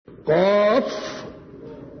قاف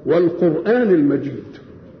والقرآن المجيد.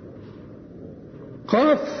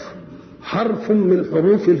 قاف حرف من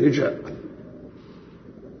حروف الهجاء،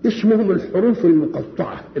 اسمهم الحروف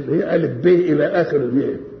المقطعة اللي هي ألف ب إلى آخر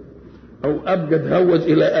الميم، أو أبجد هوز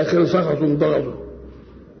إلى آخر سخط ضغط.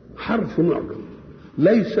 حرف معجم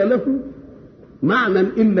ليس له معنى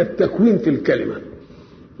إلا التكوين في الكلمة،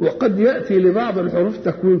 وقد يأتي لبعض الحروف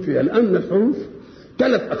تكوين فيها، لأن الحروف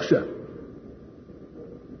 3 أقسام: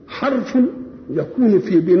 حرف يكون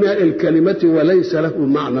في بناء الكلمة وليس له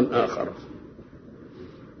معنى آخر،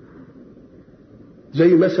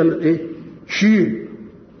 زي مثلا إيه؟ شين،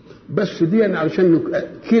 بس دي يعني علشان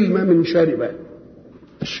كلمة من شاربة،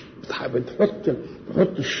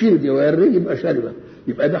 تحط الشين دي ويريه يبقى شاربة،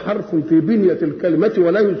 يبقى ده حرف في بنية الكلمة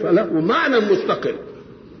وليس له معنى مستقل.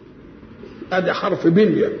 ادي حرف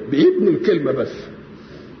بنية بيبني الكلمة بس.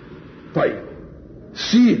 طيب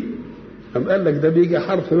سين أم قال لك ده بيجي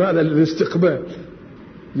حرف معنى للاستقبال،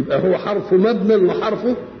 يبقى هو حرف مبنى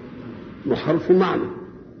وحرف معنى.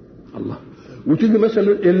 الله. وتيجي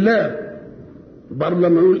مثلا اللام برضه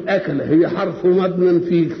لما نقول أكل، هي حرف مبنى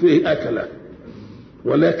في أكل،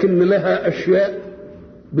 ولكن لها أشياء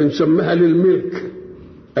بنسميها للملك،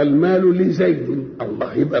 المال لزيد.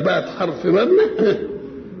 الله. يبقى بقت حرف مبنى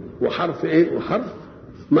وحرف ايه؟ وحرف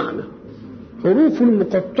معنى. حروف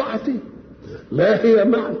المقطعة لا هي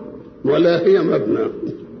معنى ولا هي مبنى.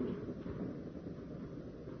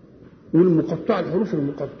 والمقطعة، الحروف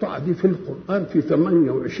المقطعة دي في القرآن في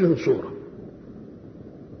 28 سورة.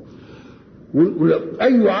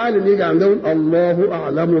 أي عالم يجي عنده الله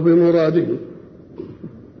أعلم بمراده،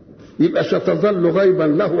 يبقى ستظل غيبا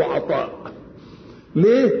له عطاء.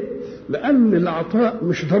 ليه؟ لأن العطاء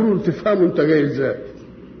مش ضروري تفهمه أنت جاي إزاي،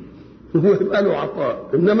 هو يبقى له عطاء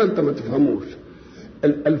إنما أنت ما تفهموش.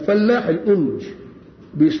 الفلاح الأمي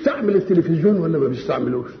بيستعمل التلفزيون ولا ما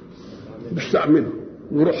بيستعملوش؟ بيستعمله،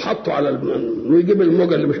 ويروح حطه على ويجيب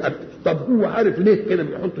الموجة اللي مش عارف. طب هو عارف ليه كده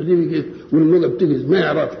بيحط دي والموجة بتيجي؟ ما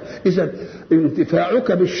يعرف. إذا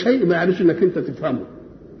انتفاعك بالشيء ما يعرفش إنك أنت تفهمه.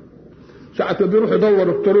 ساعة ما بيروح يدور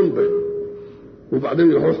الطرمبة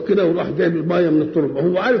وبعدين يروح كده وراح جايب المايه من الطرمبة،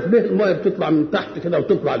 هو عارف ليه المايه بتطلع من تحت كده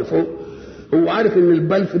وتطلع لفوق؟ هو عارف ان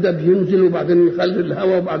البلف ده بينزل وبعدين يخلي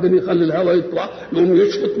الهواء وبعدين يخلي الهواء يطلع يقوم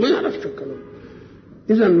يشفط، ما يعرفش الكلام.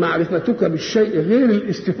 اذا معرفتك بالشيء غير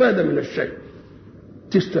الاستفاده من الشيء.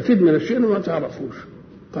 تستفيد من الشيء وما تعرفوش.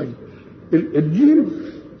 طيب الدين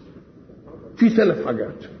في 3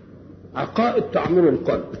 حاجات: عقائد تعمر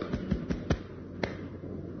القلب،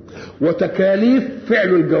 وتكاليف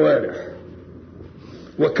فعل الجوارح،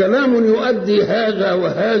 وكلام يؤدي هذا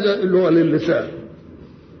وهذا اللي هو للسان.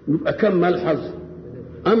 يبقى كم ملحظ؟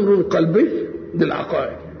 امر قلبي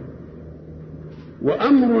للعقائد،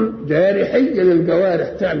 وامر جارحي للجوارح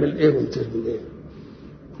تعمل ايه وتعمل ايه،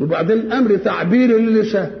 وبعدين امر تعبيري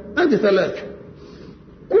للسان. ادي 3.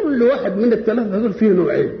 كل واحد من ال3 دول فيه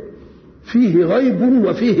نوعين: فيه غيب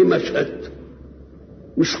وفيه مشهد.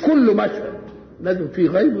 مش كله مشهد، لازم فيه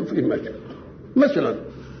غيب وفيه مشهد. مثلا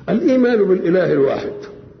الايمان بالاله الواحد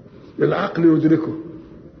العقل يدركه.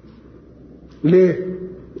 ليه؟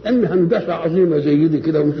 لان هندسه عظيمه زي دي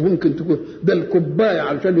كده ومش ممكن تكون. ده الكوبايه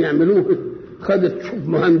علشان يعملوه خدت شوف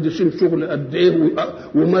مهندسين شغل قد ايه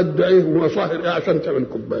وماده ايه ومصاهر ايه عشان تعمل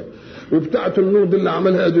كوبايه، وبتاعه النور دي اللي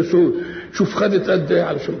عملها اديسون شوف خدت قد ايه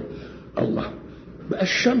علشان. الله. بقى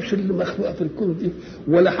الشمس اللي مخلوقه في الكون دي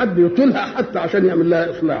ولا حد يطولها حتى عشان يعمل لها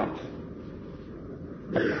اصلاح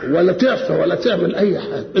ولا تعصى ولا تعمل اي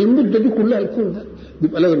حاجه. المده دي كلها الكون ده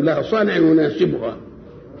يبقى لازم لها صانع يناسبها.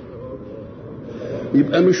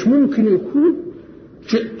 يبقى مش ممكن يكون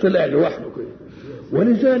شيء طلع لوحده كده.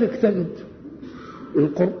 ولذلك تجد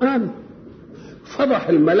القرآن فضح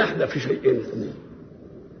الملاحدة في شيئين اثنين.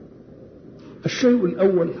 الشيء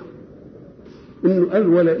الأول إنه قال: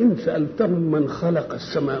 ولئن سألتهم من خلق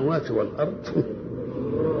السماوات والأرض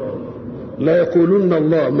لا يقولون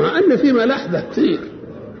الله، مع أن في ملاحدة كتير.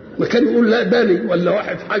 ما كان يقول لا داني ولا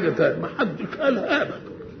واحد حاجة تاني، ما حدش قالها أبدا.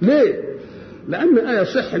 ليه؟ لأن آية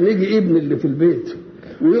صح إن يجي ابن اللي في البيت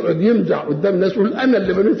ويقعد يمزع قدام الناس يقول أنا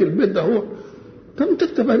اللي بنيت البيت ده. هو طب أنت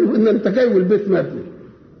تبقى إن أنت جاي والبيت مبني،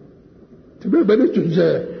 تبقى بنيته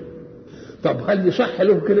إزاي؟ طب هل يصح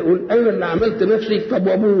له كده يقول أنا اللي عملت نفسي؟ طب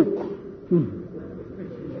وأبوك؟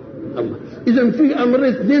 الله. إذا في أمر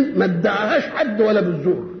اثنين ما ادعاهاش حد ولا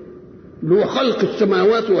بالزور، اللي هو خلق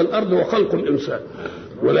السماوات والأرض وخلق الإنسان.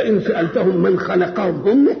 ولئن سألتهم من خلقهم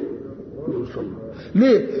هم يوصلون.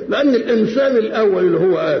 ليه؟ لأن الإنسان الأول اللي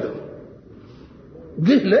هو آدم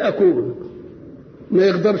جه لا أكون، ما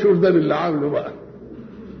يقدرش يقول ده اللي عامله بقى،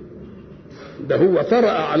 ده هو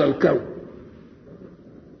طرأ على الكون.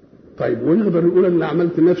 طيب ويقدر يقول انا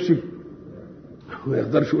عملت نفسي؟ ما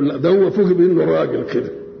يقدرش يقول لا، ده هو فوق بانه راجل كده،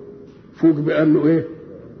 فوق بانه ايه؟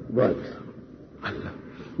 راجل. الله،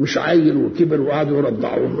 مش عيل وكبر وقعدوا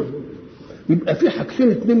يرضعوه. يبقى في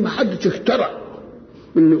حاجتين اتنين ما حدش اخترع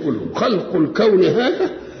انه يقولهم، خلق الكون هذا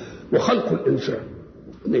وخلق الانسان.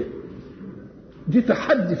 ليه؟ دي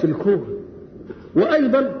تحدي في الكون.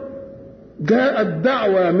 وايضا جاءت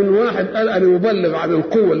دعوة من واحد قال انا ابلغ عن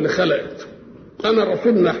القوة اللي خلقت، انا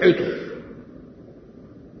رسول ناحيته.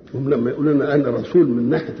 هم لما يقول لنا انا رسول من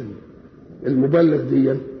ناحية المبلغ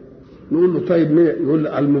دي، نقول له طيب مين؟ يقول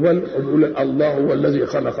المبلغ، يقول الله هو الذي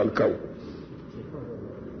خلق الكون.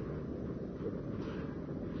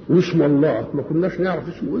 واسم الله ما كناش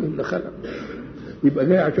نعرف اسمه ايه اللي خلق، يبقى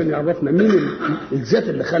جاي عشان يعرفنا مين الذات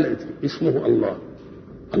اللي خلقت، اسمه الله.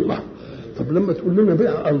 الله. طب لما تقول لنا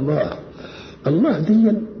بقى الله، الله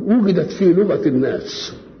دي وجدت في لغة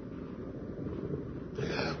الناس،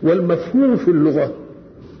 والمفهوم في اللغة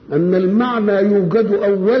أن المعنى يوجد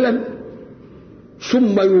أولا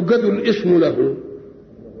ثم يوجد الاسم له.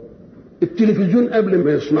 التلفزيون قبل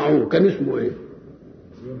ما يصنعوه كان اسمه ايه؟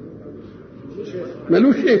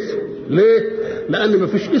 ملوش اسم. ليه؟ لأن ما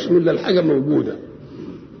فيش اسم إلا الحاجة موجودة.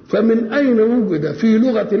 فمن أين وجد في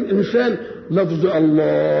لغة الإنسان لفظ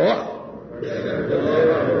الله؟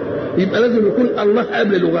 يبقى لازم يكون الله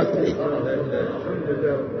قبل لغتنا.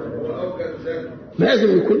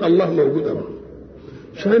 لازم يكون الله موجود قبل.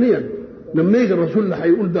 ثانيا لما يجي الرسول اللي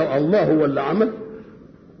هيقول ده الله هو اللي عمل،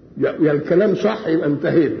 يا الكلام صح يبقى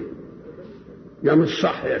انتهينا، يا مش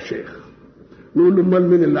صح يا شيخ. نقول له امال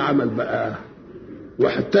مين اللي عمل بقى؟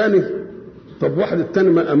 واحد تاني. طب واحد التاني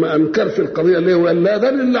ما انكرش القضيه ليه وقال لا ده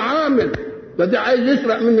اللي عامل، ده عايز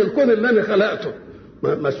يسرق من الكون اللي انا خلقته.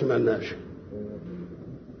 ما سمعناش.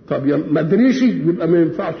 طب ما ادريش يبقى ما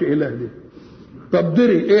ينفعش اله دي. طب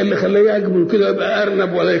دري ايه اللي خلاه يهاجم كده يبقى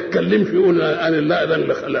ارنب ولا يتكلمش يقول انا لا ده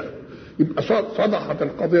اللي خلقه؟ يبقى صدحت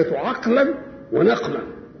القضيه عقلا ونقلا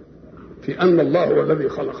في ان الله هو الذي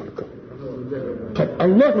خلق الكون. طب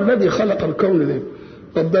الله الذي خلق الكون ليه؟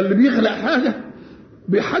 طب ده اللي بيخلق حاجه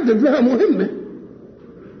بيحدد لها مهمه.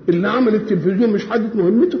 اللي عمل التلفزيون مش حدد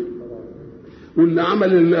مهمته، واللي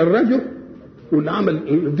عمل الراديو واللي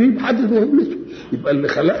عمل دي بيحدد مهمته. يبقى اللي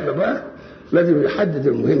خلقنا بقى لازم يحدد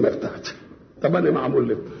المهمه بتاعتي. طب انا معمول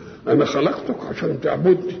لك، انا خلقتك عشان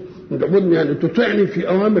تعبدني يعني تطيعني في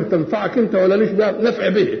اوامر تنفعك انت ولا ليش نفع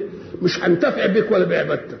به. مش هنتفع بك ولا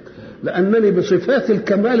بعبادتك، لانني بصفات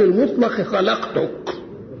الكمال المطلق خلقتك.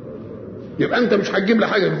 يبقى انت مش هتجيب لي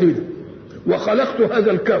حاجه جديده، وخلقت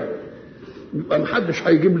هذا الكون. يبقى محدش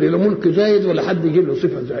هيجيب لي لا ملك زايد ولا حد يجيب له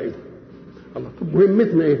صفه زايده. الله. طب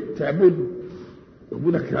مهمتنا ايه؟ تعبدني.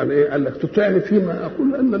 يقولك يعني ايه؟ قال لك تطيعني فيما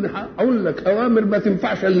اقول، انني هقول لك اوامر ما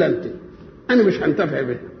تنفعش الا انت، انا مش هنتفع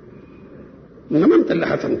بها، انما انت اللي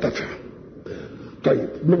هتنتفع. طيب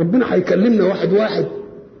ربنا هيكلمنا واحد واحد؟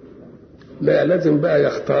 لا، لازم بقى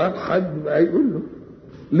يختار حد بقى يقول له.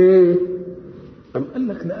 ليه؟ أم قال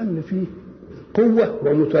لك لأن فيه قوة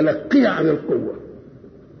ومتلقية عن القوة.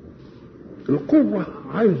 القوة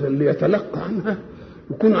عايزة اللي يتلقى عنها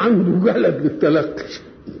يكون عنده جلد للتلقي.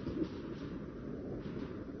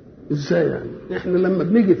 ازاي يعني؟ احنا لما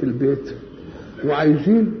بنيجي في البيت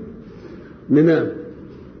وعايزين ننام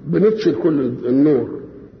بنطفي كل النور.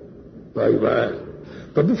 طيب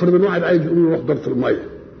طب افرض ان واحد عايز يقوم يروح ضرب الميه،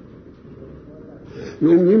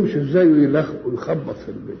 يقوم يمشي ازاي ويخبط في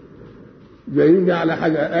البيت؟ يجي على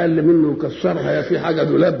حاجه اقل منه يكسرها، يا في حاجه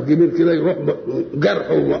دولاب كبير كده يروح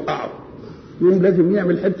جرحه ووقعه. يقوم لازم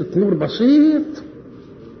يعمل حته نور بسيط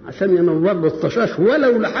عشان ينور له الطشاش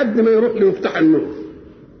ولو لحد ما يروح ليفتح النور.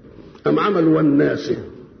 قام عمل وناسه.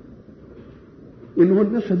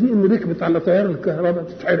 الوناسه دي ان ركبت على تيار الكهرباء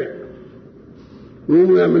تتحرق،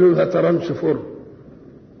 يقوموا يعملوا لها ترانسفورم.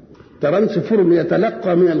 ترانسفورم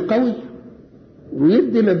يتلقى من القوي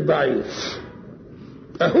ويدي للضعيف.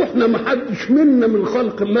 اهو احنا ما حدش منا من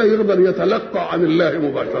خلق الله يقدر يتلقى عن الله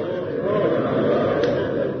مباشره.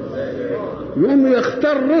 يقوم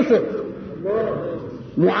يختار رسل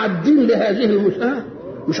معدين لهذه المساءة،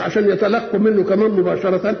 مش عشان يتلقوا منه كمان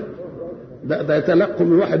مباشره، ده يتلقوا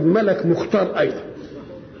من واحد ملك مختار ايضا.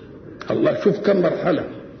 الله، شوف كم مرحله.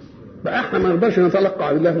 بقى احنا ما نقدرش نتلقى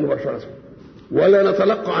عن الله مباشره ولا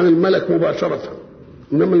نتلقى عن الملك مباشره،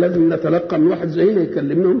 انما لازم نتلقى من واحد زينا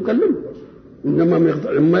يكلمنا ونكلمه. انما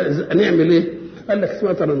نعمل ايه؟ قال لك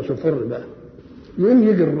اسمها ترانسفورم بقى. يوم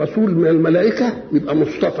يجي الرسول من الملائكه يبقى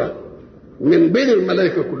مصطفى من بين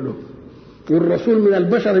الملائكه كلهم، والرسول من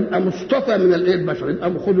البشر يبقى مصطفى من الايه؟ البشر.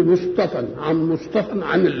 يبقى خذوا مصطفى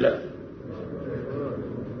عن الله.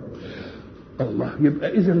 الله.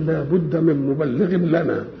 يبقى اذا لابد من مبلغ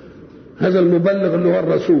لنا. هذا المبلغ اللي هو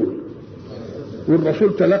الرسول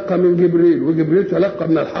والرسول تلقى من جبريل، وجبريل تلقى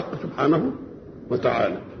من الحق سبحانه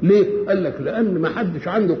وتعالى. ليه؟ قال لك لأن ما حدش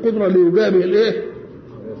عنده قدرة ليجابه الايه؟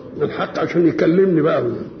 الحق عشان يكلمني بقى.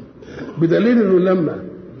 بدليل انه لما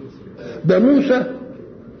ده موسى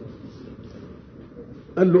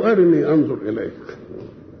قال له أرني أنظر إليك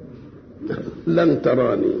لن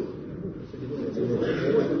تراني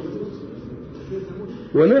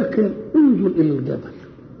ولكن انظر إلى الجبل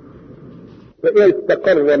فإذا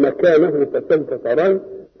استقر مكانه فسوف تراني.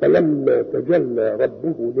 فلما تجلى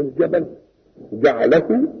ربه للجبل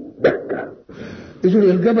جعله دكا. إذن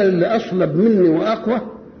الجبل اللي أصلب مني وأقوى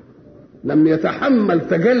لم يتحمل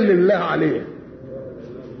تجلي الله عليه،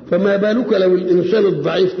 فما بالك لو الإنسان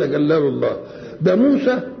الضعيف تجلى الله. ده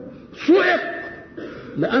موسى صعق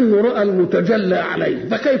لأنه رأى المتجلى عليه،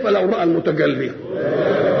 فكيف لو رأى المتجلي؟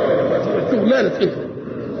 شغلانة إيه؟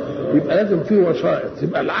 يبقى لازم فيه وسائط،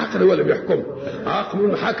 يبقى العقل هو اللي بيحكم.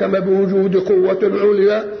 عقل حكم بوجود قوة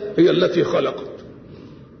عليا هي التي خلقت،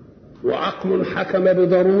 وعقل حكم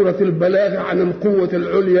بضرورة البلاغ عن القوة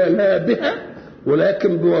العليا لا بها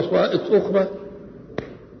ولكن بوسائط أخرى.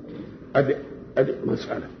 أدي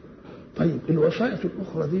مسألة. طيب الوسائط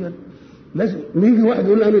الأخرى دي لازم يجي واحد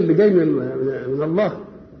يقول أنا اللي جاي من الله،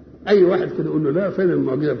 أي واحد كده يقول له لا فين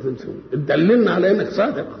المعجزة بتنسوا دللنا على إنك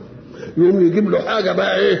صادق، يقوم يجيب له حاجة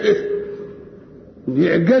بقى إيه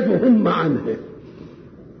يعجزوا هم عنها،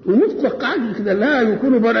 ومطلق عجز كده لا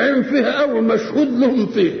يكونوا بارعين فيها أو مشهود لهم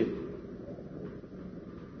فيه.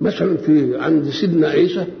 مثلا في عند سيدنا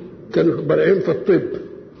عيسى كانوا بارعين في الطب،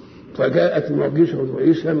 فجاءت معجزة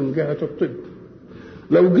عيسى من جهة الطب.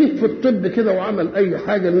 لو جه في الطب كده وعمل أي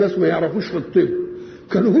حاجة الناس ما يعرفوش في الطب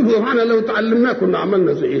كانوا يقولوا معنا لو تعلمناه كنا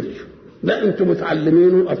عملنا زي إيه. لا أنتم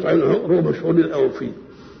متعلمين وقطعين عقر ومشغولين قوي فيه.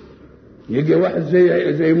 يجي واحد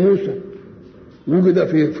زي موسى وجد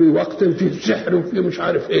في وقت فيه السحر وفيه مش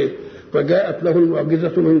عارف ايه، فجاءت له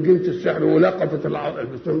المعجزة من جنس السحر ولقفت العرب.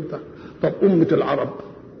 طب أمة العرب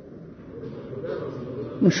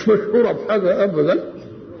مش مشهورة بحاجة أبدا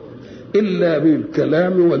إلا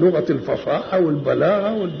بالكلام ولغة الفصاحة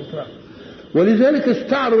والبلاغة والبتاع، ولذلك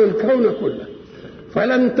استعرض الكون كله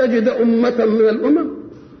فلن تجد أمة من الأمم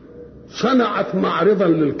صنعت معرضا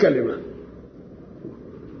للكلمة،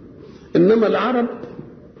 إنما العرب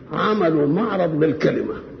عملوا معرض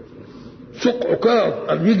للكلمة. سوق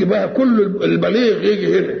عكاظ يجي بقى كل البليغ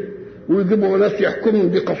يجي هنا ويجيبوا ناس يحكموا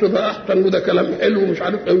دي قصيدة أحسن وده كلام حلو ومش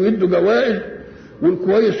عارف ايه ويدوا جوائز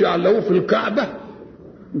والكويس يعلقوه في الكعبة.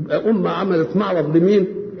 يبقى أمة عملت معرض لمين؟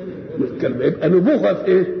 للكلمة. يبقى نبوغة في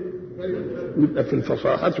ايه؟ يبقى في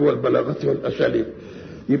الفصاحة والبلاغة والأساليب.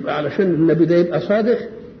 يبقى علشان النبي ده يبقى صادق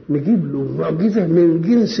نجيب له معجزة من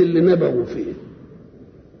جنس اللي نبغوا فيه.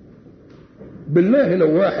 بالله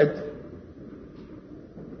لو واحد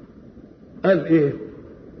قال ايه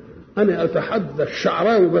انا اتحدى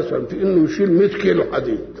الشعراوي مثلا في انه يشيل 100 كيلو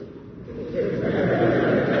حديد،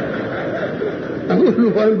 اقول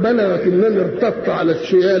له هل بلغك انني ارتدت على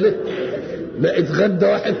الشياله لا اتغدى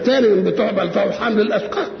واحد تاني من بتوع حمل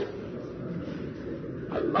الاثقال.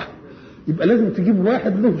 الله، يبقى لازم تجيب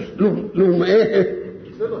واحد له ايه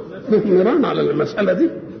له نيران على المساله دي.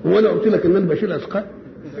 هو انا قلت لك ان انا بشيل اثقال؟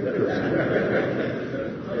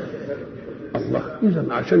 الله، إذا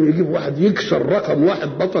عشان يجيب واحد يكسر رقم واحد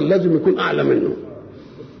بطل لازم يكون أعلى منه.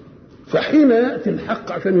 فحين يأتي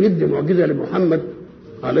الحق عشان يدي معجزة لمحمد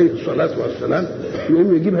عليه الصلاة والسلام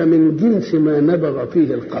يقوم يجيبها من جنس ما نبغ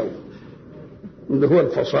فيه القوم اللي هو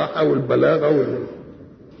الفصاحة والبلاغة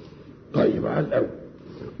طيب على الأول،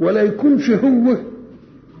 ولا يكونش هو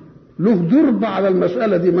له درب على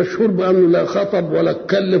المسألة دي مشهور بأنه لا خطب ولا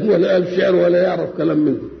اتكلم ولا قال شعر ولا يعرف كلام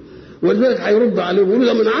منه، ولذلك هيرد عليه ويقول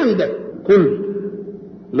ده من عندك. قل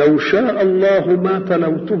لو شاء الله ما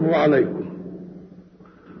تلوته عليكم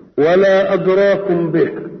ولا أدراكم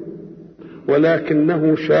به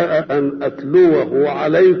ولكنه شاء أن أتلوه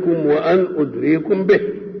عليكم وأن أدريكم به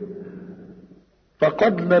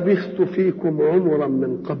فقد لبثت فيكم عمرا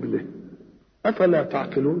من قبله أفلا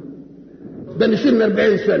تعقلون. ده نسينا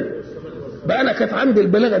 40 سنة بقى أنا كانت عندي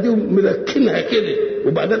البلاغة دي وملكنها كده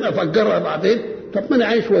وبعدين أفجرها بعدين. طب ما أنا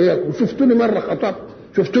عايش وياكم، شفتوني مرة خطبت،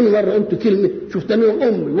 شفتوني مرة قلت كلمة، شفتني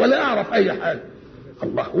أمي ولا أعرف أي حاجة.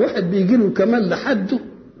 الله، واحد بيجي له كمان لحده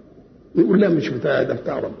يقول لا مش بتاع ده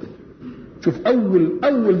بتاع ربنا. شوف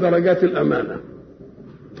أول درجات الأمانة.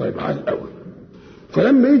 طيب على الأول،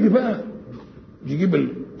 فلما يجي بقى يجيب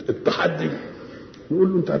التحدي يقول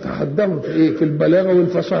له أنت هتحدهم في إيه؟ في البلاغة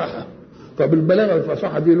والفصاحة. طب البلاغة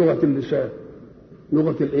والفصاحة دي لغة اللسان،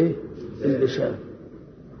 لغة الإيه؟ اللسان.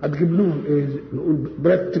 هتجيب لهم إيه؟ نقول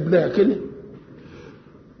برتب لها كده.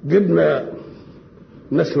 جبنا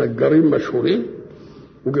ناس نجارين مشهورين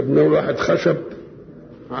وجبنا له واحد خشب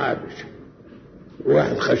عابش،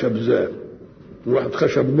 واحد خشب زان، وواحد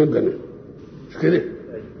خشب مجنة، مش كده؟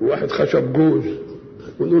 وواحد خشب جوز،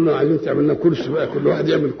 ونقول له عايزين تعمل لنا كرسي بقى، كل واحد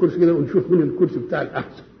يعمل كرسي كده ونشوف مين الكرسي بتاع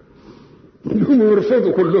الأحسن. يقوموا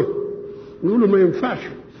يرفضوا كلهم، يقولوا ما ينفعش،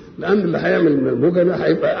 لأن اللي هيعمل مجنة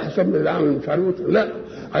هيبقى أحسن من اللي عامل مش عارف. لا،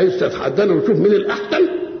 عايز تتحدانا ونشوف مين الأحسن؟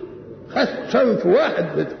 صنف واحد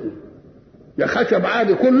بدهم، يا خشب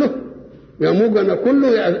عادي كله، يا مجنة كله،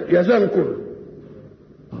 يا زان كله.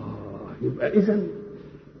 يبقى إذن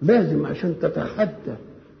لازم عشان تتحدى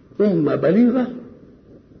أمة بليغة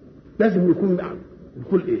لازم يكون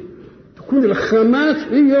إيه؟ تكون الخامات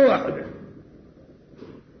هي واحدة،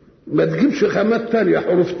 ما تجيبش خامات تانية،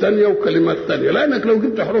 حروف تانية وكلمات تانية، لأنك لو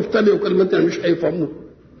جبت حروف تانية وكلمات تانية مش هيفهموه.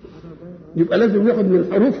 يبقى لازم ياخد من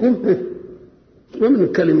حروفهم ومن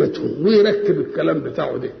كلماتهم ويركب الكلام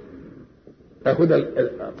بتاعه ده.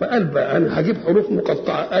 فقال بقى أنا هجيب حروف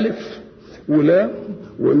مقطعة، ألف ولام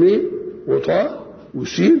وميم وطاء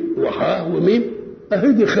وسين وحاء وميم،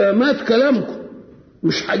 أهي دي خامات كلامكم،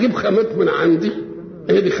 مش هجيب خامات من عندي،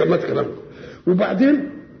 أهي دي خامات كلامكم. وبعدين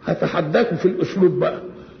هتحداكم في الأسلوب بقى،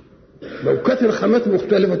 لو كانت الخامات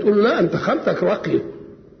مختلفة تقول لا أنت خامتك راقية،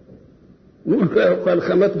 نقول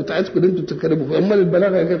الخامات بتاعتكم اللي أنتوا بتتكلموا فيها، أمال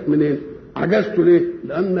البلاغة جت منين؟ عجزتوا ليه؟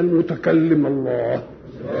 لأن المتكلم الله.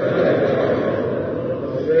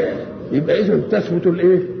 يبقى إذا تثبت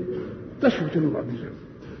الإيه؟ تثبت المعجزة.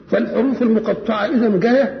 فالحروف المقطعة إذا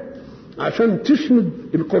جاية عشان تسند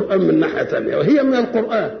القرآن من ناحية ثانية، وهي من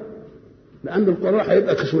القرآن، لأن القرآن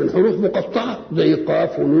هيبقى قسمين، حروف مقطعة زي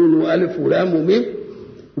قاف ونون وألف ولام وميم،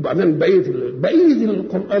 وبعدين بقية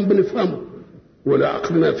القرآن بنفهمه ولا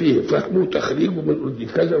عقلنا فيه فهم وتخريج، وبنقول دي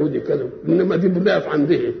كذا ودي كذا، إنما دي بنقف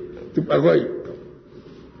عندها تبقى غيب.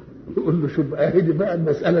 نقول له شوف بقى، هدي بقى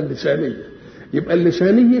المسألة اللسانية. يبقى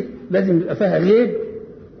اللسانية لازم يبقى فيها غيب،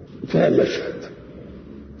 فيها مشهد.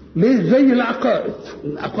 ليه؟ زي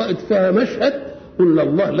العقائد فيها مشهد، قلنا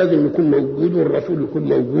الله لازم يكون موجود، والرسول يكون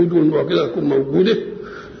موجود، والمعجزة تكون موجودة،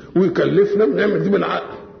 ويكلفنا ونعمل دي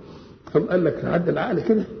بالعقل. قام قال لك عد العقل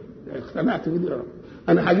كده، اقتنعت بيه،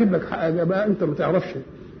 انا هجيب لك حاجه بقى انت ما تعرفش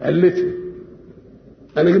علتها.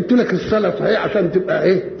 انا جبت لك الصلاه صحيح عشان تبقى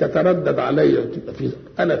ايه؟ تتردد عليا وتبقى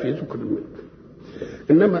انا في ذكر منك.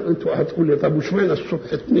 انما انتوا هتقول لي طب وش معنى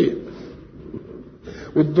الصبح 2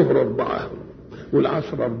 والظهر 4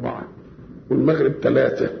 والعصر 4 والمغرب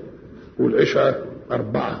 3 والعشاء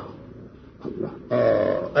 4؟ الله،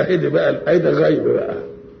 اهي دي بقى الايده غيب بقى.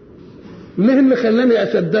 ليه اللي خلاني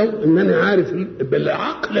اصدقه؟ ان انا عارف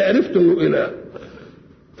بالعقل، عرفت انه اله،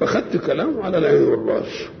 فخدت كلامه على العين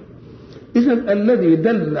والراس. اذا الذي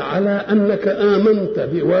دل على انك امنت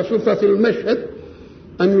بواسطه المشهد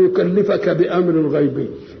ان يكلفك بامر غيبي،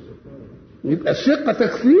 يبقى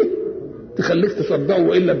ثقتك فيه تخليك تصدقه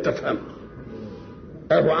وان لم تفهمه.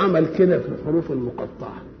 اهو عمل كده في الحروف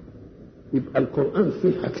المقطعه. يبقى القران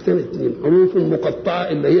فيه حاجتين 2، حروف مقطعه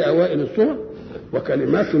اللي هي اوائل السور،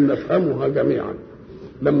 وكلمات نفهمها جميعا.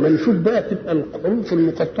 لما نشوف بقى تبقى الحروف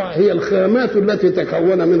المقطعه هي الخامات التي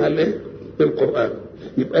تكون منها الايه؟ القران.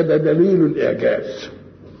 يبقى ده دليل الاعجاز.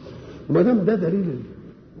 ما دام ده دليل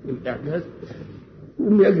الاعجاز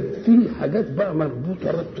يقوم يجب فيه حاجات بقى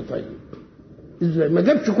مربوطه ربط طيب. ازاي؟ ما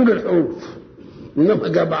جابش كل الحروف، انما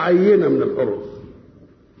جاب عينه من الحروف.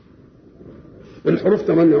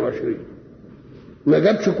 الحروف 28، ما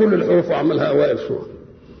جابش كل الحروف وعملها اوائل سور،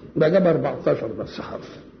 ده جاب 14 بس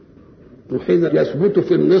حرف، وحين يثبت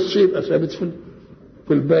في النص يبقى ثابت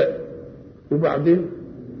في الباقي. وبعدين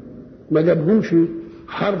ما جابهمش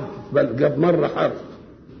حرف، بل جاب مره حرف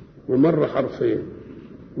ومره حرفين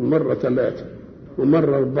ومره 3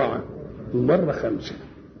 ومره 4 ومره 5،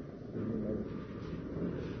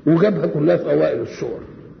 وجابها كلها في اوائل السور.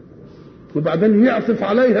 وبعدين يعطف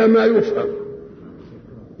عليها ما يفهم،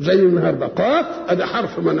 زي النهارده قاف ادي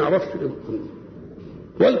حرف ما نعرفش،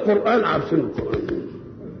 والقرآن عارفين القرآن.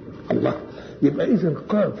 الله، يبقى إذا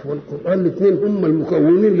قاف والقرآن الاثنين هم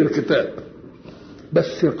المكونين للكتاب،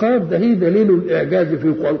 بس قاف ده هي دليل الإعجاز في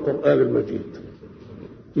القرآن المجيد.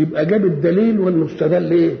 يبقى جاب الدليل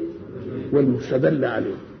والمستدل إيه؟ والمستدل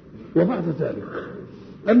عليه. وبعد ذلك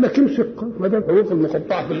قال لك امسك قاف ما دام الحروف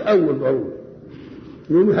المقطعة في الأول ضروري،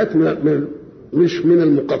 يقول هات مش من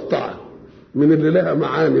المقطعة، من اللي لها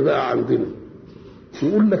معاني بقى عندنا.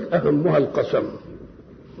 يقول لك أهمها القسم،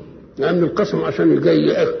 لأن القسم عشان جاي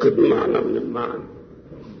يأكد معنى من المعنى.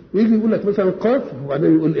 يجي يقول لك مثلا قاف،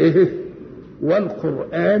 وبعدين يقول إيه؟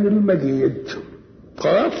 والقرآن المجيد.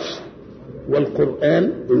 قاف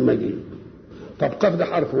والقرآن المجيد. طب قاف ده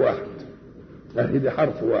حرف واحد، أهي ده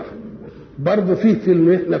حرف واحد، برضه فيه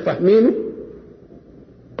كلمة إحنا فاهمينه،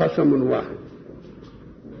 قسم واحد.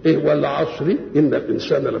 ايه والعصر ان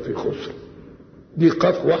الانسان لفي خسر، دي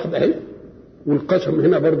قاف واحده اهي، والقسم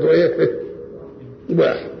هنا برضو ايه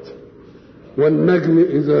واحد، والنجم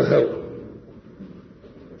اذا هوى.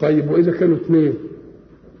 طيب واذا كانوا اثنين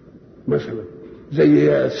مثلا زي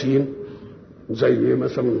ياسين، زي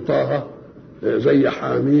مثلا طه، زي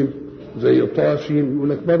حاميم، زي طاسين، يقول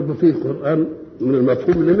لك برضه فيه قرآن من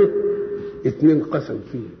المفهوم لنا اثنين قسم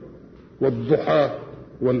فيه، والضحى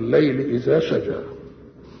والليل إذا سجى.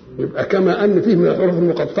 يبقى كما أن فيه من الحروف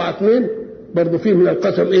المقطعة اثنين، برضه فيه من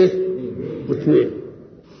القسم إيه؟ اثنين.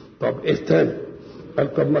 طب إيه تاني؟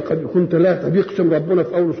 قال طب ما قد يكون ثلاثة، بيقسم ربنا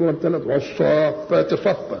في أول سورة ثلاثة، والصافات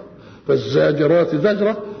صفا فالزاجرات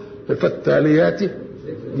زجرة فالتاليات،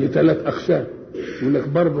 دي ثلاث أقسام. يقول لك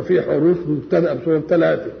برضه في حروف مبتدأ بسورة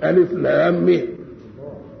ثلاثة، ألف لام ميم.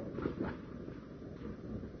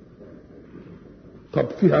 طب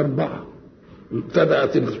فيها أربعة،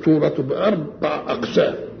 ابتدأت السورة بأربع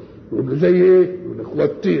أقسام. يقول زي إيه؟ يقول لك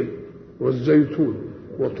والتين والزيتون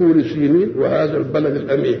وطور سينين وهذا البلد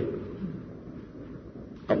الأمين.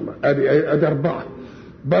 الله، أدي أربعة.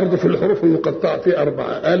 برضه في الحروف المقطعة في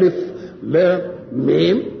أربعة، ألف لام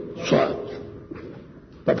ميم صاد.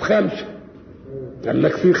 طب خمسة، قال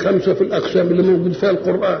لك في خمسة في الأقسام اللي موجود فيها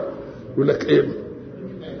القرآن. يقول لك إيه؟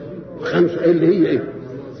 خمسة إيه اللي هي إيه؟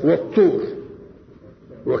 والطور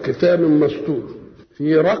وكتاب مسطور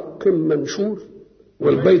في رق منشور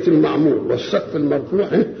والبيت المعمور والسقف المرفوع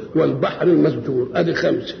والبحر المسجور. أدي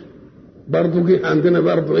خمسة. برضه جه عندنا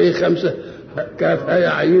برضه إيه خمسة، كاف آية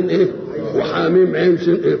عين إيه وحاميم عين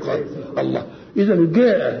سين إيه قال الله. إذا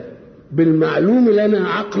جاء بالمعلوم لنا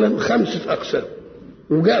عقلا خمسة أقسام،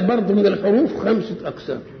 وجاء برضه من الحروف خمسة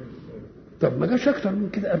أقسام. طب ما جاش أكتر من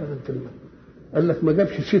كده أبدا في المعنى. قال لك ما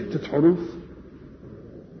جابش 6 حروف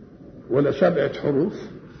ولا 7 حروف،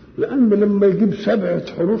 لأن لما يجيب 7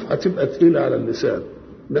 حروف هتبقى تقيلة على اللسان،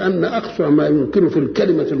 لأن أقصى ما يمكنه في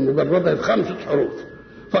الكلمة المجردة 5 حروف،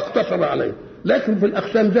 فاقتصر عليه. لكن في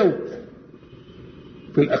الأقسام زود،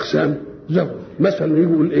 في الأقسام زود. مثلا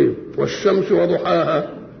يقول إيه؟ والشمس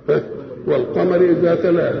وضحاها والقمر إذا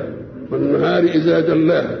تلاها والنهار إذا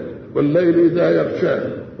جلاها والليل إذا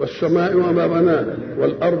يغشاها والسماء وما بناها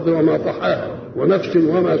والأرض وما طحاها ونفس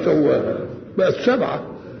وما سواها. بقت 7،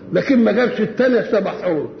 لكن ما جابش الثانية 7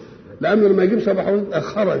 حروف، لأنه لما يجيب 7 حروف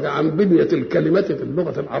خرج عن بنية الكلمة في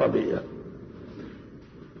اللغة العربية.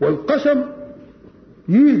 والقسم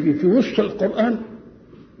يجي في وسط القرآن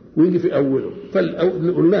ويجي في أوله،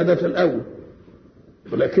 فالأول قلنا ده في الأول،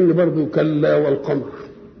 ولكن برضه كلا والقمر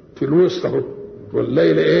في الوسط اهو،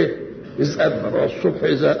 والليل ايه إذ أدبر والصبح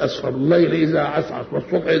إذا أسفر الليل إذا عسعس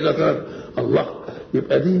والصبح إذا كان الله.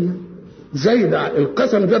 يبقى دي زايد،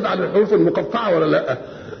 القسم زاد على الحروف المقطعة ولا لا؟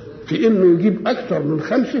 في إنه يجيب أكثر من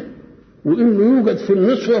 5، وإنه يوجد في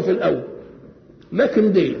النصف وفي الأول.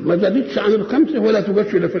 لكن دي ما زادتش عن 5 ولا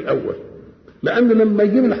توجدش إلا في الأول، لأن لما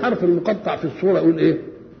يجيب الحرف المقطع في السورة يقول إيه؟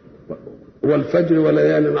 والفجر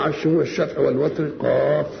وليال عشر والشفع والوتر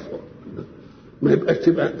قاف. ما يبقاش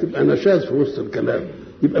تبقى نشاز في وسط الكلام،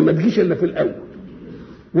 يبقى ما تجيش الا في الاول.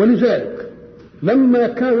 ولذلك لما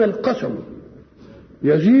كان القسم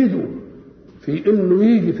يزيد في انه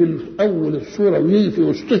يجي في اول السوره ويجي في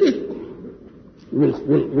وسطه،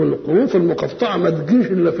 والحروف المقطعه ما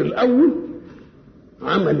تجيش الا في الاول،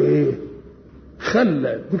 عمل ايه؟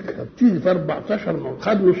 خلى ديكها بتيجي في 14 موضع،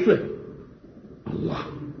 خد نصها الله،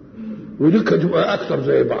 وديكها تبقى اكثر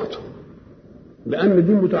زي بعضها، لان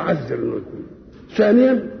دي متعذر انه يكون.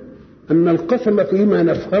 ثانيا ان القسم فيما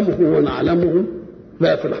نفهمه ونعلمه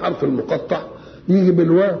لا في الحرف المقطع يجي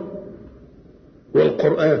بالواو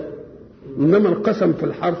والقرآن، انما القسم في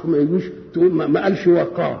الحرف ما يجيش تقول ما قالش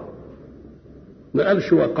وقاف، ما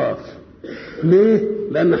قالش وقاف. ليه؟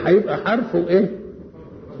 لان هيبقى حرف وايه؟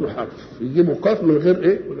 وحرف، يجيبوا قاف من غير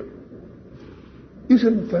ايه؟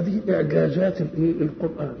 اذا فدي اعجازات الايه؟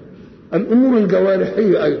 القرآن. الامور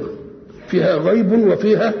الجوارحيه ايضا فيها غيب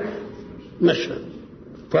وفيها مشهد.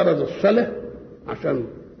 فرض الصلاه عشان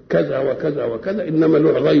كذا وكذا وكذا، انما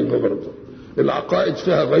له غيب برضه. العقائد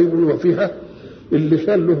فيها غيب وفيها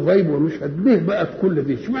اللسان له غيب ومشهد. ليه بقى في كل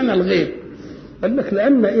دي؟ اشمعنى الغيب؟ قال لك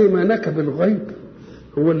لان ايمانك بالغيب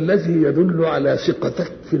هو الذي يدل على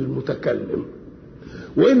ثقتك في المتكلم،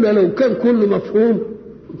 والا لو كان كل مفهوم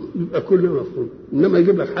يبقى كل مفهوم، انما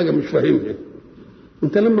يجيب لك حاجه مش فاهمها.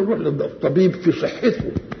 انت لما نروح للطبيب في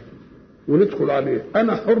صحته وندخل عليه،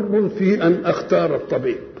 انا حر في ان اختار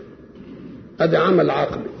الطبيب، هذا عمل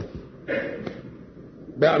عقلي،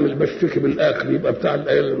 بعمل بشتكي بالاكل يبقى بتاع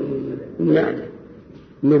المعده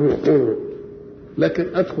نروح، لكن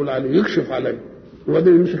ادخل عليه يكشف علي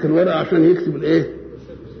وبعدين يمسك الورقه عشان يكتب الايه؟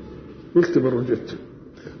 يكتب الروجيت.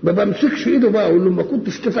 ما بمسكش ايده بقى اقول له ما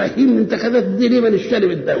كنتش تفهمني انت خدت دي ليه ما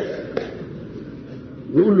نشتري الدواء.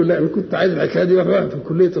 نقول له لا انا كنت عايز الحكايه دي واحد في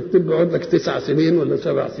كليه الطب يقعد لك 9 سنين ولا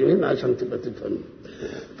 7 سنين عشان تبقى تفهم.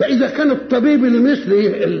 فاذا كان الطبيب المثلي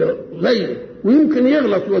غيري ويمكن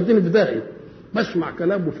يغلط ويوديني في داهيه بسمع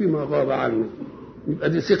كلامه فيما غاب عني يبقى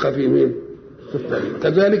دي ثقه في مين؟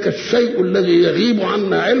 كذلك الشيء الذي يغيب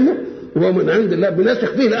عنا علمه هو من عند الله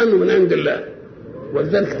بنثق فيه لانه من عند الله.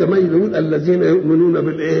 ولذلك تميز يقول الذين يؤمنون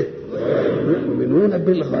بالايه؟ يؤمنون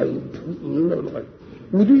بالغيب.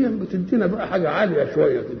 ودي بتدينا بقى حاجه عاليه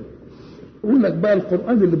شويه كده. يقول لك بقى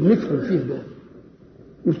القران اللي بنفهم فيه ده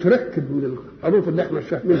وتركب من الحروف اللي احنا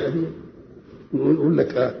فاهمينها دي نقول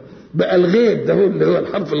لك بقى الغيب ده هو اللي هو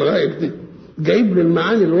الحرف الغائب دي جايب لي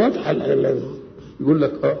المعاني الواضحه. يقول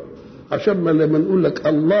لك عشان ما لما نقول لك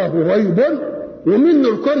الله غيب ومنه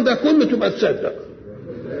الكون ده كله تبقى تصدق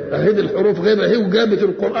اهي الحروف غيبه اهي وجابت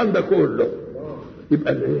القران ده كله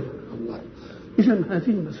يبقى الايه؟ الله. اذا هذه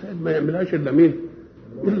المسائل ما يعملهاش الا مين؟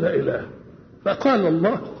 الا اله. فقال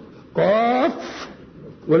الله قاف.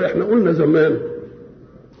 واحنا قلنا زمان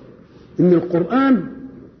ان القران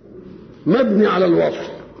مبني على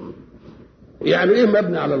الوصف. يعني ايه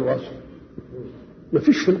مبني على الوصف؟ ما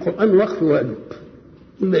فيش في القران وقف واجب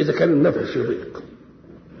الا اذا كان النفس يضيق.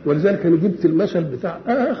 ولذلك انا جبت المثل بتاع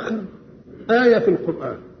اخر ايه في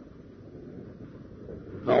القران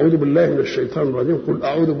اعوذ بالله من الشيطان الرجيم قل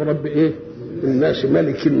اعوذ برب ايه؟ الناس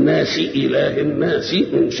ملك الناس اله الناس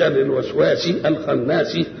من شر الوسواس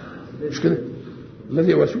الخناس. مش كده؟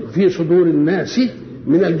 الذي في صدور الناس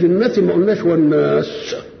من الجنة. ما قلناش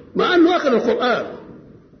والناس مع انه اخر القران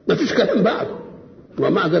ما فيش كلام بعد.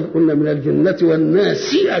 ومع ذلك قلنا من الجنة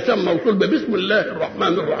والناس عشان موصول بسم الله الرحمن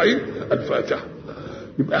الرحيم الفاتحه.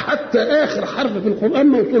 يبقى حتى اخر حرف في القران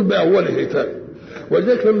موصول باوله تاني.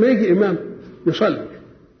 ولذلك لما يجي امام يصلي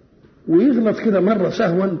ويغلط كده مره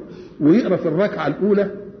سهوا ويقرا في الركعه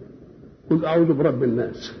الاولى قل اعوذ برب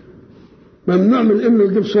الناس ممنوع من انه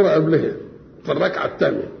يجيب سوره قبلها في الركعه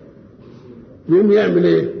الثانيه. يقوم يعمل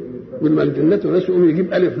ايه؟ من الجنة والناس يقوم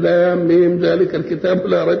يجيب الف لام ميم ذلك الكتاب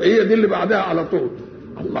لا ريب. هي دي اللي بعدها على طول.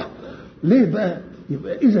 الله ليه بقى؟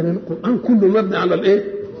 يبقى اذا القران كله مبني على الايه؟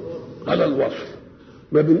 على الوصف.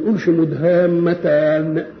 ما بنقولش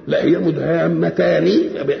مدهامتان، لا هي مدهامتان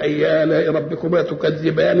فبأي آلاء ربكما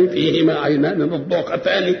تكذبان فيهما عينان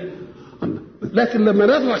نضاختان. لكن لما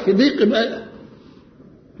نضرك ضيق يبقى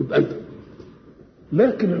انت.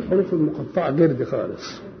 لكن الحروف المقطعه غير دي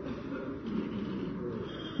خالص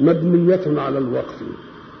مبنيه على الوقف.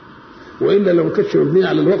 والا لو كانتش مبنيه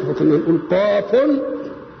على الوقف كنا نقول قاف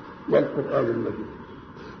والقران المجيد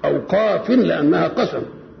او قاف لانها قسم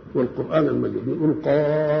والقرآن المجيد نقول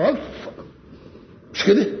قاف مش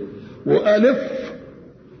كده؟ وألف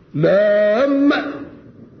لام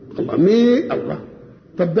الله مي الله.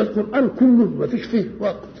 طب ده القرآن كله ما فيش فيه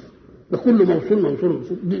وقت ده كله موصول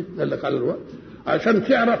دي قال لك على الوقت عشان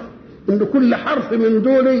تعرف ان كل حرف من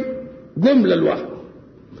دول جملة لوحده.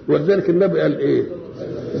 ولذلك النبي قال ايه؟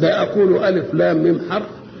 لا أقول ألف لام ميم حرف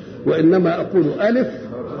وإنما أقول ألف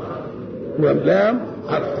ولام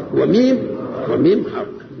حرف وميم حرف.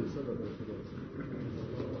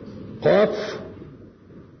 قاف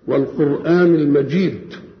والقرآن المجيد.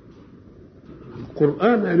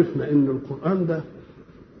 القرآن عرفنا ان القرآن ده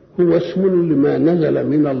هو اسم لما نزل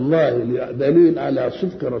من الله دليل على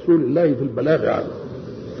صدق رسول الله في البلاغ عنه.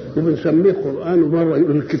 وبنسميه قرآن ومرة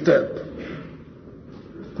يقول الكتاب.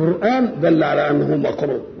 قرآن دل على انه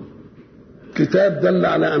مقروء، كتاب دل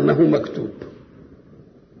على انه مكتوب.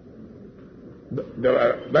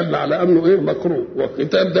 دل على انه ايه؟ مقروء.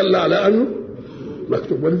 وكتاب دل على انه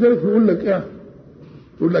مكتوب. ولذلك يقول لك ايه؟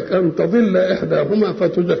 يقول لك ان تضل احداهما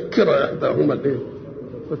فتذكر احداهما الايه؟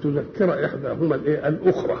 فتذكر احداهما الايه؟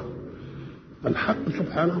 الاخرى. الحق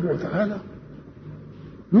سبحانه وتعالى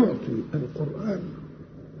يعطي القرآن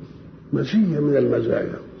مزية من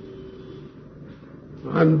المزايا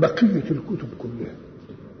عن بقية الكتب كلها.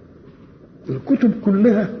 الكتب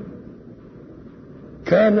كلها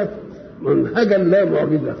كانت منهجا لا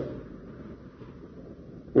معجزة،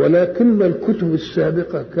 ولكن الكتب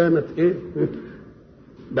السابقة كانت ايه؟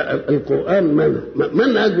 بقى القرآن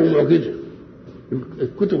منهج ومعجزة.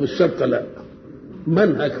 الكتب السابقة لا،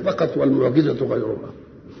 منهج فقط والمعجزة غيرها.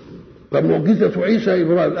 فمعجزة عيسى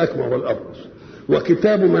إبراء الأكمه والأبرص،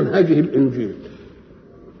 وكتاب منهجه الإنجيل،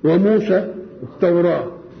 وموسى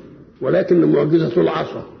التوراة، ولكن معجزة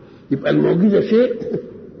العصا. يبقى المعجزة شيء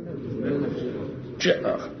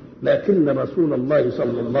آخر. لكن رسول الله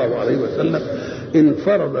صلى الله عليه وسلم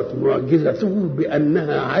انفردت معجزته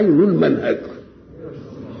بأنها عين المنهج.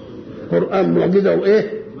 قرآن معجزة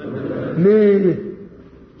وإيه؟ ليه؟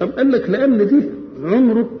 طب قال لك لأن دي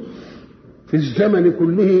عمره في الزمن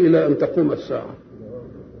كله إلى أن تقوم الساعة،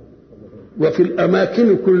 وفي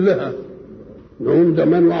الأماكن كلها نعوم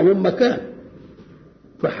زمان وعموم مكان.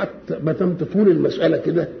 فحتى ما دام تطول المسألة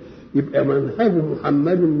كده يبقى منهج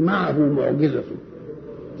محمد معه معجزته.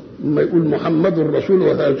 لما يقول محمد رسول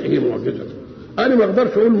وهذه معجزته، أنا ما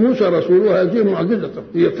أقدرش أقول موسى رسول وهذه معجزته،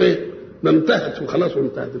 هي فين؟ ما انتهت وخلاص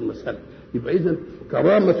وانتهت المسألة. يبقى إذن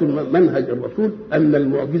كرامة منهج الرسول أن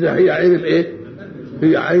المعجزة هي عين الإيه؟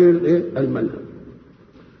 هي عين الإيه؟ المنهج.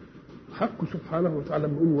 حق سبحانه وتعالى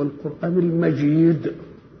بيقول والقرآن المجيد.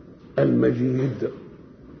 المجيد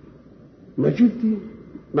مجيد دي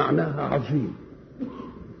معناها عظيم،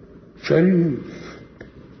 شريف،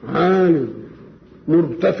 عالي،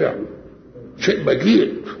 مرتفع، شيء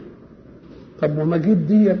مجيد. طب ومجيد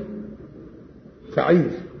دي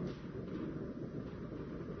فعيل،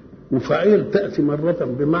 وفعيل تأتي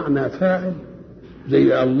مرة بمعنى فاعل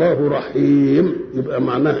زي الله رحيم، يبقى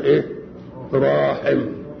معناه ايه؟ راحم.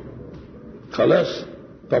 خلاص.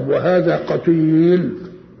 طب وهذا قتيل،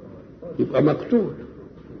 يبقى مقتول.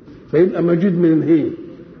 فيبقى مجيد من هي؟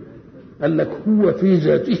 قال لك هو في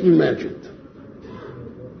ذاته ماجد،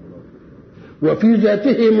 وفي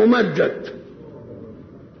ذاته ممجد.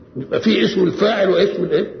 يبقى في اسم الفاعل واسم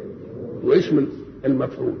الايه؟ واسم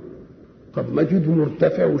المفعول. طب مجيد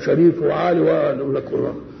مرتفع وشريف وعالي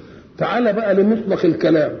ولك. تعال بقى لمطلق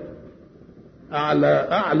الكلام،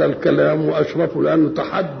 اعلى الكلام واشرفه، لانه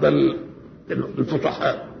تحدى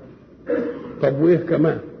الفصحاء. طب وايه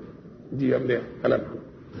كمان؟ دي يعني كلام.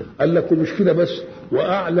 قال لك مش كده بس،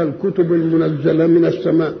 واعلى الكتب المنزله من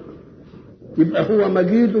السماء. يبقى هو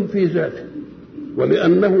مجيد في ذاته،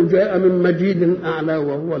 ولانه جاء من مجيد اعلى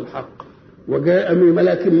وهو الحق، وجاء من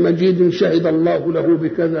ملك مجيد شهد الله له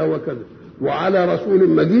بكذا وكذا، وعلى رسول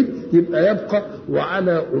مجيد. يبقى يبقى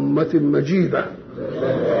وعلى أمة مجيدة.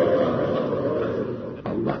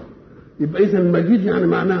 الله. يبقى إذا مجيد يعني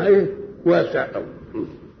معناها إيه؟ واسع أوي.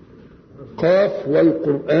 قاف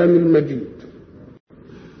والقرآن المجيد.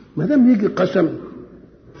 ما دام يجي قسم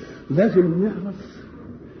لازم نعرف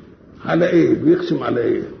على إيه بيقسم، على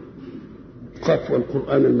إيه. قاف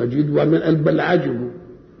والقرآن المجيد. ومن قلب العجب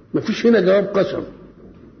ما فيش هنا جواب قسم.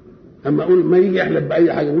 أما أقول ما يجي يحلف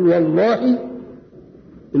بأي حاجة يقول والله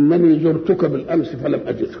إنني زرتك بالأمس فلم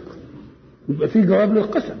أجدك، يبقى في جواب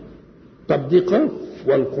للقسم. طب دي قاف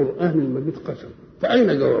والقرآن المجيد قسم،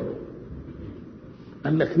 فأين جوابه؟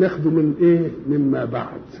 قال لك ناخده من إيه؟ مما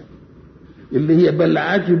بعد، اللي هي بل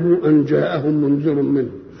عجبوا أن جاءهم منذر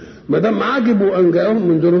منه. ما دام عجبوا أن جاءهم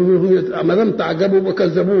منذر منه، ما دام تعجبوا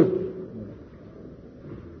وكذبوه.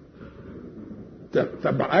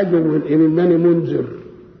 طب عجبوا من إنني منذر،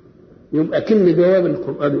 يبقى كن جواب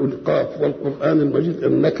القرآن يقول قاف والقرآن المجيد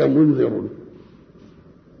إنك منذر.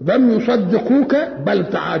 لم يصدقوك بل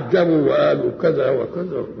تعجبوا وقالوا كذا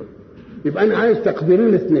وكذا وكذا. يبقى أنا عايز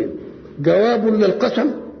تقديرين اثنين، جواب للقسم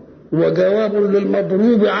وجواب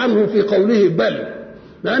للمضروب عنه في قوله بل.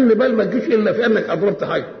 لأن بل ما تجيش إلا في أنك أضربت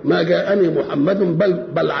حاجة، ما جاءني محمد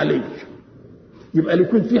بل علي. يبقى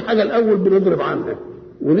يكون في حاجة الأول بنضرب عنها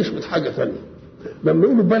ونثبت حاجة ثانية. لما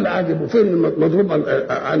يقولوا بل عجب، وفين المضروب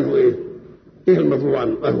عنه ايه؟ ايه المضروب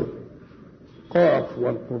عنه؟ اهو قاف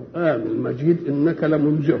والقرآن المجيد انك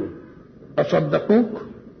لمنذر. اصدقوك؟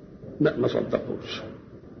 لا ما صدقوش،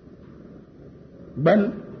 بل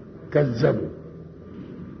كذبوا.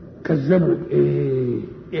 كذبوا ايه؟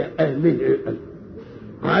 ليه؟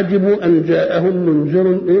 عجبوا ان جاءهم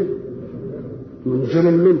منذر ايه؟ منذر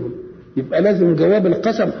منهم. يبقى لازم جواب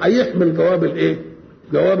القسم هيحمل جواب الايه؟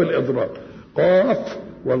 جواب الاضراب. قاف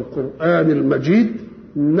والقرآن المجيد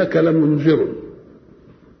إنك لمنذر.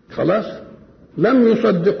 خلاص. لم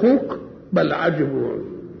يصدقوك بل عجبوا.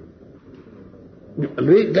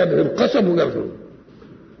 ليه جاب القسم وجاب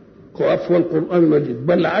قاف والقرآن المجيد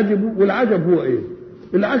بل عجبوا. والعجب هو ايه؟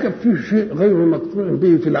 العجب فيه شيء غير مقطوع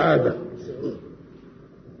به في العادة،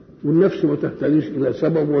 والنفس ما تحتاجش إلى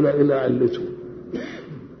سبب ولا إلى علته.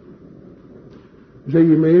 زي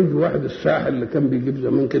ما يجي واحد الساحل اللي كان بيجيب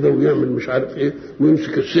زمان كده ويعمل مش عارف ايه،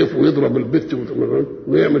 ويمسك السيف ويضرب البت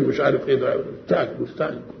ويعمل مش عارف ايه، ده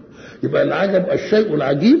مستعجل. يبقى العجب الشيء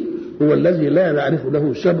العجيب هو الذي لا نعرف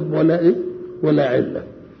له سبب ولا ايه ولا عله.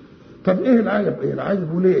 طب ايه العجب؟ ايه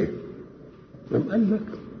العجب وليه؟ لم قال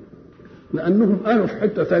لك لانهم قالوا في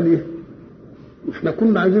حته ثانيه احنا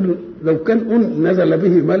كنا عايزين لو كان نزل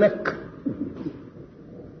به ملك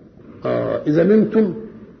اذا انتم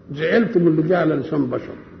جعلتم اللي جه على لسان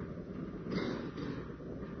بشر،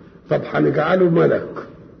 طب هنجعله ملك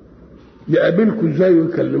يقابلكم ازاي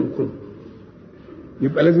ويكلمكم؟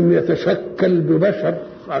 يبقى لازم يتشكل ببشر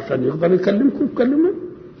عشان يقدر يكلمكم.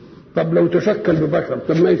 طب لو تشكل ببشر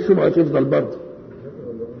طب ما الشبهه تفضل برضه.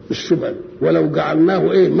 الشبه. ولو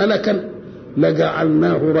جعلناه ايه ملكا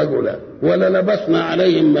لجعلناه رجلا ولا لبسنا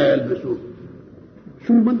عليهم ما يلبسون.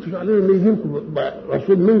 ثم انتم علينا ان يجي لكم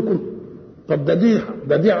رسول منكم. طب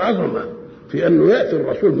ده دي عظمه في انه ياتي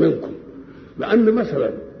الرسول منكم. لان مثلا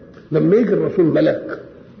لما يجي الرسول ملك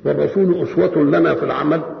والرسول اسوه لنا في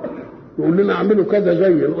العمل يقول لنا اعملوا كذا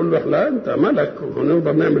زي، نقول له لا انت ملك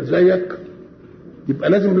ونقدر نعمل زيك. يبقى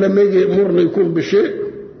لازم لما يجي يامرنا يكون بشيء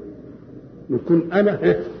يكون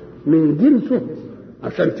انا من جنسه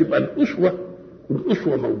عشان تبقى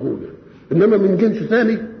الاسوه موجوده. انما من جنس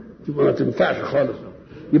ثاني يبقى ما تنفعش خالص.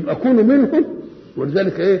 يبقى كونوا منهم.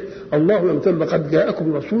 ولذلك ايه الله يمثل لقد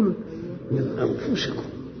جاءكم رسول من انفسكم.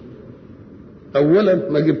 اولا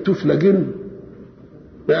ما جبتوش لجن،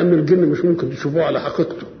 لان الجن مش ممكن تشوفوه على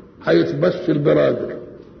حقيقته، هيتمثل براجل.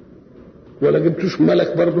 ولا جبتوش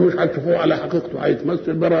ملك برضه مش هتشوفوه على حقيقته،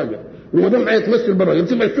 هيتمثل براجل. وما دام هيتمثل براجل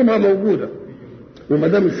تبقى الشبهه موجوده. وما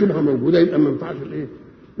دام الشبهه موجوده يبقى ما ينفعش الايه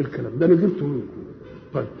الكلام ده. انا جبته منكم.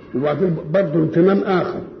 طيب وبعدين برضه امتنان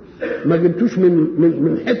اخر ما جبتوش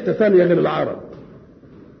من حته ثانيه غير العرب،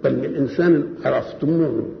 بل من انسان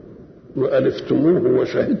عرفتموه والفتموه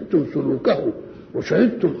وشهدتم سلوكه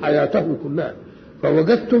وشهدتم حياته كلها،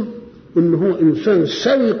 فوجدتم انه انسان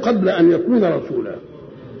سوي قبل ان يكون رسولا.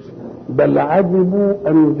 بل عجبوا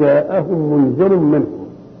ان جاءهم منذر منهم.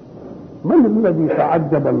 من الذي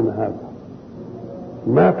تعجب من هذا؟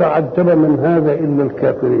 ما تعجب من هذا الا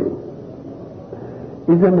الكافرين.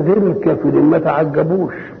 اذا غير الكافرين ما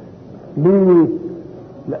تعجبوش. ليه؟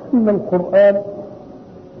 لان القران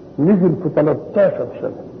نزل في 13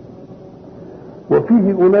 سنه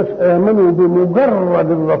وفيه اناس امنوا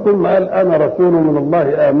بمجرد الرسول ما قال انا رسول من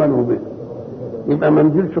الله امنوا به. يبقى ما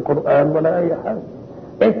نزلش قران ولا اي حاجه.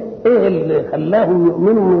 ايه اللي خلاهم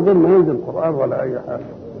يؤمنوا من غير ما ينزل قران ولا اي حاجه؟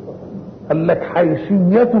 قال لك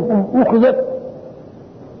حيثيتهم اخذت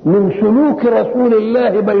من سلوك رسول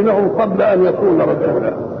الله بينهم قبل ان يكون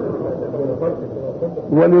رسولا.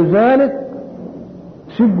 ولذلك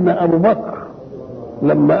سيدنا ابو بكر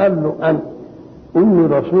لما قال له ان اني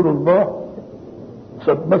رسول الله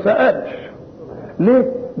ما سالش.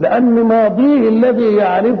 ليه؟ لان ماضيه الذي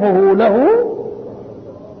يعرفه له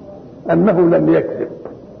انه لم يكذب،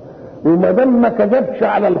 وما دام ما كذبش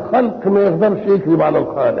على الخلق ما يقدرش يكذب على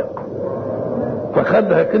الخالق،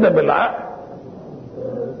 فخدها كده بالعقل.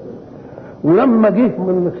 ولما جه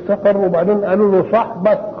من السفر وبعدين قالوا له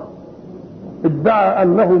صاحبك ادعى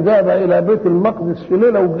انه ذهب الى بيت المقدس في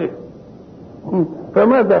ليله وجه،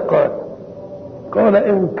 فماذا قال؟ قال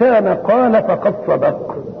ان كان قال فقد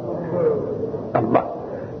صدق. الله.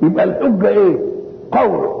 يبقى الحجه ايه؟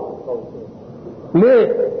 قوله.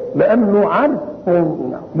 ليه؟ لانه عارف.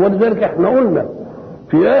 ولذلك احنا قلنا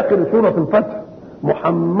في اخر سوره الفتح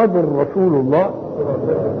محمد رسول الله.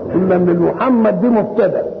 قلنا ان محمد دي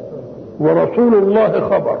مبتدا ورسول الله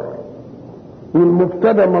خبر،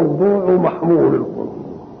 والمبتدا موضوع ومحمول الكل.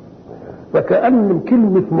 فكأن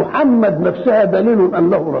كلمة محمد نفسها دليل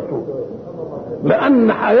أنه رسول،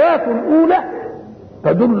 لأن حياته الأولى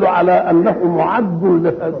تدل على أنه معد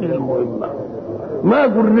لهذه المهمة. ما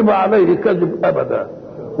جرب عليه كذب أبدا،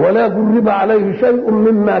 ولا جرب عليه شيء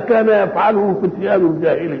مما كان يفعله فتيان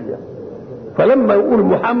الجاهلية. فلما يقول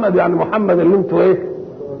محمد يعني محمد اللي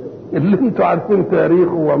انتوا عارفين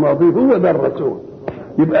تاريخه وماضيه، هو ده الرسول.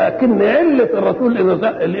 يبقى أكن علة الرسول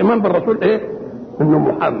الإيمان بالرسول إيه؟ إنه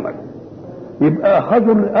محمد. يبقى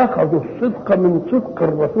أخذوا الصدق من صدق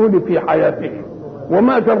الرسول في حياته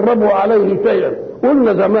وما جربوا عليه شيئا.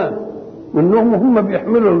 قلنا زمان إنهم هم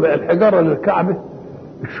بيحملوا الحجارة للكعبة،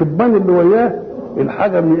 الشبان اللي وياه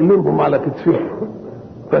الحجر يقلبهم على كتفهم،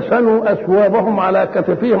 فسنوا أثوابهم على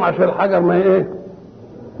كتفهم عشان الحجر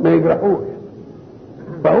ما يجرحوش.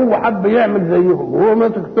 فهو حب يعمل زيهم وهو ما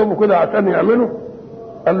تكتبه كده عشان يعمله.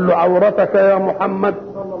 قال له عورتك يا محمد.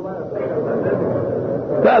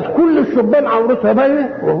 بقت كل الشبان عورتها باينه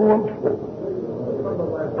وهو مش باين.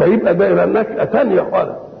 فيبقى ده نشأة ثانية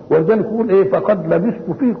خالص. ولذلك يقول ايه؟ فقد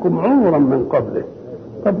لبثت فيكم عمرا من قبله.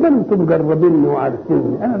 طب ما انتم مجربيني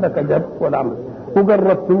وعارفيني، انا لا كذبت ولا عملت،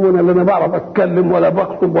 وجربتموني اللي انا بعرف اتكلم ولا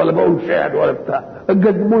بخطب ولا بقول شعر ولا بتاع،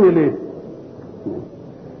 تجذبوني ليه؟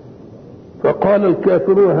 فقال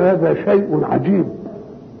الكافرون هذا شيء عجيب.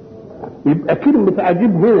 يبقى كلمة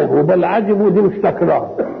عجيب هنا وبل عجبوا دي مش تكرار،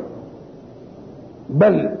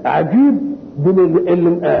 بل عجيب دي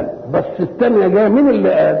اللي قال، بس الثانية جاية من اللي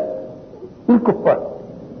قال؟ الكفار.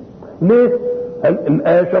 ليه؟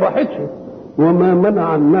 الآية شرحتش وما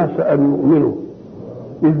منع الناس أن يؤمنوا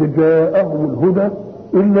إذ جاءهم الهدى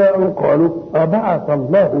إلا أن قالوا أبعث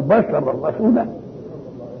الله بشرا رسولا.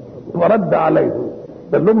 ورد عليهم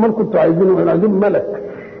قال لهم ما كنتوا عايزينه؟ انا عايزين ملك.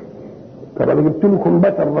 طب انا جبت لكم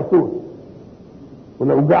بشر رسول،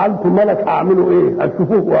 ولو جعلتم ملك هعملوا ايه؟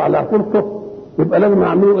 هتشوفوه على فرصه، يبقى لازم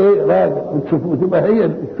اعملوا ايه؟ راجع تشوفوه، تبقى هي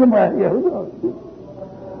الشبهه هي.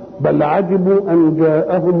 بل عجبوا ان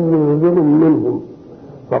جاءهم منذر منهم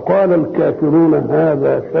فقال الكافرون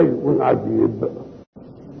هذا شيء عجيب.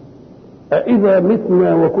 أإذا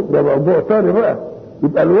متنا وكنا، ده موضوع ثاني بقى.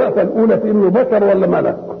 يبقى الوقفة الأولى في إنه بشر ولا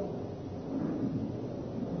ملك؟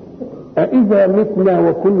 أإذا متنا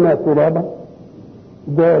وكنا ترابا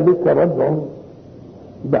ذلك رجع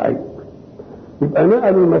بعيد. يبقى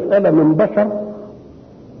نقلوا المسألة من بشر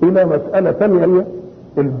إلى مسألة ثانية،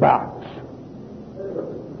 البعث.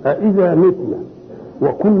 أإذا متنا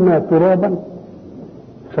وكنا ترابا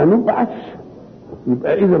سنبعث.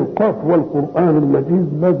 يبقى إذا القاف والقرآن المجيد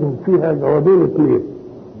لازم فيها جوابين اثنين،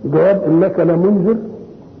 جواب إنك لمنذر،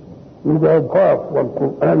 وجواب قاف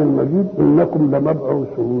والقرآن المجيد إنكم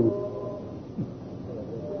لمبعوثون.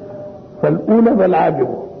 فالأولى بل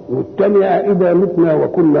عجبوا، والثانية إذا متنا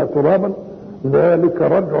وكنا ترابا ذلك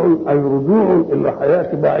رجع أي رجوع إلى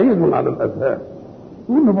الحياة بعيد عن الأذهان.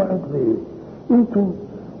 يقولوا بقى ليه؟ أنتم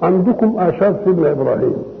عندكم آثار سيدنا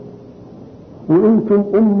إبراهيم، وأنتم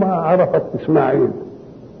أمة عرفت إسماعيل،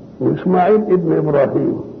 وإسماعيل ابن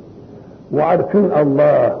إبراهيم، وعارفين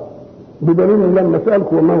الله، بدليل لما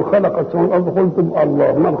سألكم من خلق السماوات والأرض قلتم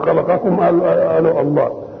الله، من خلقكم قالوا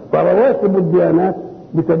الله. فرواتب الديانات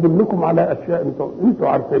بتدلكم على أشياء أنتم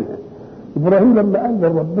عارفينها. إبراهيم لما قال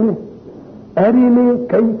لربنا أرني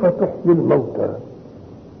كيف تحيي الموتى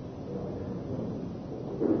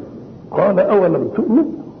قال أولم تؤمن؟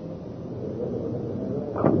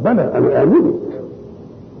 قال بلى أنا آمنت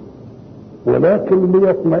ولكن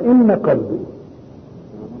ليطمئن قلبي.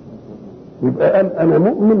 يبقى قال أنا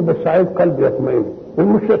مؤمن بس عايز قلبي يطمئن.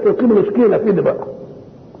 والمشركين مسكينة كده بقى،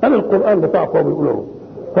 أنا القرآن بتاعه بيقوله.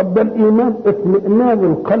 طب ده الإيمان اطمئنان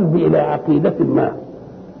القلب إلى عقيدة ما،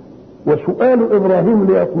 وسؤال إبراهيم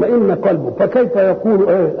ليطمئن قلبه، فكيف يقول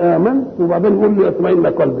آمنت وبعدين يقول ليطمئن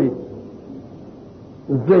قلبي؟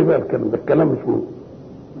 ازاي بقى الكلام ده؟ الكلام مش ممكن.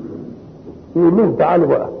 يقول لهم تعالوا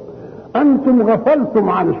بقى، أنتم غفلتم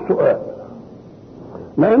عن السؤال،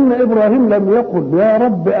 لأن إبراهيم لم يقل يا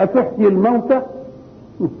رب أتحيي الموتى،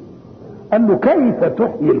 قال له كيف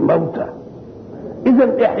تحيي الموتى.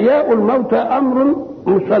 إذا إحياء الموتى أمر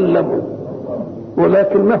مسلم،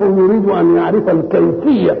 ولكنه يريد أن يعرف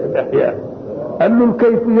الكيفية في الإحياء. قال له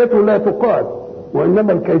الكيفية لا تقال،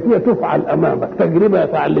 وإنما الكيفية تفعل أمامك، تجربة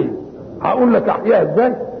فعلية. هقول لك أحياء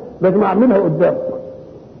إزاي؟ لازم أعملها قدامك،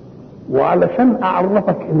 وعلشان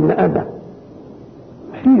أعرفك إن أنا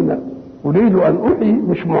حين أريد أن أحيي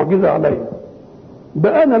مش معجزة عليا،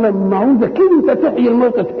 ده أنا لما عاوزك أنت تحيي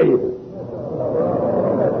الموتى تحيي.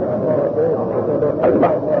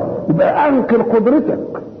 يبقى أنكر قدرتك،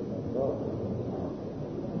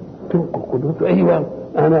 تنكر قدرتك. أيوة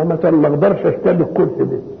أنا مثلا ما أقدرش أشتري الكرسي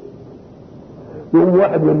ده، يوم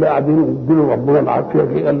واحد من اللي قاعدين يديله ربنا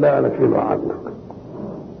العافية قال لا أنا شيله عنك،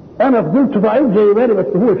 أنا فضلت ضعيف زي بالي بس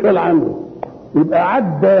هو شال عني، يبقى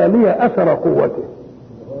عدى لي أثر قوته.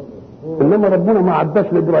 انما ربنا ما عداش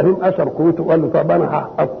لابراهيم اثر قوته وقال له طب انا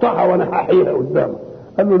هقطعها وانا هحييها قدامك.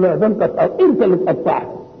 قال له لا، ده انت اللي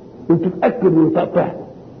تقطعها، انت تتاكد من تقطعها،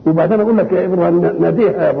 وبعدين اقول لك يا ابراهيم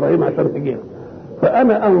ناديها يا ابراهيم عشان تجيها.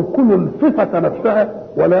 فانا انقل الصفه نفسها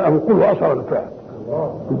ولا انقل اثر الفعل.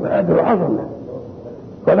 يبقى قادر عظمه.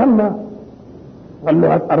 فلما قال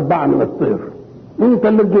له هات 4 من الطير انت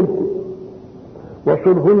اللي جبته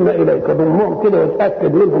وصرهن اليك، ضمهم كده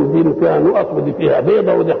وتاكد منهم دي فيها نقط ودي فيها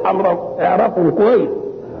بيضه ودي حمراء، اعرفهم كويس،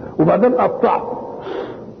 وبعدين قطعهم،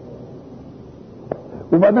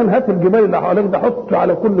 وبعدين هات الجبال اللي حواليك ده حط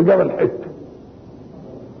على كل جبل حته.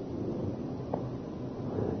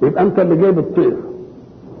 يبقى انت اللي جايب الطير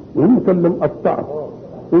وانت اللي مقطعه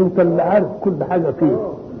وانت اللي عارف كل حاجه فيه.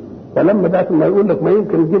 فلما ده ما يقول لك ما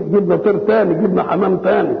يمكن جبنا طير تاني، جبنا حمام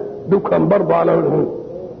تاني، دكان برضه على الهون،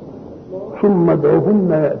 ثم ادعوهن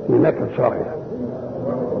ياتينك صاحيا.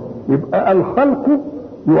 يبقى الخلق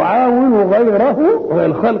يعاون غيره غير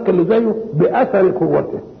الخلق اللي زيه باثر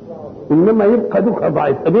قوته، انما يبقى دوك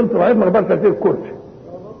ضعيف. قبلت ضعيف ما اقدرش اشيل كرسي،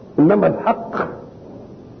 انما الحق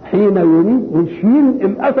حين يريد يشيل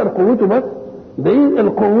الاثر قوته بس، ده ينقل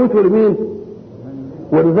قوته لمين؟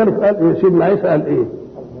 ولذلك قال سيدنا عيسى قال ايه؟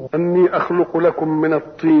 اني اخلق لكم من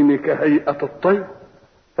الطين كهيئه الطير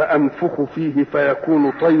فأنفخ فيه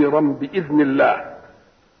فيكون طيرا بإذن الله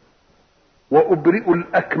وأبرئ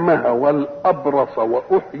الأكمه والأبرص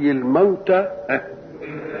وأحيي الموتى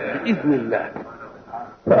بإذن الله.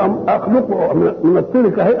 فأخلقه من الطير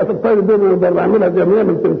كهيئة الطير دي نقدر نعملها زي ما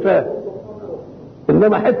نعمل تمثال،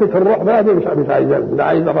 إنما حتة الروح بقى دي مش عايزها، ده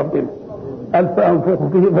عايزة ربنا. قال فأنفخوا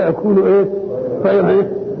فيه فيكون ايه؟ طير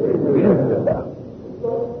ايه؟ بإذن الله.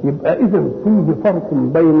 يبقى إذا فيه فرق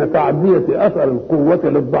بين تعدية أثر القوة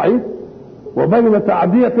للضعيف وبين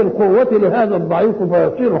تعدية القوة لهذا الضعيف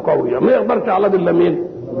فيصير قويا، ما يقدرش على إلا مين؟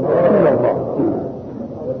 إلا الله.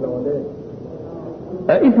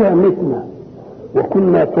 أإذا متنا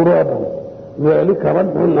وكنا ترابا ذلك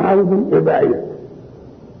رد عود بعيد.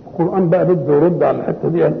 القرآن بقى بده يرد على الحتة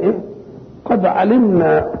دي، قال إيه؟ قد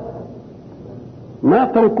علمنا ما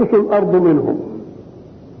تنقص الأرض منهم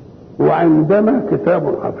وعندنا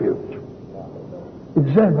كتاب حفيظ.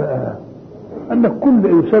 ازاي بقى؟ قال لك كل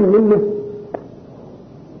انسان منه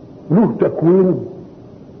له تكوين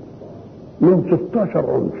من 16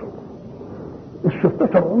 عنصر. ال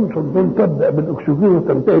 16 عنصر دول تبدا بالاكسجين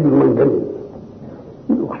وتنتهي بالمنجنيز.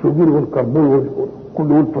 الاكسجين والكربون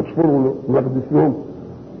والفوسفور والمغنيسيوم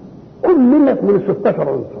كلنا من ال 16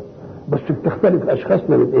 عنصر، بس بتختلف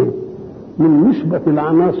اشخاصنا من ايه؟ من نسبة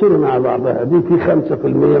العناصر مع بعضها. دي في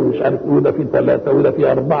 5% مش عارف ايه، وده في 3 وده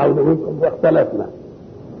في 4 وده اختلفنا.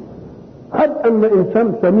 هب ان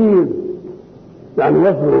انسان سمين يعني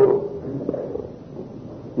وزنه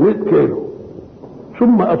 100 كيلو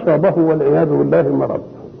ثم اصابه والعياذ بالله مرض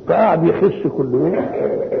فقعد يخس كل يوم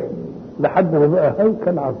لحد ما بقى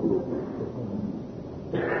هيكل عظيم،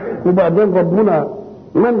 وبعدين ربنا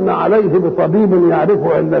من عليه بطبيب يعرف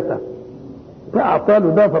علته فاعطى له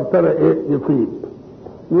ده فابتدى ايه؟ يطيب.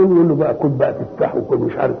 يقول له بقى كل بقى تفتح وكل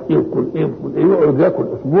مش عارف ايه وكل ايه وكل ايه، يقعد ياكل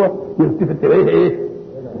اسبوع يلتفت اليه ايه؟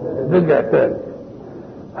 رجع تاني.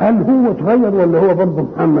 هل هو اتغير ولا هو برضه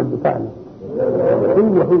محمد بتاعنا؟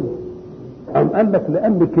 هو قام قال لك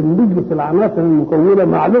لان كميه العناصر المكونه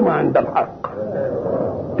معلومه عند الحق،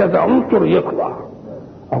 كذا عنصر يطلع.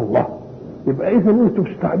 الله. يبقى اذا انتوا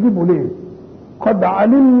بتستعجبوا ليه؟ قد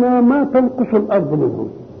علمنا ما تنقص الارض منهم.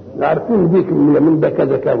 عارفين دي كميه من ده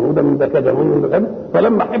كذا كام وده من ده كذا ومن ده كذا،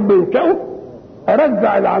 فلما احب ينشأوا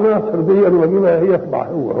ارجع العناصر دي واجيبها هي يطلع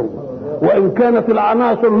هو وان كانت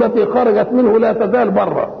العناصر التي خرجت منه لا تزال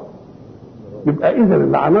بره. يبقى اذا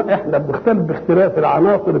احنا بنختلف باختلاف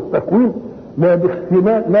العناصر التكوين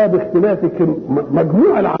لا باختلاف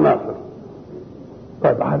مجموع العناصر.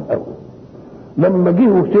 طيب على الاول لما جه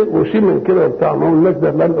وسمن كده وبتاع ما قلناش ده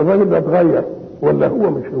الراجل ده اتغير ولا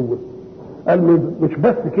هو مش هو؟ قال مش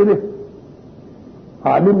بس كده،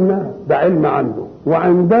 علمنا ده علم عنده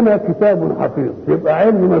وعندنا كتاب حفيظ. يبقى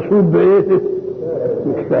علم مسؤول بايه؟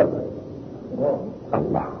 كتابه.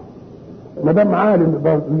 الله. ما دام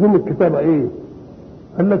عالم لزوم الكتابه ايه؟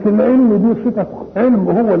 قال لك العلم دي صفه علم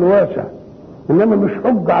هو الواسع، انما مش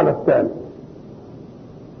حجه على الثاني.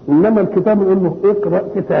 انما الكتاب يقول له اقرا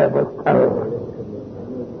كتابك.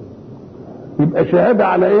 يبقى شهاده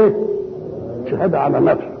على ايه؟ شهاده على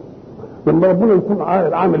نفسه. لما ربنا يكون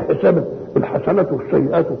عامل حساب الحسنات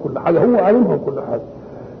والسيئات وكل حاجه، هو عالمها وكل حاجه،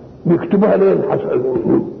 بيكتبها ليه الحسنات؟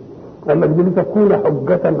 قال لك دي لتكون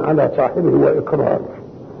حجة على صاحبه وإقرار.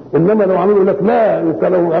 إنما لو عملوا لك لا أنت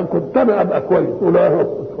لو كنت أبقى كويس ولا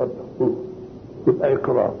اتفضل، يبقى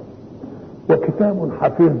إقرار. وكتاب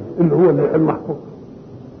حفيظ اللي هو المحفوظ.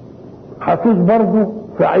 حفيظ برضه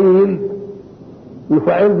فعيل،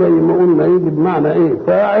 وفعيل زي ما قلنا يجي بمعنى إيه؟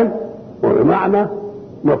 فاعل وبمعنى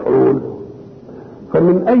مفعول.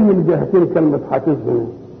 فمن أي الجهتين كلمة حفيظ هنا؟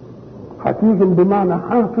 حفيظ بمعنى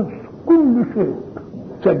حافظ كل شيء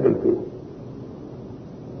سجل فيه.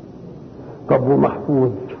 طب ومحفوظ؟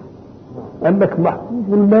 قال لك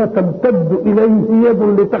محفوظ لا تمتد إليه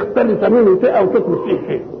يد لتختلس منه شيء أو تطلب فيه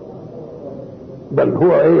شيء، بل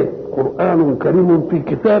هو إيه؟ قرآن كريم في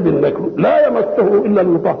كتاب مكنون لا يمسه إلا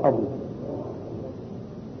المطهرون.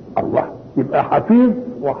 الله. يبقى حفيظ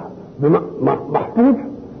محفوظ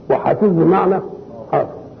وحفيظ بمعنى حافظ.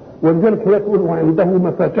 ولذلك هي تقول وعنده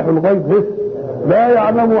مفاتيح الغيب لا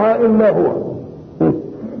يعلمها إلا هو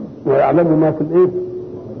ويعلم ما في الايه؟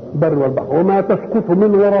 بر والبحر. وما تسقط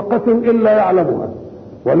من ورقة إلا يعلمها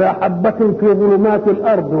ولا حبة في ظلمات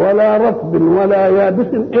الأرض ولا رطب ولا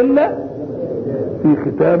يابس إلا في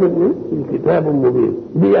كتاب مبين.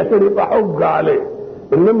 دي يبقى حجة عليه.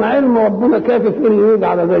 إنما علم ربنا كافف إنه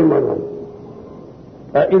يجعل زي ما هو.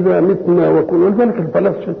 إذا متنا وكنا. ولذلك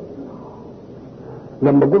الفلاسفة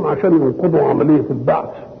لما جم عشان ينقضوا عملية البعث،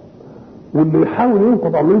 واللي يحاول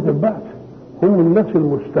ينقض عملية البعث هم الناس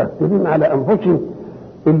المستهترين على أنفسهم،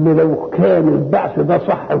 اللي لو كان البعث ده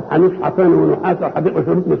صح هنصحى ثاني ونحاسب هتبقى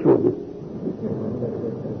شروطنا سودة.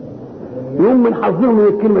 يوم من حظهم من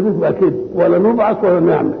الكلمة دي تبقى كده، ولا نبعث ولا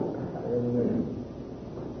نعمل.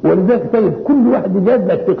 ولذلك تجد كل واحد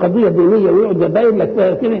يجادلك في قضية دينية ويقعد يبين لك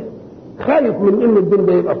فيها كده خايف من إن الدين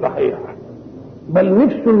ده يبقى صحيح، بل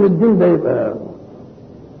نفسه إن الدين ده يبقى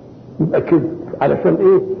كده. علشان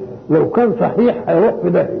إيه؟ لو كان صحيح هيروح في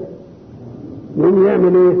داهيه. يقوم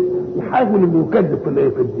يعمل ايه؟ يحاول انه يكذب في الايه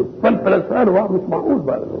في الدين. فالفلسفه له مش معقول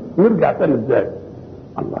بقى. نرجع تاني ازاي؟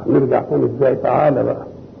 الله نرجع تاني ازاي؟ تعالى بقى.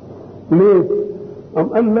 ليه؟ قام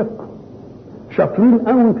قال لك شاطرين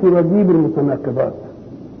قوي في رجيب المتناقضات.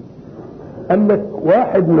 قال لك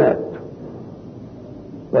واحد مات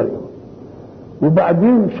طيب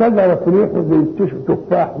وبعدين شجره في ريحه زي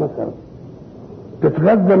تفاح مثلا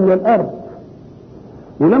تتغذى من الارض،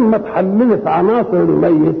 ولما اتحللت عناصر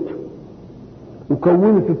الميت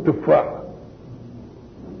وكونت التفاحه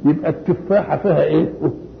يبقى التفاحه فيها ايه؟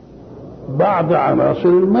 بعض عناصر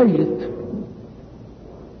الميت،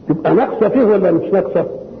 تبقى ناقصه فيه ولا مش ناقصه؟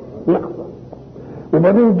 ناقصه.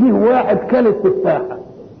 وبعدين جه واحد كل التفاحه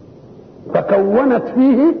فكونت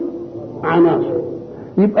فيه عناصر،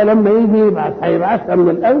 يبقى لما يجي يبعث هيبعثها من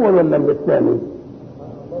الاول ولا من الثاني؟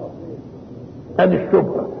 هذه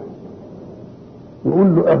الشبهه.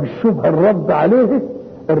 نقول له الشبهه الرد عليه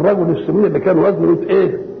الرجل السمين اللي كان وزنه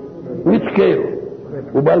ايه؟ 100 كيلو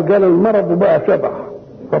وبقى جاله المرض وبقى شبح،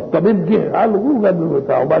 فالطبيب جه قال له جاب له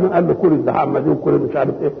بتاعه وبعدين قال له كل الزحمه دي وكل مش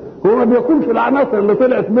عارف ايه. هو ما بياكلش العناصر اللي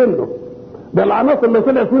طلعت منه، ده العناصر اللي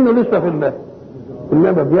طلعت منه لسه في الله،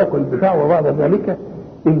 انما بياكل بتاعه. وبعد ذلك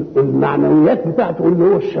المعنويات بتاعته اللي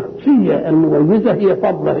هو الشخصيه المميزه هي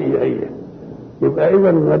فضله هي. يبقى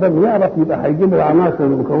اذا ما دام يعرف يبقى هيجيب العناصر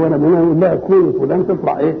المكونه منها يقول لها كون فلان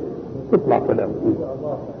تطلع ايه؟ تطلع فلان.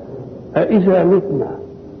 أإذا متنا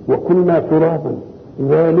وكنا ترابا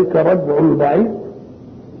ذلك رجع بعيد.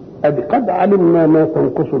 أدي قد علمنا ما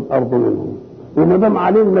تنقص الأرض منهم، وما دام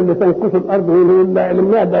علمنا اللي تنقص الأرض منهم إلا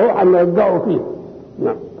علمناه ده هو اللي يرجعوا فيه.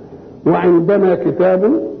 نعم.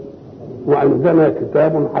 وعندنا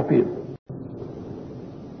كتاب حفيظ.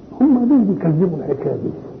 هم ليه بيكذبوا الحكاية دي؟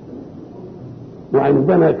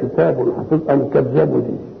 وعندنا كتاب حفيظ أم كذبوا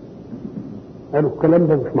دي؟ قالوا الكلام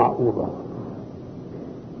ده مش معقول.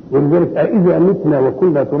 ولذلك أإذا متنا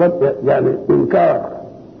وكنا تراب يعني إنكار،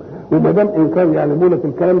 وما دام إنكار يعني بيقول لك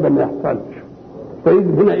الكلام ده ما يحصلش،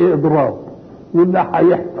 فيجي هنا إيه؟ إضراب. يقول لا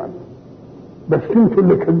هيحصل بس انتوا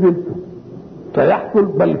اللي كذبتوا. سيحصل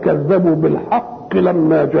بل كذبوا بالحق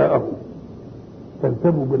لما جاءهم.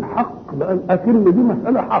 كذبوا بالحق لأن أكن دي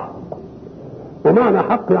مسألة حق، ومعنى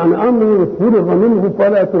حق يعني أمر فرغ منه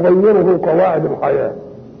فلا تغيره قواعد الحياة،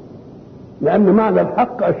 لأن معنى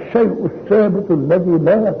الحق الشيء الثابت الذي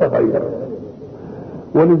لا يتغير.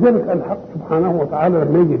 ولذلك الحق سبحانه وتعالى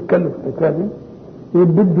لما يجي يتكلم في الحكاية دي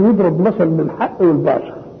بده يضرب مثل بالحق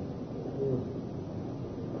والباطل.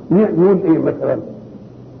 يقول ايه مثلا؟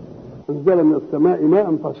 انزل من السماء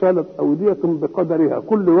ماء فسالت أودية بقدرها،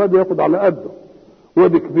 كل وادي ياخد على قده،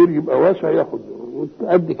 وادي كبير يبقى واسع ياخد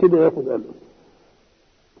قد كده ياخد قده.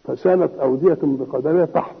 فسالت أودية بقدرها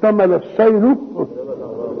فاحتمل السيل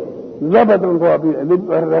زبدا رابيا،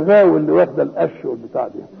 الرغاوي اللي واخده القش والبتاع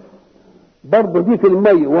دي برضه دي في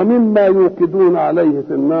المي. ومما يوقدون عليه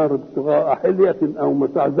في النار ابتغاء حلية او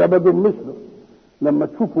متاع زبد مثله. لما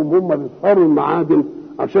تشوفهم هم بيسهروا المعادن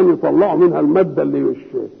عشان يطلعوا منها الماده اللي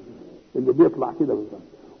بيطلع كده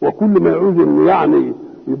مثلا، وكل ما يعوز انه يعني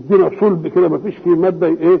يدينا صلب كده ما فيش فيه ماده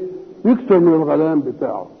ايه يكسر من الغليان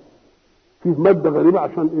بتاعه، فيه ماده غريبه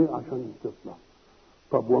عشان ايه؟ عشان تطلع.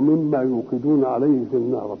 طب ومما يوقدون عليه في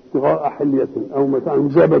النار ابتغاء حلية او متاع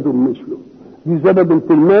زبد مثله. دي زبد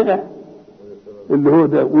في المائع اللي هو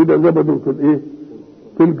ده، وده زبد في الايه؟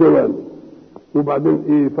 في الجوانب. وبعدين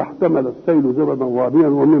ايه؟ فاحتمل السيل زبدا رابيا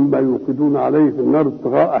ومما يوقدون عليه في النار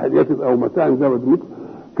ابتغاء حلية او متاع زبد مثله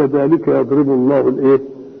كذلك يضرب الله الايه؟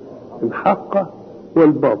 الحق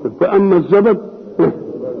والباطل. فاما الزبد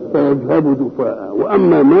فيذهب دفاء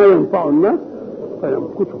واما ما ينفع الناس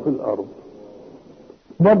فيمكث في الارض.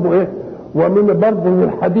 برضه ايه؟ ومن برضه من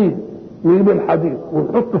الحديد يجيب الحديد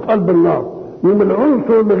ونحطه في قلب النار، يوم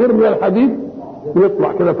العنصر اللي غير من الحديد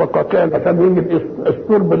يطلع كده فقاقيع عشان يجي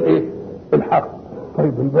السور بالايه؟ الحق.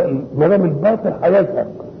 طيب ما دام الباطل هيذهب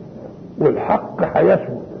والحق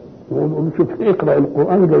هيثبت. ونقول شوف اقرا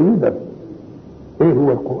القران جيدا. ايه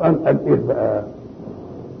هو القران؟ قال ايه بقى؟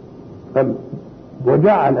 قال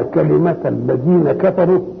وجعل كلمه الذين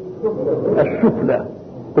كفروا السفلى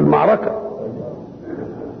في المعركه.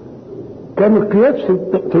 كان القياس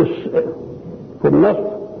في النص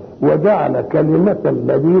وجعل كلمة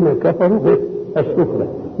الذين كفروا السفلى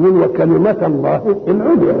وكلمة الله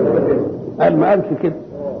العليا. قال ما قالش كده،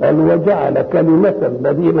 قال وجعل كلمة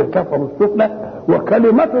الذين كفروا السفلى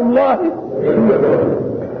وكلمة الله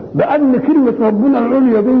لأن كلمة ربنا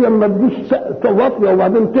العليا دي ما تجيش توطي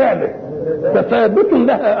وبعدين تعلى، فثابت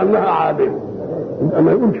لها أنها عادلة.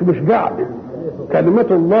 ما يقولش مش قاعدة. كلمة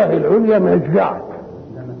الله العليا ما يجعل،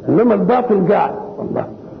 انما الباطل جعل الله.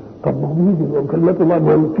 طب ما هو يجي كلمات الله،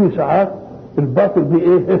 ما في ساعات الباطل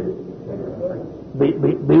بايه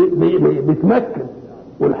بيتمكن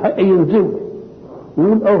والحق ينزل،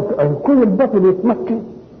 يقول او كل الباطل يتمكن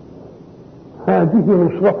هذه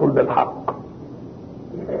نصرة للحق.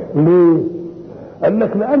 ليه؟ قال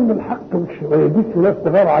لك لأن الحق مش ما يجيش ناس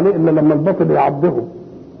تغار عليه إلا لما الباطل يعضه،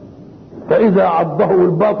 فإذا عضه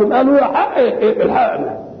الباطل قالوا يا حق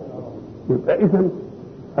الحقنا. يبقى إذا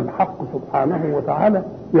الحق سبحانه وتعالى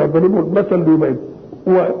يضرب المثل ليبين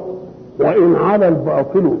وإن على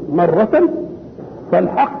الباطل مرة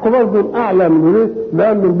فالحق برضه أعلى من إيه؟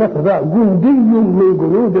 لأن الباطل ده جندي من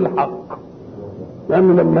جنود الحق،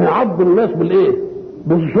 لأن لما يعض الناس بالإيه؟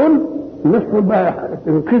 بالظلم الناس تقول بقى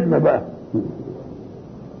انقذنا بقى.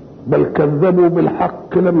 بل كذبوا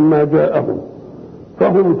بالحق لما جاءهم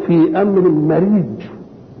فهم في أمر مريج.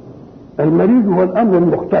 المريج هو الأمر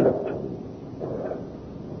المختلف.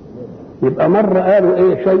 يبقى مرة قالوا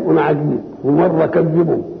إيه شيء عجيب، ومرة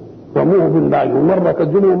كذبوا رموه بالنعي، ومرة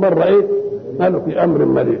كذبوا، ومرة إيه قالوا في أمر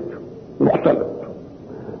مريج مختلف.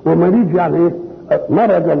 ومريج يعني إيه؟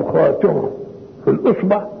 مرج الخاتم في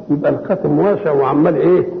الإصبع، يبقى الخاتم واسع وعمال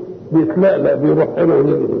إيه بيتلألأ بيروح هنا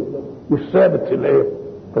ويجي، مش ثابت في الإيه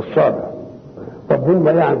في الصابع. طب هم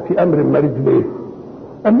يعني في أمر مريج ليه؟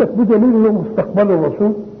 قال لك بدليل إنهم استقبلوا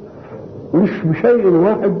الرسول مش بشيء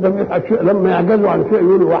واحد، ده لما يعجزوا عن شيء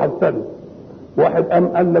يقولوا واحد ثاني. واحد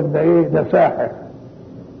قال لك ده ايه ده ساحر،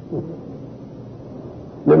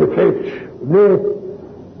 ما نفعتش. ليه؟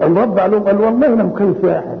 قام رد عليهم قال والله لو كان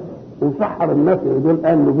ساحر وسحر الناس دول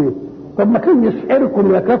قالوا بيه، طب ما كان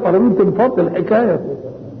يسحركم يا كفر انتم بفضل الحكايه.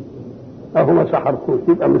 اهو ما سحركوش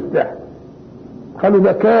يبقى مستحيل. قالوا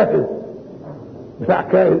ده كاهن بتاع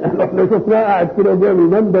كائن، احنا شفناه قاعد كده وبيعمل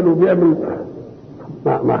مندل وبيعمل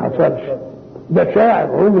ما حصلش. ده شاعر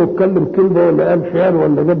عمره اتكلم كلمه ولا قال شعر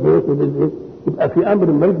ولا جاب ايه. يبقى في امر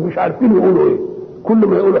الملك مش عارفين يقولوا ايه، كل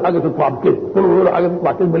ما يقولوا حاجه تطلع بكلمه، كل ما يقولوا حاجه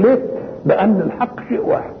تطلع كلمه. ليه؟ لان الحق شيء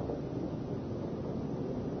واحد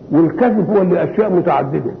والكذب هو اللي اشياء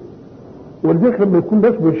متعدده. ولذلك لما يكون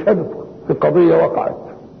ناس بيشهدوا في قضيه وقعت،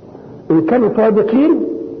 ان كانوا صادقين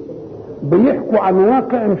بيحكوا عن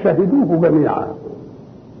واقع شهدوه جميعا،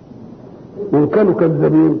 وان كانوا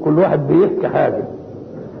كذابين كل واحد بيحكي حاجه.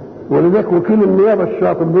 ولذلك وكيل النيابه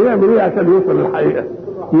الشاطر بيعمل ايه عشان يوصل للحقيقه؟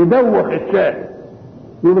 يدوخ الشاهد،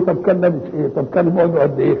 يقول له طب كان لابس ايه، طب كان بعده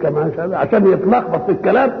قد ايه كمان، عشان يتلخبط في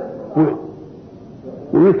الكلام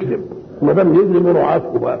ويكذب. ما دام يكذب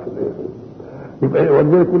رعاته بقى في يبقى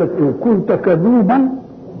ولذلك يقول لك ان كنت كذوبا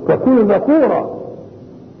فكن ذكورا.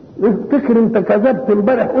 افتكر انت كذبت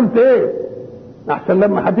امبارح قلت ايه، احسن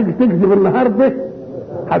لما هتيجي تكذب النهارده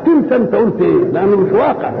هتنسى انت قلت ايه، لانه مش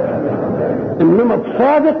واقع. انما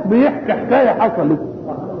الصادق بيحكي حكايه حصلت،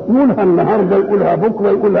 يقولها النهارده يقولها بكره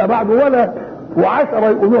يقولها بعد ولا وعشرة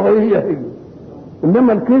يقولوها هي.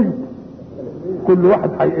 انما الكذب كل واحد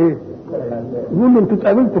ايه يقول له انتوا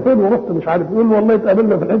اتقابلتوا فين ورحت مش عارف، يقول له والله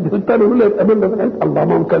اتقابلنا في الحته الثانيه، يقول له اتقابلنا في الحته. الله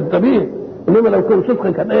ما هم كذابين. انما لو كان صدق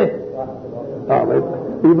كان ايه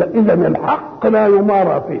يبقى اذا الحق لا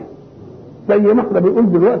يمارى فيه. زي ما احنا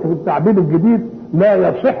بنقول دلوقتي في التعبير الجديد لا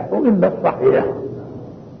يصح الا الصحيح.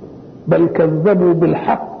 بل كذبوا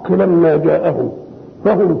بالحق لما جاءهم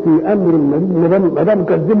فهم في امر مريض. ما دام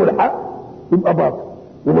كذبوا الحق يبقى باطل،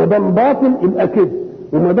 وما دام باطل يبقى كذب،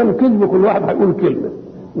 وما دام كذب كل واحد هيقول كلمه.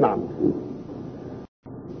 نعم.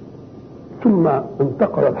 ثم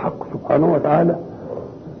انتقل الحق سبحانه وتعالى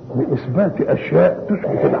باثبات اشياء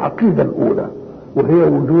تثبت العقيده الاولى وهي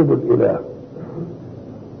وجود الاله.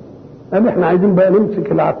 قال احنا عايزين بقى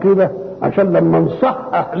نمسك العقيده عشان لما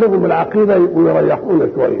نصحح لهم العقيده ويريحونا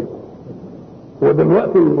شويه.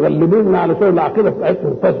 ودلوقتي مغلبيننا على شويه العقيده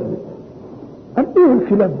بتاعتهم تثبت. قال ايه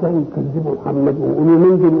الخلاف ده ويكذبوا محمد ويقولوا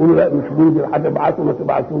ننزل ويقولوا لا مش ننزل هتبعتوا ما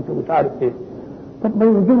تبعتوش ومش عارف ايه. طب ما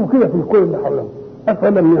ينزلوا كده في الكون اللي حولهم.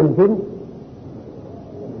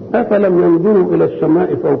 افلم ينظروا الى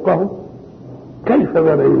السماء فوقهم كيف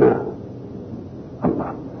بنيناها. الله،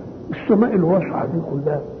 السماء الواسعه دي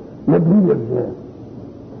كلها مبنيه ازاي؟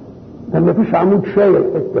 ده ما فيش عمود شايل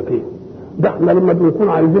الحته فيه. ده احنا لما بنكون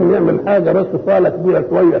عايزين نعمل حاجه بس صاله كبيره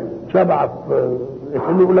شويه شبعه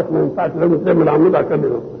يخليه يقول لك ما ينفعش لازم تعمل عمود عشان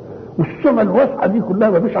والسماء الواسعه دي كلها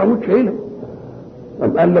ما فيش عمود شايلها.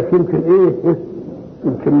 قام قال لك يمكن ايه؟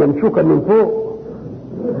 يمكن ممسوكه من فوق،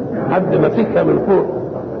 حد ماسكها من فوق.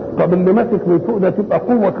 طب اللي ماسك من فوق ده تبقى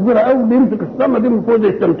قوه كبيره قوي، بيمسك السماء دي من فوق زي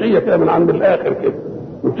الشمسيه كده من عند الاخر كده،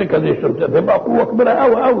 يمسكها زي الشمسيه تبقى قوه كبيره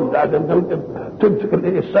قوي قوي عشان تمسك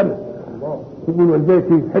الايه السماء. يقول ولذلك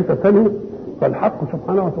في حته ثانيه فالحق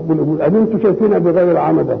سبحانه وتعالى يقول انتم شايفينها بغير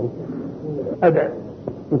عمد اهو ادعي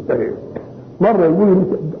انتهي. مره يقول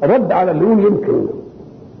رد على اللي يقول يمكن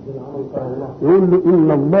يقول له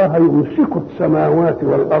إن الله يمسك السماوات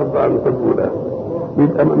والأرض أن تزولا،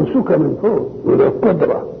 يبقى ممسوكة من فوق من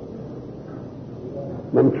القدرة،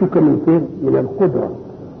 ممسوكة من فين؟ من القدرة.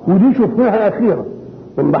 ودي شفناها أخيرا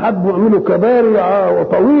لما حبوا يعملوا كباري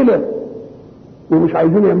وطويلة ومش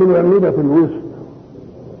عايزين يعملوا يمينة في الوسط،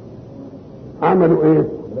 عملوا ايه؟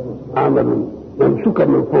 عملوا ممسوكة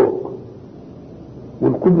من فوق،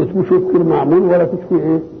 والقدس مش كتير معمول ولا فيش فيه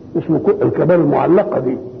ايه اسمه الكباري المعلقة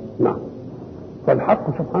دي. نعم.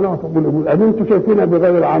 فالحق سبحانه وتعالى يقول انتم شايفينها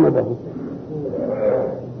بغير عمد اهو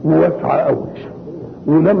وواسعة قوي،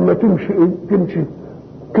 ولما تمشي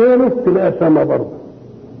كيلو تلاقيها سما برضه،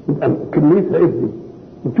 يبقى كميتها ايه دي؟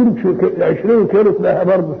 وتمشي 20 كيلو تلاقيها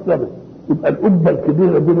برضه السما، يبقى القبه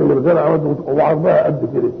الكبيره دي من غير عوض وعرضها قد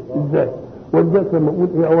كده. ازاي؟ ولذلك لما اقول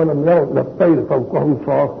ايه اولم يروا الى الطير فوقهم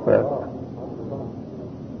صافات،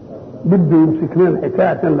 بده يمسك لنا الحكايه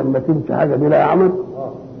عشان لما تمشي حاجه بلا عمل.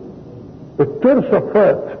 الطير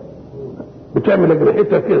صفات بتعمل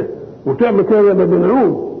اجنحتها كده وتعمل كده لما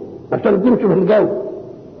بنعوم عشان تمشي في الجو.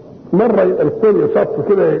 مره الطير يصف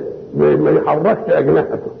كده ما يحركش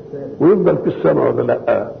اجنحته ويفضل في السماء ولا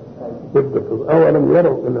لا؟ يفضل. اولم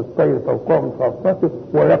يروا الى الطير فوقهم صافات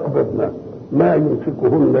ويقبضن ما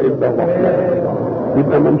يمسكهن الا الرحمن،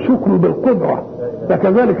 يبقى ممسوك بالقدره.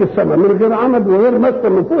 فكذلك السماء من غير عمد وغير مسكه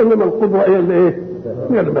من فوق، انما القدره هي اللي ايه؟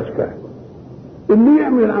 هي اللي ماسكاها. اللي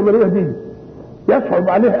يعمل العمليه دي يصعب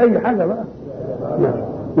عليه اي حاجه بقى.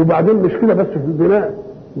 وبعدين مش كده بس في البناء،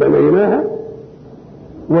 بنيناها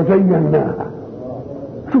وزيناها.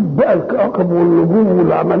 شوف بقى الكواكب والنجوم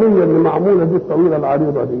والعمليه اللي معموله دي الطويله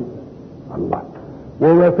العريضه دي، الله.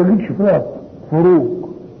 وما تجيش فيها فروق،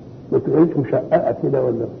 ما تلاقيش مشققه كده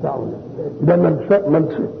ولا بتاع ولا ده.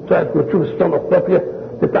 ساعه ما تشوف السماء الصافيه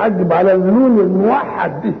تتعجب على اللون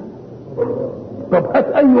الموحد دي. طب هات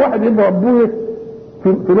اي واحد يضرب بويه في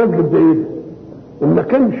مسجد زي ده، وما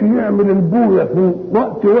كانش يعمل البويه في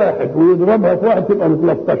وقت واحد ويضربها في واحد تبقى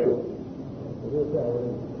متلطشه.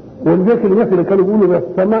 ولذلك الناس اللي كانوا يقولوا ده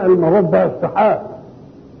السماء المراد بها السحاب،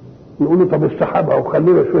 نقول له طب السحاب او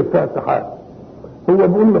خلينا شويه فيها السحاب. هو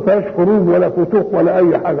بيقول ما فيهاش فروج ولا فتوق ولا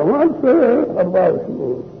اي حاجه، ما قالش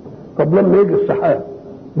 24. طب لما يجي السحاب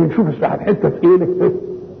بنشوف السحاب حته ثقيله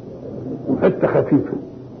وحته خفيفه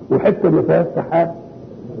وحته ما فيهاش سحاب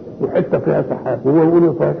وحته فيها سحاب، وهو يقول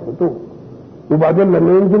ما فيهاش فتوق. وبعدين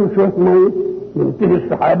لما ينزل شويه ميه ينتهي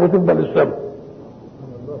السحاب وتفضل السماء.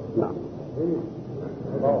 نعم.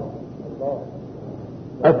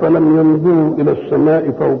 أفلم ينظروا إلى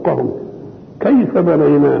السماء فوقهم كيف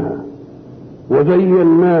بنيناها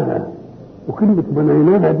وزيناها. وكلمة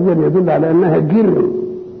بنيناها دي يدل على أنها جر،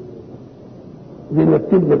 زي ما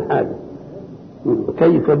بتبني الحاجة.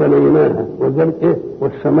 كيف بنيناها وذلك إيه؟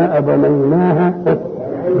 والسماء بنيناها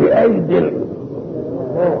بأيد.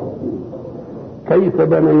 كيف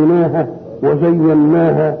بنيناها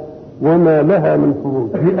وزيناها وما لها من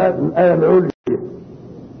فروج. دي الآية العليا.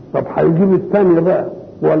 طب هيجيب الثانية بقى،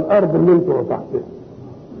 والأرض اللي انتوا تحتها.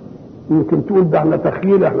 يمكن تقول ده احنا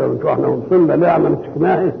تخيل، احنا وصلنا ليه؟ احنا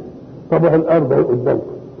مسكناها. طب الأرض اهي قدامكم،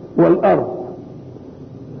 والأرض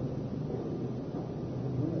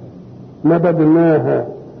مددناها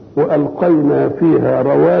وألقينا فيها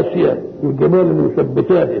رواسي، الجبال اللي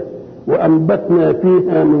مثبتاها، وأنبتنا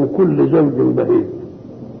فيها من كل زوج بهيج.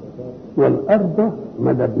 والأرض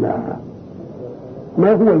مددناها.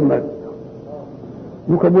 ما هو المد؟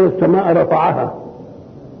 يكبر السماء رفعها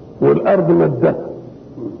والأرض مدها.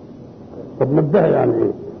 طب مدها يعني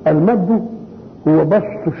ايه؟ المد هو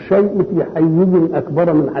بسط الشيء في حيز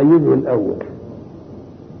أكبر من حيزه الأول.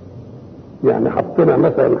 يعني حطينا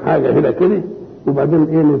مثلا حاجة هنا كده وبعدين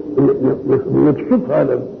ايه نبسطها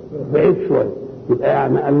بعيد شوية، يبقى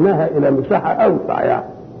يعني نقلناها إلى مساحة أوسع يعني.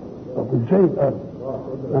 طب ازاي الأرض؟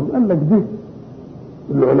 قال لك دي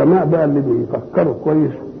العلماء بقى اللي بيفكروا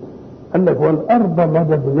كويس قال لك والأرض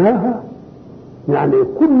مددناها، يعني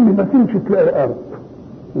كل ما تمشي تلاقي أرض،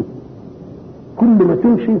 كل ما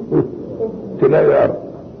تمشي تلاقي أرض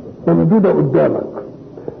ممدودة قدامك،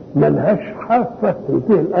 ملهاش حافة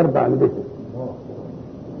تنتهي الأرض عن بيتك.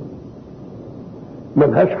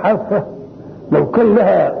 ملهاش حافة، لو كان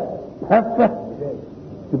لها حافة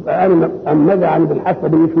يبقى أنا أما أجي عند الحافة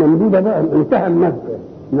دي مش ممدودة بقى، انتهى المد.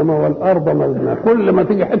 إنما والأرض مددناها، كل ما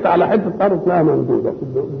تيجي حتة على حتة أرض تلاقيها ممدودة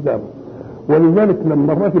قدامك. ولذلك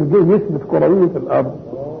لما الراجل جه يثبت كروية الأرض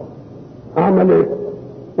عمل إيه؟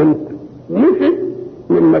 انت مشي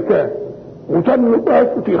من مكان وتم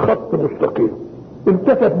في خط مستقيم،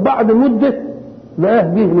 التفت بعد مدة لقاه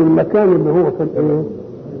جه للمكان اللي هو كان ايه؟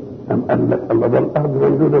 قال لك الله ده الأرض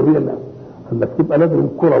ممدودة وهي لا. قال لك تبقى لازم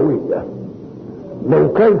كروية، لو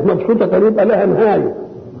كانت مبسوطة كان يبقى لها نهاية،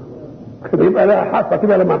 يبقى لها حافه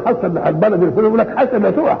كده لما نحصل البلد الفلاني يقول لك حسب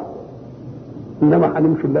لا تقع، انما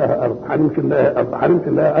هنمشي لها ارض هنمشي لها ارض هنمشي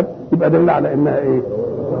لها ارض، يبقى دليل على انها ايه؟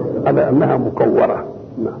 على انها مكوره.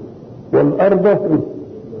 نعم. والارض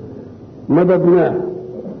مددناها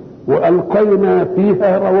والقينا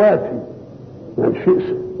فيها رواسي، يعني شيء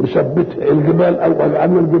يثبتها. الجبال او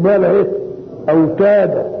عن الجبال ايه؟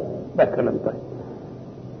 اوتادا، ده كلام طيب.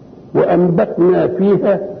 وانبتنا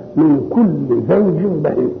فيها من كل زوج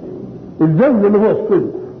بهيج. الزوج اللي هو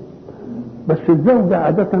الصنف، بس الزوج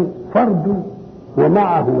عادة فرد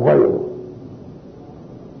ومعه غيره،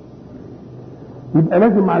 يبقى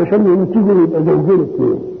لازم علشان ينتجوا يبقى زوجين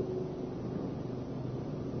اثنين،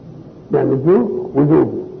 يعني زوج وزوج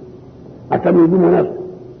عشان يجيبوا نفسه،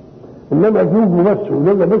 انما زوج بس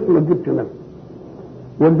وزوجه بس ما تجيبش نفسه.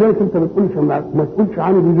 ولذلك انت ما تقولش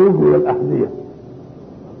عندي زوج من الاحذيه،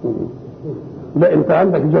 لا، انت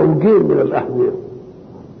عندك زوجين من الاحذيه،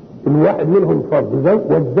 الواحد منهم فرد زوج،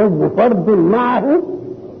 والزوج فرد معه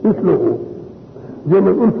مثله، زي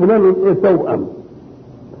ما نقول فلان ايه توأم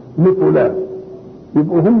لفلان،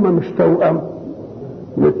 يبقوا هم مش توأم،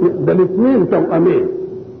 ده الاثنين توأمين،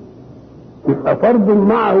 يبقى فرد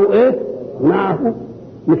معه ايه؟ معه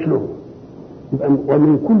مثله. يبقى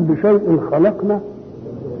ومن كل شيء خلقنا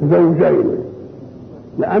زوجين،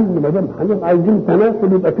 لان ما دام هنبقى عايزين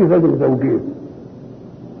تناسل يبقى في راجل زوجين.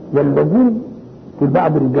 لما جم في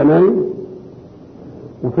بعض الجناين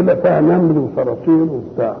وطلع فيها نمل وصراصير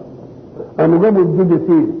وبتاع، قاموا جابوا الدودة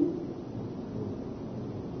فيه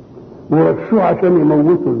ورشوه عشان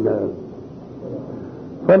يموتوا الناس،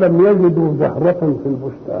 فلم يجدوا زهرة في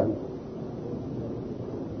البستان.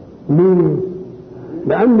 ليه؟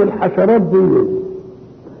 لأن الحشرات دي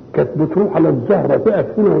كانت بتروح على الزهرة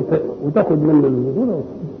تقف هنا وتاخد من الذكورة،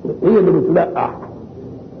 هي اللي بتلقح،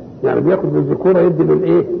 يعني بياخد من الذكورة يدي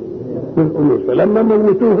للإيه؟ للأنوثة. لما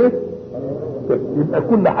موتوه يبقى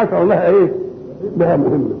كل حشرة لها إيه؟ لها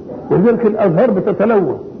مهمة. ولذلك الأزهار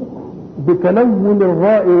بتتلون بتلون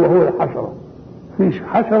الرائي وهو الحشرة. في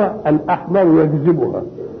حشرة الأحمر يجذبها،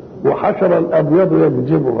 وحشرة الأبيض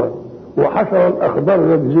يجذبها، وحشرة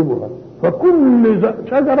الأخضر يجذبها، فكل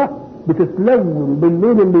شجرة بتتلون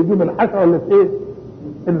باللون اللي يجيب الحشرة اللي في ايه؟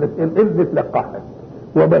 اللي تلقحها.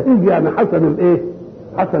 وبهيج يعني حسن الايه؟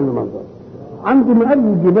 حسن المنظر. عندما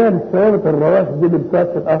قالوا الجبال ثوابت الرواسي دي اللي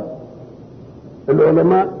بتاعت الارض،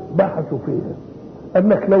 العلماء بحثوا فيها، قال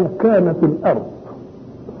لك لو كانت الارض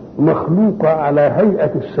مخلوقة على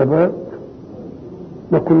هيئة الثبات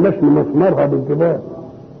ما كناش نمسمرها بالجبال،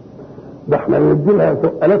 ده احنا ندي لها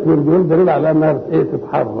ثقلات من الجبال دليل على انها ايه؟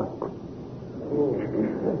 تتحرك.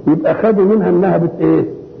 يبقى خدوا منها انها ايه؟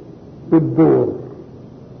 بتدور.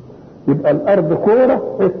 يبقى الارض كوره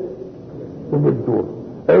إيه؟ وبتدور.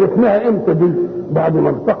 عرفناها امتى دي؟ بعد ما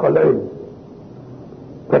ارتقى العلم.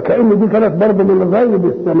 فكأن دي كانت برضه من غيب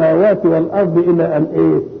السماوات والارض الى ان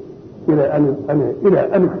ايه؟ الى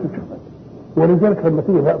ان اكتشفت. ولذلك لما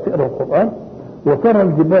تيجي بقى تقرا القران وترى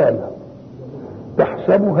الجبال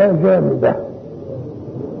تحسبها جامده،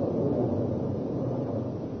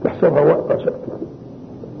 تحسبها واقفه ساكته،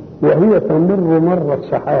 وهي تمر مر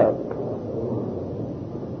السحاب.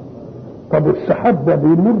 طب السحاب ده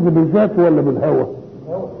بيمر بذاته ولا بالهواء؟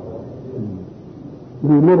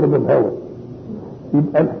 بيمر بالهواء.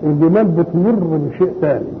 يبقى الجبال بتمر بشيء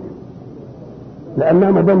ثاني،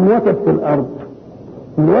 لانها ما دام وتد في الارض،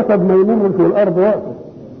 الوتد ما يمر في الارض واقف،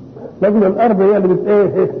 لكن الارض هي اللي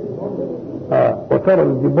ايه؟ وترى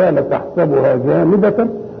الجبال تحسبها جامدة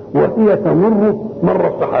وهي تمر مر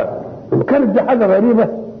السحاب. ان كانت دي حاجه غريبه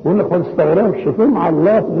يقول لك ما تستغربش، مع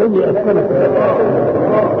الله الذي اسكنك.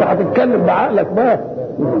 انت هتتكلم بعقلك بقى.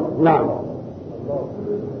 نعم.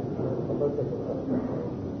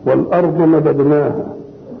 والارض مددناها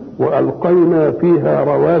والقينا فيها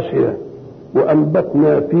رواسي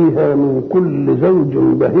وانبتنا فيها من كل زوج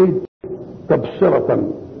بهيج تبصرة،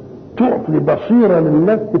 تعطي بصيرة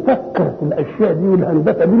للناس تفكر في الاشياء دي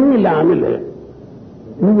والهندسه. مين اللي عاملها؟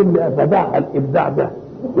 مين اللي ابدع الابداع ده؟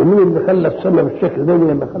 ومين اللي خلى السماء بالشكل ده؟ ومين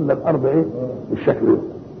اللي خلى الارض ايه بالشكل ده؟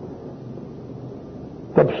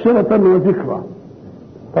 تبصرة وذكرى.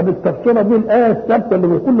 طب التبصرة دي الآية الثابتة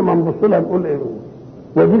اللي كل ما نبص لها نقول ايه؟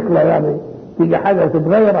 وذكرى يعني تيجي حاجة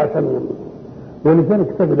تتغير عشان. ولذلك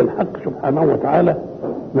تجد الحق سبحانه وتعالى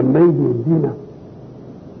لما يجي يدينا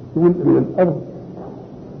يقول ان الارض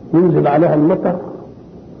ينزل عليها المطر،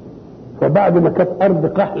 فبعد ما كانت ارض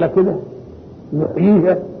قحلة كده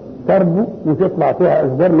نحييها تربو وتطلع فيها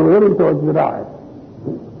اشجار من غير انت وزراعها.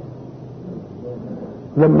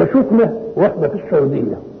 لما شفنا واحدة في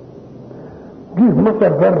السعودية جه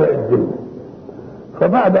مطر غرق الدنيا،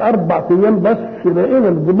 فبعد 4 أيام بس لقينا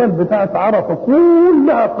الجبال بتاعت عرفة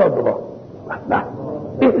كلها خضراء لا،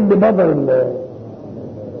 ايه اللي بدل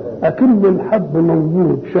اكن الحب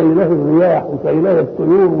موجود شايله الرياح وشايله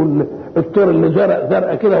الطيور، والطير اللي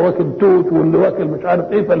زرق كده واكل توت واللي واكل مش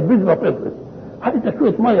عارف ايه، فالبذره فطرت حتى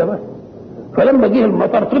شويه ميه بس، فلما جه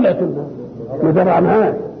المطر طلعت ما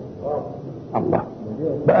زرعناهاش. الله،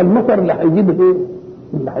 بقى المطر اللي هيجيب الايه؟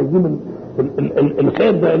 اللي هيجيب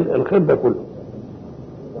الخير ده كله.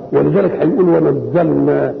 ولذلك هيقول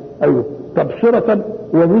ونزلنا ايوه تبصرة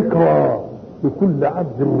وذكرى لكل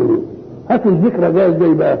عبد منيب. هات الذكرى جاي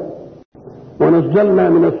ازاي بقى؟ ونزلنا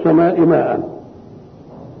من السماء ماء.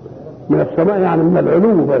 من السماء يعني من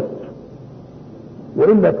العلو بس،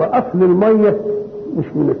 والا فاصل الميه مش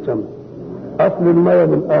من السماء، اصل الميه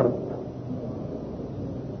من الارض،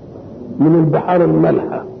 من البحار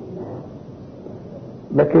المالحه.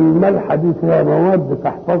 لكن الملحه دي فيها مواد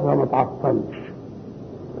تحفظها ما تعطلش.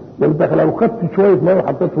 انت لو خدت شويه ميه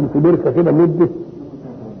وحطيتهم في بركه كده مده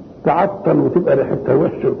تعطل وتبقى ريحتها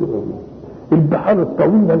وحشه وتبقى. البحار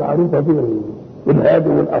الطويله العريضه دي الهادي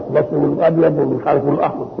والاطلسي والابيض والمش عارف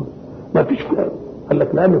والاحمر كله ما فيش كلام. قال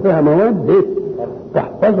لك لان فيها مواد ايه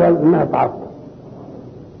تحفظها انها تعطل.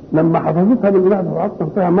 لما حفظتها من انها تعطل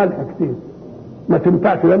فيها ملح كتير ما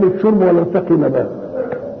تنفعش لا للشرب ولا لسقي نبات.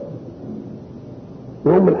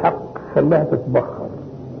 يوم الحق خلاها تتبخر.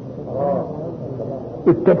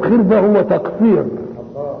 التبخير ده هو تقصير،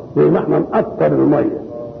 زي ما احنا نقطر الميه.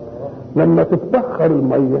 لما تتبخر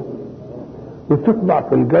الميه وتطلع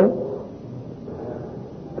في الجو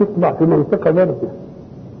تطلع في منطقه بارده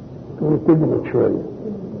وتجمد شويه.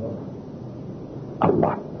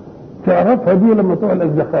 الله، تعرفها دي لما تقعد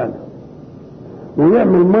الزخانه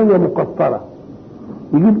ويعمل ميه مقطره،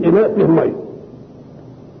 يجيب اناء فيه ميه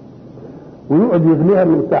ويقعد يغليها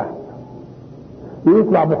من تحت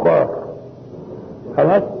ويطلع بخار.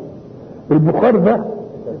 خلاص، البخار ده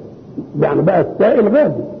يعني بقى السائل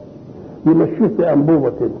غازي، يمشيه في انبوبه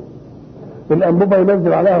كده. الانبوبه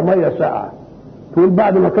ينزل عليها ميه ساقعه، تقول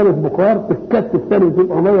بعد ما كانت بخار تتكثف تاني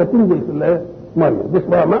تبقى ميه تنزل في الايه؟ ميه. دي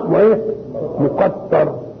اسمها ماء ايه؟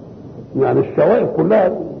 مقطر، يعني الشوائب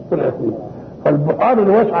كلها طلعت فيه. فالبحار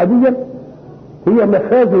الواسعه دي هي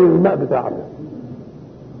مخازن الماء بتاعنا،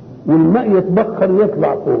 والماء يتبخر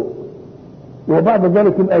يطلع فوق، وبعد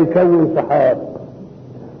ذلك يبقى يكون سحاب،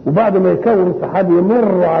 وبعد ما يكون سحاب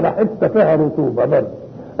يمر على حته فيها رطوبه برد،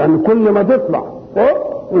 يعني كل ما تطلع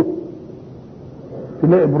فوق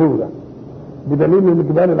تلاقي بروده، بدليل ان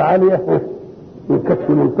الجبال العاليه وكانت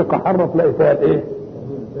في منطقه حاره تلاقي فيها الايه؟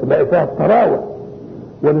 تلاقي فيها التراوح.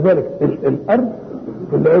 ولذلك الارض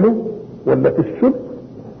في العلو ولا في الشرب،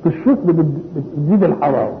 في الشرب بتزيد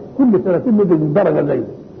الحراره كل 30 درجه زي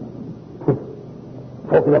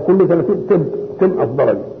فوق كل 30 تنقص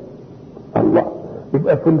درجه. الله،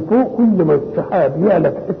 يبقى في الفوق كل ما السحاب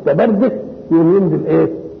يعلى في حته برده ينزل ايه؟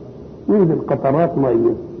 ينزل قطرات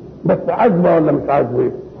ميه، بس عذبه ولا مش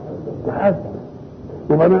عذبه؟ عذبه.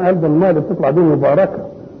 وبعدين قلب الماء اللي بتطلع دي مباركه.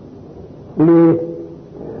 ليه؟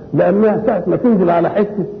 لانها ساعه ما تنزل على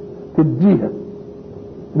حته تديها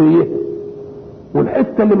ليه؟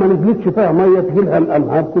 والحته اللي ما نزلتش فيها ميه تجي لها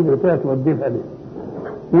الانهار تجري فيها توديها ليه؟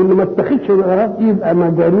 واللي ما اتخذش الارض يبقى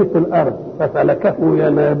مجاري في الارض فسلكه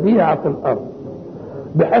ينابيع في الارض،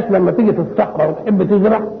 بحيث لما تيجي في الصحراء وتحب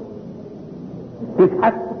تزرع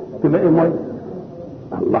تضحك تلاقي ميه.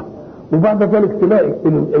 الله، وبعد ذلك تلاقي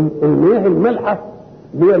المياه المالحه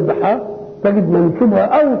اللي هي البحار تجد منسوبها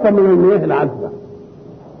اوطى من المياه العذبه،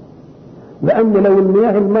 لان لو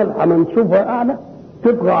المياه المالحه منسوبها اعلى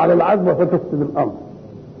تطغى على العذبه فتفسد الامر.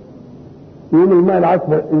 يقوم الماء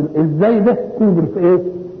العذبه ازاي ده تنزل في ايه؟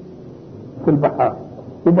 في البحار،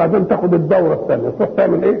 وبعدين تاخد الدوره الثانيه تروح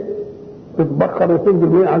تعمل ايه؟ تتبخر وتنزل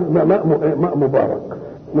ماء مبارك.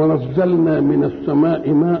 ونزلنا من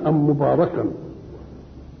السماء ماء مباركا.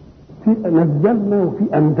 في نزلنا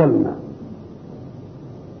وفي انزلنا.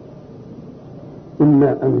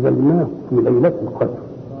 انا انزلناه في ليله القدر،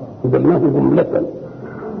 نزلناه جمله،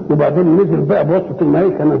 وبعدين نزل بقى بواسطه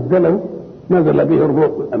الملائكه نزله، نزل به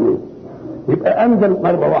الروح الامين. يبقى انزل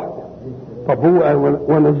مره واحده. طب هو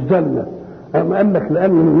ونزلنا أما قال لك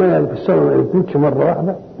لان الماء اللي في السماء ما ينزلش مره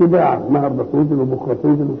واحده تباع، النهارده تنزل وبكره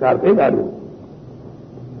تنزل مش عارف ايه يعني.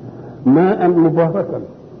 ماء مباركا،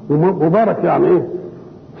 مبارك يعني ايه؟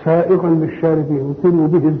 سائغا للشاربين يتم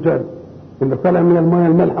به الزاد، اللي طالع من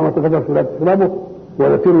الماء المالحه ما تقدرش لا تشربه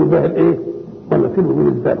ولا ترمي به الايه؟ ولا ترمي به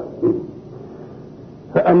الزرع.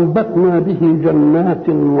 فانبتنا به جنات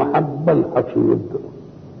وحب الحصيد.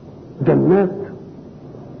 جنات،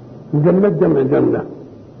 الجنات جمع جنه،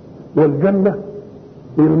 والجنه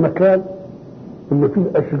هي المكان اللي فيه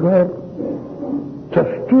اشجار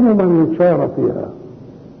تستر من سار فيها.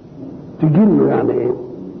 تجنه يعني ايه؟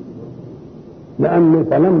 لأن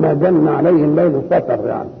فلما جن عليه الليل ستر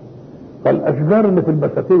يعني. فالأشجار اللي في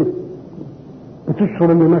البساتين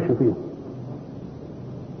بتشهر اللي ماشي فيها،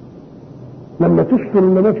 لما تشهر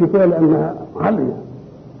اللي ماشي فيها لأنها عالية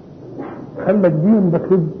خلت دين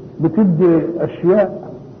بتدي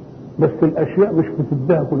أشياء، بس الأشياء مش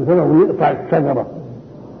بتديها كل سنة ونقطع الشجرة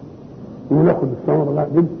وناخد الثمرة، لا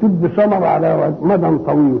دي بتدي ثمرة على مدى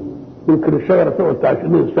طويل. يمكن الشجرة تقعد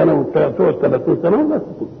 20 سنة وتقعد 30 سنة ولا.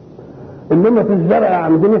 إنما في الزرع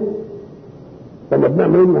عندنا لما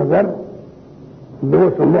بنعمل لنا زرع اللي هو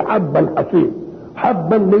يسموه حبا حصيد،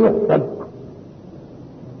 حبا ليحصد،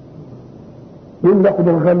 ناخد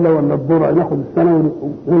الغله ولا الذره ناخد السنه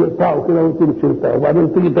ونقطعه كده وتمشي انت،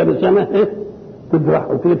 وبعدين تيجي ثالث سنه تزرع،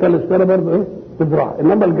 وتيجي ثالث سنه برضه تزرع.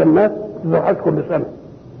 انما الجنات ما تزرعهاش كل سنه،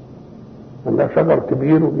 عندها شجر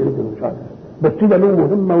كبير وبينزل مش عارف، بس ده له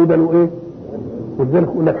مهمه وده له ايه. ولذلك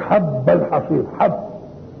يقول لك حب الحصيد، حب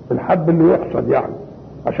الحب اللي يحصد يعني،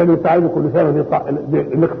 عشان انت عايزه كل سنه دي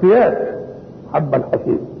الاختيار حب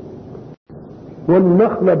الحصيد.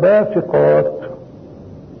 والنخل باسقات،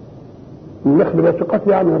 النخل باسقات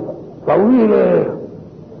يعني طويله.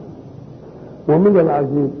 ومن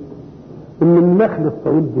العجيب ان النخل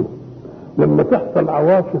الطويل دي لما تحصل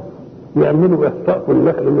عواصف يعملوا احصاء في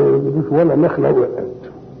النخل ما يجدوش ولا نخله وقعت،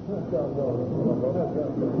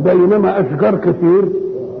 بينما اشجار كثير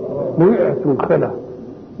وقعت وانخلع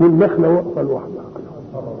والنخله واقفه لوحدها.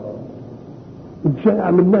 ازاي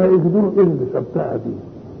عمل لها يقدروا ايه اللي سبتها دي؟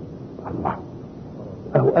 الله،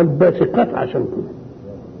 اهو قال باسقات عشان كده.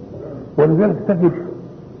 ولذلك تجد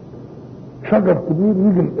شجر كبير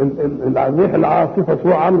يجي الريح العاصفه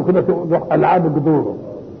سواء عنه كده تروح العاب جذوره،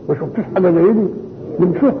 ما شفتوش حاجه زي دي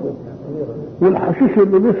بنشوفها. والحشيش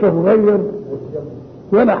اللي لسه صغير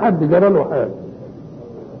ولا حد جرى له حاجه،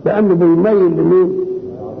 لانه بيميل لمين؟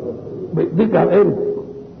 بيديك على ايه؟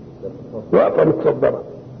 واقفه متصدره.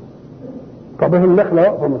 طب ايه النخله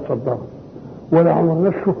واقفه متصدره؟ ولا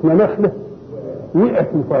عمرنا شفنا نخله وقعت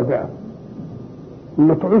مفاجاه.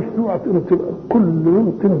 لما تعوز تقع تبقى كل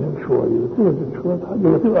يوم تنزل شويه لحد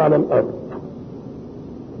ما تبقى على الارض.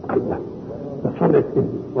 الله، ده صنعت ايه؟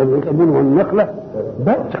 ولذلك يقولوا النخله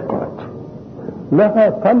باسقات لها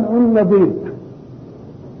طلع نضيد.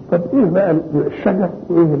 طب ايه بقى الشجر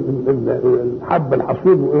وايه الحب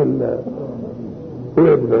الحصيد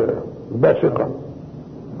وايه الباسقه؟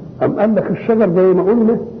 أم قال لك الشجر زي ما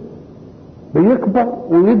قلنا بيكبر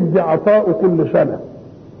ويدي عطاءه كل سنه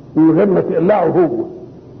من غير ما تقلعه هو،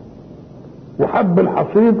 وحب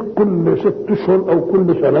الحصيد كل 6 اشهر او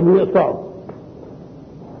كل سنه بنقطعه.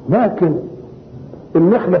 لكن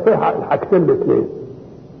النخله فيها الحاجتين الاثنين،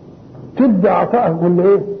 تدي عطاءها كل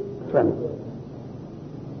ايه؟ سنه.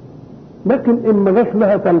 لكن اما جاش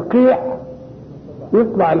لها تنقيح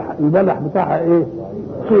يطلع البلح بتاعها ايه؟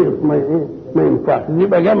 صيف ما ينفعش،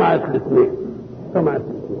 يبقى جمعت الاثنين.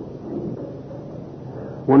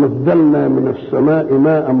 ونزلنا من السماء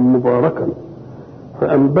ماء مباركا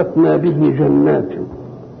فأنبتنا به جنات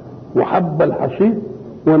وحب الحصيد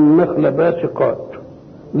والنخل باسقات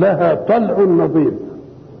لها طلع نضيد.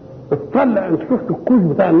 الطلع انت شفت الكوز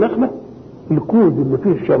بتاع النخله، الكوز اللي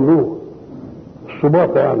فيه الشمروخ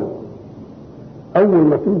الصباطه يعني، اول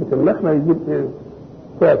ما تنبت النخله يجيب ايه؟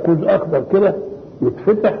 فيها كوز اخضر كده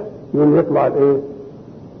يتفتح يوم يطلع الايه؟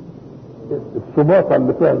 الصباطه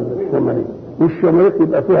اللي فيها الشماريخ، والشماريخ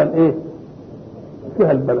يبقى فيها الايه؟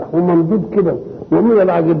 فيها البلح وممدود كده. ومن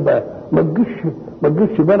العجيب بقى ما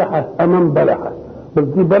تجيش بلحه امام بلحه،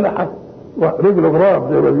 بل دي بلحه رجل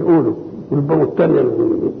غراب زي ما بيقولوا، والثانيه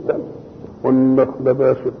والنخل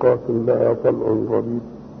باسقات لها طلع ربيب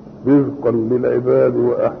رزقا للعباد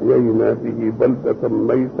واحيينا به بلده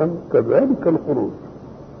ميتا كذلك الخروج.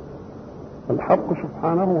 الحق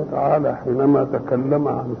سبحانه وتعالى حينما تكلم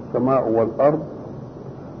عن السماء والارض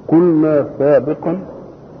قلنا سابقا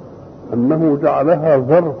انه جعلها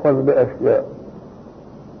ظرفا لاشياء،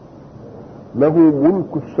 له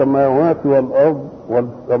ملك السماوات والارض،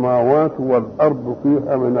 والسماوات والارض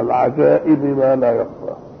فيها من العجائب ما لا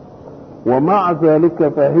يخفى، ومع ذلك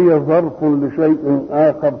فهي ظرف لشيء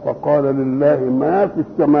اخر، فقال لله ما في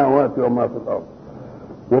السماوات وما في الارض.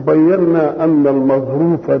 وبينا ان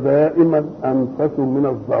المظروف دائما انفس من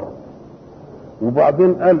الظرف.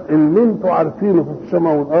 وبعدين قال اللي انتوا عارفينه في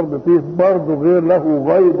السماء والارض فيه برضه غير له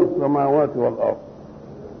غيب السماوات والارض.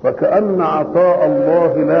 فكأن عطاء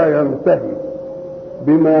الله لا ينتهي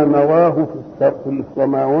بما نراه في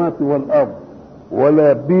السماوات والارض،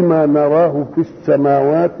 ولا بما نراه في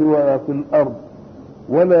السماوات ولا في الارض،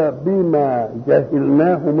 ولا بما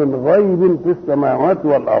جهلناه من غيب في السماوات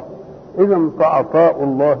والارض. اذا فعطاء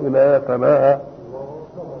الله لا يتلاها.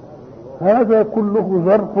 هذا كله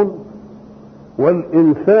ظرف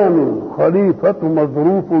والإنسان خليفة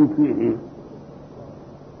مظروف فيه،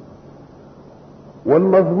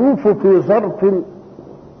 والمظروف في ظرف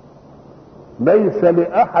ليس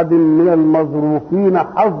لأحد من المظروفين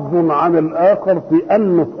حظ عن الآخر في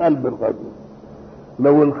أنه في قلب الخزنة.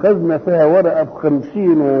 لو الخزنة فيها ورقة ب50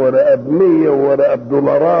 وورقة ب100 وورقة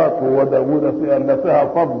بدولارات وورقة فيها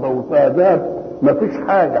فضة وفيها ذهب، مفيش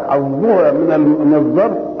حاجة حظها من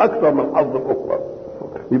الظرف أكثر من حظ الأخرى.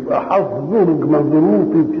 يبقى حظ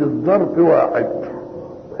مظروف في الظرف واحد،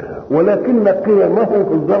 ولكن قيمه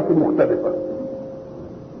في الظرف مختلفة.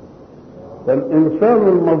 فالإنسان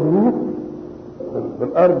المظروف في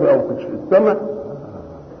الأرض أو في السماء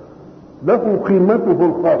له قيمته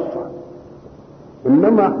الخاصة،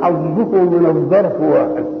 إنما حظه من الظرف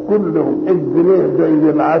واحد. كلهم الجنيه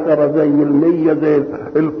زي 10 زي 100 زي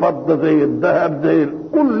الفضة زي الذهب زي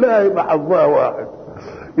كلها يبقى حظها واحد.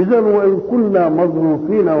 إذا وإن كنا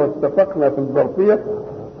مظروفين واتفقنا في الظرفية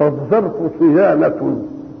فالظرف صيانة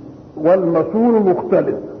والمسؤول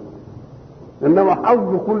مختلف، إنما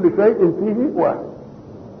حظ كل شيء فيه واحد.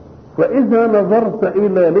 فإذا نظرت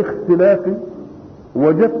إلى الاختلاف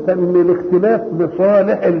وجدت أن الاختلاف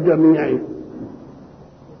لصالح الجميع.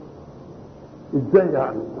 إزاي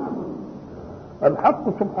يعني؟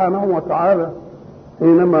 الحق سبحانه وتعالى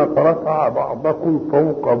حينما رفع بعضكم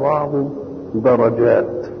فوق بعض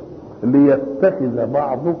درجات ليتخذ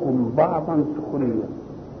بعضكم بعضا سخريا.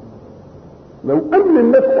 لو أن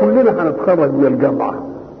الناس كلنا هنتخرج من الجامعة،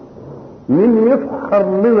 مين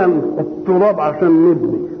يفخر لنا التراب عشان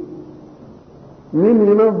نبني؟ مين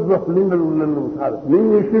ينظف لنا مش عارف؟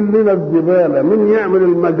 مين يشيل لنا الزبالة؟ مين يعمل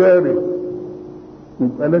المجاري؟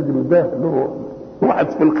 يبقى لازم ده له واحد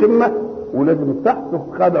في القمة ولازم تحته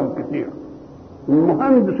خدم كتير.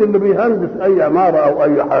 المهندس اللي بيهندس أي عمارة أو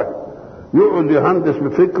أي حاجة يقعد يهندس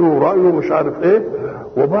بفكره ورأيه مش عارف إيه،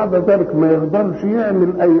 وبعد ذلك ما يقدرش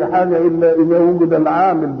يعمل أي حاجة إلا إذا وجد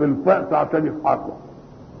العامل بالفأس عشان يفحصه،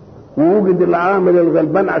 ووجد العامل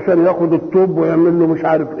الغلبان عشان ياخد الطوب ويعمل له مش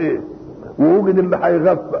عارف إيه، ووجد اللي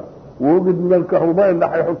هيغفى، ووجد من الكهرباء اللي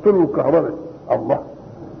هيحط له الكهرباء. الله!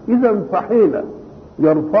 إذا فحين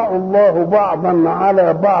يرفع الله بعضا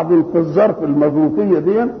على بعض في الظرف المظروفية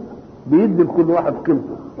دي بيدي لكل واحد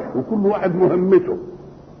قيمته وكل واحد مهمته،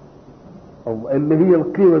 أو اللي هي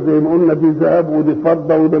القيمة زي ما قلنا دي ذهب ودي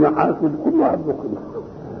فضة ودي نحاس ودي كل واحد له قيمة.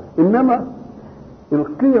 إنما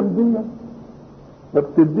القيم دي ما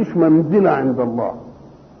بتديش منزلة عند الله،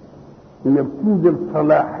 إن بتنزل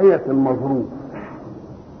صلاحية المظروف.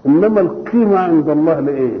 إنما القيمة عند الله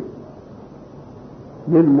لإيه؟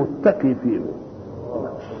 للمتقي فيه.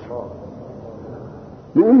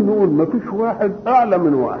 نقول ما فيش واحد أعلى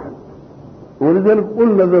من واحد، ولذلك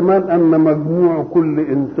قلنا زمان أن مجموع كل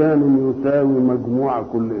إنسان يساوي مجموع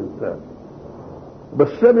كل إنسان.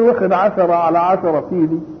 بس أنا واخد 10 على 10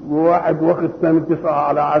 فيدي، وواحد واخد ثاني 9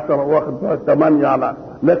 على 10 واخد 8 على،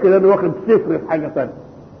 لكن أنا واخد 0 في حاجة ثانية.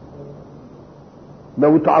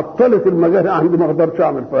 لو تعطلت المجاري عندي ما اقدرش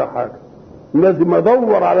أعمل فيها حاجة، لازم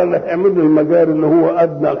أدور على اللي هيعمل لي المجاري اللي هو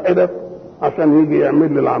أدنى الحدث عشان يجي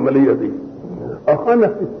يعمل لي العملية دي. أنا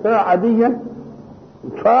في الساعة دي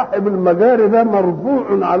صاحب المجاري ده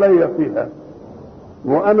مرفوع علي فيها،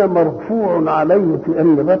 وانا مرفوع علي في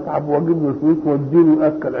اني بتعب واجيب له فلوس واديله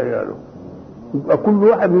ياكل عياله. يبقى كل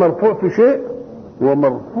واحد مرفوع في شيء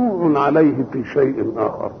ومرفوع عليه في شيء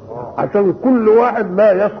اخر، عشان كل واحد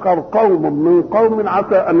لا يسخر قوم من قوم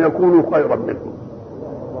عسى ان يكونوا خيرا منهم.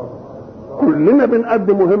 كلنا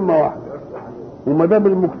بنقدم مهمه واحده، وما دام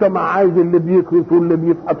المجتمع عايز اللي بيكرس واللي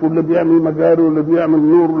بيفحت واللي بيعمل مجاري واللي بيعمل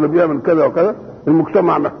نور واللي بيعمل كذا وكذا،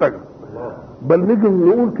 المجتمع محتاج. بل نيجي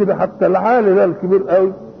نقول كده حتى العالي ده الكبير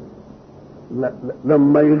قوي لا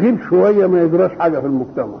لما يغيب شويه ما يجراش حاجه في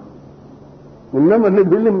المجتمع، انما اللي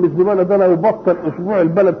بيلم الزباله ده لو بطل اسبوع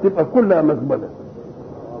البلد تبقى كلها مزبله.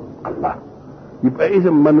 الله! يبقى اذا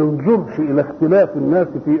ما ننظرش الى اختلاف الناس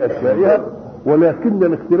في اشيائها، ولكن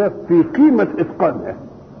الاختلاف في قيمه اتقانها.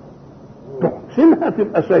 تحسنها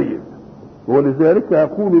تبقى سيد. ولذلك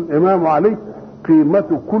يقول الامام عليه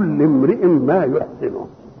قيمه كل امرئ ما يحسنه.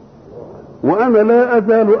 وانا لا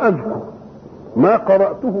ازال اذكر ما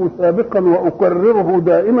قراته سابقا واكرره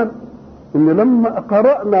دائما، ان لما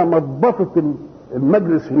قرانا مضبطه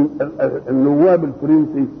المجلس النواب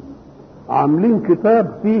الفرنسي عاملين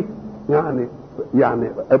كتاب فيه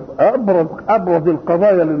يعني ابرز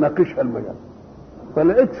القضايا اللي ناقشها المجال،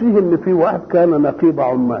 فلقيت فيه ان في واحد كان نقيب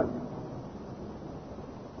عمال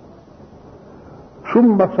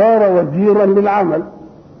ثم صار وزيرا للعمل،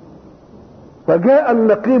 فجاء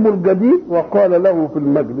النقيب الجديد وقال له في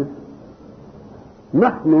المجلس: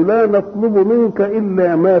 نحن لا نطلب منك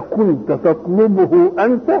إلا ما كنت تطلبه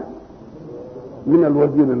أنت من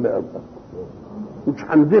الوزير اللي قبلك، مش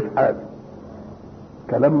هنضيف حاجه.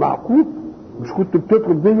 كلام معقول. مش كنت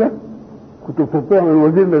بتطلب دي، كنت بتطلبها من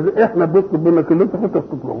الوزير اللي احنا بنطلب منك اللي انت كنت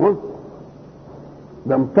بتطلبه.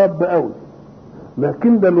 ده مطب قوي.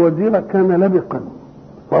 لكن ده الوزير كان لبقا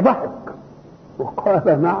فضحك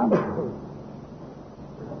وقال نعم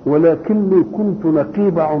ولكني كنت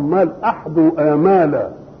نقيب عمال احدو امالا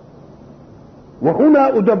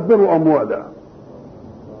وهنا ادبر اموالا.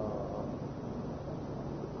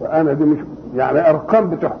 فانا دي مش يعني ارقام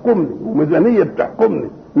بتحكمني وميزانيه بتحكمني،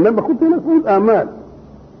 انما كنت هنا اقول امال.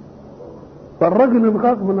 فالراجل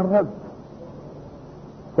انغاق من الرد،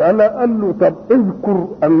 قال له طب اذكر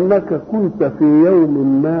انك كنت في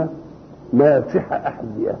يوم ما ماسح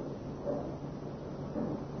احذيه.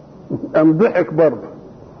 قام ضحك برضه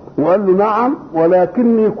وقال له نعم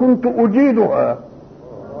ولكني كنت اجيدها.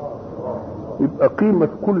 يبقى قيمه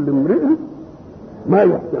كل امرئ ما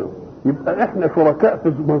يحسنه. يبقى احنا شركاء في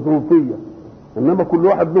المظروفيه، انما كل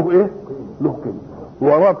واحد له ايه؟ له قيمه.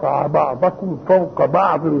 ورفع بعضكم فوق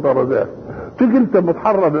بعض درجات. تيجي انت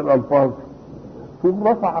متحرر الالفاظ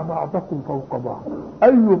رفع بعضكم فوق بعض،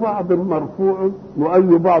 اي بعض مرفوع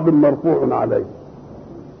واي بعض مرفوع عليه.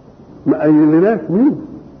 ما قايلناش مين،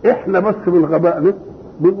 احنا بس من غبائنا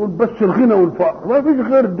بنقول بس الغنى والفقر ما فيش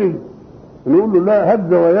غير دي. نقول له لا، هات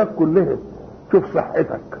زواياك كلها، شوف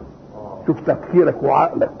صحتك، شوف تفكيرك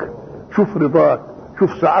وعقلك، شوف رضاك، شوف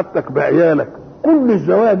سعادتك بعيالك. كل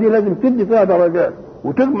الزوايا دي لازم تدي فيها درجات،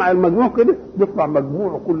 وتجمع المجموع كده يطلع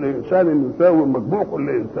مجموع كل انسان يساوي مجموع كل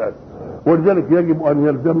انسان. ولذلك يجب ان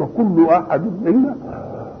يلزم كل احد منا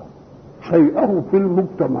شيئه في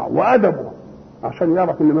المجتمع وادبه، عشان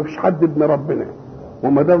يعرف ان ما فيش حد ابن ربنا.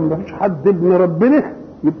 وما دام ما فيش حد ابن ربنا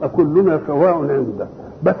يبقى كلنا سواء عنده.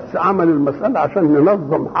 بس عمل المساله عشان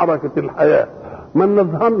ننظم حركه الحياه، ما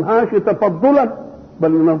ننظمهاش تفضلا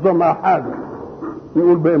بل ننظمها حاجه.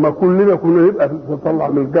 نقول بقى ما كلنا كنا نبقى نطلع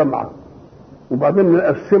من الجامعه وبعدين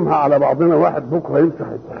نقسمها على بعضنا، واحد بكره يمسح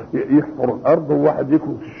يحفر الارض وواحد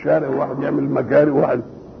يكنس في الشارع وواحد يعمل مجاري وواحد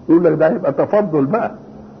يقول لك ده هيبقى تفضل بقى.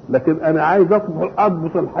 لكن انا عايز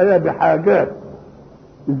اضبط الحياه بحاجات.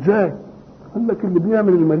 ازاي؟ قال لك اللي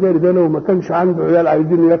بيعمل المجاري ده لو ما كانش عنده عيال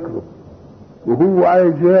عايزين ياكلوا وهو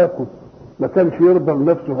عايز ياكل ما كانش يرضى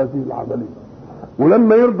لنفسه هذه العمليه.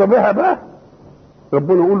 ولما يرضى بها بقى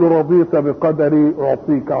ربنا يقول له رضيت بقدري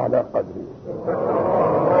اعطيك على قدري.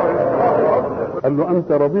 قال له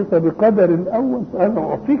انت رضيت بقدر الاول فانا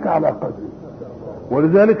اعطيك على قدري.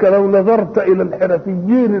 ولذلك لو نظرت الى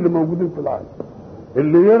الحرفيين اللي موجودين في العالم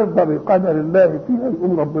اللي يرضى بقدر الله فيها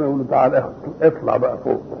يقوم ربنا يقول له تعالى اطلع بقى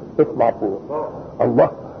فوق، اطلع فوق. الله.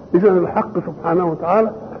 اذا الحق سبحانه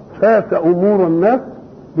وتعالى ساس امور الناس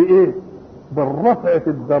بايه؟ بالرفع في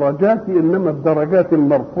الدرجات، انما الدرجات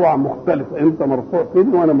المرفوعه مختلفه، انت مرفوع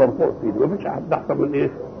فيني وانا مرفوع فيني، مفيش احد احسن من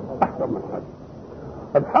ايه؟ احسن من حد.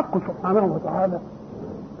 الحق سبحانه وتعالى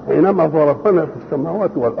حينما ظرفنا في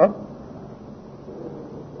السماوات والارض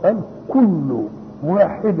قال كل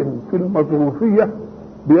واحد في المظروفيه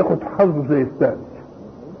بياخد حظه زي الثاني،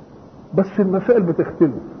 بس المسائل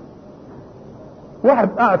بتختلف. واحد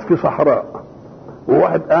قاعد في صحراء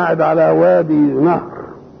وواحد قاعد على وادي نهر.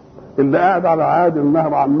 اللي قاعد على عادي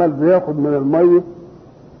النهر عمال بياخد من الميه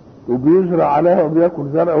وبيزرع عليها وبياكل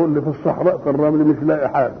زرعه، واللي في الصحراء في الرمل مش لاقي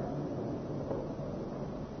حاجه،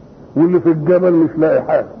 واللي في الجبل مش لاقي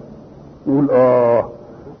حاجه. يقول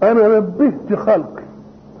انا نبهت خلقي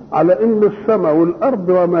على ان السماء والارض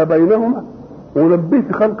وما بينهما،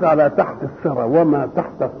 ونبهت خلقي على تحت الثرى وما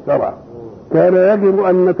تحت الثرى. كان يجب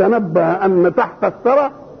ان نتنبه ان تحت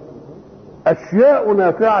الثرى اشياء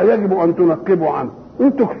نافعه يجب ان تنقبوا عنها.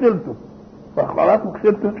 انتوا كسلتوا فخلاص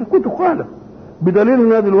كسلتوا كنتوا خالف،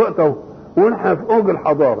 بدليل ان دلوقتي اهو ونحن في اوج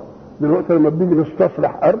الحضاره. دلوقتي لما بنيجي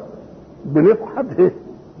نستصلح ارض بنفحت ايه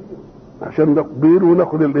عشان بير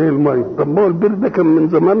وناخد الايه الميه. طب ما هو البير ده كان من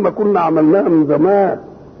زمان، ما كنا عملناها من زمان،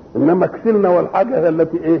 انما كسلنا. والحاجه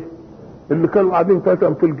التي ايه اللي كانوا قاعدين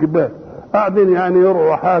فتن في الجبال قاعدين يعني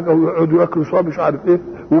يرعوا حاجه ويقعدوا ياكلوا صاب مش عارف ايه،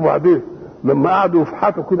 وبعدين لما قعدوا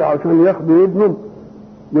يفحتوا كده عشان ياخدوا ابنهم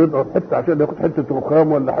يضغط حته عشان ياخد حته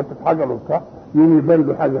رخام ولا حته حجر وبتاع يوم يبان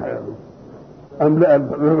له حاجه حلوه. قام لقى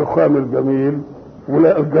الرخام الجميل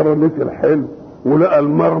ولقى الجرانيت الحلو ولقى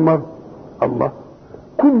المرمر. الله،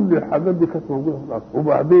 كل الحاجات دي كانت موجوده في الارض.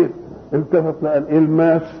 وبعدين التفت لقى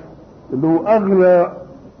الالماس اللي هو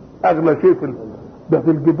اغلى شيء ده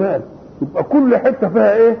في الجبال. يبقى كل حته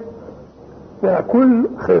فيها ايه؟ فيها كل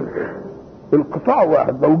خير. القطاع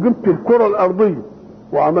واحد. لو جبت الكره الارضيه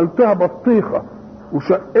وعملتها بطيخه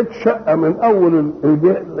وشقت شقه من اول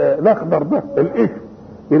الاخضر ده القشر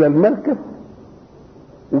الى المركز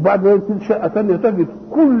وبعد ما تجد شقه ثانيه تجد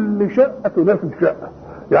كل شقه تناسب شقه.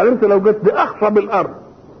 يعني انت لو جيت لاخصب الارض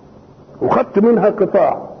وخدت منها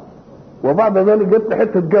قطاع، وبعد ذلك جبت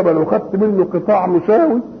حته جبل وخدت منه قطاع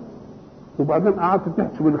مساوي، وبعدين قعدت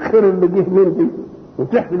تحسب الخير اللي جه من دي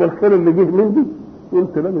وتحسب الخير اللي جه من دي،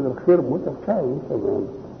 وانت لامد الخير متساوي تمام.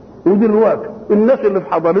 ودلوقتي الناس اللي في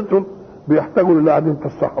حضارتهم بيحتاجوا للي قاعدين في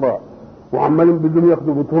الصحراء وعمالين بدون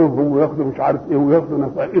ياخدوا بطرهم وياخدوا مش عارف ايه وياخدوا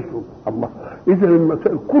نفائسهم. الله، اذا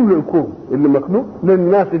المسائل كل الكون اللي مخلوق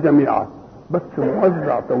للناس جميعا، بس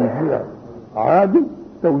موزع توزيع عادل،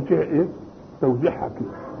 توزيع ايه؟ توزيع حكيم.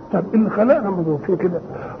 طب اللي خلقنا مظروفين كده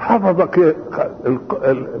حفظ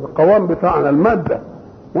القوام بتاعنا الماده،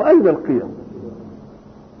 واين القيم؟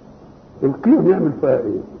 القيم يعمل فيها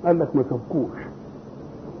ايه؟ قال لك ما تبكوش،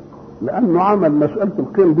 لانه عمل مساله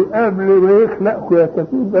القيم دي قبل ما يخلقكم يا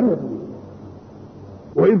كثير.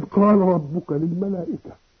 وإذ قال ربك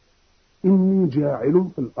للملائكة إني جاعل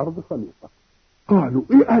في الأرض خليفة،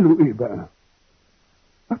 قالوا إيه بقى؟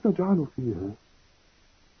 أتجعل فيها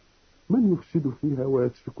من يفسد فيها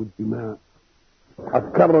ويسفك الدماء؟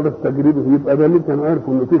 هتكرر التجربة، يبقى ده اللي كانوا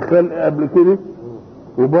عارفوا إنه في خلق قبل كده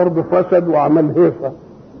وبرضه فسد وعمل هيفة.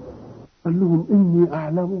 قال لهم إني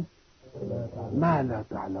أعلم ما لا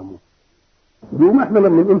تعلمون. يوم احنا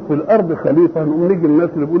لما نقول في الأرض خليفة نقوم نيجي الناس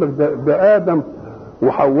اللي بيقول لك ده آدم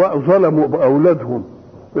وحواء ظلموا بأولادهم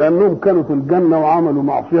لأنهم كانوا في الجنة وعملوا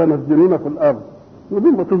معصية نزلونا في الأرض.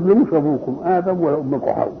 يقولون ما تظلموش أبوكم آدم ولا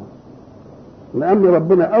أمكم حواء، لأن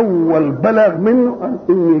ربنا أول بلغ منه قال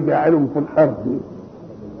إني جاعلهم في الأرض.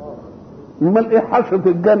 أمال إيه حصلت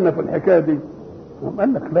الجنة في الحكاية دي؟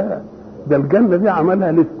 قال لك لا، ده الجنة دي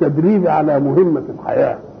عملها للتدريب على مهمة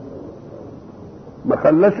الحياة، ما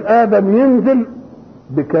خلاش آدم ينزل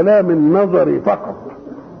بكلام نظري فقط،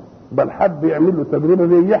 بل حب يعمل له تدريبه.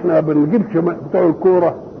 زي احنا ما بنجيبش بتوع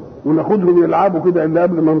الكوره وناخدهم يلعبوا كده الا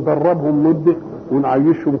قبل ما ندربهم مده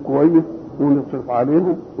ونعيشهم كويس ونصرف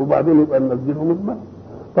عليهم وبعدين يبقى ننزلهم الماء.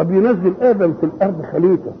 طب ينزل ادم في الارض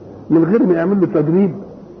خليفه من غير ما يعمل له تدريب؟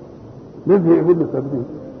 لازم يعمل له تدريب.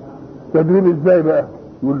 تدريب ازاي بقى؟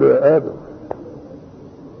 يقول له يا ادم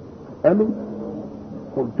انا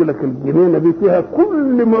قلت لك الجنينه دي فيها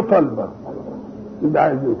كل ما طلبه انت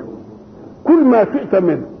عايزه، كل ما شئت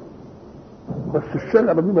منه، بس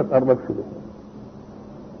الشجرة دي ما تقربش له.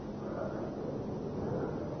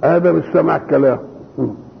 آدم سمع الكلام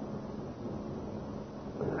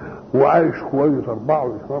وعايش كويس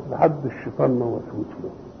 24 لحد الشيطان ما وسوس له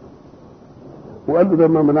وقال له ده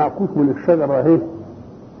ما منعكوش من الشجرة اهي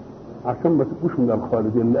عشان ما تبقوش من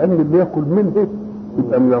الخالدين، لأن اللي ياكل منه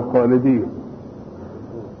يبقى من الخالدين.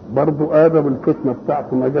 برضو آدم الفتنة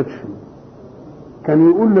بتاعته ما جاتش، كان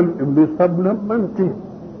يقول للإبليس طب لما أنت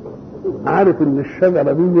عارف ان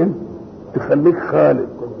الشجرة دي تخليك خالد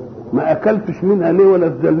ما اكلتش منها ليه ولا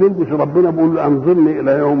تذللتش؟ ربنا بيقول انظرني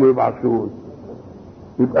الى يوم يبعثون.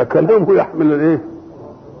 يبقى كلامه يحمل الايه؟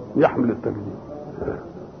 يحمل التكذيب.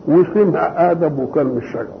 وسمع ادم وكان من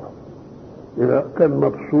الشجرة، كان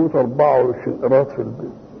مبسوط 24 قراط في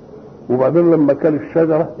البيت، وبعدين لما كان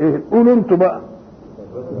الشجرة ايه؟ قولوا انتوا بقى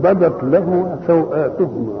بدت له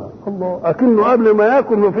سوءاتهما. الله، اكنه قبل ما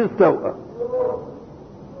ياكل ما فيش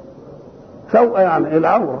سوءة يعني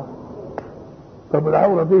العورة. طب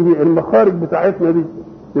العورة دي هي المخارج بتاعتنا دي،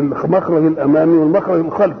 المخرج الأمامي والمخرج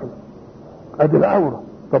الخلفي، ادي العورة.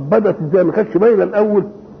 طب بدت ازاي؟ ما كانتش باينة الأول؟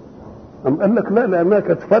 أم قال لك لا، لأنها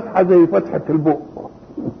كانت فتحة زي فتحة البق.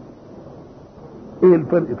 إيه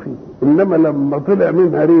الفرق فيه؟ إنما لما طلع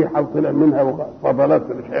منها ريحة وطلع منها فضلات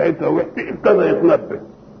ريحتها وحتى ابتدى يتنبه.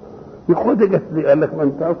 يخد جت لي قال لك ما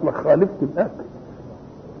أنت أصلك خالفت الأكل.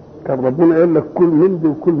 كان ربنا يقول لك كل من دي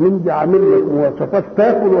وكل من دي، عامل لك مواصفات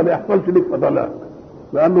تاكل ولا يحصلش لك فضلات،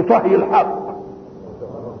 لانه صحي الحق.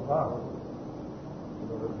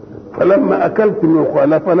 فلما اكلت من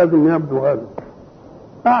الخلافه لازم يبدو هذا.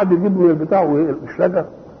 قعد يجيب من بتاعه الشجر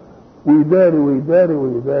ويداري ويداري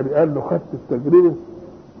ويداري. قال له خدت التجربه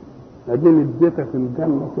اديني اديتك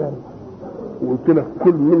الجنه كده وقلت لك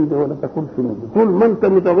كل من ده ولا تاكلش من ده، طول ما انت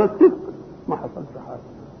متمسك ما حصلش حاجه.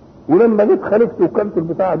 ولما جيت خالفت وكلت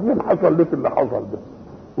البتاعه دي حصل لك اللي حصل ده.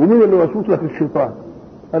 ومين اللي وسوس لك؟ الشيطان.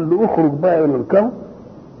 قال له اخرج بقى من الكون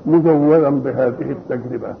مزودا بهذه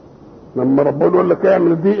التجربه. لما ربنا يقول لك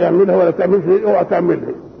اعمل دي اعملها ولا تعملش دي اوعى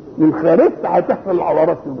تعملها، من خالفت هتحصل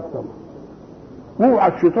العورات في المجتمع.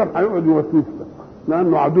 اوعى الشيطان هيقعد يوسوس لك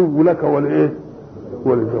لانه عدو لك ولا ايه؟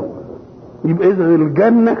 ولا زوج. يبقى اذا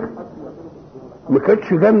الجنه ما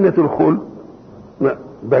كانتش جنه الخلد، لا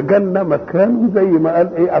ده جنة مكان زي ما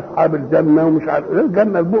قال ايه اصحاب الجنة ومش عارف ايه.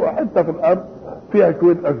 الجنة البقعة حتة في الارض فيها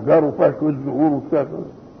شوية اشجار وفيها شوية زهور وفيها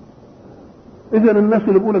اذا الناس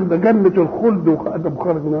اللي بيقول لك ده جنه الخلد وادم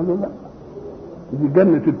خارج منها، لا، دي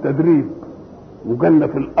جنه التدريب وجنه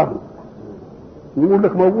في الارض. يقول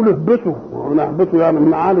لك ما بقول اهبطوا، وانا اهبطوا يعني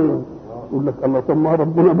من عالي، يقول لك الله، طب ما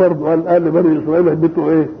ربنا برضه قال لبني اسرائيل اهبطوا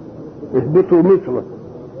ايه؟ اهبطوا مصر،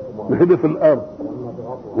 نهدي في الارض،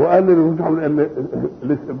 وقال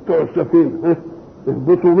بتوع السفينه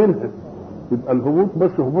اهبطوا منها. يبقى الهبوط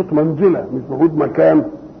بس هبوط منزله، مش هبوط مكان.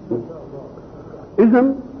 اذا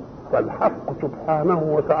فالحق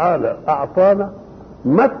سبحانه وتعالى اعطانا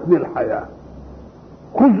متن الحياه،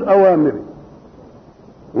 خذ اوامري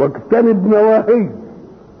واجتنب نواهي،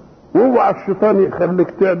 واوعى الشيطان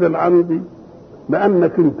يخليك تعدل عندي،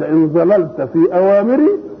 لانك انت ان ظللت في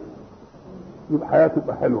اوامري يبقى الحياه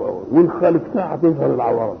تبقى حلوه قوي، وان خالفتها هتظهر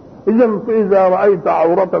العورات. اذا رايت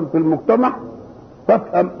عوره في المجتمع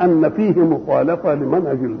فافهم ان فيه مخالفه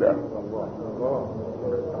لمنهج الله.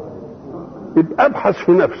 يبقى ابحث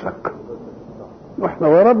في نفسك. واحنا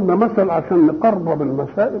ضربنا مثل عشان نقرب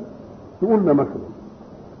المسائل، قلنا مثلا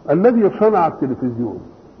الذي صنع التلفزيون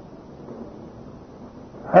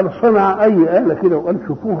هل صنع اي آلة كده وقال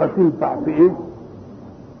شوفوها تنفع في ايه؟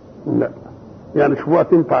 لا، يعني شوفوها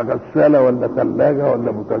تنفع غسالة ولا ثلاجة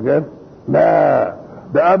ولا بوتاجاز؟ لا،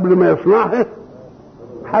 ده قبل ما يصنعها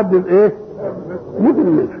حدد ايه؟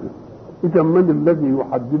 مدن مثله. اذا من الذي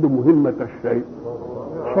يحدد مهمة الشيء؟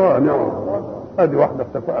 صانعه. هذه واحدة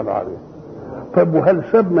اتفقنا عليها. طب وهل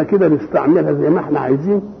سبنا كده نستعملها زي ما احنا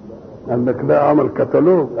عايزين؟ قال لك لا، عمل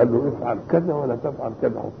كتالوج، قال له افعل كذا ولا تفعل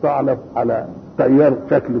كذا، حطها على تيار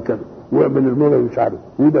شكل كذا، واعمل الموجه مش عارف،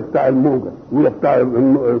 وده بتاع الموجه، وده بتاع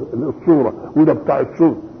الصوره، وده بتاع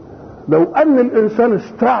الصوت. لو ان الانسان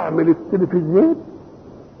استعمل التلفزيون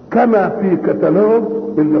كما في كتالوج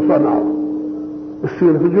اللي صنعه،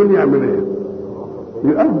 التلفزيون يعمل ايه؟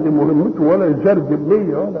 يقضي مهمته ولا يزرجم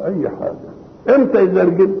ليا ولا اي حاجه. امتى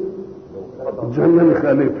يزرجم؟ جنن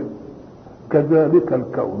خالفه. كذلك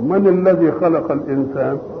الكون، من الذي خلق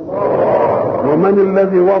الانسان؟ ومن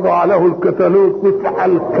الذي وضع له الكتالوج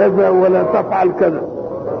تفعل كذا ولا تفعل كذا؟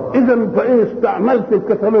 اذا فان استعملت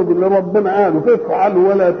الكتالوج اللي ربنا قاله تفعل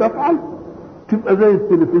ولا تفعل، تبقى زي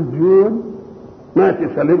التلفزيون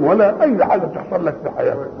ماشي سليم ولا اي حاجه تحصل لك في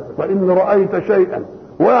حياتك. فان رايت شيئا،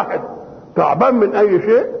 واحد تعبان من اي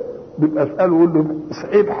شيء، بيبقى اساله وقول له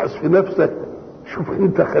ابحث في نفسك شوف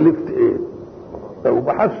انت خالفت ايه. لو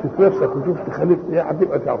بحثت في نفسك وشفت خالفت ايه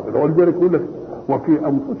هتبقى تعرف. ولذلك يقول لك وفي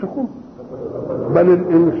انفسكم بل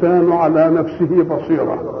الانسان على نفسه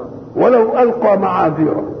بصيره ولو القى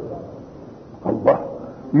معاذيره. الله،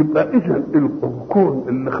 يبقى اذا الكون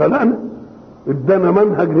اللي خلقنا ادانا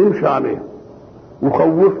منهج نمشي عليه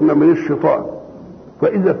وخوفنا من الشيطان.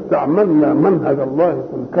 فاذا استعملنا منهج الله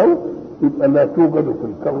في الكون يبقى لا توجد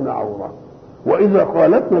في الكون عورات، واذا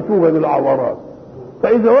خالفنا توجد العورات.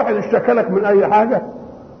 فاذا واحد اشتكى لك من اي حاجه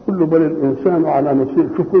قل له بل الانسان على نفسه،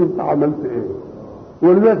 شوف انت عملت ايه.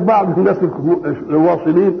 ولذلك بعض الناس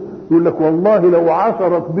الواصلين يقول لك والله لو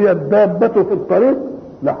عثرت بي الدابه في الطريق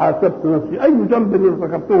لحاسبت نفسي، اي ذنب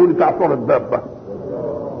ارتكبته لتعثر الدابه؟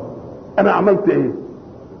 انا عملت ايه؟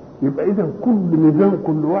 يبقى اذا كل نظام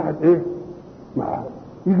كل واحد ايه معاه.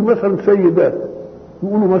 يجي مثلا سيدات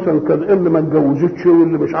يقولوا مثلا كذا اللي ما اتجوزتش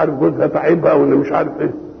واللي مش عارف جوزها تعبها واللي مش عارف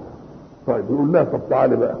ايه. طيب نقول لها طب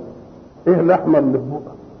تعالي بقى، ايه الاحمر اللي في بقك؟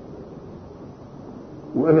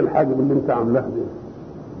 وايه الحاجب اللي انت عاملاها دي؟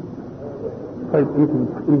 طيب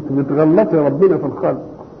انت بتغلطي ربنا في الخلق،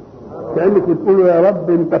 كانك بتقول يا رب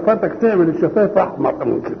انت فاتك تعمل الشفايف احمر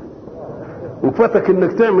من كده، وفاتك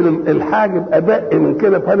انك تعمل الحاجب ادق من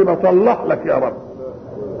كده، فانا بصلح لك يا رب.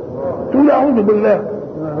 تقول اعوذ بالله.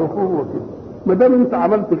 هو كده ما دام انت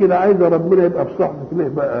عملت كده عايز ربنا يبقى في صحبك ليه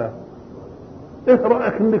بقى؟ ايه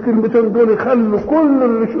رايك ان الكلمتين دول يخلوا كل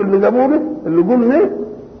اللي جابوه اللي قلنا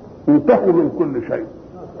انتهوا من كل شيء؟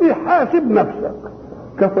 ايه، حاسب نفسك،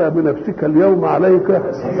 كفى بنفسك اليوم عليك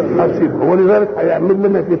حسيبا. ولذلك هيعمل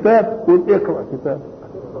لنا كتاب يقول اقرا كتاب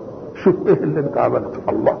شوف ايه اللي انت عملته.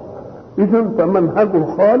 الله، اذا فمنهج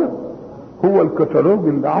الخالق هو الكتالوج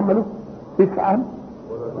اللي عمله افعل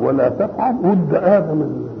ولا تفعل. ود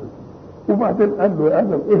ادم وبعدين قال له يا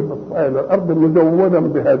ادم اهبط الى الارض مزودا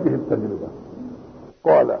بهذه التجربه.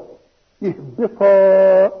 قال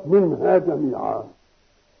اهبطا منها جميعا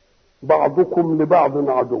بعضكم لبعض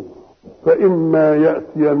عدو فإما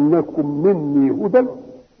يأتينكم مني هدى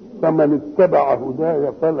فمن اتبع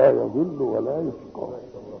هداي فلا يضل ولا يشقى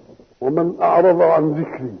ومن أعرض عن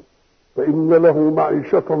ذكري فإن له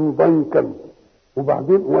معيشة ضنكا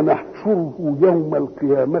وبعدين ونحشره يوم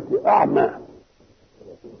القيامة أعمى.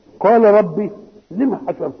 قال ربي لم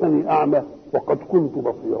حشرتني أعمى وقد كنت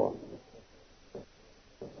بصيرا.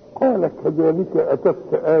 قال كذلك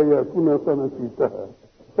أتتك آياتنا فنسيتها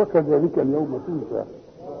فكذلك اليوم تنسى.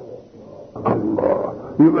 الله.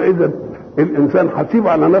 يبقى إذا الإنسان حسيب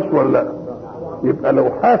على نفسه ولا لا؟ يبقى لو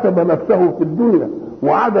حاسب نفسه في الدنيا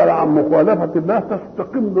وعدل عن مخالفة الله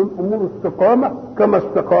تستقيم له الأمور استقامة كما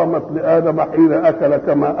استقامت لآدم حين أكل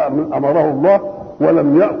كما أمره الله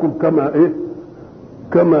ولم يأكل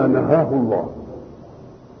كما نهاه الله.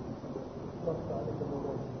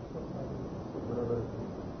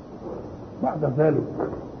 بعد ذلك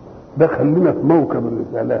دخلنا في موكب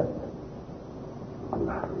الرسالات.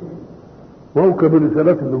 الله. موكب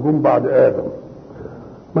الرسالات اللي جم بعد آدم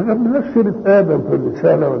ما جابلناش سيرة آدم في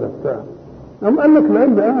الرسالة ولا بتاع. أما قال لك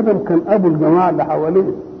لأن آدم كان أبو الجماعة اللي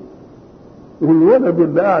حواليه والولد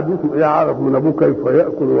اللي قاعد يعرف من أبوه كيف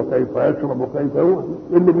يأكل وكيف يشرب وكيف هو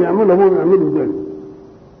اللي بيعمله أبوه يعمله زيه.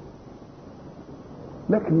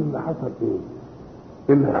 لكن اللي حصل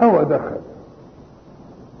إيه؟ الهوى دخل.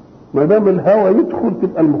 ما دام الهوى يدخل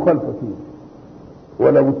تبقى المخالفة فيه.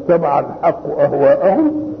 ولو اتبع الحق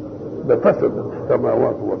أهواءهم لفسدت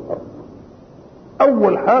السماوات والأرض.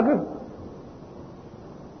 أول حاجة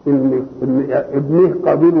إن ابنه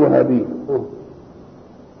قابيل وهابيل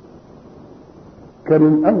كان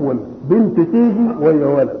الأول بنت تيجي وهي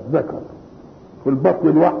ولد ذكر في البطن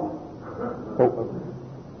الواحد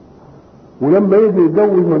ولما يجي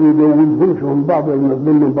يتجوز ما بيجوزهمش من بعض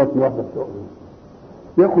ينزلون من بطن واحدة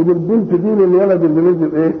ياخد البنت دي للولد اللي نزل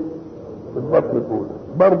في البطن الأولى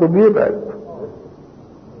برضه بيبعد.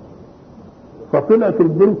 فطلعت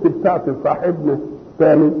البنت بتاعت صاحبنا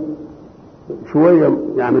الثاني شويه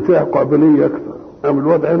يعني فيها قابليه اكثر. قام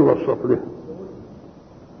الواد عين وسط لها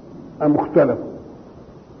قام اختلف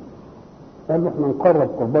قال له احنا نقرب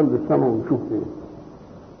قربان للسماء ونشوف ايه.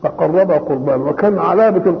 فقربها قربان وكان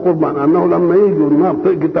علامه القربان انه لما يجي النار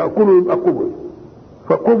تيجي تاكله يبقى قبل.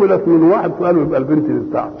 فقبلت من واحد فقالوا يبقى البنت دي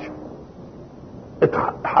بتاعتي.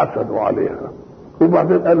 اتحسدوا عليها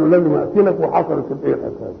وبعدين قالوا لازم اقتلك وحصلت الايه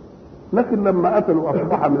الحكايه. لكن لما قتلوا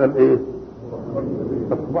اصبح من الايه؟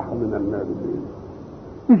 اصبح من النادمين.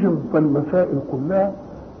 اذا فالمسائل كلها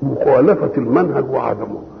مخالفه المنهج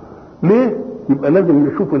وعدمه. ليه؟ يبقى لازم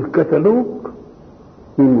نشوف الكتالوج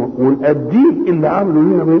ونأديه اللي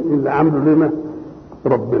عملوا لنا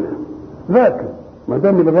ربنا. لكن ما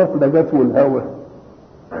دام الغفله جت والهوى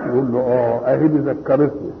يقول له اهي دي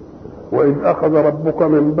ذكرتني واذ اخذ ربك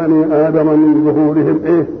من بني ادم من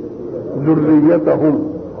ظهورهم ذريتهم.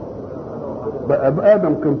 بقى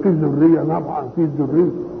ادم كان فيه ذريه طبعا فيه ذريه.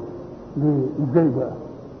 ليه؟ ازاي بقى؟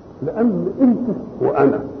 لان انت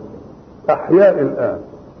وانا احياء الان.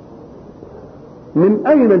 من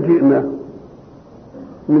اين جئنا؟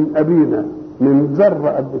 من ابينا من ذره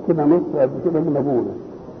قد كده نص قد كده من ابونا.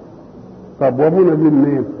 طب وابونا جه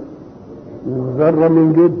منين؟ من ذره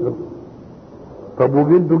من جده. طب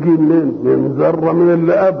وجده جه منين؟ من ذره من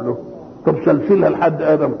اللي قبله. طب سلسلها لحد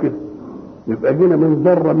ادم كده يبقى جينا من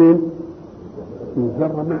ذره من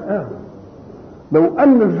ذره من ادم. لو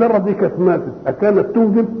ان الذره دي كانت ماتت اكانت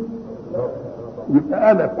توجد؟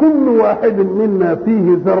 يبقى انا كل واحد منا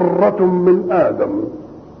فيه ذره من ادم.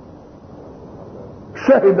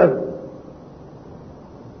 شهد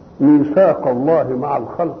ميثاق الله مع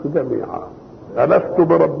الخلق جميعا ألست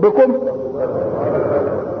بربكم؟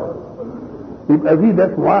 يبقى دي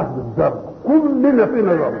ده اسمه عهد الذره. كلنا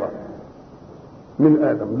فينا ذره من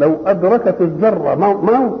ادم. لو ادركت الذره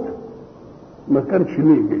موت ما كانش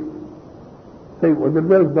نيجي. طيب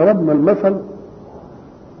ولذلك ضربنا المثل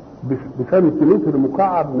بسنتيمتر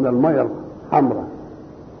مكعب من الميه الحمراء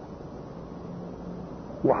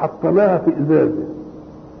وحطيناها في ازازه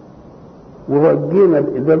ورجينا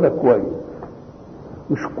الازازه كويس.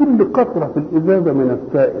 مش كل قطره في الازازه من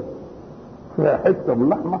السائل فيها حته من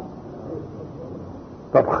اللحمه.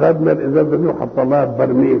 طب خدنا الازازه دي وحطيناها في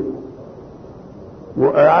برميل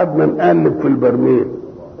وقعدنا نقلب في البرميل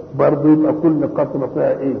برضه يبقى كل قطره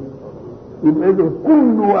فيها ايه؟ يبقى اذا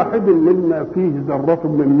كل واحد منا فيه ذره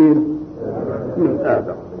من مين؟ من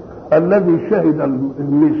ادم الذي شهد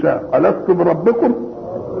الميثاق ألست بربكم؟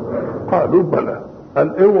 قالوا بلى.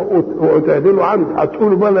 قال اوعوا تعدلوا عنه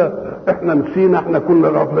هتقولوا بلى احنا نسينا احنا كنا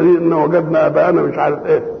غافلين ان وجدنا اباءنا مش عارف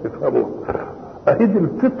ايه. افهموها. اهي دي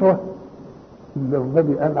الفطره اللي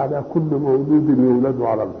النبي قال عليها كل مولود يولد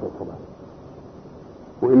على الفطره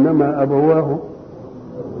وانما ابواه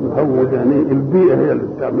يهودانه. البيئه هي اللي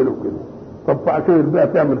بتعمله كده. طب عشان البيئه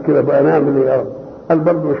تعمل كده بقى نعمل ايه يا رب؟ قال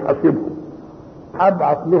برضه مش هسيبهم.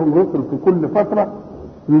 هبعث لهم رسل في كل فتره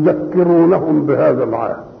يذكرونهم بهذا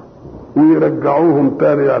العهد ويرجعوهم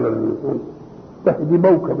تاني على اللسان. دي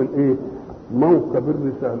موكب الايه؟ موكب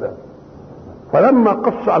الرسالات. فلما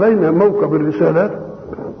قص علينا موكب الرسالات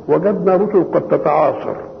وجدنا رسل قد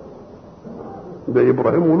تتعاصر ده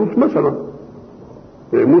ابراهيم ولوط مثلا،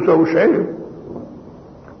 موسى وشعيب.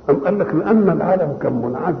 أم قال لك لان العالم كان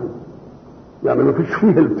منعزل، يعني ما فيش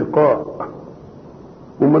فيه التقاء،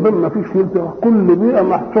 وما دام ما فيش فيه التقاء كل بيئه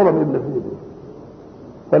محصوره باللي فيه.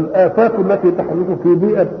 فالآفات التي تحدث في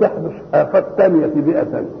بيئة تحدث آفات ثانية في بيئة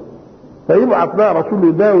ثانية، فيبعث بقى رسول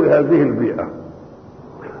يداوي هذه البيئة.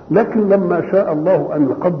 لكن لما شاء الله أن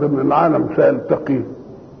يقدر من العالم سيلتقي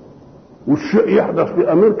والشيء يحدث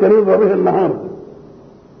في أمريكا نرضى به النهارده،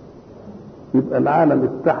 يبقى العالم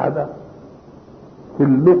اتحد في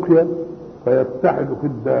اللقيا فيتحد في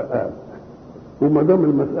الداءات. وما دام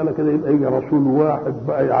المسألة كده يبقى يجي رسول واحد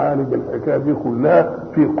بقى يعالج الحكاية دي كلها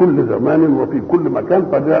في كل زمان وفي كل مكان.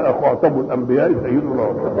 فجاء خاتم الأنبياء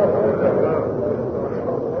سيدنا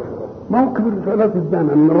موكب الرسالات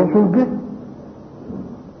الدانة أن الرسول جه،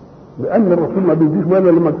 لأن الرسول ما بيجيش ولا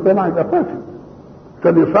لما اجتمع يبقى فاسد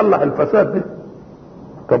عشان يصلح الفساد ده.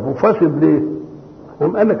 طب وفاسد ليه؟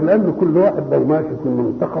 هم قال لك لأن كل واحد لو ماشي في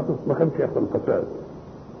منطقته ما كانش يحصل فساد،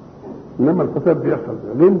 إنما الفساد بيحصل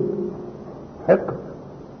غل حقد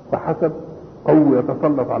وحسد قوي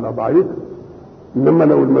يتسلط على ضعيف. انما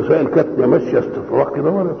لو المسائل كانت ماشيه استفراغ كده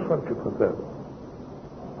ولا يحصلش فساد.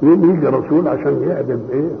 يجي رسول عشان يعدل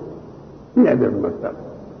ايه؟ يعدل المسائل.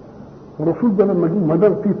 الرسول ده لما جه ما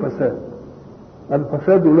دام فيه فساد،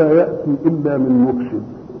 الفساد لا ياتي الا من مفسد،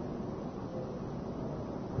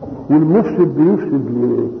 والمفسد بيفسد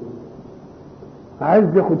ليه؟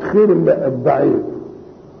 عايز ياخد خير الضعيف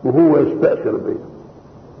وهو يستأثر به.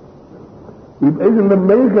 يبقى اذا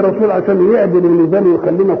لما يجي رسول عشان يعدل الميزان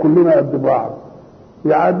ويخلينا كلنا قد بعض،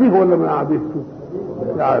 يعاديه ولا ما يعاديه؟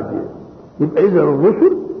 يعاديه. يبقى اذا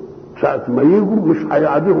الرسل ساعة ما يجوا مش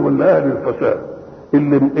هيعاديهم الا اهل الفساد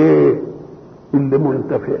اللي ايه؟ اللي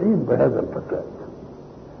منتفعين بهذا الفساد،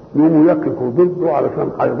 يقوموا يقفوا ضده علشان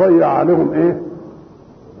هيضيع عليهم ايه؟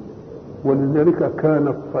 ولذلك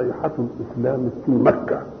كانت صيحة الاسلام في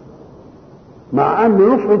مكة، مع ان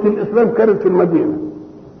نصرة الاسلام كانت في المدينة.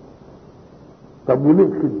 طب وليه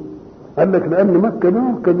كده؟ قال لك لان مكه دي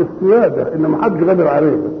كانت السياده ان ما حدش قادر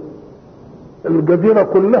عليها، الجزيره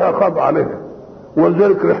كلها خاضعه عليها،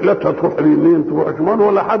 ولذلك رحلتها تروح اليمين تروح شمال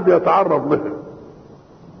ولا حد يتعرض لها.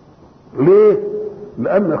 ليه؟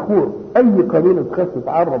 لان اخوه اي قبيله تخاف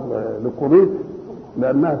تتعرض لقريش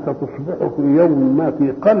لانها ستصبح في يوم ما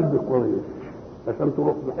في قلب قريش عشان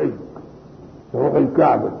تروح الحج تروح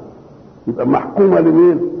الكعبه، يبقى محكومه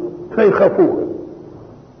لمين؟ فيخافوها.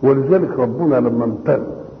 ولذلك ربنا لما امتن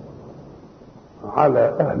على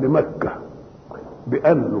اهل مكه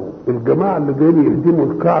بانه الجماعه اللي جايين يهدموا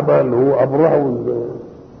الكعبه اللي هو ابرهه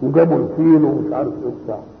وجابوا الفيل ومش عارف ايه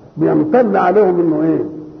وبتاع، بيمتن عليهم انه ايه؟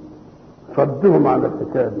 صدهم على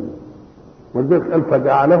الحكايه دي. ولذلك قال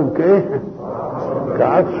فجعلهم كايه؟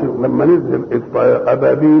 كعصف. لما نزل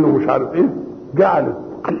ابابيل ومش عارف ايه جعل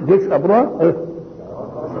جيش ابرهه ايه؟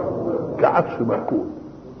 كعصف مأكول.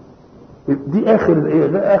 دي اخر ايه؟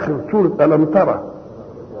 ده اخر سوره الم ترى.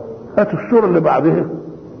 هات السوره اللي بعدها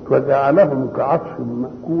فجعلهم كعصف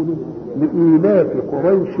مأكول لإيلاف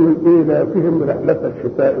قريش إيلافهم رحلة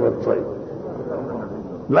الشتاء والصيف.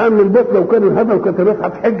 لأن البيت لو كان الهدف كانت الناس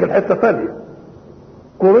هتحج الحتة ثانية،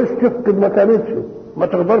 قريش تفقد ما كانتش ما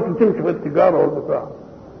تقدرش تمشي في التجارة والبتاع.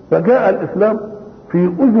 فجاء الإسلام في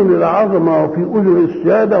أذن العظمة وفي أذن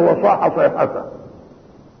السيادة وصاح صيحته،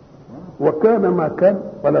 وكان ما كان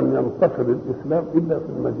ولم ينتصر الإسلام إلا في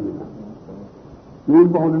المدينة. يقول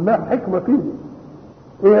ما هو لله حكمة فيه.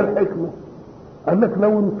 ايه الحكمة؟ قال لك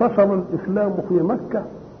لو انتصر الاسلام في مكة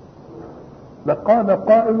لقال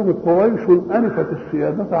قائل قريش انفت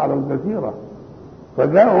السيادة على الجزيرة،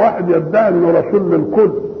 فجاء واحد يدعي انه رسول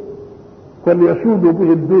للكل فليسودوا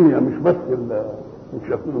به الدنيا مش بس مش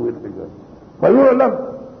يسودوا به الحجاز. فيعلم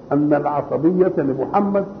ان العصبية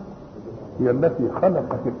لمحمد هي التي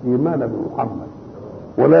خلقت الايمان بمحمد،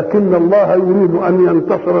 ولكن الله يريد ان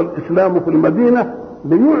ينتصر الاسلام في المدينة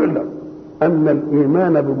ليعلم أن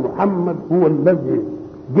الإيمان بمحمد هو الذي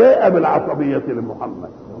جاء بالعصبية لمحمد.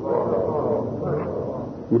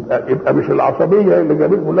 يبقى مش العصبية اللي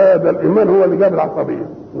جابته، لا ده الإيمان هو اللي جاب العصبية.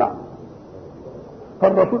 نعم.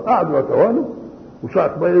 فالرسول قعدوا يتوالوا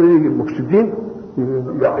وساعة ما يجي المفسدين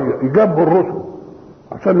يجابوا الرسل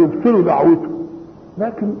عشان يبطلوا دعوته،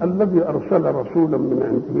 لكن الذي أرسل رسولا من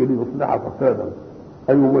عنده ليصلح فسادا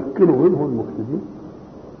أيمكنه منه المفسدين؟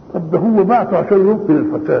 طب ده هو بعته عشان يبطل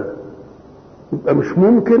الفساد، يبقى مش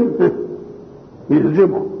ممكن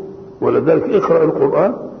يهزمه. ولذلك اقرأ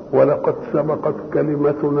القرآن ولقد سبقت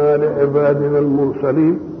كلمتنا لعبادنا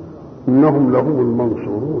المرسلين إنهم لهم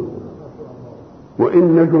المنصورون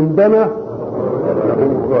وإن جندنا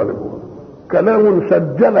لهم الغالبون. كلام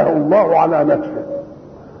سجله الله على نفسه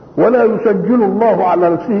ولا يسجل الله على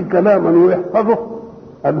نفسه كلاما ويحفظه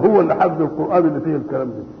أن هو اللي حفظ القرآن اللي فيه الكلام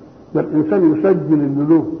ده الإنسان يسجل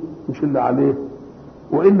اللي له مش اللي عليه.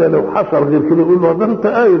 وإلا لو حصل غير كده يقول له ده أنت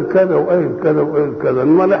قايل كذا وقايل كذا وقايل كذا،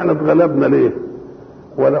 أمال إحنا اتغلبنا ليه؟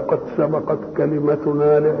 ولقد سبقت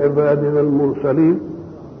كلمتنا لعبادنا المرسلين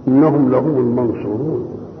إنهم لهم المنصورون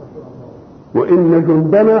وإن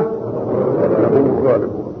جندنا لهم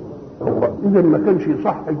الغالبون. إذا ما كانش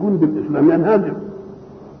يصح جند الإسلام ينهزم،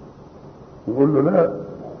 يقول له لا،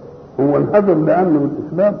 هو انهزم لأنه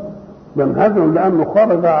الإسلام، ده انهزم لأنه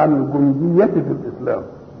خرج عن جنديته في الإسلام.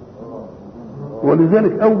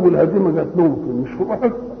 ولذلك أول هزيمة جات لهم مش في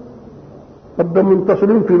أحد، طب ده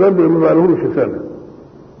منتصرين في بدر ما بقالهمش سنة،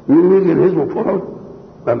 مين يجي ينهزموا في أحد؟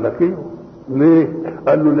 قال لك إيه؟ ليه؟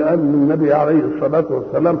 قال له لأن النبي عليه الصلاة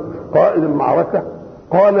والسلام قائد المعركة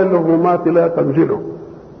قال للرماة لا تنزلوا،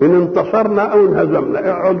 إن انتصرنا أو انهزمنا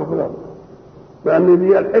اقعدوا كده، لأن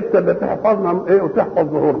دي الحتة اللي تحفظنا إيه وتحفظ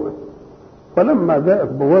ظهورنا. فلما جاءت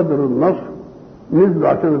بوادر النصر نزلوا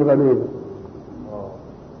عشان الغنيمة،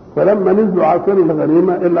 فلما نزلوا عشان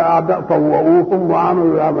الغنيمة الأعداء طوعوهم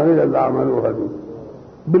وعملوا العملية اللي عملوها دي.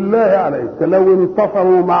 بالله عليك لو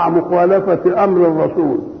انتصروا مع مخالفة أمر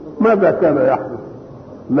الرسول ماذا كان يحدث؟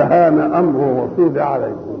 لهان أمر الرسول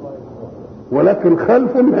عليكم، ولكن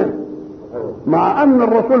خلفوا منه مع أن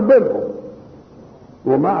الرسول بينهم،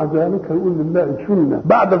 ومع ذلك يقول لله السنة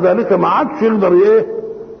بعد ذلك ما عادش يقدر ايه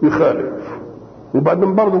يخالف.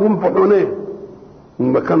 وبعدين برضه جم في حنين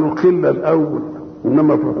لما كانوا القلة الأول،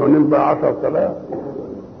 إنما في حنين بقى 10,000.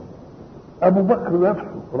 أبو بكر نفسه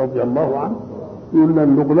رضي الله عنه يقول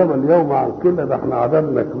لن نغلب اليوم عن قلة، ده احنا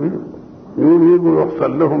عددنا كبير، يقول يجوا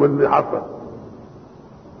يحصل لهم اللي حصل.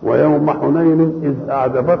 ويوم حنين إذ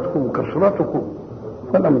أعجبتكم كثرتكم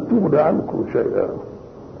فلم تغن عنكم شيئا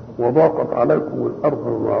وضاقت عليكم الأرض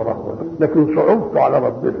بما رحبت لكن صعبت على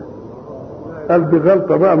ربنا. قال دي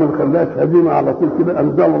غلطة بقى ما نخليهاش هزيمة على طول كده،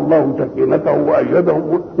 أنزل الله سكينته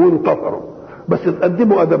وأيدهم وانتصروا. بس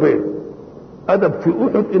تقدموا أدبين، أدب في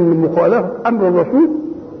أحد إن مخالفة أمر الرسول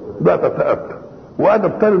ده تتأتى،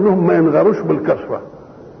 وأدب تاني إنهم ما ينغروش بالكسرة،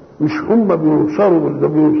 مش هم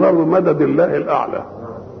بينصروا مدد الله الأعلى.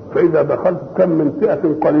 فإذا دخلت كم من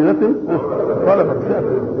فئة قليلة غلبت فئة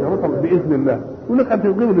بإذن الله. يقول لك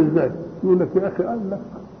هتغلبوا إزاي؟ يقول لك يا أخي قال لك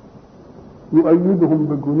يؤيدهم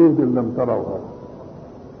بجنود لم تروها،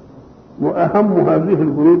 وأهم هذه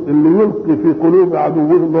الجنود اللي يلقي في قلوب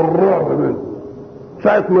عدوهم الرعب منه.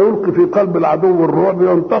 ساعة ما يلقي في قلب العدو الرعب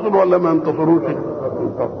ينتصر ولا ما ينتصروش؟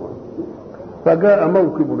 ينتصر. فجاء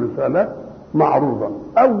موكب الرسالة معروضة.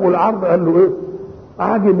 أول عرض قال له إيه؟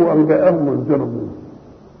 عجبوا أن جاءهم منذر منه.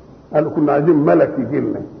 قالوا كنا عايزين ملك يجي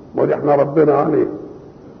لنا ودي احنا ربنا عليه.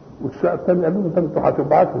 والساعة الثانية قالوا له انتوا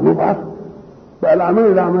هتبعثوا، نبعث بقى العمل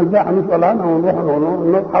اللي عملناه هنسأل عنها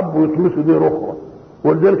ونروح حبوا يطمسوا دي رخوة.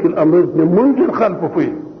 ولذلك الأمر منزل خلفه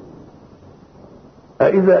فيه.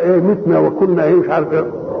 إذا إيه متنا وكنا إيه مش عارف إيه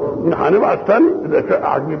هنبعث ثاني، إذا شاء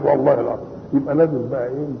عجيب والله العظيم. يبقى لازم بقى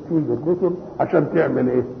إيه تيجي الرسل عشان تعمل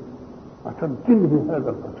إيه؟ عشان تنهي هذا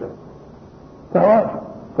الفساد. توافق.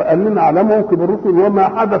 فقال لنا على موكب الرسل وما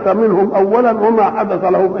حدث منهم اولا وما حدث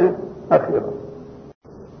لهم ايه اخيرا.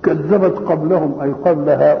 كذبت قبلهم اي قبل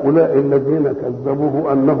هؤلاء الذين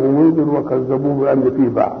كذبوه انه منذر وكذبوه بان فيه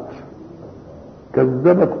بعث.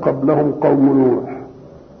 كذبت قبلهم قوم نوح،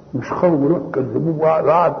 مش قوم نوح كذبوه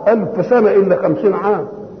قعد 1000 سنة الا 50 عام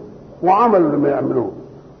وعملوا اللي ما يعملوه،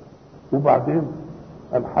 وبعدين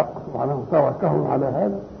الحق سبحانه تركهم على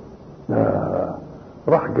هذا. لا،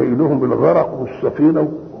 راح جاي لهم الغرق والسفينة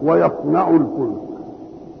ويصنعوا الفلك،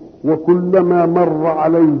 وكلما مر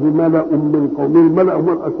عليه ملأ من قومه، الملأ هم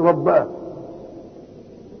الأشراف بقى،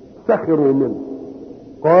 سخروا منه.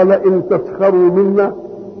 قال إن تسخروا منا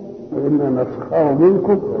فإنا نسخر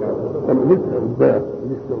منكم.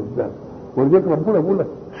 لسه قدام ولذلك ربنا بيقول لك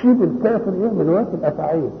سيب الكافر يعمل واجب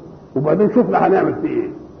الأفعال وبعدين شوفنا هنعمل فيه إيه.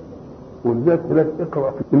 ولذلك هناك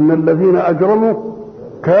اقرأ إن الذين أجرموا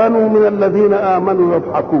كانوا من الذين آمنوا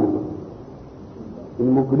يضحكون.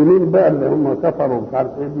 المجرمين بقى اللي هم كفروا ومش عارف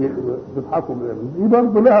ايه بيضحكوا دي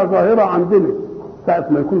برضه لها ظاهرة عندنا. ساعة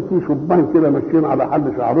ما يكون في شبان كده ماشيين على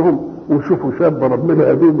حل شعرهم ويشوفوا شاب ربنا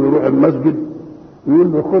يهديه يروح المسجد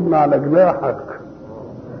يقول له خدنا على جناحك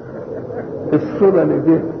السنن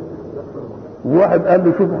دي. وواحد قال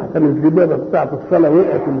له شوف حسن الزبالة بتاعت الصلاة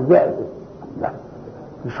وقعت الزائد. لا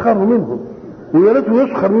يسخروا منهم، ويا ريته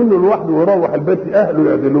يسخر منه لوحده ويروح البيت اهله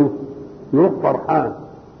يعدلوه يروح فرحان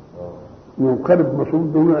وخالد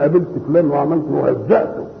مسعود دول قابلت فلان وعملت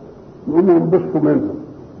وهزأته يقوموا ينبسطوا منه.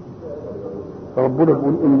 فربنا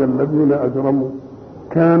يقول ان الذين اجرموا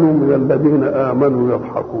كانوا من الذين امنوا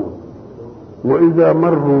يضحكون. وإذا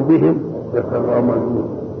مروا بهم يتغامزون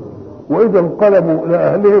وإذا انقلبوا إلى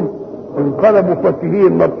أهلهم انقلبوا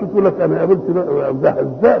فكهين مبسوطوا لك أنا قابلت ده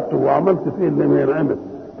هزأته وعملت فيه اللي ما ينعمل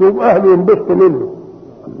تقوم أهله ينبسطوا منه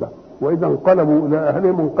الله. وإذا انقلبوا إلى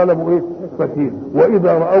أهلهم انقلبوا إيه فكهين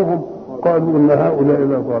وإذا رأوهم قالوا إن هؤلاء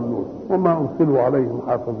لضالون وما أرسلوا عليهم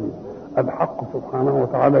حافظين. الحق سبحانه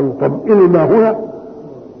وتعالى يطمئننا هنا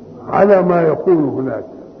على ما يقول هناك.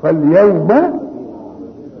 فاليوم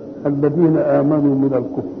الذين آمنوا من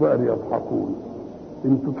الكفار يضحكون.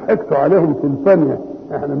 انتوا ضحكتوا عليهم في الثانية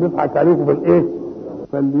احنا بنضحك عليكم في الايه؟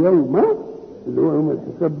 فاليوم اللي هو يوم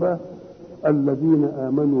الحساب بقى الذين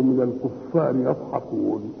آمنوا من الكفار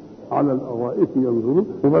يضحكون على الأرائك ينظرون.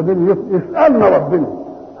 وبعدين يسألنا ربنا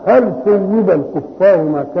هل ثوب الكفار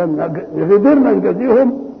ما كان قدرنا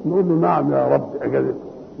نجازيهم؟ نقول له نعم يا رب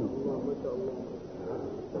أجازتهم.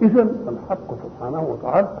 إذا الحق سبحانه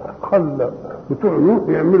وتعالى خلى بتوع نوح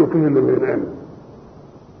يعملوا فيه اللي بينعمل.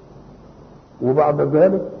 وبعد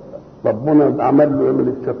ذلك ربنا عمل له يعمل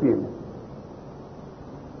السفينة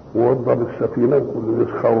ووضب السفينة كل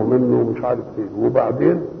يسخروا منه ومش عارف ايه.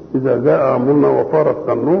 وبعدين إذا جاء أمرنا وفارت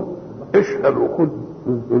النور اشهد وخد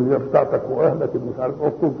الذرية بتاعتك وأهلك مش عارف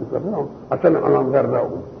اكتب في سفينة عشان احنا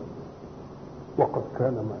نغرقهم. وقد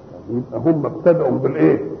كان ما كان. يبقى هم ابتدأوا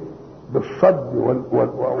بالإيه؟ بالصد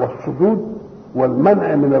والصدود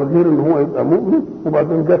والمنع من الغير ان هو يبقى مؤمن.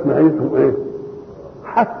 وبعدين جت نهايتهم ايه؟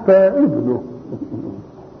 حتى ابنه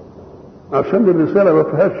عشان الرساله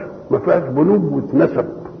ما فيهاش بنوة نسب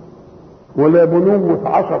ولا بنوة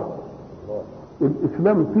عصب.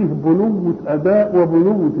 الاسلام فيه بنوة اداء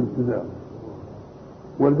وبنوة التزام.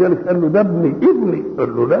 ولذلك قال له ده ابني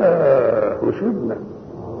قال له لا مش ابنك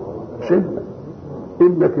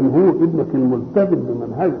ابنك هو ابنك الملتزم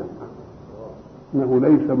بمنهجك انه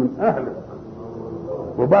ليس من اهلك.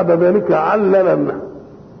 وبعد ذلك علل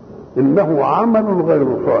انه عمل غير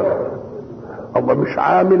صالح. الله مش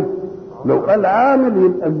عامل. لو قال عامل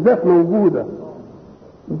يبقى الذات موجوده.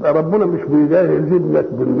 يبقى ربنا مش بيجهز ابنك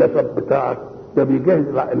بالنسب بتاعك ده بيجهز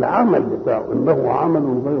العمل بتاعه انه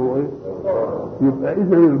عمل غير ايه. يبقى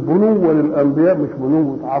اذا البنوه للانبياء مش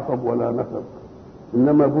بنوه عصب ولا نسب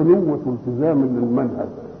انما بنوه التزام للمنهج.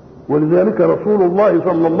 ولذلك رسول الله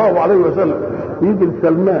صلى الله عليه وسلم يجي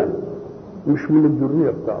لسلمان مش من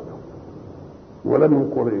الذريه بتاعته ولا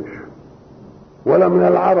من قريش ولا من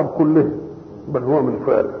العرب كلهم بل هو من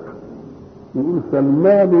فارس. يقول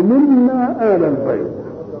سلمان منا آل البيت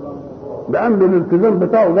لأن الالتزام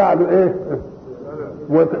بتاعه جعله ايه؟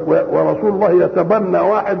 ورسول الله يتبنى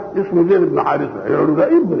واحد اسمه زيد بن حارثه يقول ده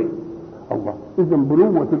ابني. الله. اذا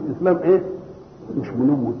بنوة الاسلام ايه؟ مش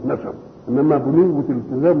بنوة نسب انما بنوة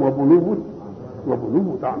التزام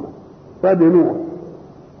وبنوة عمل. فادي نوح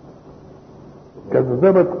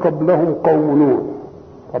كذبت قبلهم قوم نوح.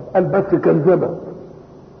 طب قال بس كذبت.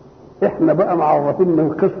 احنا بقى معرفين من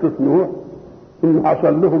قصة نوح ان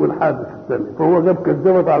حصل لهم الحادث الثاني فهو جاب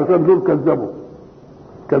كذبت علشان دول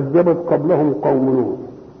كذبت قبلهم قوم نوح.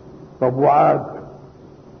 طب وعاد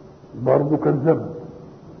برضه كذبت.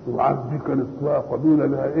 وعاد دي كانت بقى قبيلة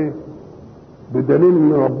لها ايه؟ بدليل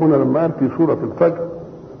ان ربنا لما قال في سورة الفجر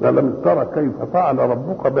لم ترى كيف فعل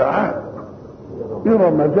ربك بعاد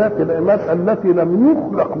إرم ذات العماد التي لم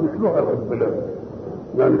يخلق مثلها في البلاد.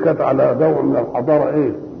 يعني كانت على نوع من الحضارة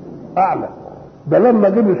ايه؟ اعلى. ده لما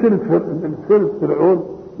جيب سيرة فرعون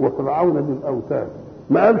وفرعون بالاوتاد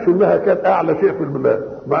ما قالش انها كانت اعلى شيء في البلاد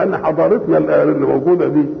مع ان حضارتنا اللي موجودة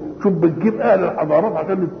دي شوف بتجيب اهل الحضارات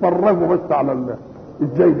عشان يتفرجوا بس على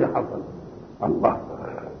ازاي دي حصل. الله.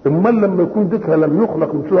 امال لما يكون ذكرها لم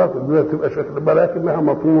يخلق مثلها في البلاد تبقى شكل لكنها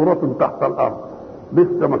مطمورة تحت الارض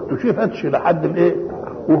لسه ما اكتشفتش لحد الايه.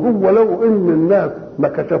 وهو لو ان الناس ما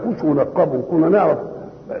كشفوش ونقبوا كنا نعرف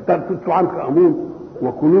تلفت عنك امون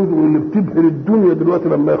وكنوز اللي بتبهر الدنيا دلوقتي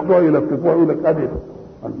لما ياخدوها يلففوها يقول لك ادي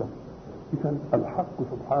الله. اذا الحق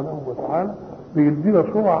سبحانه وتعالى بيدينا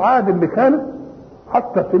صوره عاد اللي كانت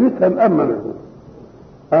حتى سنتها الامنه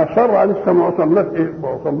شرع لسه ما وصلناش ايه؟ ما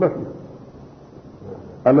وصلناش.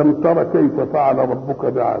 الم ترى كيف فعل ربك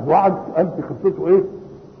بعاد. وعد قال في قصته ايه؟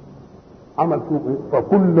 عمل فيه ايه؟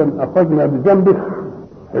 فكلا اخذنا بذنبه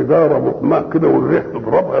حجاره محماه كده والريح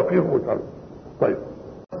تضربها فيه وتعالى. طيب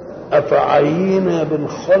افعينا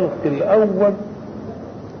بالخلق الاول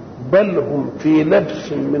بل هم في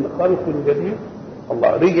لبس من خلق جديد.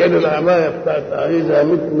 الله. رجع للعبايه بتاعت اذا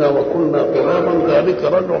متنا وكنا ترابا ذلك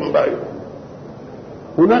رجع بعيد.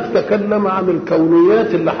 هناك تكلم عن الكونيات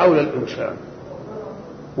اللي حول الانسان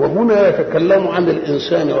وهنا يتكلم عن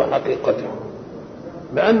الانسان وحقيقته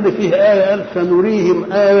لان فيه ايه قال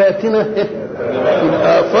سنريهم اياتنا في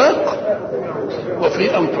الافاق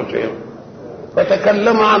وفي انفسهم.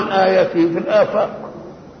 فتكلم عن آياته في الآفاق،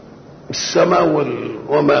 السماء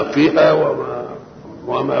وما فيها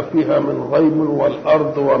وما فيها من غيب،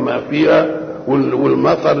 والأرض وما فيها،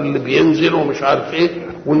 والمطر اللي بينزل ومش عارف ايه،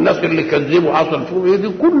 والناس اللي كذبوا حصل فيهم ايه، دي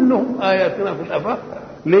كلهم آياتنا في الآفاق.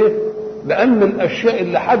 ليه؟ لأن الأشياء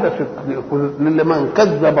اللي حدثت لمن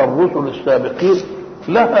كذب الرسل السابقين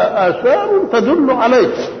لها آثار تدل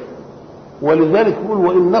عليها، ولذلك يقول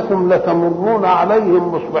وإنكم لتمرون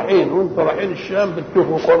عليهم مصبحين، وانتوا رايحين الشام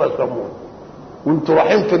بتشوفوا قرى ثمود، وانتوا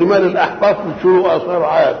رايحين في رمال الأحقاف بتشوفوا آثار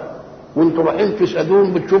عاد، وانتوا رايحين في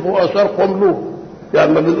سدوم بتشوفوا آثار قوم لوط.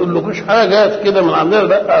 يعني ما بنقولكوش حاجات كده من عندنا،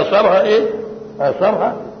 لا، آثارها ايه؟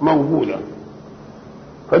 آثارها موجودة.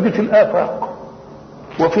 فدي في الآفاق.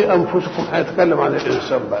 وفي أنفسكم هيتكلم عن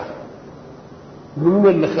الإنسان بقى، من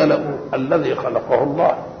اللي خلقه؟ الذي خلقه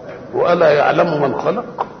الله، وألا يعلم من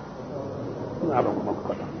خلق؟ يعلم من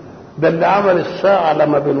خلق. ده اللي عمل الساعة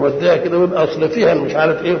لما بنوديها كده يبقى أصل فيها مش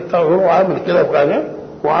عارف إيه بتاع، هو عامل كده وكذا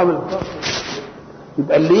وعامل كده.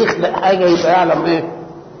 يبقى اللي يخلق حاجة يبقى يعلم إيه؟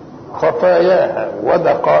 خفاياها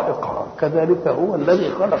ودقائقها. كذلك هو الذي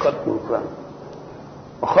خلق الإنسان،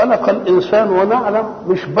 وخلق الإنسان ونعلم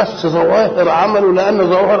مش بس ظواهر عمله، لأن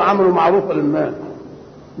ظواهر عمله معروفة للناس،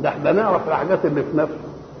 ده احنا نعرف الحاجات اللي في نفسه،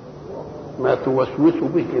 ما توسوس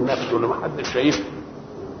به نفسه اللي ما حدش شايفه،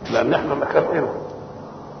 لأن احنا اللي خلقنا.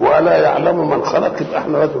 ولا يعلم من خلق، يبقى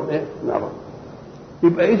احنا لازم ايه؟ نعرف.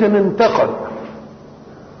 يبقى إذا انتقل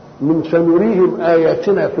من سنريهم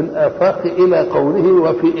آياتنا في الآفاق إلى قوله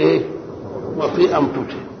وفي ايه؟ وفي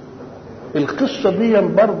أنفسهم. القصة دي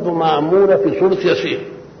برضه معمولة في سورة ياسين،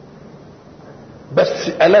 بس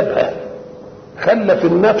قلبها، خلى في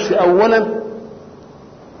النفس أولا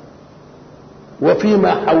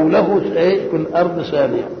وفيما حوله في الأرض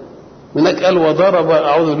ثانيا. هناك قال وضرب،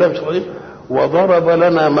 أعوذ بالله من الشيطان الرجيم، وضرب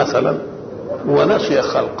لنا مثلا ونسي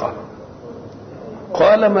خلقه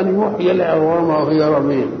قال من يحيي العظام وهي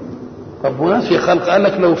رميم. طب ونسي خلقه، قال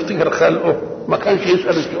لك لو افتكر خلقه ما كانش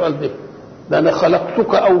يسأل السؤال ده. ده انا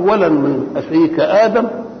خلقتك اولا من ابيك ادم،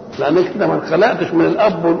 لانك كده ما خلقتش من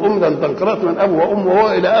الاب والام، ده انت انقرضت من اب وام وهو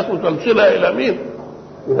الى اخره سلسله الى مين؟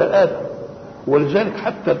 الى ادم. ولذلك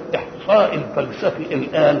حتى الاحصاء الفلسفي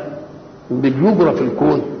الان اللي بيجرى في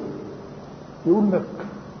الكون يقول لك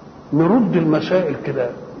نرد المسائل كده،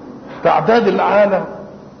 تعداد العالم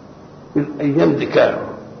الايام دي كام؟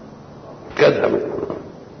 كذا منه.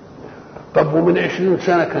 طب ومن 20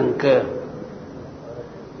 سنه كان كام؟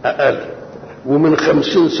 اقل. ومن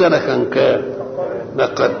 50 سنة كان كام؟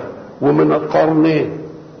 أقل. ومن قرنين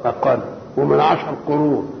أقل. ومن 10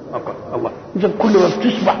 قرون أقل. الله، إذا كل ما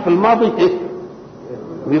بتسبح في الماضي إيه؟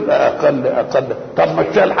 بيبقى أقل أقل. طب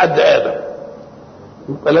مشى لحد آدم،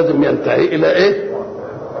 يبقى لازم ينتهي إلى إيه؟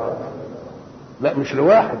 لا مش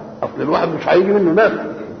لواحد، أصل الواحد مش هيجي منه نفس،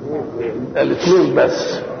 يبقى الاثنين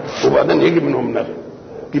بس وبعدين يجي منهم نفس.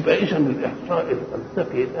 يبقى إذا الإحصاء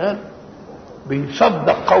الفلسفي الآن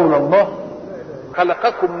بيصدق قول الله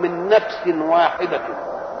خلقكم من نفس واحدة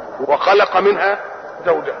وخلق منها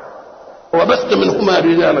زوجها وبث منهما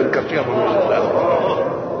رجالا كثيرا ونساء.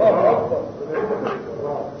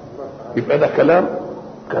 يبقى ده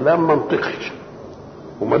كلام منطقي.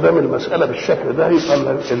 وما دام المسألة بالشكل ده يبقى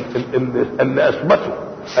اللي أثبته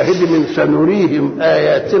أهدي من سنريهم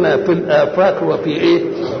آياتنا في الآفاق وفي إيه؟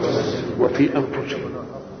 وفي أنفسهم.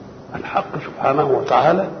 الحق سبحانه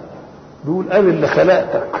وتعالى بيقول أنا اللي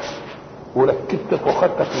خلقتك وركبتك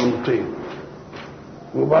وخدتك من طين،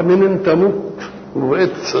 وبعدين انت مت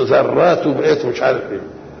وبقيت ذرات وبقيت مش عارف ايه.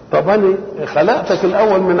 طب انا خلقتك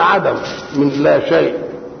الاول من عدم، من لا شيء،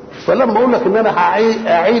 فلما اقول لك ان انا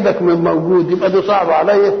اعيدك من موجود يبقى دي صعبه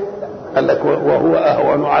عليا. قال لك وهو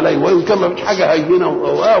اهون علي، وان كان ما فيش حاجه هينه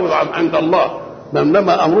واهون عند الله،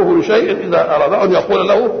 انما امره لشيء اذا اراد ان يقول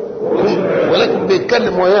له، ولكن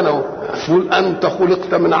بيتكلم ويانا يقول انت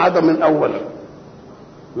خلقت من عدم اولا،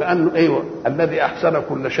 لانه ايوه الذي احسن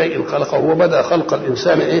كل شيء خلقه، هو بدا خلق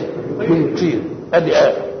الانسان ايه؟ من طين، ادي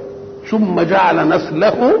آدم، ثم جعل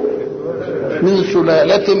نسله من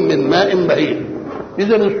سلاله من ماء مهين.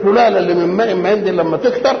 اذا السلاله اللي من ماء مهين دي لما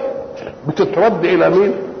تكثر بتترد الى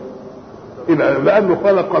مين؟ الى، لانه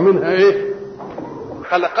خلق منها ايه؟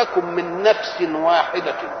 خلقكم من نفس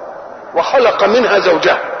واحده وخلق منها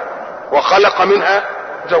زوجها وخلق منها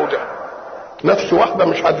زوجها. نفس واحده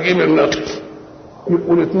مش هتجيب النفس،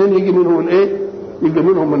 يبقوا الاثنين يجي منهم الايه؟ يجي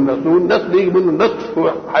منهم النسل، والنسل يجي منه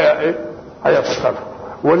النسل هيتكاثر.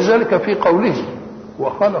 ولذلك في قوله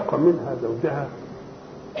وخلق منها زوجها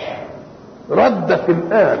ردت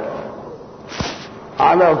الآن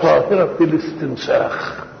على ظاهرة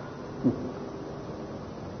الاستنساخ،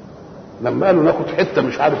 لما قالوا ناخد حتة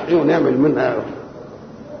مش عارف ايه ونعمل منها،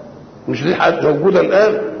 مش دي حاجة موجودة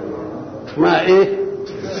الآن اسمها إيه؟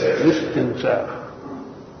 الاستنساخ.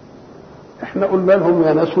 إحنا قلنا لهم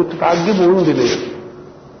يا ناس وتتعجبوا من دي ليه؟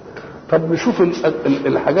 طب نشوف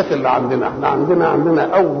الحاجات اللي عندنا. إحنا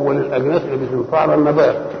عندنا أول الأجناس اللي بتنفع على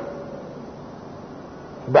النبات.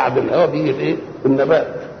 بعد الهواء بيجي الإيه؟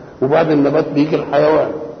 النبات، وبعد النبات بيجي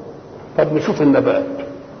الحيوان. طب نشوف النبات.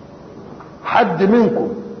 حد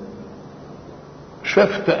منكم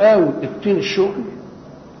شاف تقاوي التين الشوكي؟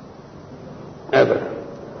 ابدا.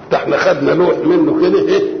 ده احنا خدنا لوح منه كده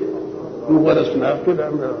ايه وغرسناه طلع.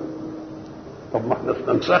 طب ما احنا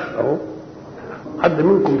استنسخنا اهو. حد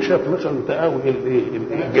منكم شاف مثلا تقاوي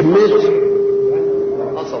الجميز؟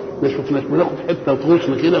 ما شفناش. بناخد حته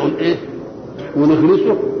غصن كده والايه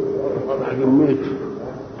ونغرسه جميز.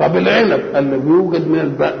 طب العنب قال بيوجد من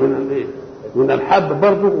الايه من الحب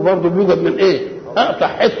برضه، وبرضه بيوجد من ايه؟ اقطع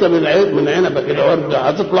حته من عنبه كده وارجع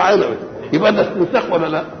هتطلع عنبه. يبقى ده استنساخ ولا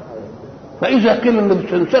لا؟ فاذا قيل ان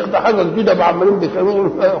الاستنساخ ده حاجه جديده بعملين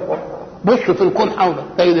بيسموه بص في الكون حولك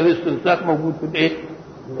تجد الاستنساخ موجود في الايه؟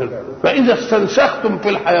 فاذا استنسختم في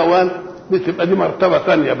الحيوان بتبقى دي مرتبه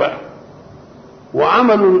ثانيه بقى.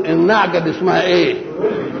 وعملوا النعجه اللي اسمها ايه؟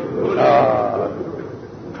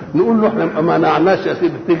 نقول له احنا ما منعناش يا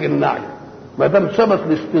سيدي تيجي النعجه ما دام ثبت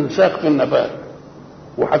الاستنساخ في النبات،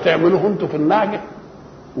 وهتعملوه انتوا في النعجه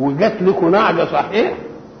وجات لكم نعجه صحيح.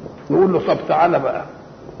 نقول له طب تعالى بقى،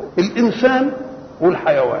 الانسان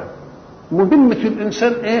والحيوان مهمه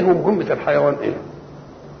الانسان ايه ومهمه الحيوان ايه؟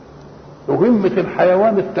 مهمه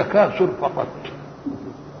الحيوان التكاثر فقط.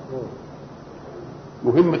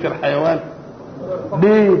 مهمه الحيوان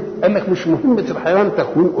ليه؟ قال لك مش مهمه الحيوان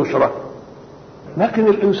تكوين اسره، لكن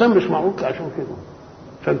الانسان مش معمول عشان كده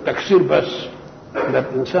عشان تكسير بس. ده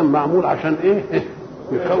الانسان معمول عشان ايه؟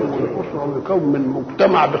 يكون اسره ويكون من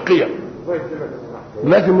مجتمع بقيم.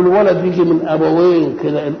 لازم الولد يجي من ابوين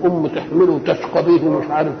كده، الام تحمله وتشقى به ومش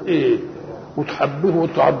عارف ايه وتحبه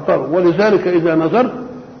وتعبره. ولذلك اذا نظرت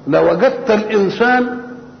لوجدت الانسان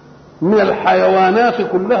من الحيوانات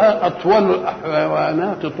كلها اطول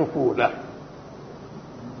الحيوانات طفوله.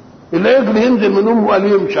 العجل ينزل من امه قال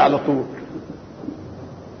يمشي على طول،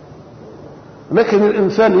 لكن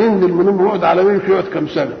الانسان ينزل من امه يقعد على ويمشي يقعد كم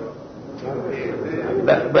سنه؟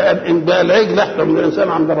 بقى العجل احسن من الانسان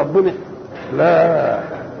عند ربنا؟ لا،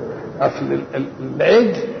 اصل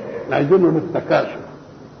العجل عايزينه للتكاثر،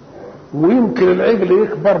 ويمكن العجل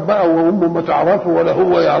يكبر بقى وامه ما تعرفه ولا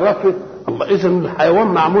هو يعرفه. الله، اذا الحيوان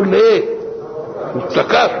معمول لايه؟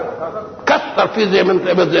 للتكاثر. كثر فيه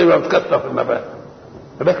زي ما بتكثر في النبات،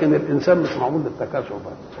 لكن الانسان مش معمول للتكاثر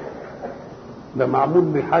بس، ده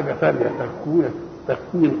معمول لحاجه ثانيه،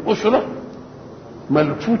 تكوين اسره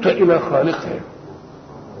ملفوته الى خالقها،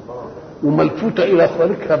 وملفوته الى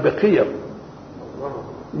خالقها بقيم.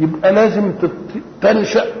 يبقى لازم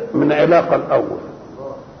تنشأ من علاقة الأول،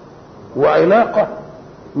 وعلاقة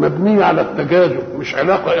مبنية على التجاذب، مش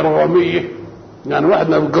علاقة إرغامية. يعني واحد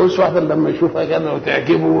ما بيتجوزش واحدة لما يشوفها كده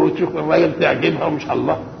وتعجبه وتشوف الراجل تعجبها ومش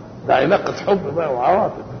الله، ده علاقة حب بقى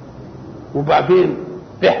وعواطف. وبعدين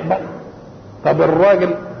تحبط. طب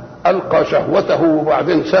الراجل ألقى شهوته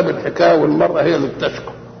وبعدين ساب الحكاية والمرأة هي اللي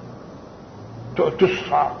بتشقى،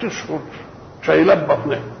 تشهر شايلة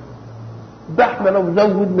بطنها. ده احنا لو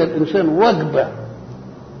زودنا الانسان وجبه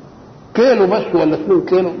كيلو بس ولا 2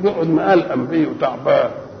 كيلو يقعد مقلقم بيه وتعبان،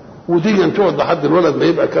 وتيجي تقعد لحد الولد ما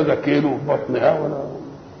يبقى كذا كيلو في بطنها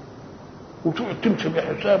وتقعد تمشي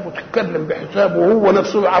بحساب وتتكلم بحساب وهو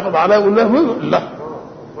نفسه يحافظ عليه ويقول له لا.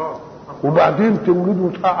 وبعدين تولده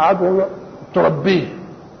وتقعده وتربيه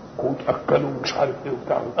وتاكله ومش عارف ايه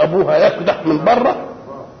وبتاع. ابوها يكدح من بره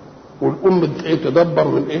والام تدبر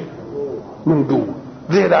من ايه؟ من جوه.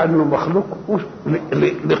 ليه؟ لانه مخلوق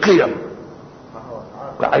لقيم،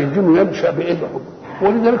 عايزينه ينشا بايه؟ بحب.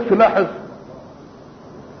 ولذلك تلاحظ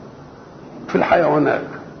في الحيوانات،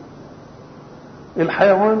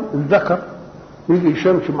 الحيوان الذكر يجي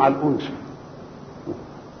يشمش مع الانثى،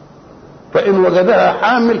 فان وجدها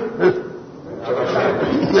حامل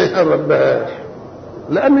ما يقربهاش،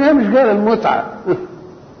 لان هي مش جايه للمتعه،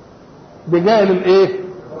 دي جايه للايه؟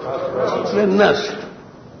 للناس.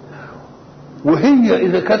 وهي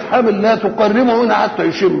اذا كانت حامل لا تقربه منها حتى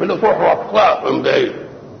يشم، لا تروح وقفها من بعيد.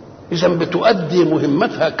 اذا بتؤدي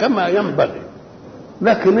مهمتها كما ينبغي.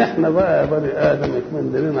 لكن احنا بقى يا بني ادم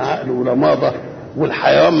يكمن لنا عقل ولا ماضى،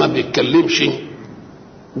 والحيوان ما بيتكلمش.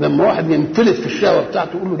 لما واحد ينفلت في الشهوه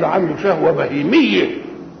بتاعته يقول له ده عنده شهوه بهيميه،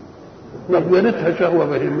 ما بينتها شهوه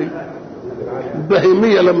بهيميه.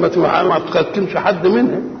 البهيميه لما ما تقتلش حد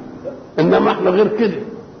منها، انما احنا غير كده.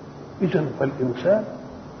 اذا فالانسان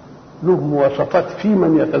له مواصفات في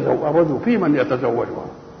من يتزوج وفي من يتزوجها.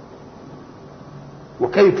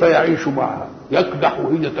 وكيف يعيش معها، يكدح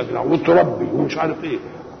وهي تكدح وتربي ومش عارف ايه.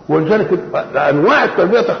 ولذلك انواع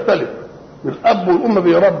التربيه تختلف. الاب والام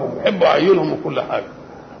بيربوا بيحبوا عيالهم وكل حاجه،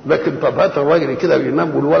 لكن طب هات الراجل كده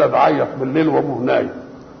بينام والولد عيط بالليل وابوه نايم،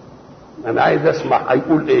 انا عايز اسمع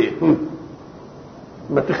هيقول ايه.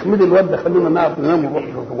 ما تخمدي الواد ده، خلينا نعرف ننام ونروح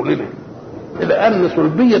شغلنا، لان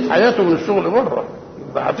سلبيه حياته من الشغل بره،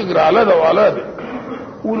 ده هتجري على ده وعلى ده،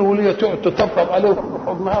 والوليه تقعد تطبطب عليه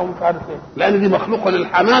وتحض معاه ومش عارف ايه، لان دي مخلوقه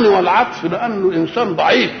للحنان والعطف، لانه انسان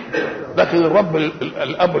ضعيف. لكن الرب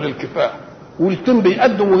الاب للكفاح، والتم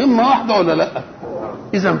بيأدوا مهمه واحده ولا لا؟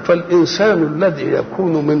 اذا فالانسان الذي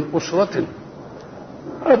يكون من اسره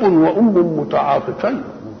اب وام متعاطفين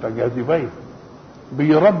متجاذبين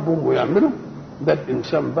بيربوا ويعملوا، ده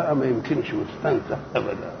الانسان بقى ما يمكنش يستنسخ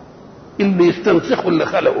ابدا، اللي يستنسخه اللي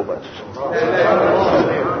خلقه بس،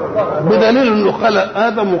 بدليل انه خلق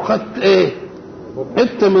ادم وخد ايه؟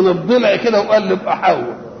 حته من الضلع كده وقال ابقى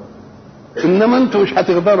حواء. انما انتوا مش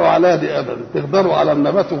هتقدروا على دي ابدا، تقدروا على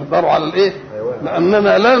النبات وتقدروا على الايه؟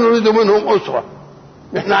 لاننا لا نريد منهم اسره،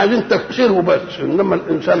 احنا عايزين تكسير وبس، انما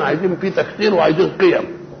الانسان عايزين فيه تكسير وعايزين قيم.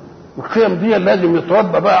 القيم دي لازم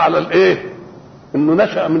يتربى بقى على الايه؟ انه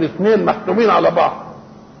نشأ من اثنين محسوبين على بعض.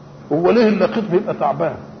 هو ليه اللقيط بيبقى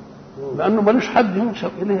تعبان؟ لانه ملوش حد ينشأ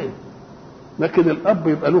اليه. لكن الاب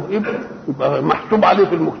يبقى له ابن، يبقى محسوب عليه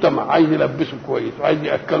في المجتمع، عايز يلبسه كويس وعايز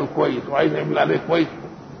ياكله كويس وعايز يعمل عليه كويس،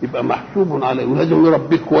 يبقى محسوب عليه، ولازم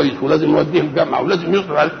يربيه كويس ولازم يوديه الجامعه ولازم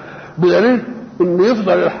يصبر عليه، بدليل ان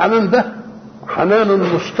يفضل الحنان ده حنان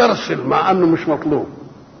مسترسل مع انه مش مطلوب.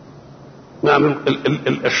 يعني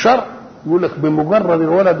الشرع يقول لك بمجرد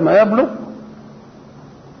الولد ما يبلغ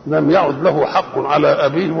لم يعد له حق على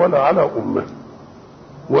ابيه ولا على امه،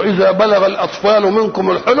 واذا بلغ الاطفال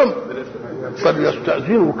منكم الحلم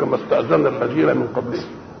فليستأذنوا كما استأذن الذين من قبلهم،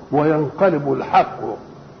 وينقلب الحق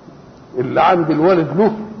اللي عند الوالد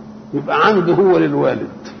له يبقى عنده هو للوالد.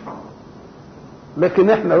 لكن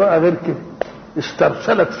احنا بقى غير كده،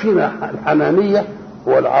 استرسلت فينا الحنانيه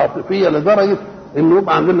والعاطفيه لدرجه انه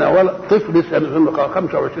يبقى عندنا طفل لسه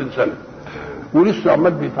 25 سنه ولسه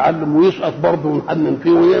عمال بيتعلم ويسقط برضه ونحنن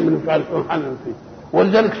فيه ويعمل مش عارف ايه ونحنن فيه.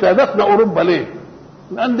 ولذلك سابقنا اوروبا ليه؟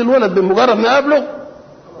 لان الولد بمجرد ما يبلغ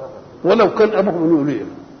ولو كان ابوه من يوليه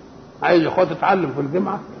عايز ياخد تتعلم في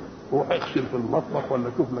الجامعه روح اغسل في المطبخ ولا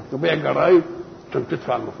شوف لك تبيع جرايد عشان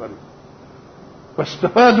تدفع المصاريف.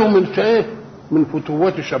 فاستفادوا من ايه؟ من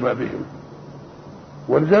فتوات شبابهم.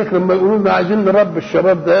 ولذلك لما يقولوا لنا عايزين نربي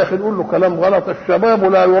الشباب ده، يا اخي نقول له كلام غلط. الشباب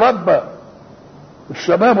لا يربى،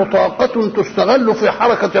 الشباب طاقة تستغل في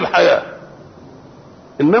حركة الحياة،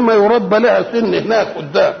 انما يربى لها سن هناك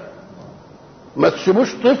قدام. ما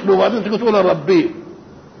تسيبوش طفل وبعدين تيجي تقول اربيه،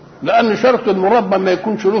 لان شرط المربى ما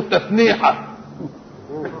يكونش له تفنيحه.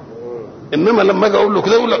 انما لما اجي اقول له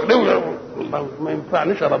كده يقول لك ما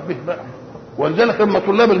ينفعنيش اربيه بقى. ولذلك لما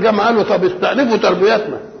طلاب الجامعه قالوا طب استأنفوا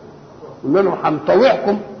تربيتنا، قلنا لهم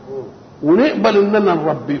هنطوعكم ونقبل اننا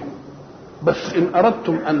نربيكم، بس ان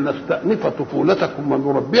اردتم ان نستأنف طفولتكم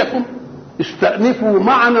ونربيكم استأنفوا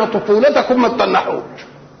معنا طفولتكم ما تتنحوش.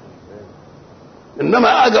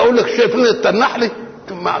 انما اجي اقول لك شايفين التنح لي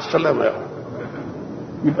مع السلامه يا اخوان.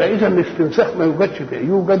 يبقى اذا الاستنساخ ما يوجدش فيه،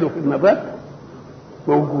 يوجد في النبات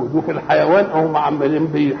موجود وفي الحيوان او عمالين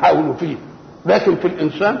بيحاولوا فيه، لكن في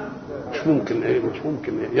الانسان مش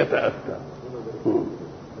ممكن يتأتى.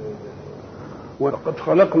 ولقد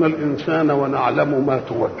خلقنا الانسان ونعلم ما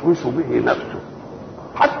توسوس به نفسه.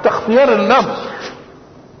 حتى اختيار اللفظ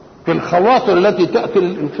في الخواطر التي تأتي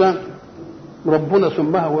للانسان ربنا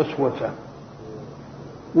سماها وسوسه،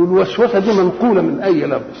 والوسوسه دي منقوله من اي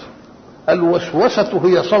لفظ. الوسوسه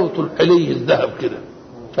هي صوت الحلي الذهب كده،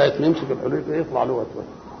 ساعه ما يمسك الحلي كده يطلع له وسوسه.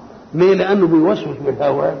 ليه؟ لانه بيوسوس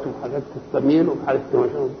بالهوات وحاجات تستميل وحاجات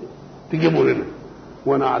تجيبه لنا.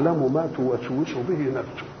 ونعلم ما توسوس به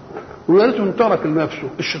نفسه، ويا ريت ترك لنفسه،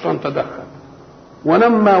 الشيطان تدخل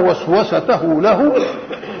ونمى وسوسته له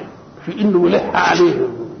في انه يلح عليه.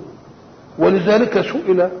 ولذلك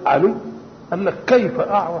سئل علي قال لك كيف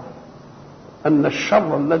اعرف ان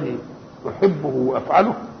الشر الذي احبه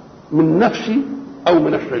وافعله من نفسي او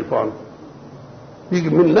من الشيطان؟ يجي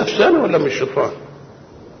من نفسي انا ولا من الشيطان؟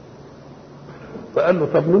 فقال له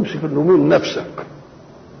طب نمسك انه من نفسك.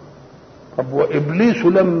 طب وابليس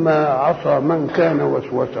لما عصى من كان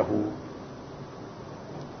وسوسه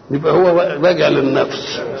يبقى هو راجع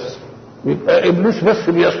للنفس، يبقى ابليس بس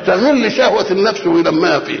بيستغل شهوه النفس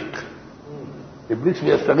ويلمها فيك. ابليس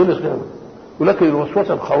بيستغل شهوه، ولكن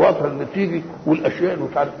الوسوسه الخواطر اللي تيجي والاشياء اللي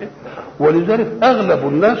مش عارف ايه. ولذلك اغلب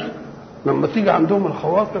الناس لما تيجي عندهم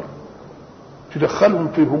الخواطر تدخلهم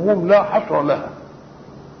في هموم لا حصر لها.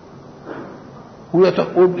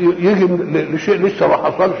 ويجي لشيء لسه ما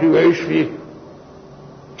حصلش ويعيش فيه،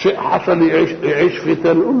 شيء حصل يعيش فيه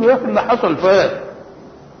تاني، يقول له يا اخي اللي حصل فات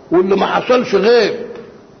واللي ما حصلش غيب،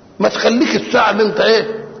 ما تخليك الساعه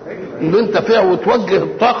اللي انت فيها وتوجه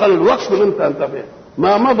الطاقه للوقت اللي انت فيها.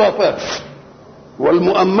 ما مضى فات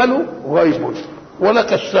والمؤمل غيب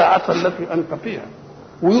ولك الساعه التي انت فيها.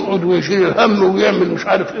 ويقعد ويشيل الهم ويعمل مش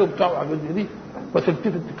عارف ايه وبتاع وحاجات دي،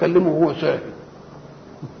 فتلتفت تكلمه وهو ساهل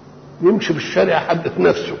يمشي بالشارع حدث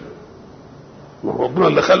نفسه. ربنا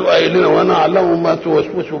اللي خلقه قايل لنا وانا اعلم ما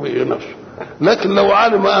توسوس به نفسه. لكن لو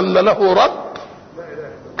علم ان له رب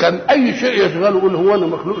كان اي شيء يشغله يقول هو انا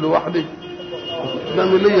مخلوق لوحدي؟ ده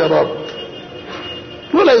لي رب،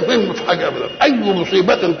 ولا يفهم في حاجه ابدا. اي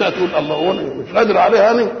مصيبه انتهت تقول الله هو انا مش قادر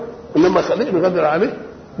عليها انا، انما خليني قادر عليه.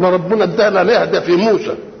 ما ربنا ادانا عليها ده في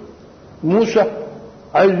موسى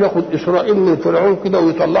عايز ياخد اسرائيل من فرعون كده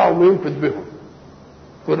ويطلعهم وينفذ بهم.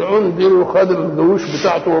 فرعون دي خد الجيوش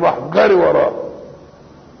بتاعته وراح جاري وراه.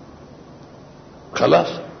 خلاص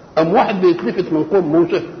قام واحد بيتلفت من قوم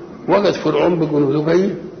موسى وجد فرعون بجنوده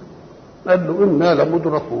جاي، قال له انا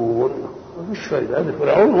لمدركون. مفيش فايده، هذا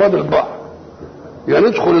فرعون وادي البحر، يعني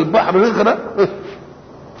ندخل البحر نغرق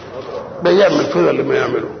بيعمل كده اللي ما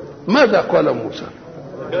يعمله. ماذا قال موسى؟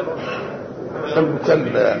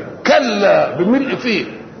 قال له كلا بملء فيه،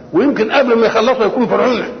 ويمكن قبل ما يخلصوا يكون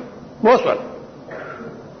فرعون وصل.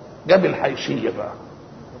 جاب الحيثيه بقى،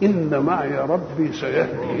 ان معي ربي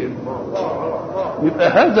سيهدين. يبقى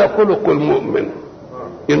هذا خلق المؤمن،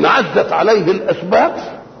 ان عزت عليه الاسباب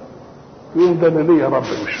يقول ده انا ليا رب.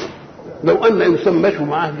 مش لو ان انسان ماشي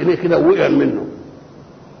معاه جنيه كده ووقع منه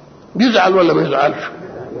يزعل ولا ما يزعلش؟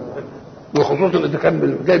 وخصوصا اذا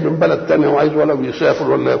كان جاي من بلد تانية وعايز ولا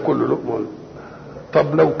يسافر ولا ياكل لقمه.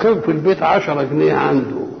 طب لو كان في البيت 10 جنيه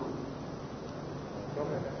عنده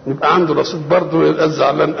يبقى عنده رصيد برضه يبقى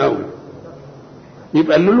زعلان قوي.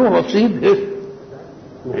 يبقى اللي له رصيد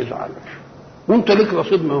ما يزعلش، وانت ليك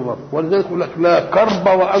رصيد من رب. ولذلك يقول لك لا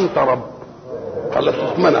كرب وانت رب، خلاص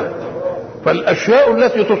اتمنع. فالاشياء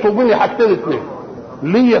التي تصيبني حاجتين اثنين،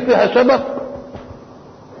 ليا فيها سبب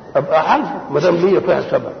ابقى عارفه ما دام ليا فيها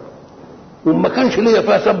سبب، وما كانش ليا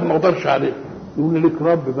فيها سبب ما اقدرش عليه. يقول لي ليك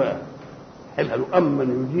رب بقى حلها له،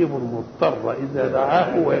 امن يجيب المضطر اذا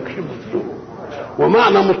دعاه ويكشف السوء.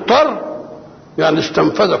 ومعنى مضطر يعني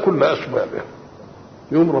استنفذ كل اسبابه.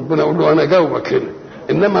 يوم ربنا يقول له انا جاوبك هنا.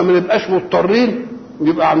 انما ما نبقاش مضطرين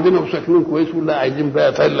يبقى عندنا وساكنين كويس ولا عايزين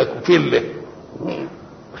بقى فلك وفله،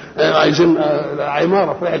 عايزين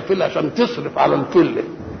عماره في الفله عشان تصرف على الفله،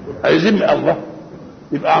 عايزين الله.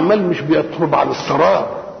 يبقى عمال مش بيطلب عن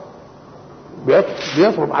اضطرار،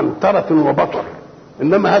 بيطلب عن ترف وبطر.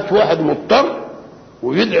 انما هات واحد مضطر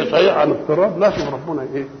ويدعي صحيح عن اضطرار،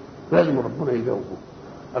 لازم ربنا يجاوبه.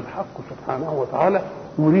 الحق سبحانه وتعالى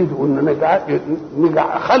يريد ان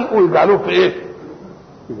نجعل خلقه يجعلوه في ايه؟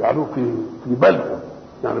 يجعلوه في بلده،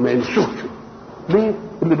 يعني ما ينسوش. ليه؟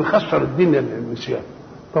 اللي بيخسر الدنيا النسيان.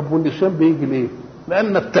 طب والنسيان بيجي ليه؟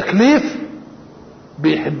 لان التكليف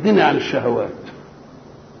بيحدني عن الشهوات،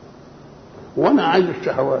 وانا عايز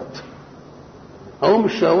الشهوات. اقوم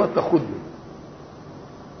الشهوات تاخدني،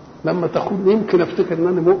 لما تاخدني يمكن افتكر ان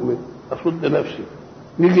انا مؤمن اصد نفسي.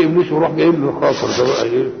 يجي ابليس ويروح جايب له الخاطر ده بقى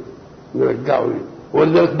ايه؟ نرجعه ايه؟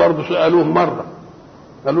 ولذلك برضه سالوه مره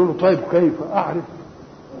قالوا له طيب كيف اعرف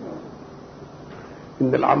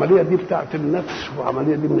ان العمليه دي بتاعت النفس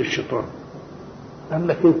والعمليه دي من الشيطان؟ قال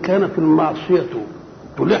لك ان كانت المعصيه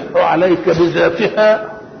تلح عليك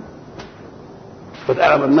بذاتها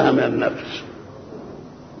فتعلم انها من النفس،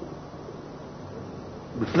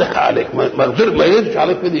 بتلح عليك ما يرجع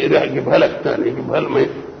عليك كده يجيبها لك ثاني يجيبها لك.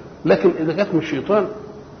 لكن اذا كانت من الشيطان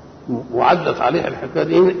وعدت عليها الحكايه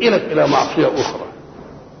دي ينقلك الى معصيه اخرى.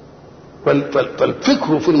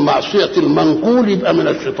 فالفكر في المعصيه المنقول يبقى من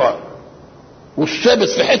الشيطان، والثابت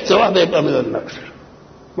في حته واحده يبقى من النفس.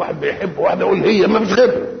 واحد بيحب واحده يقول هي ما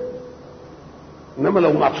بتغير، انما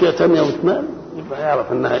لو معصيه ثانيه واتنقل يبقى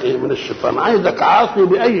يعرف انها ايه؟ من الشيطان. عايزك عاصي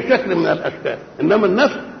باي شكل من الاشكال، انما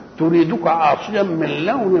النفس تريدك عاصيا من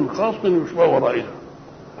لون خاص يشبه ورائها.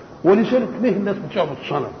 ولذلك ليه الناس بتعبد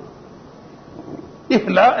صنم؟ ايه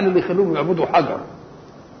العقل اللي يخلوهم يعبدوا حجر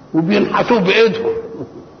وبينحتوه بايدهم؟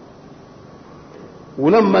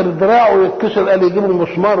 ولما دراعه يتكسر قال يجيبوا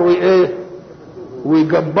مسمار وايه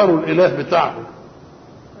ويجبروا الاله بتاعهم.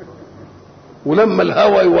 ولما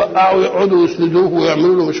الهوى يوقعوا يقعدوا يسندوه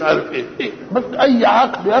ويعملوا له مش عارف ايه. بس اي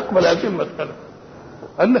عقل يقبل هذه المساله.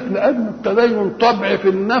 قال لك لان التدين طبع في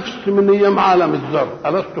النفس من ايام عالم الذر،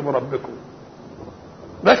 الست بربكم.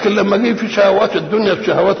 لكن لما جه في شهوات الدنيا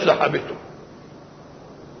الشهوات سحبته.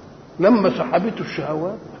 لما سحبته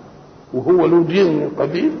الشهوات وهو له دين من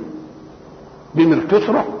قديم بين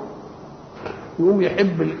الفطرة يقوم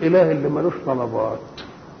يحب الإله اللي ملوش طلبات.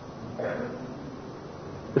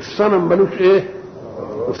 الصنم ملوش إيه؟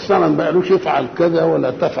 الصنم ملوش يفعل كذا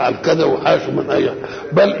ولا تفعل كذا وحاش من أي،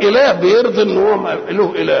 بل إله بيرضي إن هو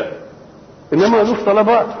له إله، إنما ملوش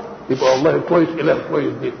طلبات. يبقى والله كويس، إله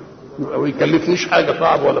كويس دي، يبقى ما يكلفنيش حاجة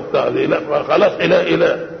صعبة ولا بتاع دي، لا خلاص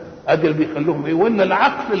إله أدي اللي بيخلوهم إيه. وإن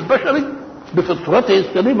العقل البشري بفطرته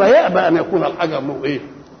السليمة يأبى أن يكون الحجر له إيه؟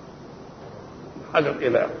 حجر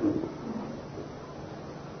إله.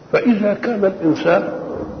 فإذا كان الإنسان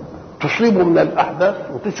تصيبه من الأحداث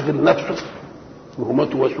وتشغل نفسه وما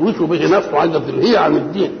توسوس به نفسه عايزة تلهيه عن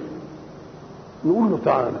الدين، نقول له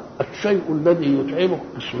تعالى الشيء الذي يتعبك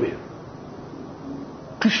قسمين،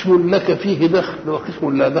 قسم لك فيه دخل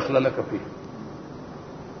وقسم لا دخل لك فيه.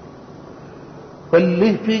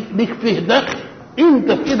 فاللي ليك فيه دخل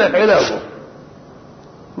انت في ايدك علاجه،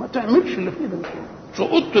 ما تعملش اللي في ايدك.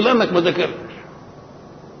 سقطت لانك ما ذاكرتش،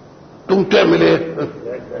 تقوم تعمل ايه؟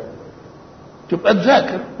 تبقى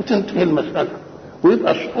تذاكر وتنتهي المساله.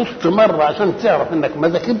 ويبقى سقطت مره عشان تعرف انك ما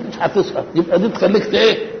ذاكرتش هتسقط، يبقى دي تخليك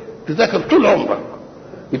ايه؟ تذاكر طول عمرك،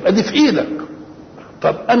 يبقى دي في ايدك.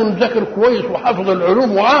 طب انا مذاكر كويس وحافظ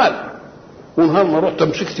العلوم وعال، ونهار ما رحت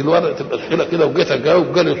مسكت الورقه الاسئله كده وجيت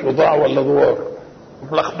اجاوب جالي صداع ولا دوار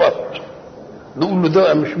لخبطت، نقول له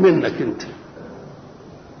ده مش منك انت،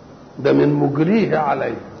 ده من مجريه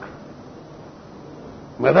عليك.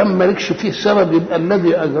 ما دام مالكش فيه سبب يبقى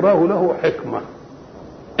الذي اجراه له حكمه،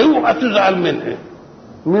 اوعى تزعل منها.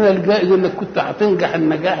 من الجائز انك كنت هتنجح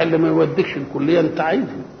النجاح اللي ما يوديكش الكليه انت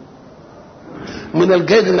عايزه، من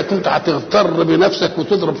الجائز انك انت هتغتر بنفسك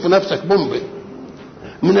وتضرب في نفسك بومبه،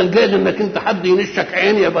 من الجائز انك انت حد ينشك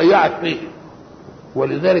عين يضيعك فيه.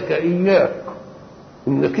 ولذلك اياك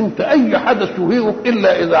انك انت اي حدث يهيئك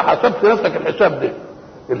الا اذا حسبت نفسك الحساب ده،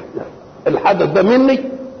 الحدث ده مني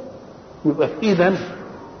يبقى في ايدي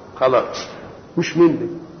خلاص، مش مني.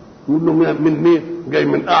 يقول له من مين؟ جاي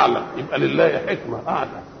من اعلى، يبقى لله حكمه اعلى،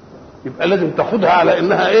 يبقى لازم تاخدها على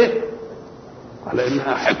انها ايه؟ على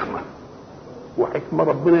انها حكمه، وحكمه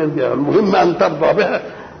ربنا يديها. المهم ان ترضى بها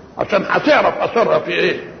عشان هتعرف اثرها في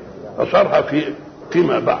ايه؟ اثرها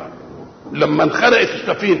فيما بعد. لما انخرقت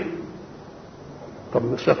السفينه، طب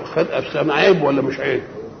السفينه عيب ولا مش عيب؟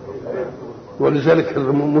 ولذلك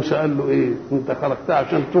موسى قال له ايه؟ انت خلقتها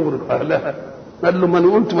عشان تغرق اهلها. قال له ما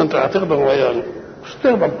انا قلت ما انت هتغرق وياي، مش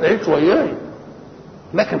تقدر تعيش وياي.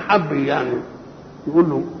 لكن حب يعني يقول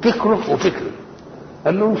له فكره وفكره.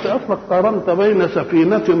 قال له انت اصلك قارنت بين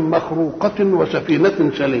سفينه مخروقه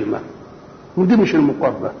وسفينه سليمه، ودي مش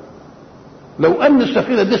المقارنه. لو ان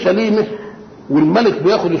السفينه دي سليمه والملك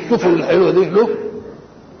بياخد السفن الحلوه دي له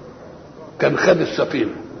كان خد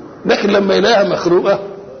السفينه، لكن لما يلاقيها مخروقه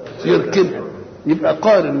يركنها. يبقى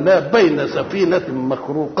قارن لا بين سفينه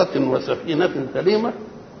مخروقه وسفينه سليمه،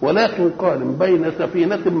 ولكن قارن بين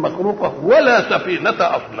سفينه مخروقه ولا سفينه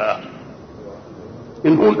اصلا.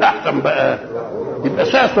 نقول احسن بقى، يبقى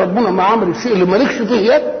ساعه ربنا ما عمل الشيء اللي مالكش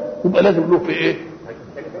فيه يد يبقى لازم له في ايه؟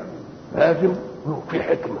 لازم له في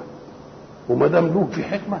حكمه. وما دام له في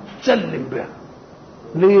حكمه سلم بها.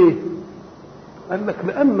 ليه؟ قال لك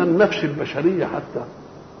لان النفس البشريه حتى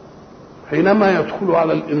حينما يدخل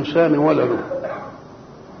على الانسان ولده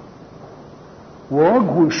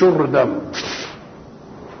ووجهه يشر دم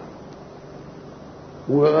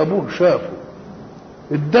وابوه شافه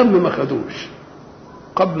الدم ما خدوش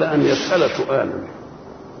قبل ان يسال سؤالا،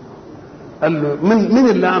 قال له من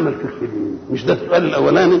اللي عمل كده؟ مش ده السؤال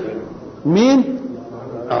الاولاني؟ مين؟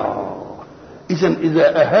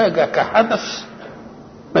 اذا اهاجك حدث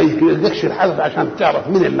ما يهاجكش الحدث عشان تعرف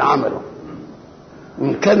مين اللي عمله.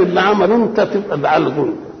 ان كان اللي عمله انت تبقى ده على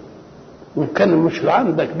ظلم، وان كان مش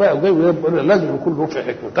عندك بقى يبقى لازم يكون له في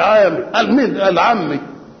حكمه. تعالى قال مين؟ قال عمي.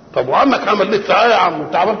 طب وعمك عمل ليه؟ تعالى يا عم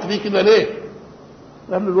انت عملت فيه كده ليه؟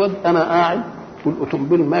 قال له الواد انا قاعد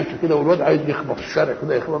والاوتومبيل ماشي كده والواد عايز يخبط الشارع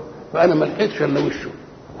كده يخبط، فانا ما لحقتش الا وشه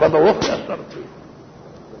فضوقت اثرت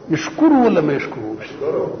فيه. يشكره ولا ما يشكروش؟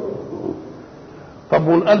 طب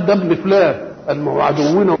وقال ده ابن فلان، قال ما هو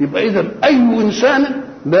عدونا. يبقى اذا اي انسان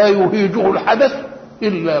لا يهيجه الحدث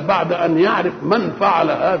الا بعد ان يعرف من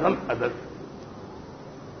فعل هذا الحدث.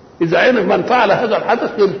 اذا عرف من فعل هذا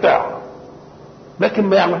الحدث ينفع، لكن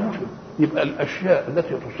ما يعرفوش. يبقى الاشياء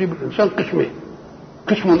التي تصيب الانسان قسمين،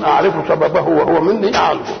 قسم اعرف سببه وهو مني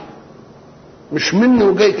اعرفه، مش مني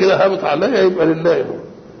وجاي كده هابط عليا يبقى لله.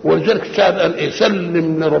 ولذلك الشاعر قال ايه؟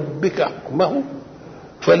 سلم لربك حكمه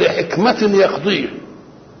فلحكمة يقضيه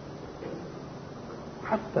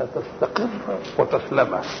حتى تستقر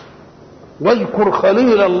وتسلمه، واذكر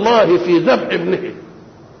خليل الله في ذبح ابنه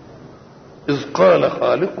إذ قال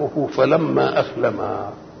خالقه فلما أسلما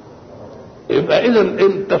يبقى اذا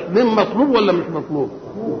التسليم مطلوب ولا مش مطلوب؟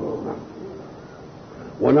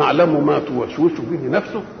 ونعلم ما توسوس به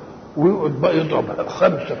نفسه، ويقعد بقى يضرب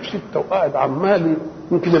 5 في 6 وقاعد عمال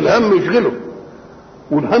يمكن الهم يشغله،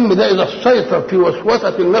 والهم ده اذا سيطر في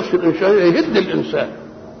وسوسه النفس الانسانيه يهد الانسان.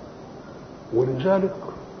 ولذلك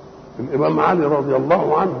الامام علي رضي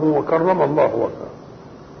الله عنه وكرم الله وجهه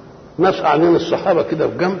ناس قاعدين الصحابه كده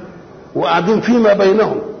في جنب وقاعدين فيما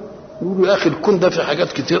بينهم يقولوا يا اخي الكون ده في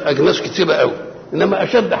حاجات كتير اجناس كتيره قوي، انما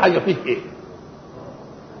اشد حاجه فيه ايه؟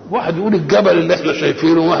 واحد يقول الجبل اللي احنا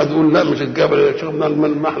شايفينه، وواحد يقول لا مش الجبل اللي شفنا،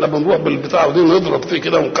 ما احنا بنروح بالبتاع ودي نضرب فيه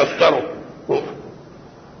كده ونكسره.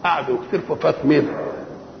 قعدوا كتير ففات مين؟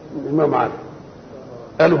 الامام علي.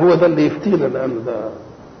 قالوا هو ده اللي يفتينا، لانه ده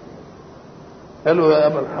قالوا يا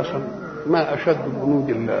ابا الحسن ما اشد جنود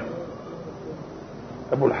الله.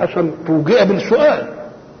 ابو الحسن فوجئ بالسؤال،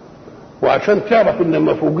 وعشان تعرف ان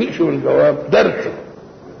ما فوجئش بالجواب درسه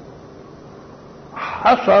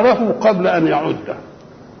حصره قبل ان يعده.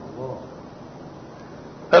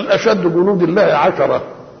 قال اشد جنود الله 10.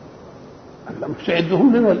 قال مش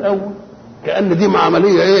تعدهم لنا الاول كان دي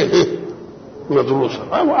عمليه ايه مدروسه.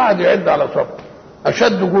 هو قاعد يعد على سطر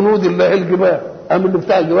اشد جنود الله الجبال. قام اللي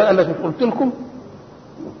بتاع الجبال قال لك مش قلت لكم؟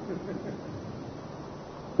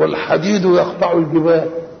 والحديد يقطع الجبال.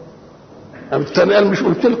 قام الثاني قال مش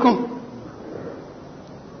قلت لكم؟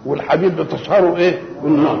 والحديد بتصهره ايه؟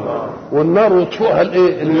 بالنار، والنار يطفئها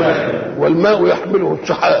الايه؟ الماء، والماء يحمله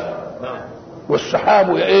السحاب،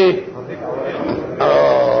 والسحاب ايه؟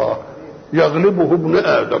 يغلبه ابن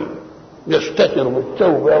ادم يستتر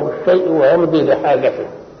بالثوب او الشيء ويرضي لحاجته.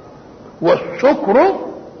 والسكر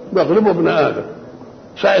يغلبه ابن ادم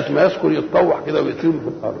ساعة ما يسكر يتطوح كده ويترمي في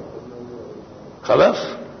الارض خلاص.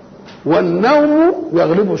 والنوم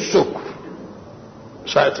يغلبه السكر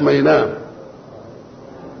ساعة ما ينام.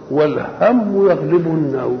 والهم يغلبه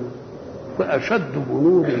النوم. فأشد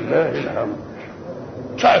جنود الله الهم.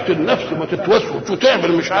 ساعة النفس ما تتوسوس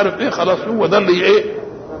وتعمل مش عارف ايه خلاص هو ده اللي ايه؟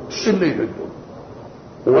 اللي يهده.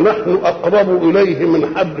 ونحن أقرب إليه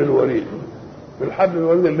من حبل الوريد. الحبل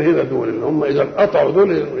الوريد اللي هنا دول اللي هم إذا قطعوا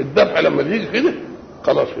دول الذبح لما يجي كده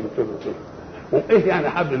خلاص كده. وإيه يعني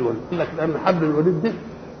حبل الوريد؟ يقول لك لأن حبل الوريد ده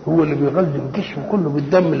هو اللي بيغذي الجسم كله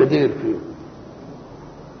بالدم اللي داير فيه.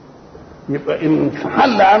 يبقى إن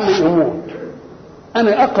حل عني يموت.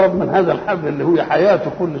 أنا أقرب من هذا الحبل اللي هو حياة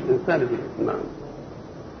كل إنسان به. نعم.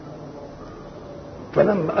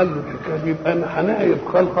 فلما قال له الحكايه دي يبقى انا هنعرف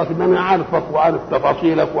خلقك ان انا عارفك وعارف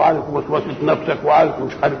تفاصيلك وعارف وسوسه نفسك وعارف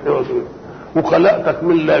مش عارف ايه وخلقتك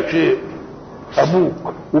من لا شيء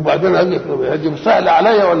ابوك، وبعدين هجي سهل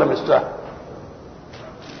عليا ولا مش سهل؟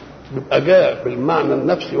 يبقى جاء بالمعنى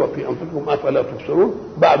النفسي وفي انفسكم افلا تبصرون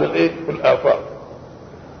بعد الايه؟ الافاق.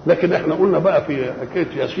 لكن احنا قلنا بقى في حكايه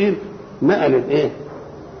ياسين نقل الايه؟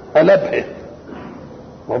 قلبه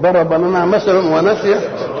وضرب لنا مثلا ونسي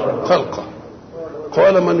خلقه.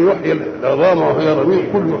 قال من يحيي العظام وهي رميم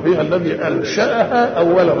قل يحييها الذي انشاها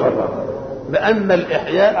اول مره. لان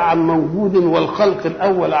الاحياء عن موجود والخلق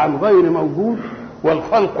الاول عن غير موجود،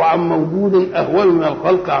 والخلق عن موجود اهون من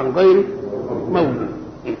الخلق عن غير موجود.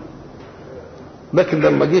 لكن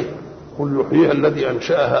لما جه قل يحييها الذي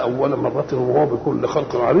انشاها اول مره وهو بكل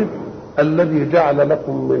خلق عليم الذي جعل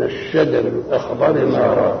لكم من الشجر الاخضر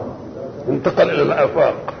نارا انتقل الى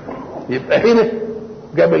الافاق. يبقى هنا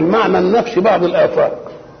جاب المعنى النفسي بعض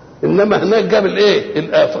الآفاق، إنما هناك جاب الإيه؟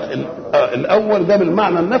 الآفاق. الأول جاب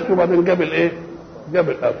المعنى النفسي وبعدين جاب الإيه؟ جاب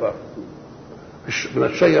الآفاق. من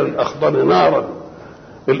الشجر الأخضر نارا.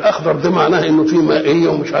 الأخضر ده معناه إنه فيه مائية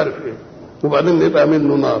ومش عارف إيه، وبعدين يبقى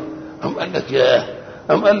منه نار. أم قال لك ياه،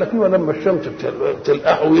 أم قال لك إيه ولما الشمس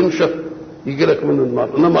تلقحه وينشف يجي لك منه النار،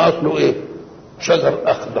 إنما أصله إيه؟ شجر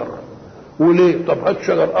أخضر. وليه؟ طب هات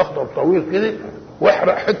شجر أخضر طويل كده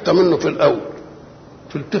واحرق حتة منه في الأول،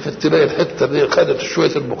 تلتفت تلاقي الحته دي خدت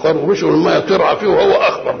شويه البخار ومشي والميه ترعى فيه وهو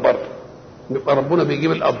اخضر برضه. يبقى ربنا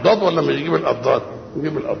بيجيب الاضداد ولا مش بيجيب الاضداد؟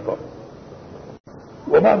 يجيب الاضداد.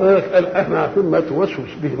 وبعد ذلك قال احنا عارفين ما توسوس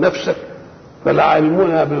به نفسك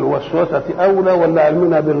فلعلمنا بالوسوسه اولى ولا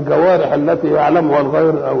علمنا بالجوارح التي يعلمها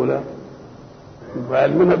الغير اولى؟ يبقى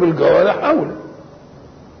علمنا بالجوارح اولى.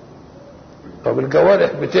 طب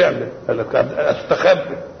الجوارح بتعمل قال لك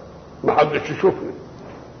استخبى ما حدش يشوفني.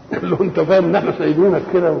 قال له انت فاهم ان احنا سايبينك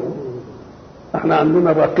كده احنا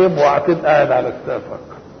عندنا رقيب وعتيد قاعد على كتافك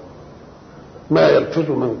ما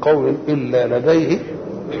يلفظ من قول الا لديه.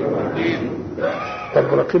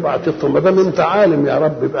 طب رقيب عتيد طب ما دام انت عالم يا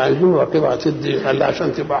رب يبقى عايزين رقيب عتيد دي. قال لي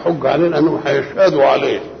عشان تبقى حجه علينا انهم هيشهدوا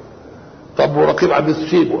عليه. طب ورقيب عتيد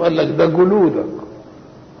سيبه. قال لك ده جلودك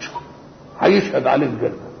هيشهد عليك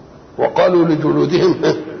جلد. وقالوا لجلودهم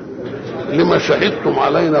لما شهدتم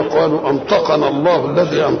علينا قالوا أنطقنا الله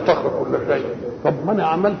الذي أنطق كل شيء. طب ما أنا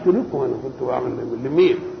عملت لكم، أنا كنت بعمل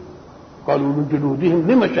لمين؟ قالوا لجلودهم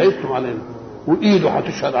لما شهدتم علينا، وإيده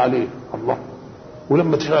هتشهد عليه. الله،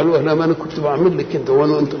 ولما تسألوه لما أنا كنت بعمل لك أنت،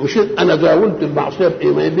 وأنا أنت مش أنا داولت المعصية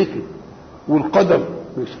بإيه بك والقدم،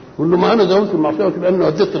 يقول له ما أنا داولت المعصية لأنه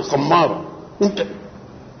وديت الخمارة أنت.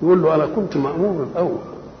 يقول له أنا كنت مأمور الأول.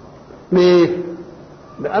 ليه؟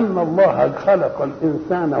 لأن الله خلق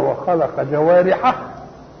الإنسان وخلق جوارحه،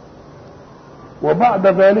 وبعد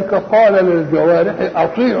ذلك قال للجوارح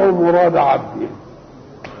أطيعوا مراد عبدي.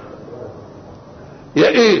 يا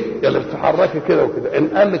إيه؟ يا اللي بتتحركي كده وكده، إن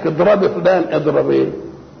قال لك اضربي فلان اضربيه،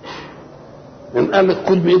 إن قال لك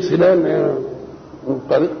خد بإيد فلان من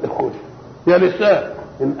طريق الخوف، يا لسان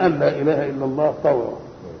إن قال لا إله إلا الله طوعه،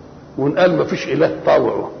 وإن قال ما فيش إله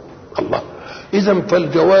طوعه. الله، إذا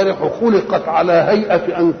فالجوارح خلقت على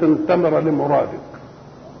هيئة أن تنتمر لمرادك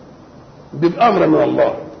بالأمر من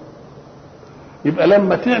الله. يبقى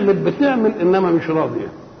لما تعمل بتعمل إنما مش راضية.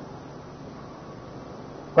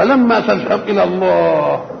 فلما تذهب إلى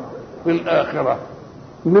الله في الآخرة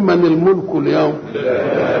لمن الملك اليوم؟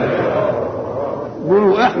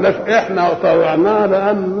 قولوا احنا طوعناه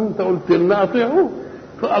لأن انت قلت لنا اطيعوه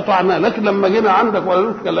فأطعناه، لكن لما جينا عندك ولا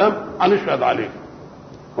لوش كلام هنشهد عليه.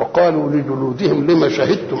 وقالوا لجلودهم لما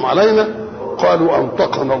شهدتم علينا قالوا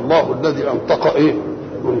أنطقنا الله الذي أنطق ايه؟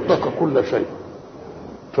 أنطق كل شيء.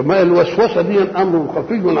 فما الوسوسة دي أمر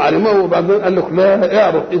خفي علمه، وبعدين قال لك لا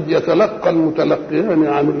اعرف إذ يتلقى المتلقيان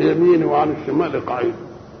عن اليمين وعن الشمال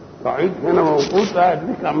قعيد هنا موجود قاعد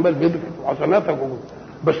ليك عمال بيدك حسناتك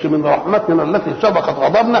بس من رحمتنا التي سبقت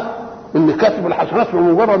غضبنا ان كاتب الحسنات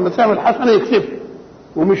بمجرد ما تعمل حسنه يكتبها،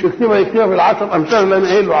 ومش يكتبها في العشر امثال اللي انا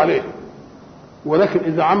قايل له عليه. ولكن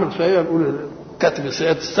اذا عمل سيئه يقول كاتب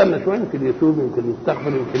السيئه تستنى شويه يمكن يتوب يمكن يستغفر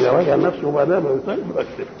يمكن يراجع نفسه وبعدين ما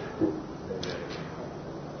يكتب.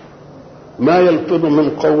 ما يلفظ من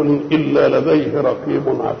قول الا لديه رقيب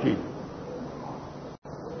عتيد.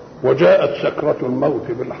 وجاءت سكرة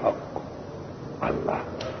الموت بالحق. الله،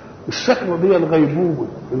 السكرة دي الغيبوبة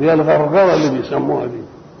اللي هي الغرغرة اللي بيسموها دي،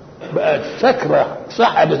 بقت سكرة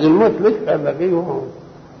سحبت الموت لك. قال لك ايه؟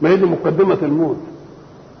 ما هي دي مقدمة الموت.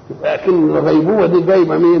 يبقى لكن الغيبوبة دي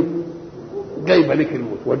جايبة مين؟ جايبة لك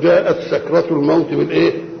الموت. وجاءت سكرة الموت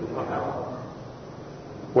بالايه؟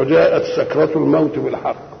 وجاءت سكرة الموت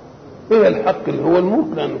بالحق. ايه الحق اللي هو الموت؟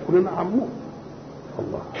 لأن كلنا هنموت.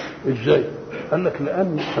 الله، ازاي؟ قال لك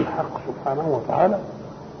لأن الحق سبحانه وتعالى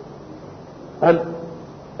قال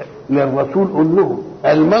للرسول قل له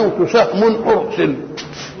الموت سهم أرسل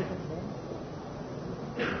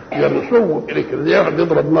يرسوه إليك زي واحد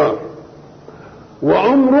يضرب نار،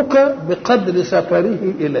 وعمرك بقدر سفره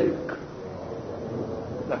إليك.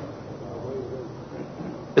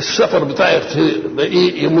 السفر بتاعك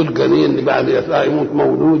دقيق، يموت جنين بعد يموت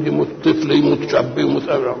مولود، يموت طفل، يموت شاب، يموت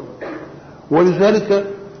أبعم. ولذلك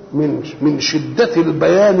من شدة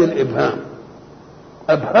البيان الإبهام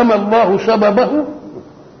أبهم الله سببه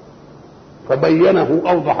فبينه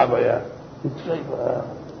أوضح بيان. ازاي بقى؟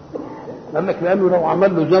 قال لك لأنه لو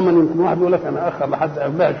عمل له زمن يمكن واحد يقول لك أنا أخر لحد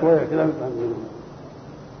قبلها شوية كده،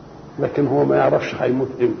 لكن هو ما يعرفش هيموت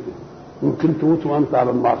إمتى. ممكن تموت وأنت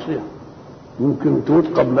على المعصية، ممكن تموت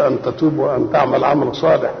قبل أن تتوب وأن تعمل عمل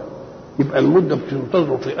صالح. يبقى المدة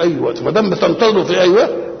بتنتظره في أي وقت، ما دام بتنتظره في أي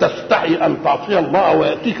وقت تستحي أن تعصي الله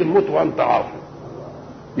ويأتيك الموت وأنت عاصي.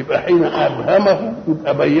 يبقى حين أبهمه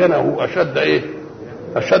يبقى بينه أشد إيه؟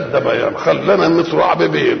 أشد بيان. خلنا نطلع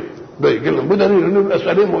بيجي لنا بدليل نبقى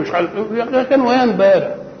سليم ومش عارف إيه. كان وياه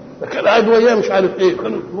امبارح، كان قاعد وياه مش عارف إيه،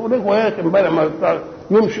 كان بيقول لك وياه امبارح ما بتاع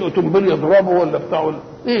يمشي أوتومبيل يضربه ولا بتاع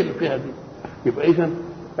إيه اللي فيها دي؟ يبقى إذا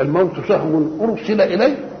الموت سهم أرسل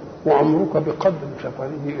إليه وعمرك بقدر سفره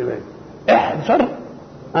إليه. احذر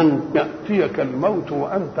أن يأتيك الموت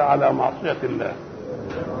وأنت على معصية الله،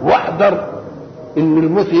 واحذر إن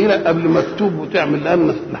الموت يجي قبل ما تتوب وتعمل،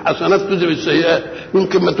 لأن الحسنات تذهب السيئات.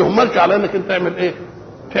 يمكن ما تهملش على أنك أنت تعمل إيه؟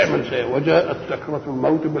 تعمل سيئة. وجاءت سكرة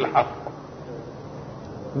الموت بالحق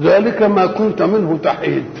ذلك ما كنت منه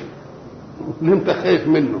تحيد، اللي أنت خايف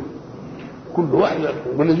منه كل واحد.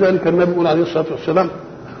 ولذلك النبي يقول عليه الصلاة والسلام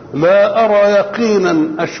لا أرى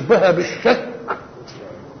يقينا أشبه بالشك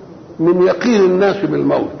من يقين الناس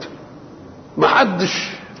بالموت. ما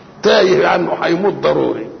حدش تايه عنه هيموت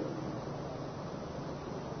ضروري،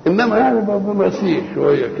 انما يعني بمسيح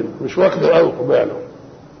شويه كده مش واخده قوي في باله.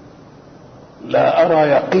 لا ارى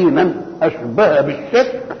يقينا اشبه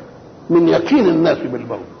بالشك من يقين الناس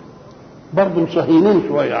بالموت. برضه مصهينين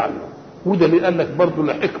شويه عنه، وده اللي قال لك برضه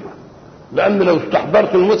لحكمه، لان لو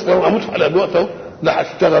استحضرت الموت لو اموت على دلوقتي لا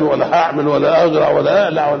هشتغل ولا هعمل ولا ازرع ولا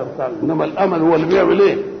اقلع ولا بتاع. انما الامل هو اللي بيعمل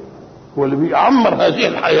ايه؟ هو اللي بيعمر هذه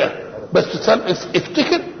الحياه. بس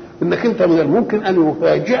افتكر انك انت من الممكن ان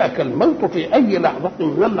يفاجئك الموت في اي لحظه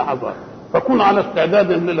من اللحظات، فكن على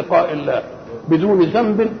استعداد للقاء الله بدون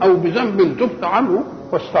ذنب او بذنب تبت عنه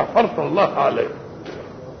واستغفرت الله عليه.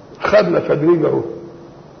 خدنا تدريجه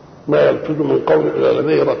ما يلفظ من قول الا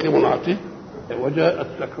لديه رقيب عتيد. وجاءت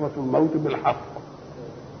سكرة الموت بالحق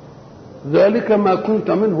ذلك ما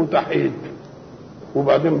كنت منه تحيد.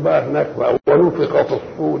 وبعدين بقى هناك ونفخ في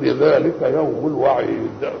الصور ذلك يوم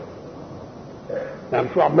الوعيد. يعني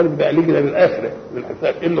شو عمال بيعالجنا للاخره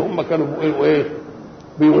للحساب اللي هم كانوا بيقولوا ايه؟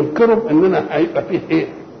 بينكروا اننا هيبقى فيه ايه؟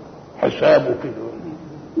 حساب وكده.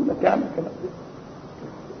 يقول لك يعمل كده.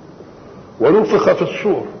 ونفخ في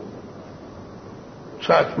الصور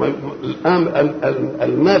ساعة ما الآن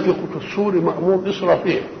النافخ في الصور مأمور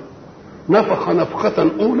إسرافيل نفخ نفخة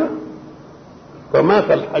أولى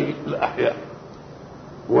فمات الحي الأحياء،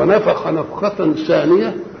 ونفخ نفخة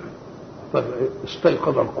ثانية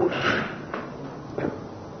فاستيقظ الكل.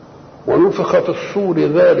 ونفخ في الصور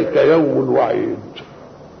ذلك يوم الوعيد.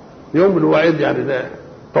 يوم الوعيد يعني ده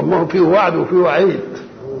طب ما هو فيه وعد وفيه وعيد.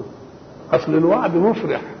 أصل الوعد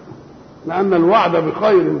مفرح لأن الوعد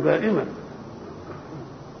بخير دائما،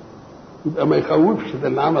 يبقى ما يخوفش ده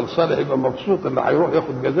اللي عمل صالح، يبقى مبسوط اللي هيروح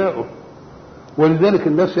ياخد جزاؤه. ولذلك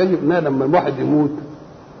الناس يجب انها لما الواحد يموت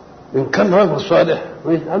ان كان رجل صالح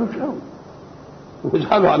ما يزعلوش قوي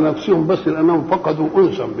ويزعلوا على نفسهم بس لانهم فقدوا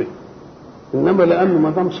انسا به، انما لانه ما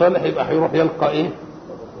دام صالح يبقى هيروح يلقى ايه؟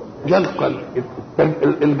 يلقى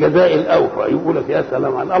الجزاء الاوفى. يقول لك يا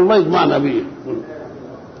سلام على الله يجمعنا به.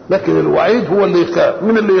 لكن الوعيد هو اللي يخاف.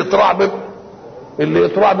 من اللي يترعبب؟ اللي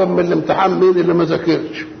يترعبب من الامتحان مين؟ اللي ما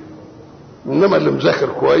ذاكرش. انما اللي مذاكر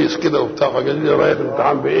كويس كده وبتاع فجديد رايح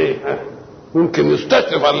الامتحان بايه؟ ممكن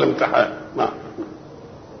يستشرف على الامتحان.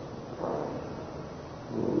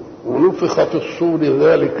 ونفخ في الصور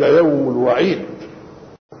ذلك يوم الوعيد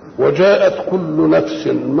وجاءت كل نفس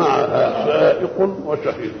معها سائق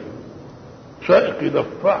وشهيد. سائق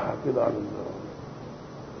يدفعها كده على الله،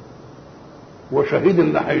 وشهيد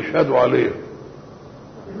اللي هيشهدوا عليه.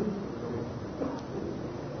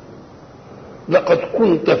 لقد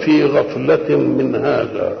كنت في غفلة من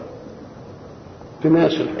هذا،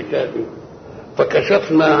 تناس الحكاية دي،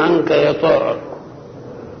 فكشفنا عنك غطاءك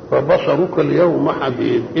فبصرك اليوم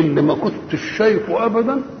حديد. اللي ما كنتش شايفه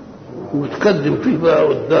أبدا وتقدم فيه بقى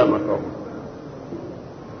قدامك.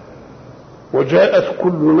 وجاءت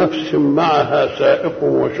كل نفس معها سائق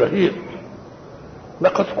وشهيد.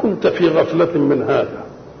 لقد كنت في غفلة من هذا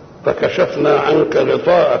فكشفنا عنك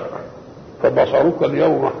غطاءك فبصرك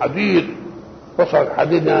اليوم حديد. بصر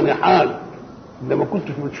حديد يعني حال اللي ما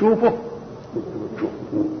كنتش بتشوفه.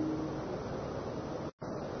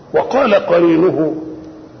 وقال قرينه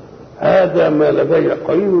هذا ما لدي.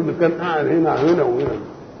 قرينه اللي كان قاعد هنا وهنا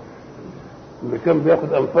اللي كان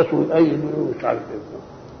بياخد انفاسه من اي مش عارف ايه.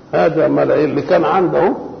 هذا ما لدي اللي كان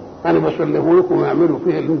عنده انا بسلمه لكم يعملوا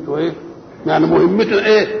فيه اللي انتوا ايه يعني مهمتنا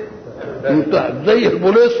ايه انتهت. زي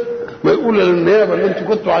البوليس ما يقول للنيابه اللي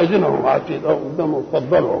انتوا كنتوا عايزينها عتيد قدامه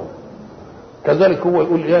اتفضلوا. كذلك هو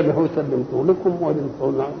يقول يا هو سلمته لكم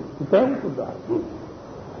ولنتولى عنكم.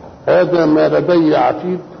 هذا ما لدي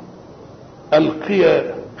عتيد. القي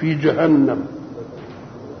في جهنم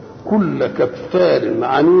كل كفار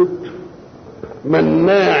عنيد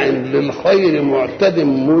مناع للخير معتد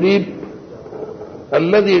مريب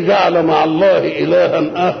الذي جعل مع الله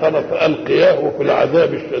إلها آخر فألقياه في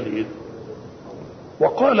العذاب الشديد.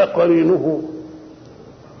 وقال قرينه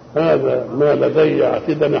هذا ما لدي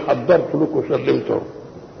عتيد. أنا حضرت لكم وسلمته.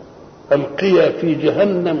 القي في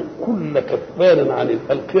جهنم كل كفار عنيد.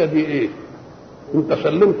 القي دي ايه؟ انت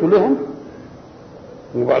سلمت لهم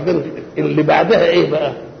وبعدين اللي بعدها ايه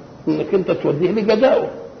بقى؟ انك انت توديه لجزاؤه.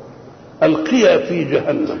 القي في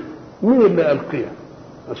جهنم. مين اللي القي؟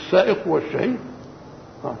 السائق والشهيد.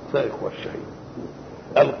 السائق والشهيد.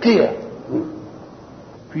 القي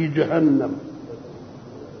في جهنم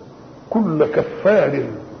كل كفار.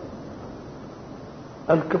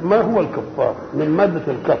 ما هو الكفار؟ من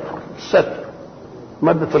مادة الكفر الستر.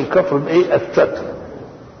 مادة الكفر بايه؟ الستر.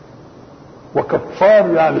 وكفار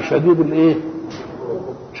يعني شديد الايه؟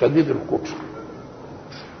 شديد الكفر.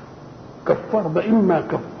 كفار ده اما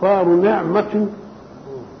كفار نعمة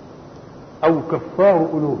او كفار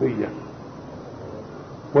الوهية.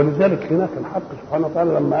 ولذلك هناك الحق سبحانه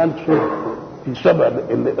وتعالى لما قال سورة في سبأ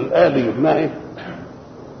الآية اللي جبناها ايه؟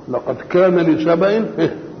 لقد كان لسبأ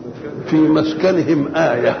في مسكنهم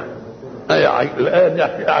آية. الآية دي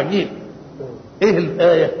عجيب. ايه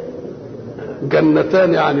الآية؟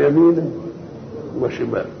 جنتان عن يمين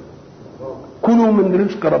وشمال كلوا من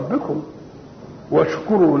رزق ربكم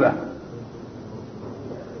واشكروا له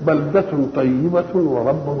بلدة طيبة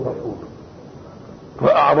ورب غفور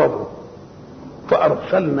فأعرضوا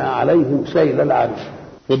فأرسلنا عليهم سيل العرم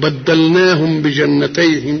وبدلناهم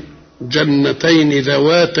جنتين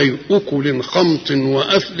ذواتي أكل خمط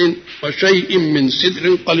وأثل وشيء من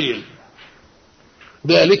سدر قليل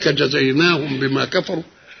ذلك جزيناهم بما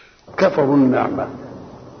كفروا النعمة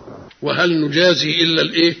وهل نجازي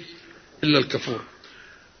إلا الكفور.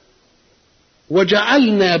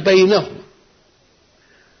 وجعلنا بينهم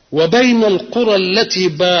وبين القرى التي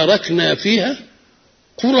باركنا فيها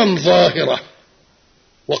قرى ظاهرة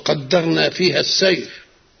وقدرنا فيها السير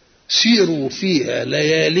سيروا فيها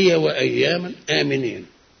ليالي وأياما آمنين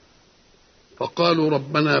فقالوا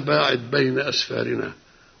ربنا باعد بين أسفارنا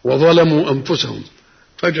وظلموا أنفسهم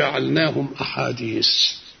فجعلناهم أحاديث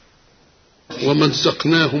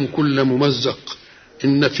ومزقناهم كل ممزق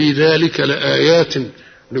إن في ذلك لآيات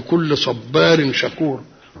لكل صبار شكور.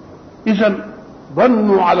 إذن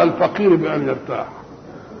ظنوا على الفقير بأن يرتاح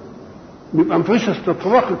يبقى مفيش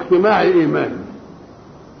استطراق اجتماعي إيماني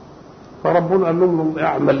فربنا قال لهم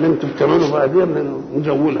اعمل اللي انتم بتعملوا بقى دي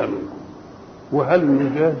نزولها منكم وهل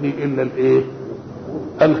نجازي إلا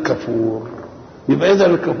الكفور. يبقى إذا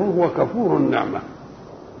الكفور هو كفور النعمة.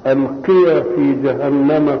 ألقي في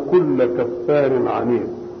جهنم كل كفار عنيد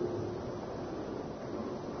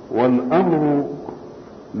والأمر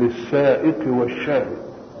للسائق والشاهد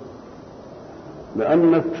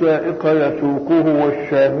لأن السائق يسوقه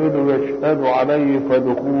والشاهد يشهد عليه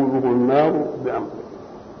فدخوله النار بأمره.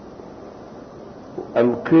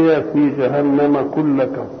 ألقي في جهنم كل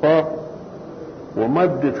كفار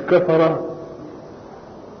ومادة كفرة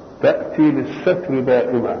تأتي للستر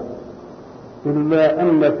دائما إلا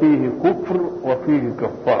أن فيه كفر وفيه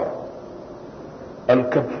كفار.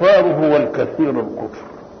 الكفار هو الكثير الكفر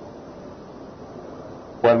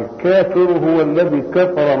والكافر هو الذي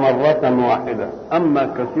كفر مرة واحدة أما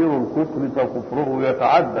كثير الكفر فكفره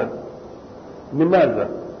يتعدد. لماذا؟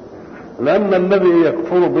 لأن الذي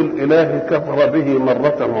يكفر بالإله كفر به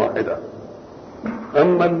مرة واحدة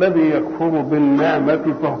أما الذي يكفر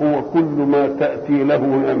بالنعمة فهو كل ما تأتي له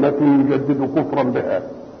نعمة يجدد كفرا بها.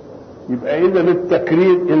 يبقى إذن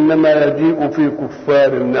التكرير إنما يجيء في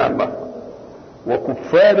كفار النعمة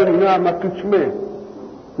وكفار النعمة قسمين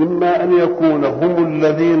إما أن يكون هم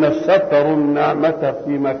الذين ستروا النعمة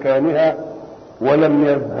في مكانها ولم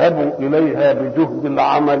يذهبوا إليها بجهد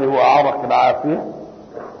العمل وعرق العافية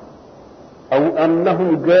أو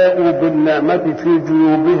أنهم جاءوا بالنعمة في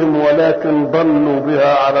جيوبهم ولكن ضلوا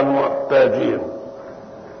بها على المحتاجين.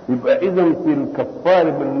 يبقى إذن في الكفار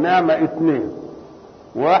بالنعمة اثنين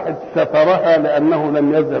واحد سترها لأنه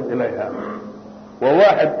لم يذهب إليها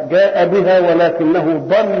وواحد جاء بها ولكنه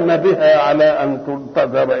ظن بها على أن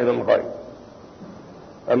تذهب إلى الغيب.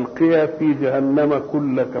 ألقي في جهنم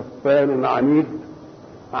كل كفار عنيد.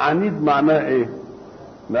 عنيد معناه إيه؟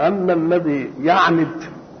 لأن الذي يعند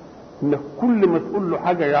إن كل ما تقول له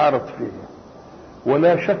حاجة يعرض فيها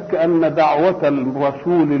ولا شك أن دعوة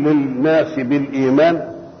الرسول للناس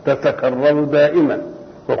بالإيمان تتكرر دائما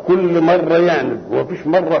وكل مرة يعند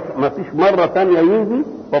ما فيش مرة ثانية ينزل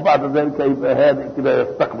وبعد ذلك يبقى هادئ كده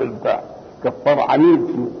يستقبل بتاعه. كفار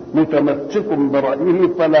عنيد متمسك برأيه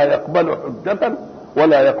فلا يقبل حجة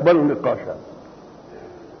ولا يقبل نقاشا.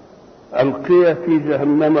 ألقي في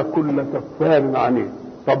جهنم كل كفار عنيد.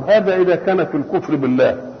 طب هذا إذا كان في الكفر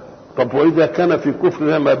بالله. طب وإذا كان في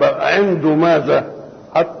كفر ما بقى عنده ماذا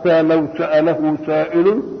حتى لو سأله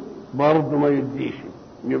سائل برضه ما يديش.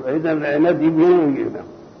 يبقى إذا العناد يبين.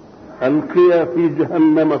 ألقي في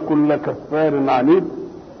جهنم كل كفار عنيد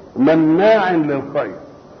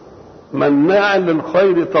مناع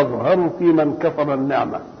للخير تظهر في من كفر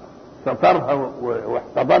النعمة سترها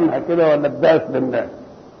واحتضنها كده ولا اداش للناس.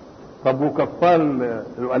 طب وكفار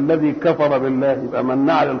الذي كفر بالله يبقى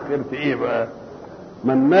مناع للخير في ايه بقى؟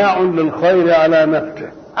 مناع للخير على نفسه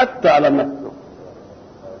حتى على نفسه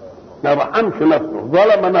ما رحمش نفسه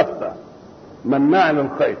ظلم نفسه مناع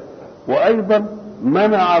للخير وأيضا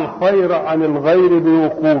منع الخير عن الغير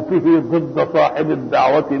بوقوفه ضد صاحب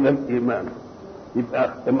الدعوة إلى الإيمان. يبقى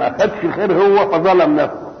ما أخذش خير هو فظلم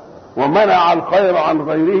نفسه ومنع الخير عن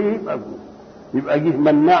غيره يبقى جه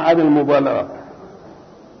مناع للمبالغة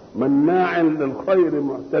مناع للخير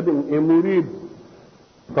معتد مريب.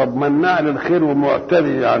 طب مناع للخير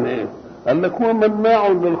ومعتدي يعني ايه؟ قال لك هو مناع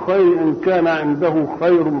للخير إن كان عنده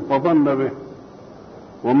خير فظن به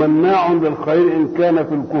ومناع للخير إن كان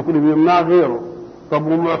في الكفر بيمنع غيره. طب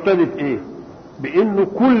ومعتدي في ايه؟ بانه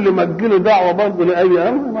كل ما تجيله دعوه برضه لاي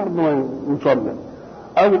امر برضه ما يصلي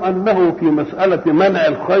او انه في مساله منع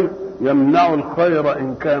الخير يمنع الخير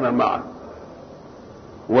ان كان معه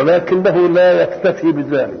ولكنه لا يكتفي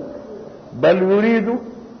بذلك بل يريد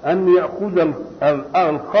أن يأخذ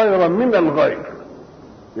الخير من الغير،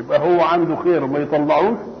 يبقى هو عنده خير ما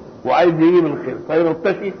يطلعوش وعايز يجيب الخير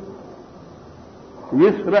فيرتشي،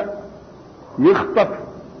 يسرق، يخطف،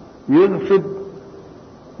 ينصب،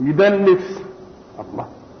 يدلس. الله،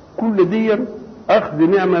 كل دي أخذ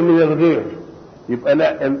نعمة من الغير. يبقى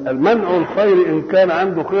لا، المنع الخير إن كان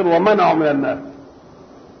عنده خير ومنعه من الناس.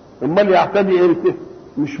 امال يعتدي امتى؟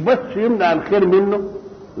 مش بس يمنع الخير منه،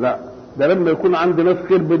 لا، ده لما يكون عند ناس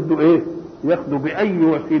خير بده ايه؟ ياخده باي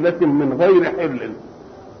وسيله من غير حل.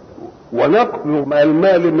 ونقل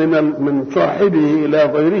المال من صاحبه الى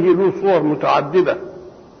غيره له صور متعدده،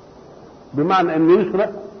 بمعنى انه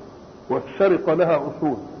يسرق، والسرقه لها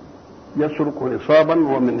اصول، يسرق نصابا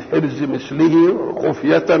ومن حرز مثله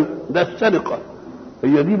خفيه، ده السرقه.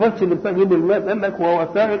 هي دي بس اللي بتجيب المال. قال لك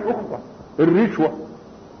ووسائل اخرى، الرشوه،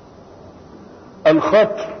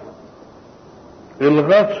 الخطر،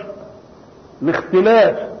 الغصب،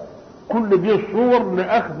 الاختلاس، كل دي صور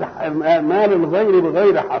لاخذ مال الغير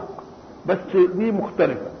بغير حق، بس دي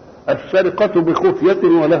مختلفه. السرقه بخفيه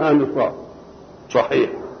ولها نصاب، صحيح.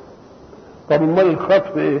 طب امال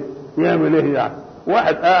الخطف ايه؟ يعمل ايه يعني؟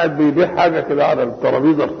 واحد قاعد بيبيع حاجه كده على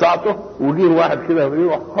الترابيزه بتاعته، ويجي واحد كده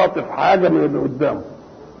يروح خاطف حاجه من اللي قدامه،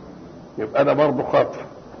 يبقى ده برضه خطف.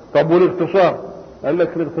 طب والاغتصاب؟ قال لك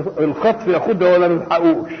الخطف ياخدها ولا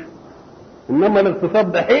نلحقوش، انما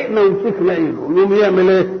الاغتصاب ده حقنا ويمسكنا ايده، يقوم يعمل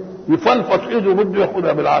ايه؟ يفلفص ايده وبده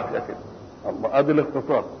ياخدها بالعافيه كده. الله، ادي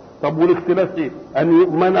الاغتصاب. طب والاختلاس ايه؟ ان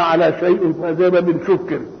يؤمن على شيء فزي ما بنشوف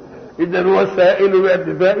كده. اذا وسائل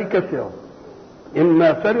الاعتداء كثيره،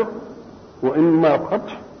 اما سرقه، واما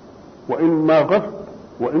خطف، واما غصب،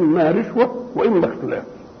 واما رشوه، واما اختلاس.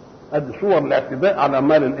 ادي صور الاعتداء على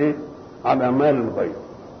مال الايه؟ على مال الغير.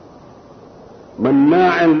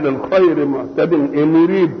 مناع للخير معتد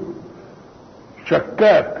مريب،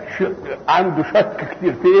 شكاك، عنده شك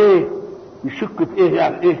كتير في ايه؟ يشك في ايه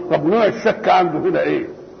يعني ايه؟ طب نوع الشك عنده هنا ايه؟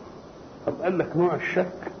 طب قال لك نوع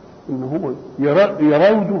الشك ان هو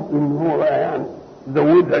يراوده ان هو بقى يعني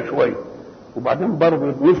زودها شويه، وبعدين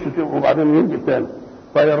برضه نفسه، وبعدين يرجع تاني،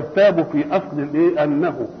 فيرتاب في اصل الايه؟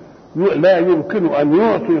 انه لا يمكن ان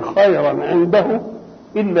يعطي خيرا عنده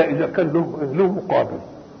الا اذا كان له مقابل.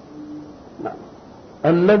 نعم.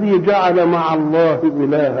 الذي جعل مع الله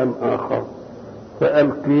إلها آخر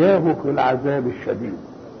فألقياه في العذاب الشديد.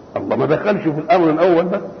 الله ما دخلش في الأمر الأول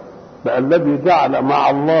بقى الذي جعل مع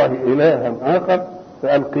الله إلها آخر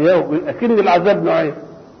فألقياه. أكن العذاب نوعين،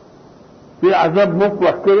 في عذاب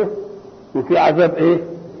مطلق كده، وفي عذاب إيه؟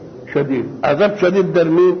 شديد. عذاب شديد ده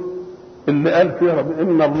لمين؟ اللي قال فيه رب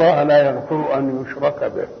إن الله لا يغفر أن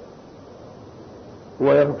يشرك به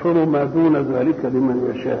ويغفر ما دون ذلك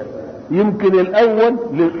لمن يشاء. يمكن الاول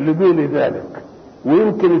لدون ذلك،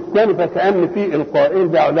 ويمكن الثاني فكأن في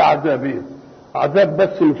القائل ده عذابين، عذاب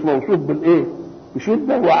بس مش موصوف بالايه؟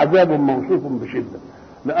 بشده، وعذاب موصوف بشده.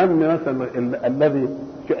 لان مثلا الذي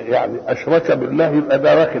يعني اشرك بالله يبقى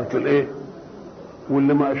ده داخل في الايه؟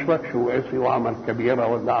 واللي ما اشركش وعصي وعمل كبيره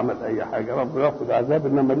ولا عمل اي حاجه رب ياخذ عذاب،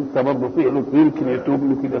 انما لسه برضه فيه يمكن يتوب،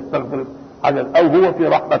 يمكن يستغفر حاجه، او هو في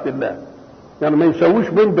رحمه الله. يعني ما يسويش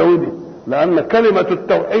بين ده ودي، لأن كلمة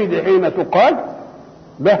التوحيد حين تقال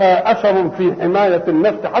لها أثر في حماية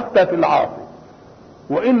النفس حتى في العاصي،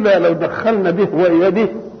 وإلا لو دخلنا به ويده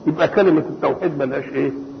يبقى كلمة التوحيد ملهاش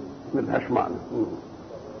إيه؟ ملهاش معنى.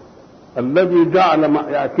 الذي جعل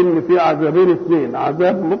يأكل في عذابين اثنين،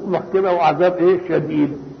 عذاب مطلق كده وعذاب إيه؟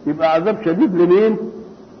 شديد. يبقى عذاب شديد لمين؟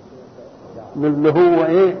 اللي هو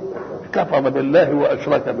إيه؟ كفر بالله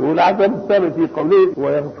وأشرك به. والعذاب الثاني في قوله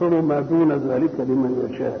ويغفر ما دون ذلك لمن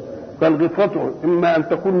يشاء. فالغفرة إما أن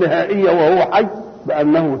تكون نهائية وهو حي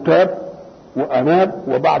بأنه تاب وأناب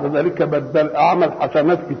وبعد ذلك بدل أعمل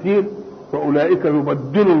حسنات كتير، فأولئك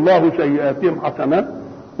يبدل الله سيئاتهم حسنات،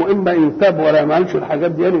 وإما إن تاب ولا يعملش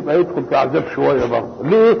الحاجات دي يبقى يدخل في عذاب شوية برضه.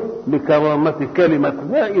 ليه؟ لكرامة كلمة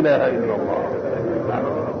لا إله إلا الله.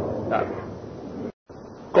 يعني.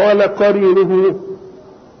 قال قرينه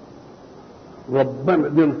ربنا،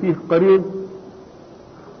 دين فيه قرين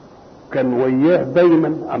كان وياه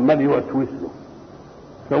دايما عمال يوسوس له،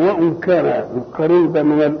 سواء كان القرين ده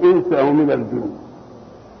من الانس او من الجن،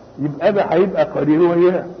 يبقى ده هيبقى قرين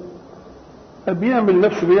وياه، فبيعمل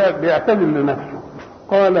نفسه بيعتذر لنفسه.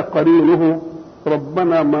 قال قرينه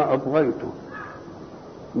ربنا ما اطغيته.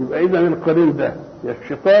 يبقى اذا القرين ده يا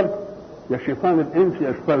الشيطان يا شيطان الانس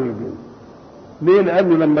يا شيطان الجن. ليه؟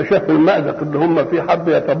 لانه لما شاف المأزق اللي هم فيه حب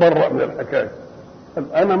يتبرأ من الحكايه،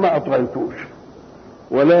 قال انا ما اطغيتوش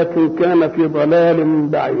ولكن كان في ضلال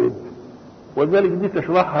بعيد. وذلك دي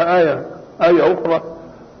تشرحها آية أخرى،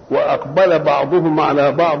 وأقبل بعضهم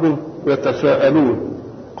على بعض يتساءلون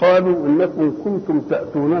قالوا إنكم كنتم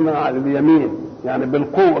تأتوننا على اليمين، يعني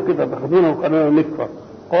بالقوة كده تاخذونا وخلونا نكفر.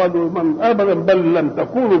 قالوا من أبدا بل لم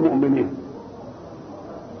تكونوا مؤمنين،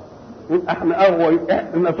 احنا أغوى،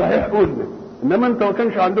 احنا صحيح قلنا إنما أنت ما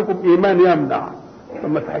كانش عندكم إيمان يمنع،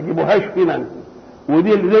 فما تحجبوهاش فينا أنت.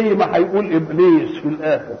 ودي زي ما هيقول إبليس في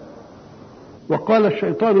الآخر: وقال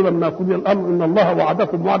الشيطان لما قضي الأمر إن الله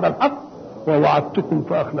وعدكم وعد الحق ووعدتكم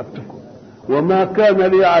فأخلفتكم وما كان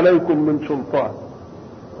لي عليكم من سلطان.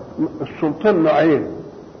 السلطان نوعين: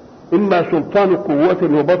 إما سلطان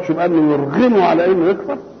قوة وبطش بأنه يرغمه على إنه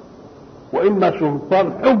يكفر، وإما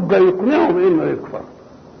سلطان حجة يقنعه بإنه يكفر.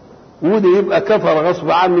 وده يبقى كفر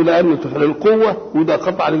غصب عنه لأنه تخلي القوة، وده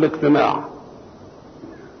قطع للاقتناع.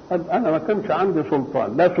 أنا ما كانش عندي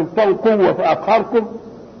سلطان، لا سلطان قوة فأقهركم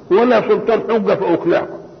ولا سلطان حجة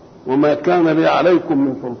فأقنعكم، وما كان لي عليكم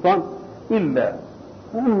من سلطان إلا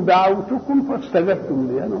أن دعوتكم فاستجبتم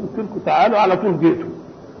لي. أنا قلت لكم تعالوا على طول جيتوا،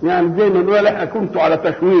 يعني زي ما نقول احنا كنتوا على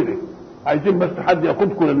تشويري عايزين بس حد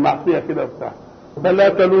ياخدكم للمعصية كده وبتاع. فلا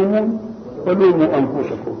تلومون فلوموا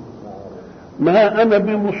أنفسكم ما أنا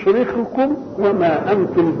بمصرخكم وما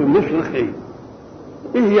أنتم بمصرخي.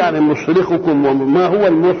 إيه يعني مصرخكم وما هو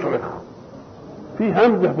المصرخ؟ في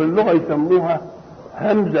همزة في اللغة يسموها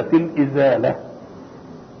همزة الإزالة.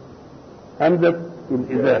 همزة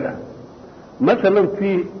الإزالة مثلا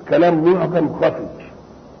في كلام معجم خفي،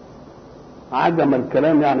 عجم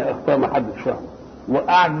الكلام يعني اخطأ ما حدش فهمه،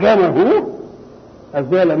 وأعجمه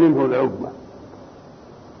أزال منه العجمة.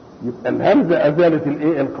 يبقى الهمزة أزالت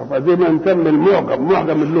الإيه؟ الخفا. زي ما نسمي المعجم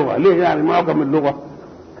معجم اللغة. ليه يعني معجم اللغة؟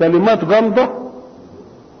 كلمات غامضة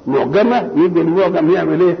معجمة، يجي المعجم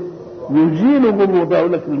يعمل إيه؟ يزيل غموضها،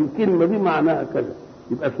 يقول لك الكلمة دي معناها كذا،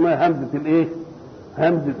 يبقى اسمها همزة الإيه؟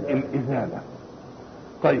 همزة الإزالة.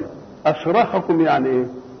 طيب أصرخكم يعني إيه؟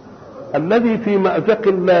 الذي في مأزق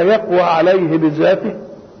لا يقوى عليه بذاته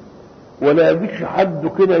ولا يجيش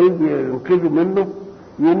حد كده يجي ينقذه منه،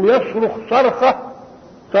 يوم يصرخ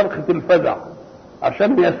صرخة الفزع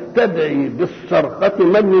عشان يستدعي بالصرخة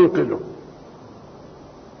من ينقذه.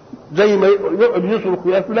 زي ما يقعد يصرخ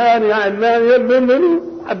يا فلان يا علان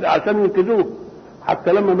حد عشان ينقذوه،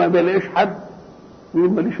 حتى لما ما بيلاقيش حد يقول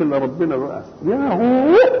ماليش الا ربنا بقى يا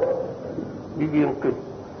هو يجي ينقذه.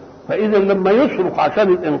 فإذا لما يصرخ عشان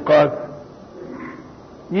الإنقاذ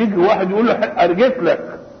يجي واحد يقول له أرجيت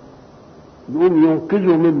لك، يقوم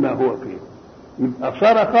ينقذه مما هو فيه. يبقى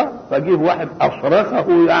صرخ، فجيه واحد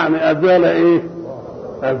أصرخه يعني أزال إيه؟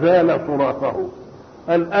 أزال صراخه.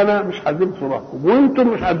 قال أنا مش هزيل صراخكم وأنتم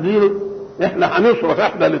مش هتزيلوا، إحنا هنصرخ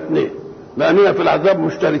إحنا الاثنين لأننا في العذاب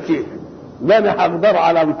مشتركين، لا أنا هقدر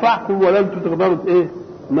على أنفعكم ولا أنتم تقدروا إيه؟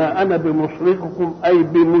 ما أنا بمصرخكم أي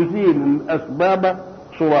بمزيل أسباب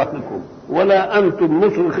صراخكم ولا أنتم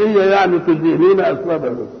مصرخية يعني تزيلين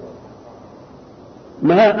أسبابكم.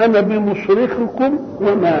 ما أنا بمصرخكم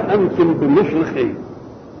وما أنتم بمصرخي.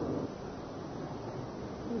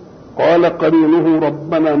 قال قرينه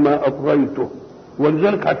ربنا ما أطغيته.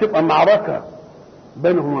 ولذلك هتبقى معركة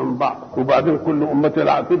بينهم وبين بعض، وبعدين كل أمة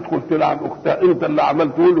تدخل تلعب أختها أنت اللي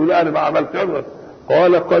عملت، تقول له لا أنا ما عملت.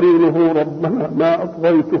 قال قرينه ربنا ما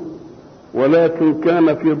أطغيته ولكن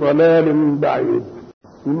كان في ضلال بعيد.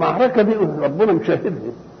 المعركة دي ربنا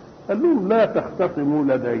مشاهدها، قال لهم لا تختصموا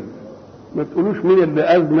لدي، ما تقولوش مين اللي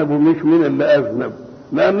أذنب ومش مين اللي أذنب،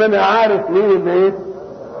 لأنني عارف مين اللي إيه؟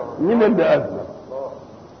 مين اللي أذنب.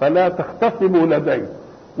 فلا تختصموا لدي.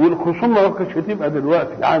 والخصومة ما كانتش هتبقى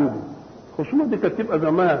دلوقتي عندي، الخصومة دي كانت تبقى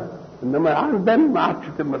زمان، إنما عندني ما عادش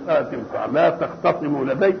المسألة تنفع. لا تختصموا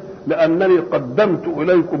لدي لأنني قدمت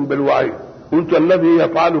إليكم بالوعيد، قلت الذي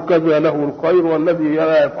يفعل كذا له الخير والذي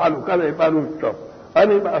لا يفعل كذا يفعله الشر.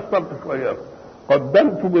 أنا بقى أصبت خير،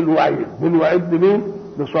 قدمت بالوعيد. بالوعيد لمين؟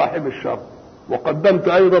 لصاحب الشر. وقدمت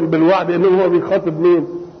أيضا بالوعد إنه هو بيخاطب مين؟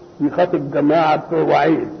 بيخاطب جماعة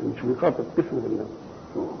وعيد، مش بيخاطب قسم الناس.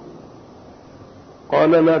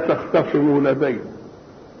 قال لا تختصموا لدي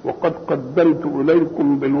وقد قدمت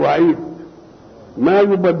إليكم بالوعيد ما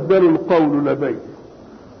يبدل القول لدي.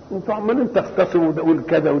 انتوا عمالين تختصموا وده يقول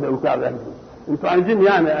كذا وده يقول كذا، انتوا عايزين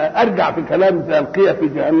يعني ارجع في كلام القيا في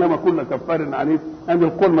جهنم كل كفار عنيد، ان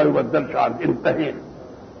القول ما يبدلش عنه. انتهينا.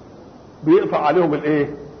 بيقطع عليهم الايه؟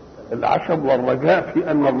 العشم والرجاء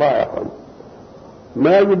في ان الله يفعل.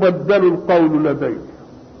 ما يبدل القول لدي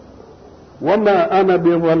وما انا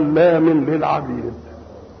بظلام للعبيد.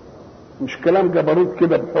 مش كلام جبروت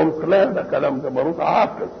كده بحمق، لا ده كلام جبروت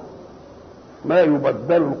عاقل. ما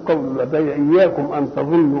يبدل القول لدي اياكم ان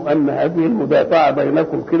تظنوا ان هذه المدافعه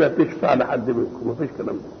بينكم كده تشفع لحد منكم، ما فيش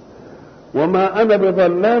كلام ده. وما انا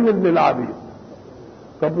بظلام للعبيد.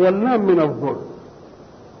 طب ظلام من الظلم،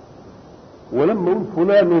 ولما اقول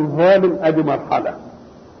فلان ظالم ادي مرحله،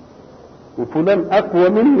 وفلان اقوى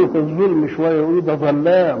منه في الظلم شويه يقول ده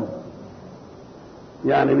ظلام،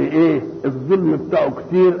 يعني بايه؟ الظلم بتاعه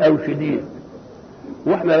كتير او شديد.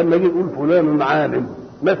 واحنا لما نيجي نقول فلان عالم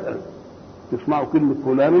مثلا، تسمعوا كلمه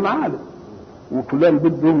فلان عالم، وفلان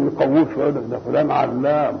بدهم يقووه شويه يقول لك ده فلان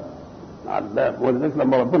علام. علام، ولذلك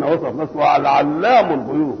لما ربنا وصف نفسه على علام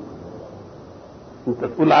الغيوب، انت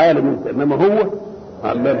تقول عالم انت، انما هو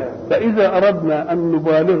علام. فاذا اردنا ان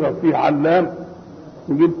نبالغ في علام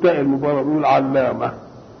نجيب تاء المبالغه نقول علامه.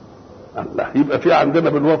 الله، يبقى في عندنا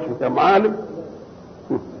بالوصف كم عالم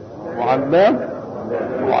وعلام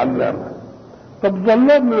وعلامه. طب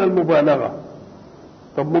ظلام من المبالغه،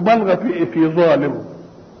 طب مبالغه في ايه؟ في ظالم.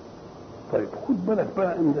 طيب خد بالك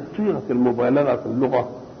بقى ان صيغه المبالغه في اللغه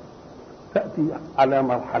تاتي على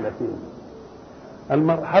مرحلتين.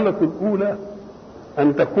 المرحله الاولى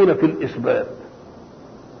ان تكون في الاثبات،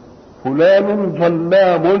 فلان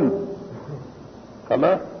ظلام،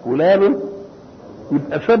 خلاص فلان،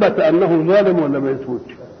 يبقى ثبت انه ظالم ولا ما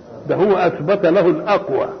يثبتش؟ ده هو اثبت له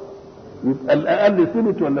الاقوى، يبقى الاقل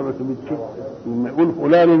ثبت ولا ما ثبتش؟ لما يقول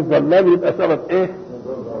فلان ظلام يبقى ثبت ايه؟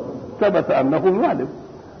 ثبت انه ظالم،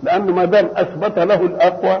 لانه ما دام اثبت له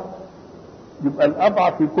الاقوى يبقى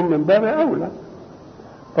الاضعف يكون من باب اولى.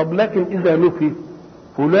 طب لكن اذا نفي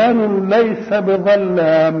فلان ليس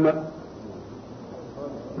بظلام،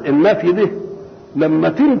 النفي ده لما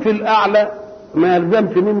تنفي الاعلى ما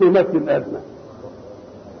يلزمش منه نفي الادنى،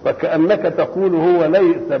 فكانك تقول هو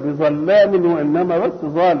ليس بظلام وانما بس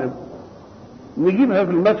ظالم. نجيبها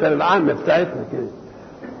في المثل العام بتاعتنا كده،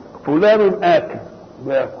 فلان آكل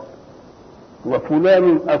بياكل،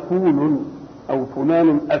 وفلان أكول أو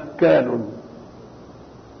فلان أكال.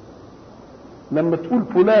 لما تقول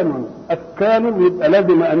فلان أكال يبقى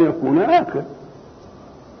لازم أن يكون آكل،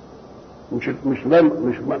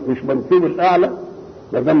 مش منسوب الأعلى،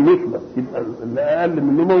 ما دام نسبة يبقى اللي أقل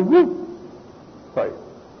منه موجود. طيب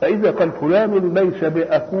فإذا قال فلان ليس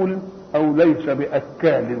بأكول أو ليس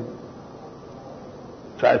بأكال،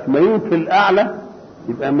 ساعة ما ينفي الأعلى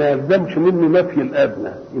يبقى ما يلزمش منه نفي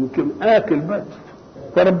الأدنى، يمكن آكل بس.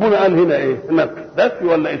 فربنا قال هنا إيه؟ نفي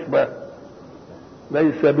ولا إثبات؟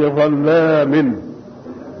 ليس بظلام،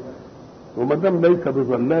 وما دام ليس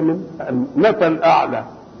بظلام نفى الأعلى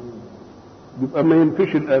يبقى ما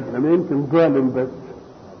ينفيش الأدنى، ما يمكن ظالم بس.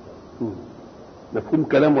 مفهوم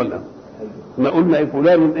كلام ولا؟ ما قلنا إيه؟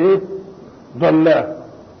 فلان إيه؟ ظلام،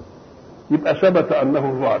 يبقى ثبت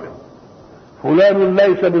أنه ظالم. فلان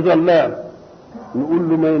ليس بظلام، نقول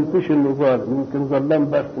له ما ينفيش انه ظالم، يمكن ظلام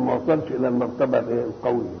بس ما وصلش الى المرتبه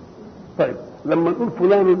القويه. طيب لما نقول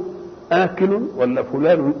فلان آكل ولا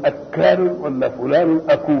فلان أكال ولا فلان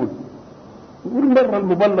أكول، نقول مرة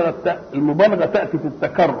المبالغة تأتي في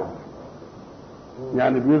التكرر،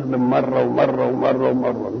 يعني بيظلم مرة ومرة ومرة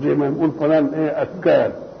ومرة، زي ما نقول فلان إيه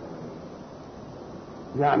أكال،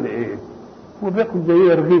 يعني إيه؟ هو بياكل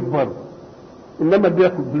زي رغيف برضه، إنما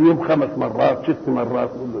بياكل في اليوم 5 مرات 6 مرات،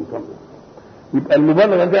 نقول له أنت. يبقى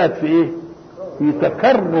المبالغة جاءت في إيه؟ في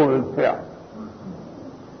تكرر الفعل.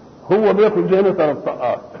 هو بياكل زي 3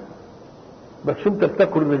 طقات، بس انت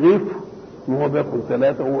بتاكل رغيف وهو بياكل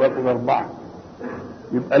 3 وهو بياكل 4.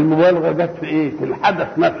 يبقى المبالغه جت في ايه؟ في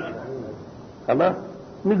الحدث نفسه. خلاص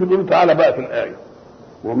نيجي نقول تعالى بقى في الايه،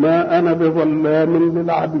 وما انا بظلام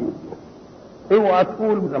للعبيد. اوعى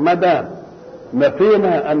تقول ما دام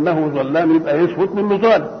نفينا انه ظلام يبقى يثبت منه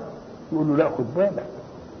ظالم. نقول له لا، خد بالك،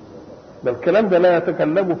 ده الكلام ده لا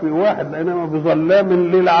يتكلم في واحد، لانما بظلام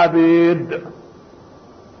للعبيد.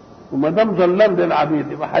 وما دام ظلام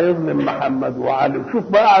للعبيد يبقى هيظلم محمد وعلي. شوف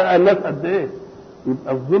بقى الناس قد ايه.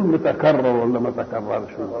 يبقى الظلم تكرر ولا ما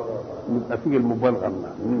تكررش؟ يبقى فيه المبالغه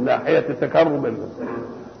من ناحيه تكرر.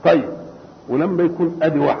 طيب ولما يكون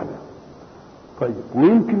ادي واحده، طيب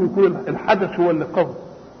ويمكن يكون الحدث هو اللي قوي،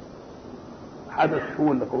 الحدث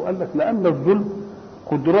هو اللي قوي. قال لك لان الظلم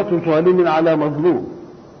قدرة ظالم على مظلوم،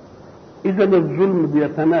 اذا الظلم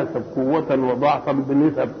بيتناسب قوة وضعفا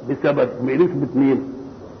بسبب بنسبة مين؟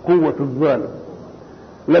 قوة الظالم.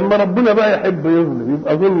 لما ربنا بقى يحب يظلم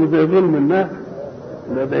يبقى ظلم زي ظلم الناس؟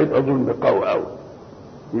 لا، ده يبقى ظلم قوي قوي،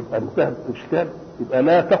 يبقى انتهت الاشكال. يبقى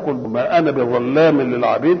لا تقل ما انا بظلام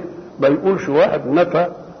للعبيد، ما يقولش واحد نفى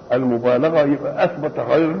المبالغة يبقى اثبت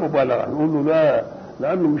غير المبالغة. نقول له لا،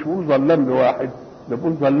 لانه مش بيقول ظلام لواحد، ده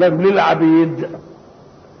بيقول ظلام للعبيد،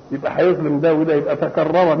 يبقى هيظلم ده وده، يبقى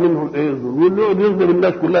تكرر منه الايه؟ الظلم. واللي يقعد يظلم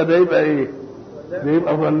الناس كلها ده يبقى ايه؟ ده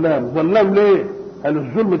يبقى ظلام. ظلام ليه؟ هل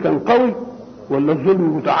الظلم كان قوي ولا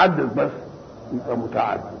الظلم متعدد بس؟ يبقى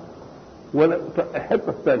متعدد. ولا الحته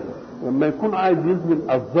الثانيه لما يكون عايز يظلم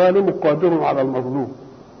الظالم قادر على المظلوم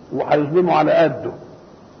وهيظلمه على قده،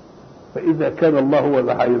 فاذا كان الله هو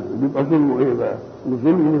اللي هيظلم يبقى ظلمه ايه بقى؟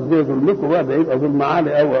 ظلمه ازاي؟ ظلمكم بقى ده يبقى ظلم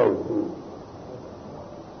عالي قوي قوي.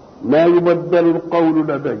 ما يبدل القول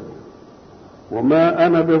لدي وما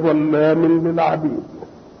انا بظلام للعبيد.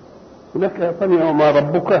 هناك ثانيه وما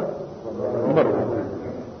ربك برضه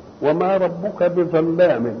وما ربك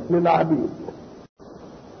بظلام للعبيد.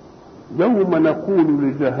 يوم نقول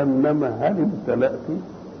لجهنم هل امتلأت؟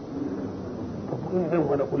 طب ايه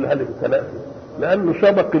يوم نقول هل امتلأت؟ لانه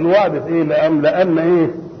سبق الوعد في ايه؟ لأن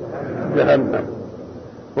ايه؟ جهنم.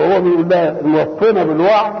 وهو بيقول لها موفينا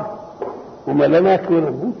بالوعد وما لناش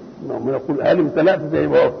ونقول يقول هل امتلأت زي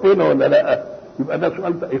ما وفينا ولا لا؟ يبقى ده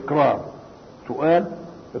سؤال اقرار. سؤال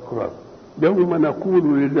اقرار. يوم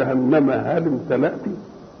نقول لجهنم هل امتلأت؟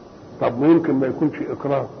 طب ممكن ما يكونش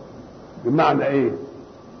اقرار. بمعنى ايه؟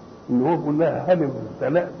 ان هو بيقول لها هل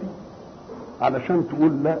امتلأت علشان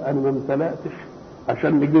تقول لا انا ما امتلأتش،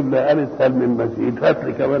 عشان نجيب لها قالت هل من مزيد؟ هات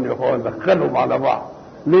لي كمان يا اخوان دخلهم على بعض.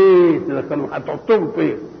 ليه تدخلهم؟ هتحطهم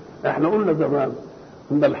فين؟ احنا قلنا زمان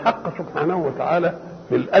ان الحق سبحانه وتعالى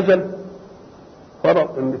في الازل فرض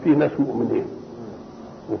ان في ناس مؤمنين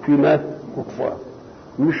وفي ناس كفار.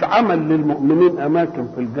 مش عمل للمؤمنين اماكن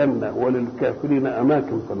في الجنه وللكافرين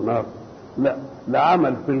اماكن في النار. لا،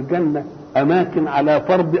 لعمل في الجنه اماكن على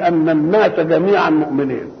فرض ان الناس جميعا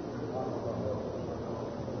مؤمنين،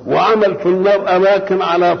 وعمل في النار اماكن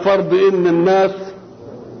على فرض ان الناس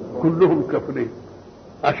كلهم كافرين،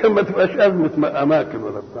 عشان ما تبقاش ازمه اماكن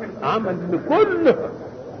ولا بتاع. عمل لكل.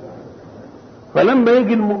 فلما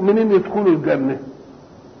يجي المؤمنين يدخلوا الجنه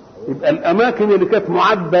يبقى الاماكن اللي كانت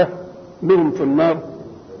معده لهم في النار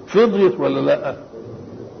فضيت ولا لا؟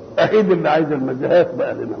 اهيد اللي عايز المجاهات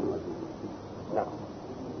بقى لنا.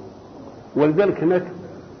 ولذلك هناك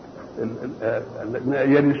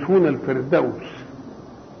يرثون الفردوس.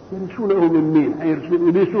 يرثونه من مين؟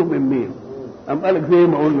 يرثوه من مين؟ أم قالك زي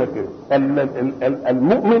ما قلنا كده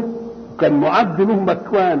المؤمن كان معد له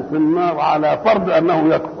مكان في النار على فرض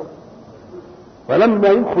انه يكفر، فلما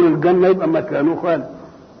يدخل الجنه يبقى مكانه خالد.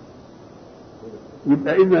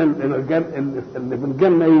 يبقى اذا اللي في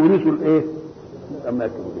الجنه يورثوا الايه؟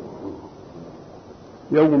 الاماكن دي.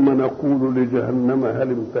 يوم نقول لجهنم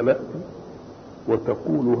هل امتلأت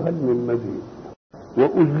وتقول هل من مزيد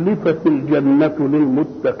وأزلفت الجنة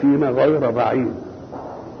للمتقين غير بعيد.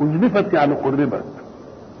 أزلفت يعني قربت.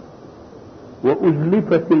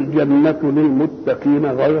 وأزلفت الجنة للمتقين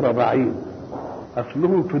غير بعيد.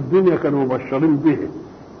 أصلهم في الدنيا كانوا مبشرين به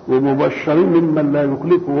ومبشرين ممن لا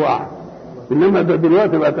يخلفه وعد، إنما ده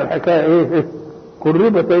دلوقتي بقت الحكاية إيه؟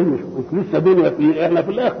 قربت. مش لسه دنيا في إحنا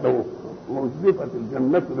في الآخرة أهو. وأزلفت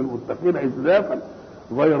الجنة للمتقين إزلافا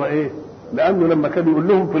غير إيه؟ لأنه لما كان يقول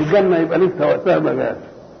لهم في الجنة يبقى لسه وقتها ما جاش،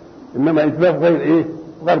 إنما إزلاف غير إيه؟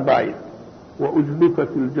 غير بعيد. وأزلفت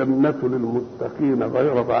الجنة للمتقين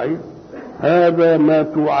غير بعيد هذا ما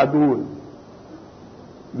توعدون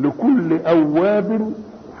لكل أواب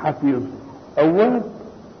حفيظ. أواب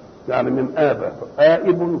يعني من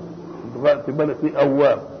آئب دلوقتي بالك فيه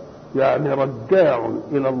أواب يعني رجاع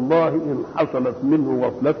إلى الله إن حصلت منه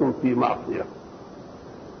غفلة في معصية.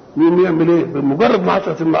 مين يعمل إيه؟ بمجرد ما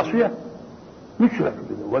حصلت المعصية يشرك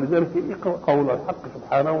به. ولذلك قول الحق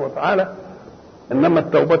سبحانه وتعالى إنما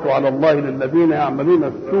التوبة على الله للذين يعملون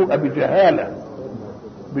السوء بجهالة.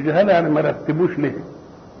 بجهالة يعني ما رتبوش ليه.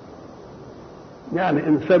 يعني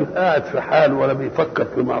إنسان قاعد في حال ولا بيفكر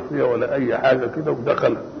في معصية ولا أي حاجة كده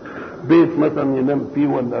ودخل بيت مثلا ينام فيه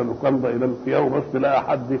ولا لوكاندا ينام فيها وبس لقى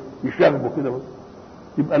حد يشاغبه كده بس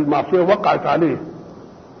يبقى المعصية وقعت عليه،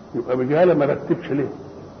 يبقى بجهالة ما رتبش ليه.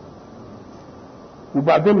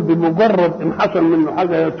 وبعدين بمجرد ان حصل منه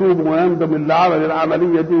حاجه يتوب ويندم اللي عمل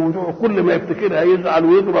العمليه دي وكل ما يفتكرها يزعل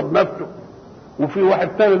ويضرب نفسه. وفي واحد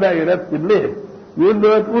تاني لا يرتب ليه، يقول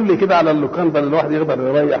له تقول لي كده على اللوكاندا اللي الواحد يقدر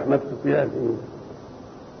يريح نفسه فيها ايه؟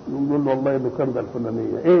 يقول له والله اللوكاندا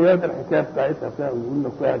الفلانيه ايه هذه الحكايه بتاعتها فيها، ويقول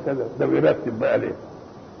له فيها كذا. ده بيرتب بقى ليه.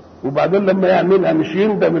 وبعدين لما يعملها مش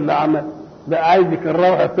يندم اللي عمل، لا عايز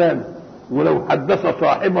يكررها ثاني. ولو حدث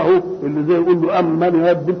صاحبه اللي زي يقول له امن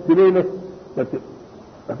يا بنت ليله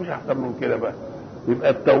ما فيش احسن من كده بقى. يبقى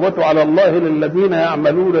التوبة على الله للذين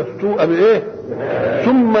يعملون السوء بايه؟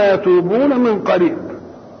 ثم يتوبون من قريب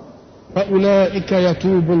فأولئك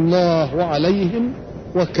يتوب الله عليهم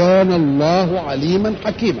وكان الله عليما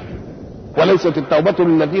حكيما. وليست التوبة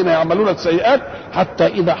للذين يعملون السيئات حتى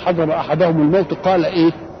إذا حضر أحدهم الموت قال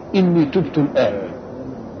إيه؟ إني تبت الآن.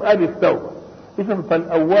 هذه التوبة. إذا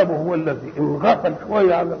فالأواب هو الذي إن غفل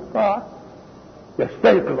شوية على الطاعة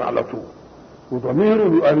يستيقظ على طول وضميره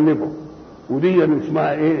يؤنبه. ودي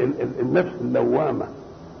اسمها ايه؟ النفس اللوامه.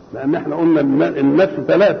 لان احنا قلنا النفس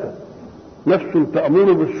ثلاثه: نفس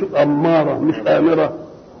تأمر بالسوء اماره مش امره،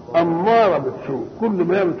 أمارة بالسوء، كل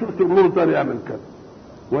ما يعمل سوء تأمره تاني يعمل كذا.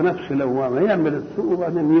 ونفس لوامة، يعمل السوء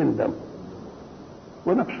وبعدين يندم.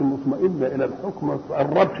 ونفس مطمئنة إلى الحكم، ما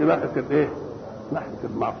تقربش ناحية الإيه؟ ناحية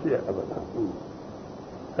المعصية أبدا.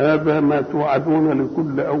 هذا ما توعدون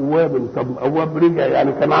لكل أواب. طب أواب رجع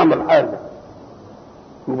يعني كان عمل حاجة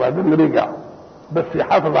وبعدين رجع، بس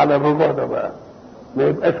يحافظ على الرجوع ده بقى، ما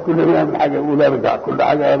يبقاش كل ما يعمل حاجة يقول ارجع، كل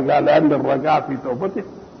حاجة ارجع، لأن الرجاع في توبته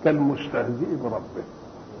كالمستهزئ بربه.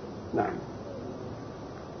 نعم.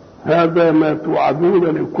 هذا ما توعدون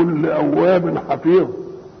لكل أواب حفيظ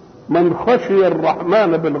من خشي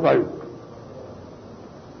الرحمن بالغيب.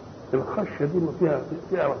 الخشية دي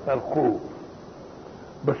فيها الخوف،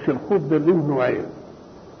 بس الخوف ده له نوعين.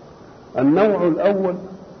 النوع الأول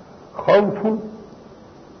خوف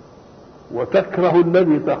وتكره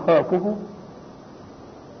الذي تخافه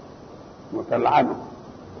وتلعنه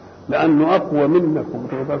لأنه أقوى منك وما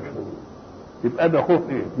تقدرش منه، يبقى ده خوف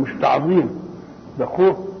إيه؟ مش تعظيم، ده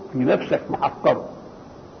خوف في نفسك محقر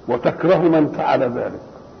وتكره من فعل ذلك.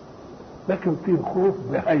 لكن فيه خوف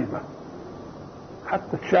بهيبة.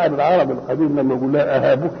 حتى الشاعر العربي القديم لما يقول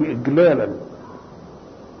لا أهابك إجلالا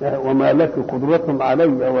وما لك قدرة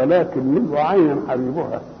علي ولكن من عين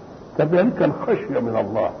حبيبها، كذلك الخشية من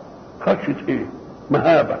الله. خشية ايه؟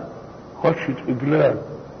 مهابة، خشية إجلال،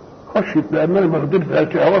 خشية لأننا ما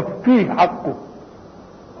قدرتش شهوات فيه حقه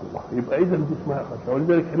الله. يبقى إذا دي اسمها خشية.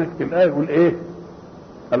 ولذلك هناك في الآية يقول إيه؟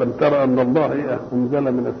 ألم ترى أن الله إيه أنزل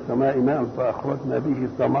من السماء ماء فأخرجنا به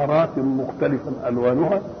ثمرات مختلفا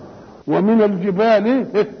ألوانها ومن الجبال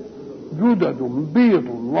جدد بيض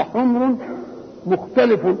وحمر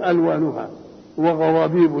مختلف ألوانها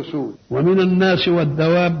وغرابيب سود ومن الناس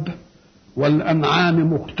والدواب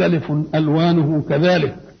والأنعام مختلف ألوانه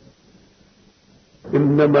كذلك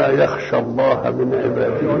إنما يخشى الله من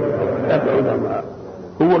عباده العلماء.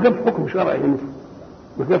 هو جاب حكم شرعي هنا،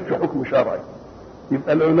 ما جابش حكم شرعي.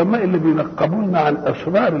 يبقى العلماء اللي بينقبونا عن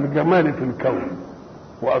أسرار الجمال في الكون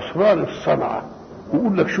وأسرار الصنعة،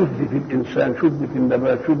 يقول لك شد في الإنسان، شد في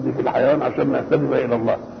النبات، شد في الحيوان عشان نهتدي إلى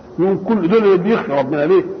الله. يقول كل دول اللي بيخشى ربنا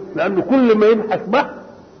ليه؟ لأنه كل ما يبحث بحث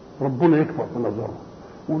ربنا يكبر في نظره.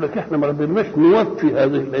 يقول لك احنا ما قدرناش نوفي هذه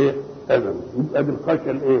الايه؟ هذا يبقى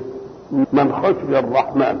بالخشيه الايه؟ من خشي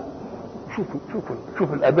الرحمن.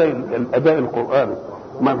 شوف الاداء القراني.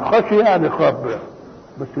 من خشي يعني خاف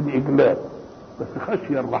بس باجلال، بس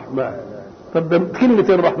خشي الرحمن. طب كلمه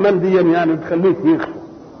الرحمن دي يعني تخليك يخشى.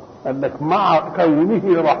 قال لك مع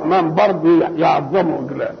كونه رحمن برضه يعظمه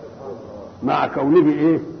اجلال، مع كونه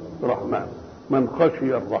ايه؟ رحمن. من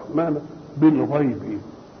خشي الرحمن بالغيب،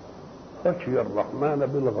 خشي الرحمن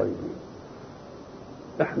بالغيب.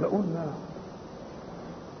 احنا قلنا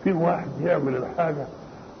في واحد يعمل الحاجة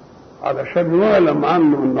علشان يعلم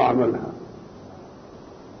عنه انه عملها،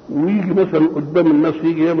 ويجي مثلا قدام الناس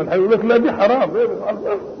يجي يعمل حاجة يقول لك لا دي حرام،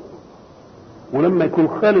 ولما يكون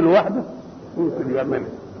خالي لوحده ممكن يعملها.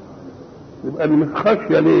 يبقى دي من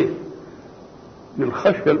خشية ليه؟ دي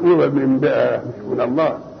الخشية الأولى من بقى مش من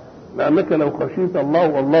الله، لأنك لو خشيت الله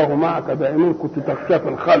والله معك دائما كنت تخشى في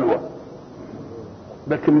الخلوة،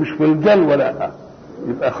 لكن مش في الجلوة. لا،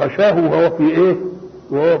 يبقى خشاه وهو في ايه؟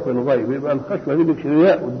 وهو في الغيب. يبقى الخشية دي مش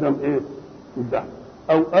رياء قدام ايه؟ قدام.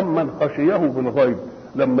 او اما خشيه بالغيب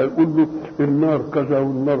لما يقول له النار كذا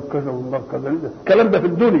والنار كذا والنار كذا، الكلام ده في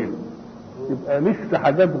الدنيا. يبقى لسه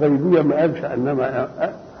حاجات غيبية ما قالش انما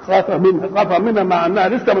خاف منها مع انها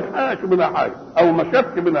لسه ما تحققش منها حاجة او ما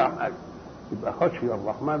شافش منها حاجة. يبقى خشي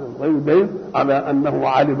الرحمن الغيب دين على انه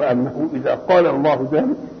علم انه اذا قال الله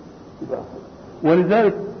ذلك يبقى.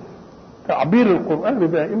 ولذلك تعبير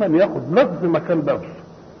القرآن دائما ياخذ لفظ مكان لفظ.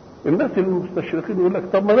 الناس المستشرقين يقول لك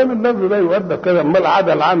طب ما دام اللفظ ده يؤدى كذا امال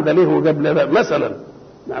عدل عن ده ليه وجاب لنا مثلا؟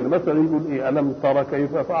 يعني مثلا يقول ايه؟ الم ترى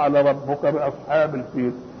كيف فعل ربك باصحاب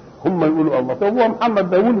الفيل. هم يقولوا الله. طب هو محمد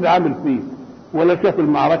ده ولد عامل فيل ولا شاف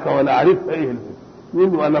المعركه ولا عرفها ايه الفيل؟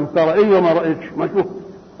 يقولوا الم ترى ايه وما رايتش ما شفت.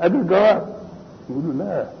 ادي الجواب. يقولوا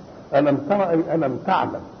لا، الم ترى اي الم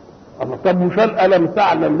تعلم. الله طب وشال الم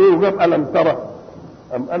تعلم ليه وجاب الم ترى؟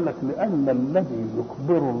 أم قال لك لأن الذي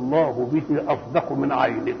يخبر الله به أصدق من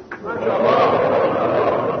عينك.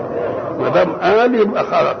 ما دام قال يبقى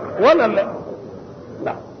خلق ولا لا؟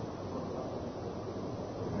 نعم.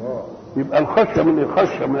 يبقى الخشية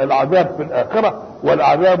من العذاب في الآخرة،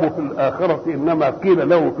 والعذاب في الآخرة إنما قيل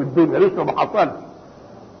له في الدنيا لسه ما حصلش.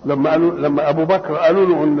 لما أبو بكر قالوا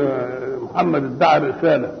له إن محمد ادعى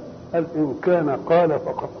رسالة قال إن كان قال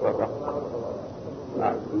فقد صدق.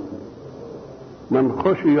 نعم. من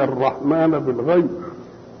خشي الرحمن بالغيب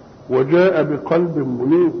وجاء بقلب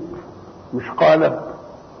منيب. مش قالب،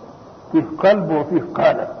 فيه قلب وفيه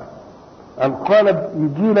قالب. القالب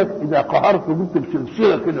يجي لك اذا قهرت وجبت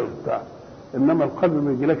بسلسله كده وبتاع، انما القلب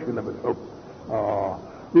ما يجيلكش الا بالحب.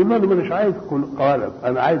 يقول له انا مش عايز قالب،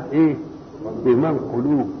 انا عايز ايه؟ ايمان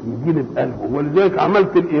قلوب يجي لي بقلبه. ولذلك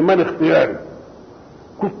عملت الايمان اختياري.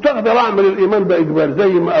 كنت اقدر اعمل الايمان ده اجباري،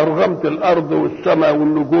 زي ما ارغمت الارض والسماء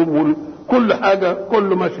والنجوم وكل حاجه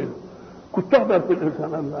كله ماشي. كنت اقدر في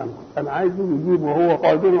الانسان انا عايزه يجيب وهو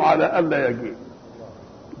قادر على الا يجيب.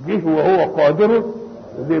 جه وهو قادر،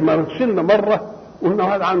 زي ما رسلنا مره قلنا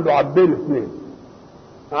هذا عنده عبدين اثنين،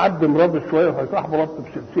 عبد مرض شويه وصاحبه ربط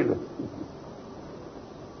بسلسله،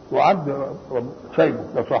 وعبد سايبه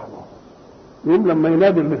ده صاحبه. يوم لما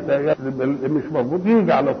ينادي اللي مش مربوط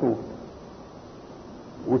يجي على طول،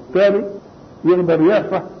 والثاني يقدر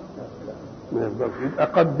يعصى ما يقدرش، يبقى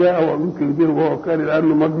قد جاء ويمكن يجيب وهو كان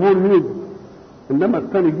لانه مجبور يجي. انما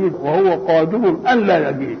الثاني يجيب وهو قادر ان لا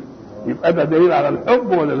يجيب، يبقى ده دليل على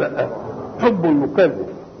الحب ولا لا؟ حب المكلف.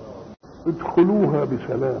 ادخلوها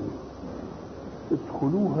بسلام،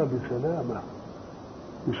 ادخلوها بسلامه،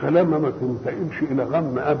 بسلامه ما تنتقلش الى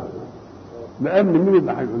غم ابدا، لان مين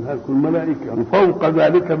اللي هيقولها لكم؟ الملائكه. وفوق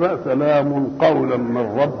ذلك بقى سلام قولا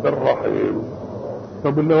من رب رحيم.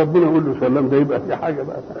 طب اللي ربنا يقول له سلام ده يبقى في حاجه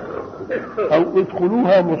بقى. او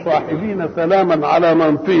ادخلوها مصاحبين سلاما على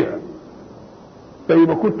من فيها.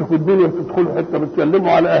 طيب كنت في الدنيا بتدخلوا حته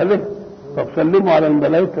بتسلموا على اهلها، طب سلموا على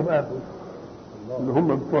الملائكه بقى اللي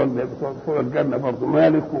هم بتوع الجنه برضه،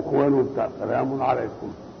 مالك واخوانه وبتاع. سلام عليكم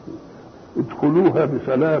ادخلوها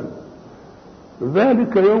بسلام.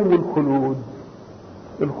 ذلك يوم الخلود.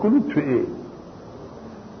 الخلود في ايه؟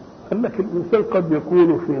 قال لك الانسان قد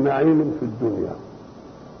يكون في نعيم في الدنيا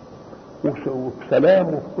وبسلام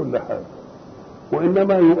وفي كل حاجه،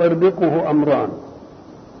 وانما يؤرقه امران.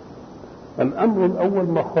 الامر الاول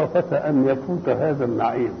مخافه ان يفوت هذا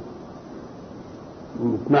النعيم،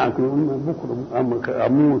 نسمعك يقولنا بكره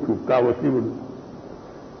اموت وبتاع واسيب،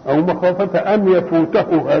 او مخافه ان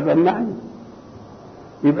يفوته هذا النعيم.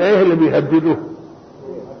 يبقى ايه اللي بيهدده؟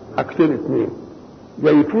 حاجتين اثنين،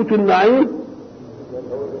 يا يفوت النعيم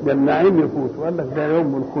يا النعيم يفوت. وقال لك ده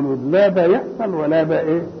يوم الخلود، لا ده يحصل ولا ده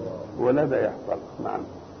ايه ولا ده يحصل. نعم.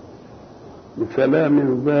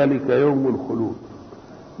 بسلام ذلك يوم الخلود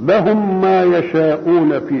لهم ما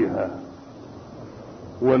يشاءون فيها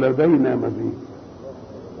ولدينا مزيد.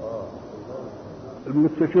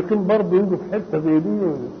 المستشرقين برضه يجوا في حته زي دي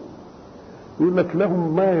يقول لك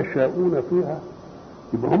لهم ما يشاءون فيها،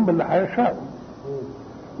 يبقى هم اللي هيشاءوا،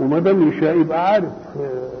 وما دام يشاء يبقى عارف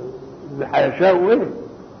اللي هيشاءوا ايه.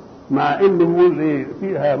 مع انه يقول ايه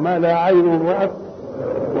فيها ما لا عين رأت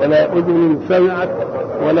ولا اذن سمعت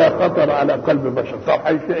ولا خطر على قلب بشر. طب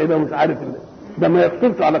هيشاء ايه ده؟ مش عارف ده ما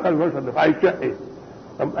يخطرش على قلب بشر، ده هيشاء ايه؟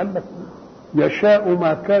 طب قال لك يشاء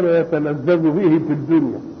ما كان يتلذذ به في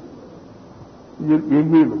الدنيا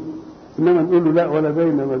يجيله، انما نقول له لا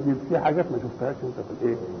ولدينا مزيد، في حاجات ما شفتهاش انت في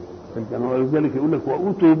الايه في الجنه. ولذلك يقول لك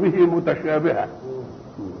واتوا به متشابها،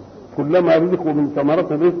 كلما رزقوا من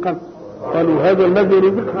ثمرات رزقا قالوا هذا الذي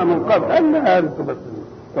رزقنا من قبل. قال لا انتوا بس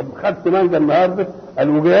طب خدت مانجا النهارده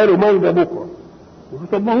قالوا جاي له مانجا بكره.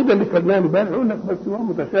 طب ما هو ده اللي كلناه امبارح. يقول لك بس هو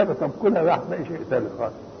متشابه. طب كلها راح تلاقي شيء ثاني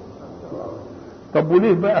خالص. طب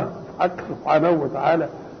وليه بقى حق سبحانه وتعالى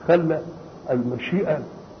خلى المشيئة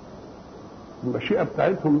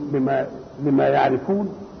بتاعتهم لما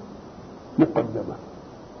يعرفون مقدمة؟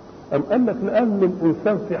 أم قال لك لأن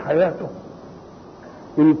الإنسان في حياته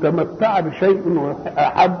إن تمتع بشيء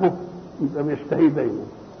وأحبه يبقى بيشتهي دايما،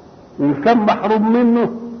 وإن كان محروم منه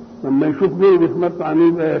لما يشوف غيره بيتمتع عنه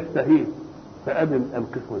يبقى يشتهيه. فأدم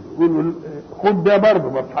القسمة دي يقول له خد ده برضه،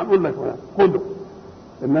 بس هنقول لك خده.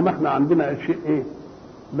 إنما إحنا عندنا شيء إيه؟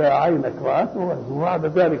 لا عينك رأته وبعد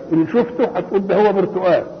ذلك إن شفته هتقول ده هو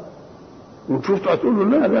برتقال، إن شفته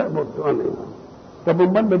هتقول له لا برتقال إيه؟ طب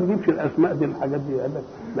امال ما بيجيبش الأسماء دي الحاجات دي؟ قال لك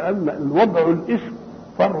لأن الوضع الاسم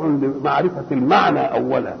فرع لمعرفة المعنى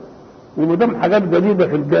أولا، وما دام حاجات جديدة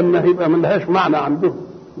في الجنة يبقى ما لهاش معنى عندهم،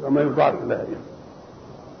 يبقى ما يرضعش لها.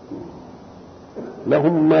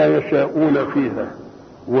 لهم ما يشاءون فيها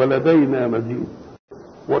ولدينا مزيد.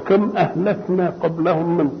 وكم أهلكنا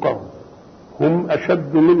قبلهم من قرن هم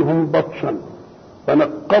أشد منهم بطشا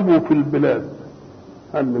فنقبوا في البلاد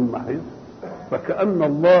هل من محيص. فكأن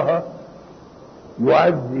الله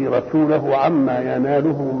يعزي رسوله عما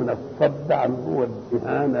يناله من الصد عنه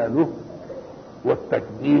والإهانة له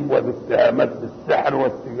والتكذيب والاتهامات بالسحر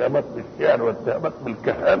والاتهامات بالشعر والاتهامات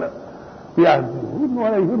بالكهانة، يعزيهم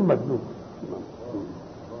ولا يهم الدنيا.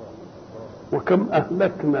 وكم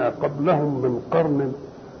أهلكنا قبلهم من قرن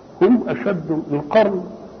هم أشد. القرن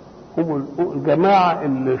هم الجماعة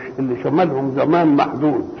اللي شملهم زمان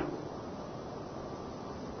محدود،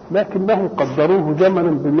 لكنهم قدروه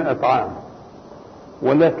زمنا ب100 عام.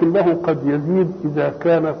 ولكنه قد يزيد إذا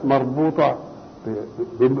كانت مربوطة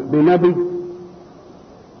بنبي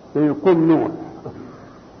يكون نوح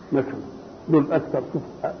مثلا، دول أكثر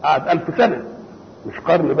قعد 1000 سنة مش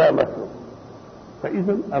قرن بقى مثلا.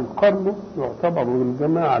 فإذا القرن يعتبر من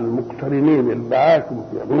الجماعة المقترنين اللي عاشوا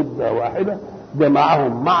في مدة واحدة،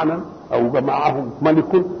 جمعهم معنى أو جمعهم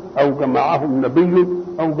ملك أو جمعهم نبي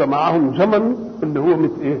أو جمعهم زمن اللي هو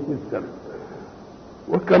مثل سنة.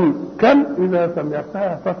 وكم إذا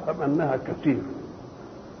سمعتها فافهم أنها كثير،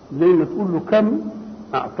 زي ما تقول له كم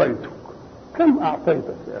أعطيتك، كم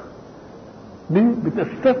أعطيتك يا أخي. ليه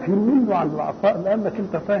بتستفهم منه عن العطاء؟ لأنك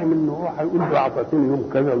أنت فاهم إنه هو هيقول له أعطيتني يوم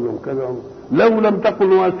كذا ويوم كذا. لو لم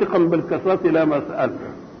تكن واثقا بالكثرة لما سألت.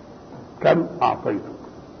 كم أعطيتك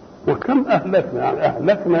وكم أهلكنا، يعني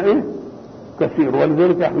أهلكنا كثير.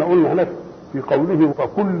 ولذلك احنا قلنا هناك في قوله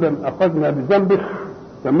فكلا أخذنا بذنبه،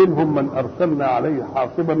 فمنهم من أرسلنا عليه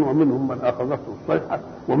حاصبا ومنهم من أخذته الصيحة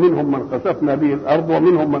ومنهم من خسفنا به الأرض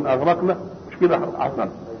ومنهم من أغرقنا. مش كده حصل؟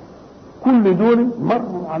 كل دول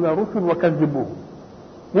مروا على رسل وكذبوهم،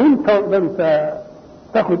 وانت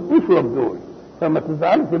تاخد أسوة بدول، فما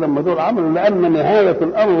تزعلش لما دول عملوا، لأن نهاية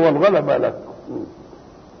الأمر والغلبة لك.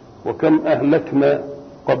 وكم أهلكنا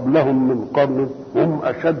قبلهم من قرن هم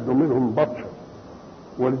أشد منهم بطشا.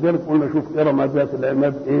 ولذلك قلنا شوف إرم ذات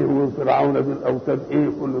العماد وفرعون ذي الأوتاد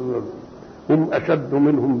كل دول هم أشد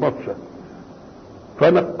منهم بطشا.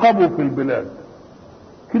 فنقبوا في البلاد.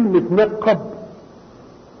 كلمة نقب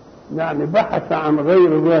يعني بحث عن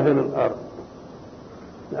غير ظاهر الأرض،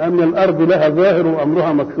 لأن الأرض لها ظاهر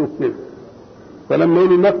وأمرها مكشوف كده. فلما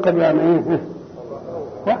يقولوا نقب يعني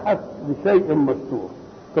بحث بشيء مستور.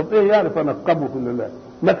 طب يعني فنقبوا في الله؟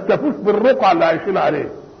 ما اكتفوش بالرقعة اللي عايشين عليه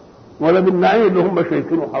ولا بالنعيم اللي هم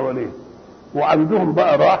شايفينه حواليه، وعندهم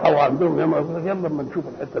بقى راحة وعندهم يلا لما نشوف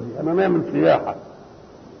الحتة دي أنا نعمل سياحة.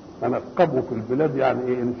 فنقبوا في البلاد يعني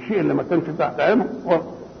الشيء اللي ما كانش تحت عينهم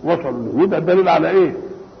وصلوا. وده دليل على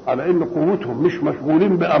على ان قوتهم مش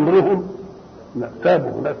مشغولين بامرهم، لا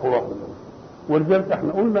سابوا هناك وراحوا. ولذلك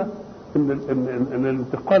احنا قلنا ان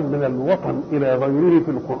الانتقال من الوطن الى غيره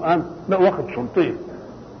في القران لا واخد صورتين.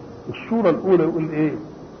 الصوره الاولى يقول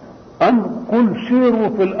امر قل سيروا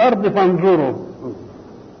في الارض فانظروا،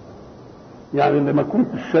 يعني اللي ما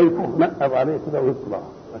كنتش شايفه نقب عليه كده ويطلع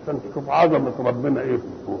عشان تشوف عظمه ربنا في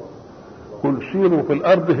الصوره. قل سيروا في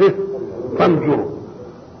الارض فانظروا.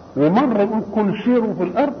 ومرة يقول كل سيروا في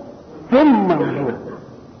الأرض ثم انظروا.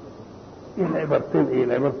 العبارتين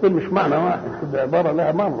العبارتين مش معنى واحد كده، عبارة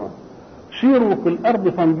لها مرة. سيروا في الأرض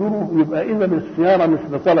فانظروا يبقى إذا السيارة مش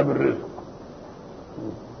لطلب الرزق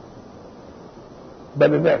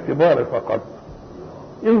بل باعتبار فقط.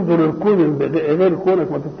 انظر الكون غير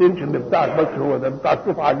كونك، ما تفتنش ان بتاعك بس هو ده بتاعك،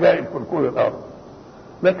 تشوف عجائب في الكون الأرض.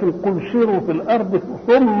 لكن قل سيروا في الأرض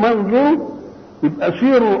ثم انظروا يبقى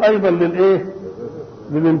سيروا أيضا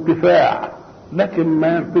للانتفاع، لكن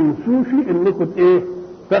ما تنسوش انكم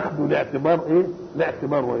تاخدوا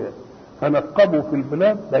الاعتبار وياه. فنقبوا في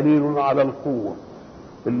البلاد دليل على القوه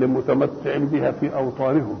اللي متمتعين بها في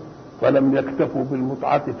اوطانهم، فلم يكتفوا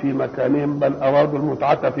بالمتعه في مكانهم بل ارادوا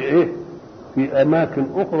المتعه في اماكن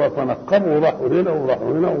اخرى. فنقبوا وراحوا هنا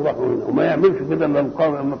وراحوا هنا وراحوا هنا، وما يعملش كده الا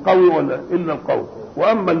القوي ولا الا القوي.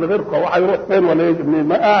 واما اللي غير قوي هيروح فين ولا يجي منين؟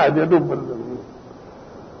 ما قاعد يدب.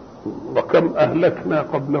 وكم أهلكنا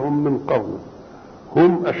قبلهم من قرن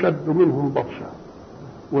هم أشد منهم بطشا.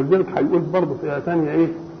 ولذلك هيقول برضه في آية ثانية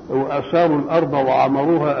وأثاروا الأرض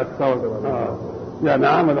وعمروها أكثر. يعني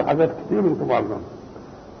عملوا حاجات كتير انتم عارفين.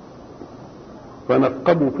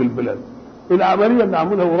 فنقبوا في البلاد. العملية اللي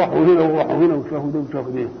عملوها وراحوا هنا وراحوا هنا وشافوا دي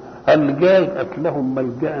وشافوا دي، هل جاءت لهم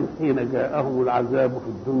ملجأ حين جاءهم العذاب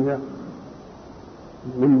في الدنيا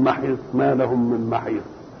من محيص؟ ما لهم من محيص.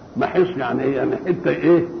 محيص يعني يعني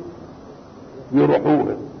حتة يروحوا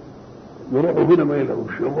هنا ما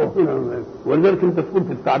يلاقوش، يروحوا هنا ما يلاقوش. ولذلك انت تقول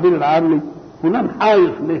في التعبير العامي فلان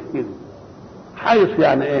حايص ليه كده؟ حايص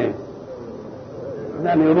يعني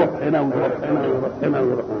يعني يروح هنا ويروح هنا ويروح هنا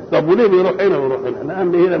ويروح هنا. طب وليه بيروح هنا ويروح هنا؟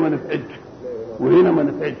 لان هنا ما نفعتش وهنا ما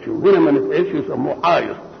نفعتش وهنا ما نفعتش، يسموه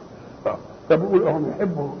حايص. طب يقول هم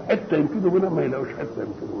يحبوا حته ينفذوا منها ما يلاقوش حته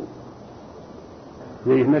ينفذوا منها.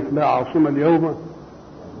 زي هناك لا عاصم اليوم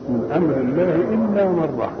من امر الله الا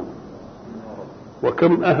من رحم.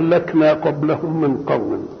 وكم أهلكنا قبلهم من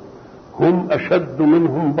قرن هم أشد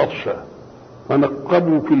منهم بطشا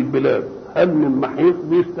فنقبوا في البلاد هل من محيص؟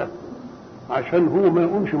 بيستهزئ عشان هو ما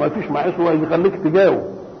يقولش ما فيش محيص، هو يخليك تجاوب.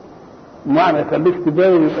 معنى يخليك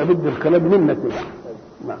تجاوب يبقى بدي الكلام منك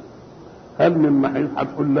كده. هل من محيص؟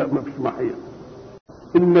 هتقول لا ما فيش محيص.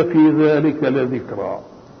 إن في ذلك لذكرى.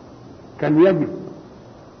 كان يجب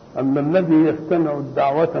أن الذي يستمع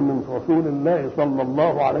الدعوة من رسول الله صلى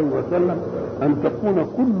الله عليه وسلم أن تكون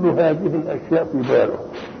كل هذه الأشياء في باله،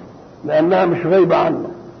 لأنها مش غايبة عنه،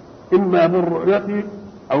 إما بالرؤية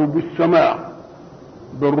أو بالسماع.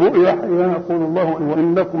 بالرؤية حين يقول الله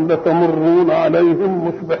وإنكم لتمرون عليهم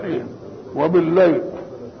مصبحين وبالليل،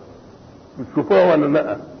 بتشوفوها ولا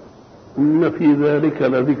لا؟ إن في ذلك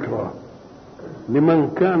لذكرى لمن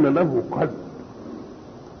كان له قلب،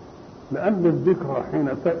 لأن الذكرى حين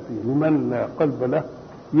تأتي لمن لا قلب له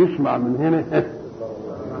يسمع من هنا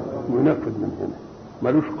وينفذ من هنا،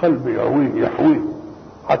 ملوش قلب يحويه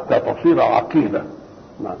حتى تصير عقيدة.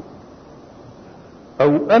 نعم.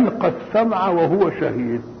 أو ألقى السمع وهو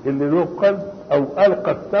شهيد، اللي له قلب أو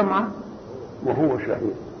ألقى السمع وهو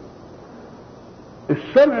شهيد.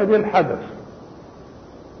 السمع ده الحدث،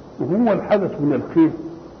 وهو الحدث من الخير.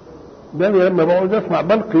 ده لما بقعد أسمع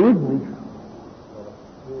بلقي ودني،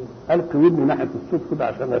 ألقي ودني ناحية الصوت كده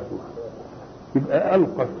عشان أسمع. يبقى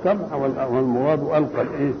ألقى السمع، والمراد ألقى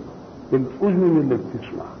الإيه؟ الأذن اللي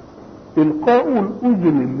بتسمع. إلقاء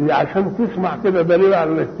الأذن اللي عشان تسمع كده دليل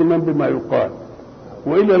على الاهتمام بما يقال،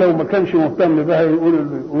 وإلا لو ما كانش مهتم بها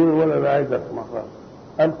يقول ولا لا عايز أسمع.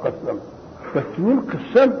 ألقى السمع، بس يلقي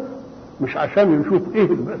السمع مش عشان يشوف إيه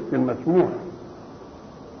بس المسموع،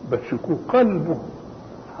 بس يكون قلبه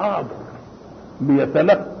حاضر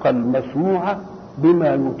ليتلقى المسموع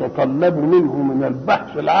بما يتطلب منه من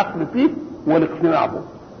البحث العقل فيه والاقتناع به.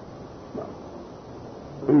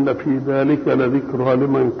 إن في ذلك لذكرى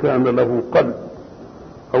لمن كان له قلب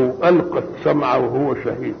أو ألقى السمع وهو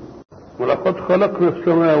شهيد. ولقد خلقنا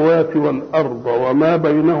السماوات والأرض وما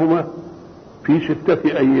بينهما في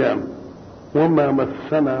 6 أيام وما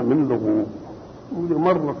مسنا من لغوب. ودي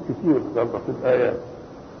مرت كثير في الآيات،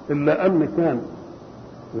 إلا أن كان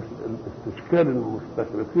الاستشكال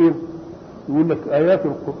المستشرقين يقول لك آيات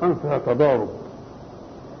القرآن فيها تضارب،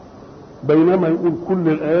 بينما يقول كل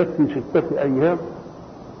الآيات في 6 أيام،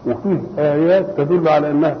 وفيه آيات تدل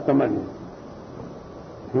على أنها 8.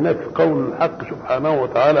 هناك قول الحق سبحانه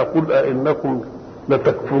وتعالى قل أئنكم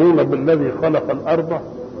لتكفرون بالذي خلق الأرض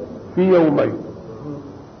في يومين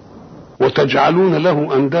وتجعلون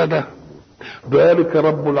له أندادا ذلك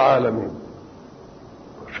رب العالمين.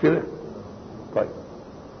 مش كده؟ طيب،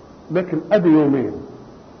 لكن أدي يومين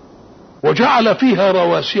وجعل فيها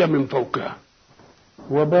رواسي من فوقها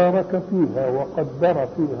وبارك فيها وقدر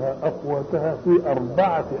فيها أقواتها في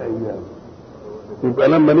 4 أيام. يبقى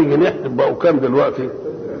لما نيجي نحسب بقوا كام دلوقتي؟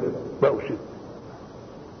 بقوا 6.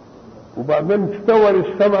 وبعدين استوى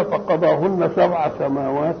السماء فقضاهن 7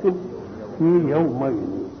 سماوات في يومين،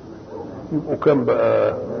 يبقوا كام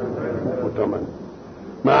بقى؟ يبقوا 8.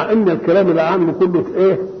 مع ان الكلام العام كله في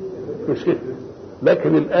ايه؟ في 6،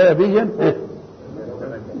 لكن الآية دي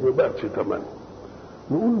يبقى في 8.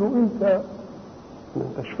 نقول له انت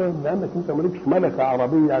مش فاهم، لانك انت مالكش ملكة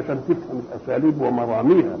عربية عشان تفهم الاساليب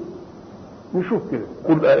ومراميها. نشوف كده،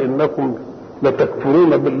 قل أئنكم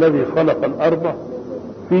لتكفرون بالذي خلق الأرض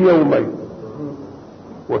في يومين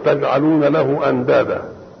وتجعلون له أندادا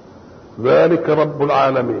ذلك رب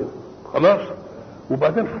العالمين. خلاص.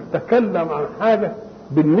 وبعدين تكلم عن حاجة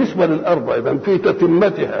بالنسبة للأرض إذا في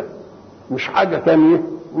تتمتها، مش حاجة ثانية.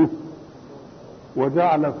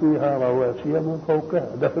 وجعل فيها رواسي من فوقها،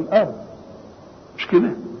 ده في الأرض مش كده؟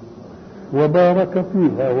 وبارك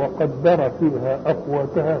فيها وقدر فيها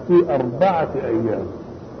أقواتها في 4 أيام.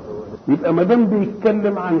 يبقى ما دام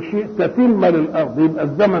بيتكلم عن شيء تتم للأرض، يبقى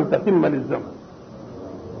الزمن تتم للزمن.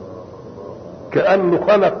 كأنه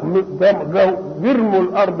خلق جرم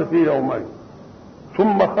الأرض في يومين،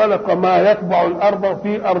 ثم خلق ما يتبع الأرض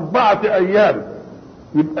في 4 أيام.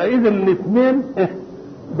 يبقى إذا الاثنين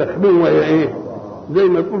داخلين وهي إيه؟ زي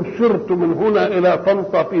ما تقول سرت من هنا إلى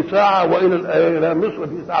طنطا في ساعة وإلى مصر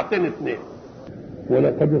في 2 2.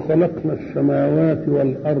 ولقد خلقنا السماوات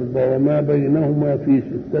والأرض وما بينهما في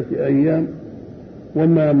 6 أيام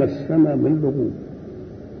وما مسنا من لغوب.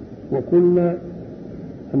 وقلنا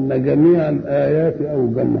أن جميع الآيات أو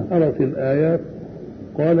جمهرة الآيات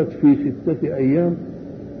قالت في 6 أيام،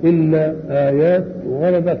 إلا آيات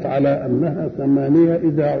وردت على أنها 8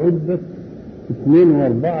 إذا عدت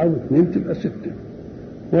 2 و4 و2 تبقى 6.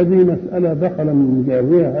 وهذه مسألة دخل من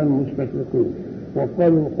جابها المستشرقين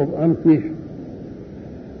وقالوا القرآن فيه،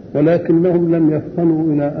 ولكنهم لم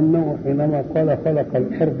يفهموا إلى أنه حينما قال خلق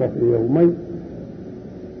الأرض في يومين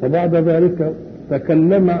وبعد ذلك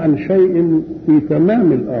تكلم عن شيء في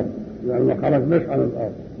تمام الأرض، يعني ما خرجناش عن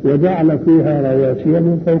الأرض. وجعل فيها رواسي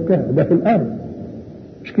من فوقها، ده في الأرض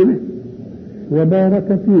مش كده؟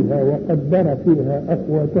 وبارك فيها وقدر فيها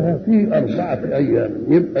أقواتها في 4 أيام.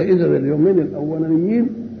 يبقى إذا اليومين الأولانيين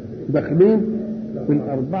داخلين في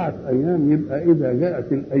الأربعة أيام، يبقى إذا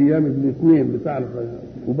جاءت الأيام الاثنين بتاع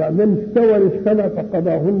وبعدين استوى السبع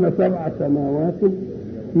فقضاهن 7 سماوات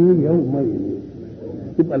في يومين،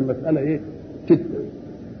 تبقى المسألة إيه؟ 6.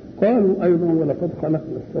 قالوا أيضا ولقد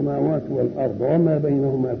خلقنا السماوات والأرض وما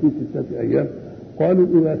بينهما في 6 أيام.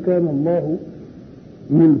 قالوا إذا كان الله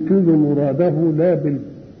ينفذ مراده لا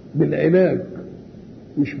بالعلاج،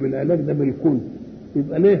 مش بالعلاج ده بالكون،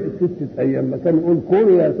 يبقى ليه 6 أيام؟ ما كان يقول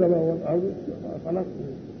كون يا سبع والأرض خلاص.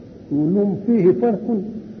 يقول لهم فيه فرق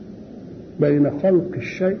بين خلق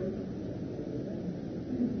الشيء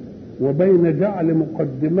وبين جعل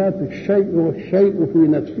مقدمات الشيء والشيء في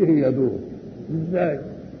نفسه يدور. ازاي؟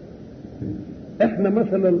 احنا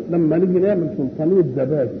مثلا لما نيجي نعمل سلطانية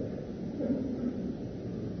زبادي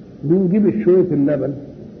بنجيب شوية اللبن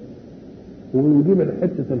ونجيب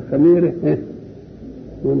حتة الخميرة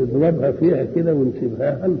ونضربها فيها كده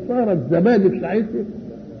ونسيبها، هل صارت زبادي في ساعتها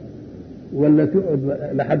ولا تقعد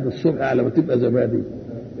لحد الصبح على ما تبقى زبادي؟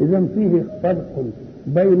 إذا فيه فرق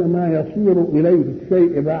بين ما يصير إليه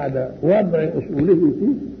الشيء بعد وضع أصوله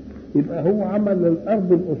فيه، يبقى هو عمل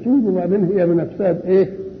للأرض الأصول وبعدين هي بنفسها إيه؟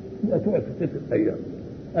 يبقى تقعد في 6 أيام.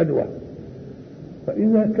 أدي واحد.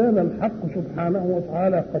 فإذا كان الحق سبحانه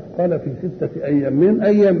وتعالى قد قال في 6 أيام، من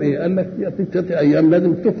أيام إيه؟ قال لك في 6 أيام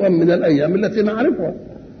لازم تفهم من الأيام التي نعرفها،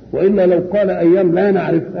 وإلا لو قال أيام لا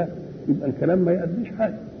نعرفها يبقى الكلام ما يؤديش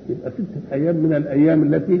حاجة. يبقى 6 أيام من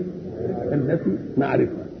الأيام التي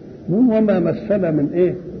نعرفها. وما مسنا من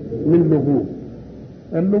إيه؟ من لغوب.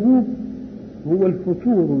 اللغوب هو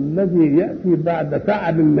الفتور الذي يأتي بعد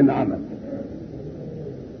تعب من عمل،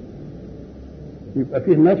 يبقى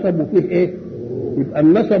فيه نصب وفيه إيه؟ يبقى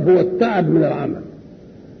النصب هو التعب من العمل،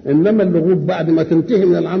 إنما اللغوب بعد ما تنتهي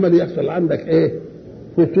من العمل يحصل عندك إيه؟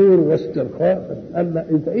 فتور واسترخاء. قال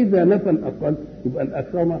إذا نفى الأقل يبقى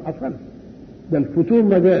الأكثر ما حصل، ده الفتور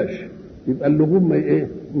ما جاش، يبقى اللغوب ما إيه؟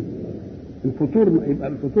 الفتور يبقى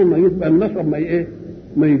الفتور ما يبقى النصب ما إيه؟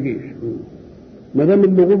 ما يجيش. ما دام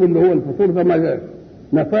اللغوب اللي هو الفتور ده ما جاش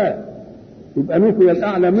نفاه، يبقى نفي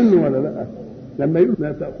الأعلى منه ولا لا؟ لما يقول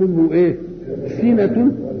لا تأخذه إيه؟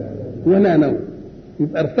 سنة ولا نوم،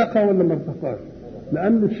 يبقى ارتقى ولا ما ارتقاش؟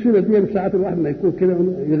 لأن السنة دي ساعات الواحد ما يكون كده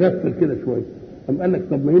يغفل كده شوية، أم قال لك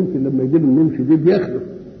طب ما يمكن لما يجيب النوم شديد يخلف،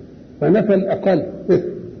 فنفى الأقل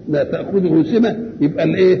لا تأخذه سنة، يبقى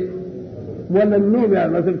الإيه؟ ولا النوم،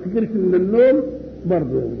 يعني ما تفتكرش إن النوم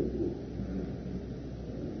برضه يعني.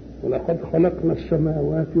 ولقد خلقنا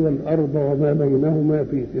السماوات والأرض وما بينهما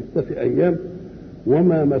في 6 أيام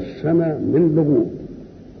وما مسنا من لغوب.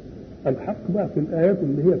 الحق بقى في الآيات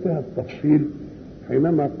اللي هي فيها التفصيل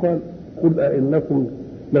حينما قال قل أئنكم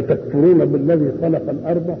لتكفرون بالذي خلق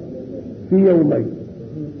الأرض في يومين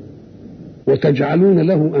وتجعلون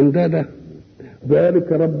له أندادا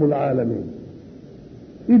ذلك رب العالمين.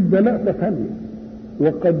 إذ لقطة ثانية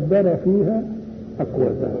وقدر فيها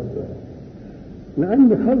أقواتها، لأن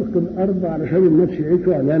خلق الأرض علشان الناس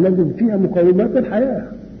يعيشوا عليها لازم فيها مقومات الحياة،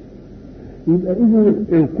 يبقى إذا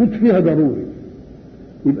القوت فيها ضروري،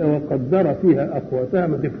 يبقى وقدر فيها أقواتها.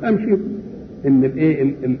 ما تفهمش إن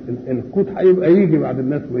الإيه القوت هيبقى يجي بعد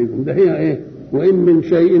الناس ما يجوا، ده هي إيه؟ وإن من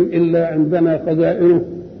شيء إلا عندنا خزائنه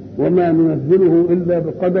وما ننزله إلا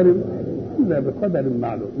بقدر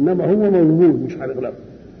معلوم، إنما هو موجود مش هنغلبه.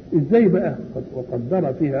 إزاي بقى؟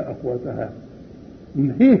 وقدر فيها أقواتها.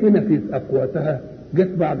 هي هنا في أقواتها جت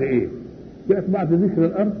بعد إيه؟ جت بعد ذكر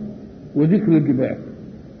الأرض وذكر الجبال.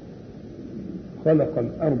 خلق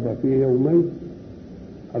الأرض في يومين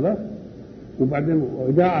خلاص، وبعدين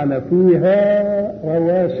وجعل فيها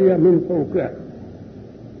رواسي من فوقها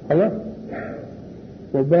خلاص،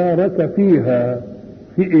 وبارك فيها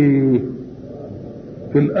في إيه؟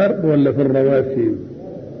 في الأرض ولا في الرواسي؟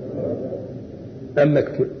 قال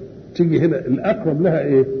لك تيجي هنا الأقرب لها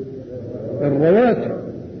إيه؟ الرواسي.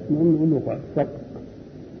 نقول له فقط.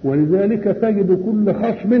 ولذلك تجد كل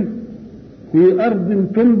خصم في أرض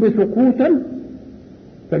تنبت قوتا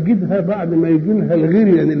تجدها بعد ما يجي لها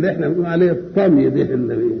الغريان اللي احنا بنقول عليه الطمي ده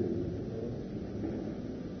اللي بيه.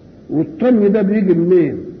 والطمي ده بيجي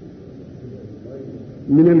منين؟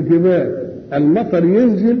 من الجبال. المطر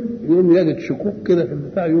ينزل يقوم يجد شقوق كده في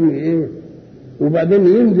البتاع يقوم ايه، وبعدين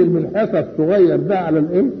ينزل بالحصى الصغير ده على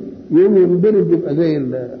الايه، يقوم ينبرد يبقى زي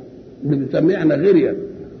اللي بنسميه احنا غريان.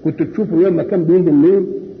 كنت تشوفه يوم ما كان بيجي منين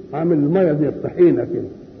عامل الميه زي الطحينه كده.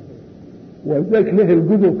 ولذلك ليه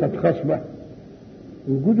الجزر كانت خصبه؟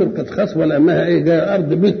 الجزر كانت خصبه لانها ايه؟ جايه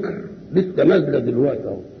ارض بكر لسه نازله دلوقتي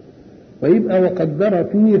اهو. فيبقى وقدر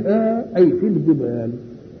فيها اي في الجبال،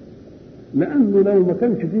 لانه لو ما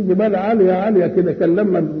كانش في جبال عاليه كده كان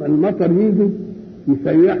لما المطر يجي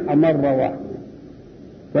يسيحها مره واحده،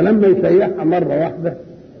 فلما يسيحها مره واحده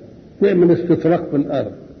تعمل استطراق في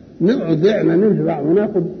الارض، نقعد احنا نزرع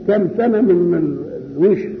وناخد كام سنه من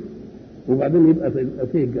الوش وبعدين يبقى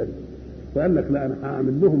فيه جد. فقال لك لا، انا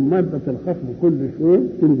هعمل لهم ماده الخصب كل شويه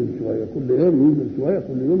تنزل شويه، كل يوم ينزل شويه،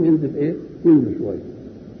 كل يوم ينزل ايه؟ ينزل شويه.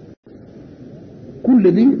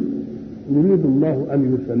 كل دي يريد الله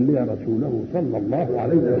ان يسلي رسوله صلى الله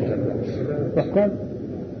عليه وسلم. فقال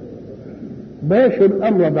باشر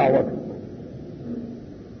امر دعوتك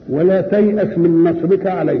ولا تيأس من نصرك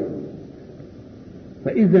عليه،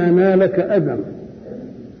 فإذا نالك أذى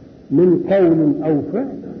من قول أو فعل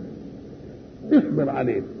اصبر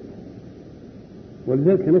عليه.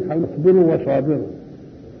 ولذلك نفعل اصبروا وصابروا،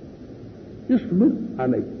 اصبر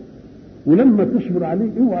عليه. ولما تصبر عليه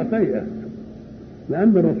اوعى تيأس،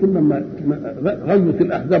 لأن الرسول لما غزوة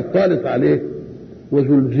الأحزاب طالت عليه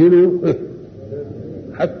وزلزلوا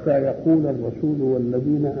حتى يقول الرسول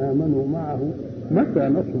والذين آمنوا معه متى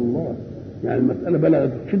نصر الله. يعني المسألة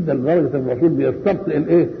بلغت شدة لدرجة الرسول بيستبطئ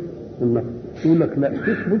الايه؟ النصر. يقول لك لا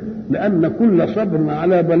تصبر، لأن كل صبر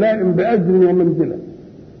على بلاء بأجر ومنزلة،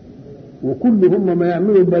 وكل هم ما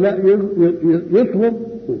يعملوا بلاء يصبر،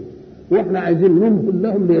 واحنا عايزين نمهل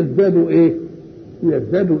لهم ليزدادوا ايه؟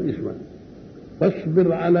 ليزدادوا اسما.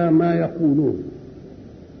 فاصبر على ما يقولون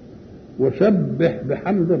وسبح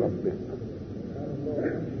بحمد ربك.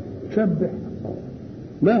 سبح.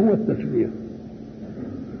 ما هو التسبيح؟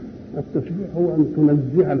 التسبيح هو أن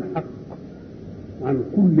تنزه الحق عن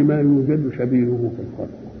كل ما يوجد شبيهه في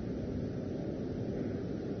الخلق.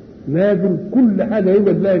 لازم كل حاجة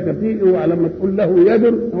يوجد لها كفيه، اوعى لما تقول له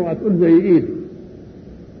يد اوعى تقول زي ايدي.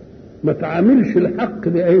 ما تعاملش الحق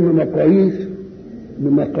بأي بمقاييس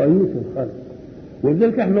الخلق.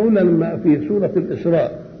 ولذلك احنا قلنا لما في سورة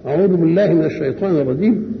الإسراء أعوذ بالله من الشيطان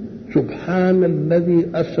الرجيم سبحان الذي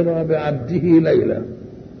أسرى بعبده ليلا،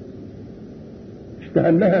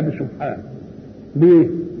 استهلها بسبحان. ليه؟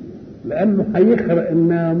 لأنه هيخرق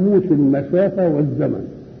الناموس المسافة والزمن.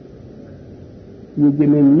 يجي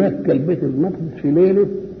من مكة لبيت المقدس في ليلة،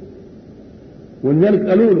 ولذلك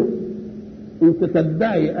قالوا له أنت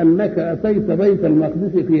تدعي أنك أتيت بيت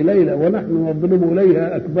المقدس في ليلة ونحن نضرب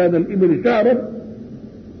إليها أكباد الإبل شعرا.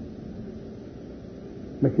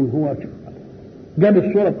 لكن هو جاب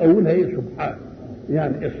السورة بأولها إيه؟ سبحان،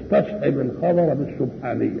 يعني استصحب الخبر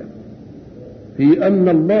بالسبحانية في أن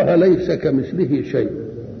الله ليس كمثله شيء،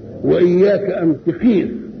 وإياك أن تقيس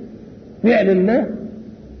فعل الله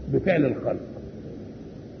بفعل الخلق،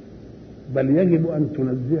 بل يجب أن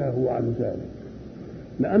تنزهه عن ذلك،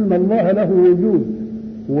 لأن الله له وجود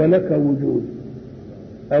ولك وجود.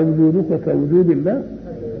 أوجودك كوجود الله؟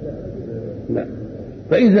 لا.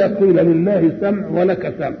 فإذا قيل لله سمع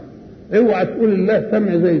ولك سمع، اوعى تقول الله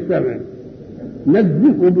سمع زي سمع،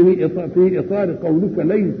 نزهه به في إطار قولك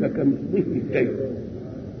ليس كمثله شيء.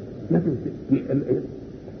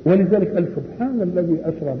 ولذلك قال سبحان الذي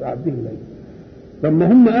أسرى بعبده ليلا.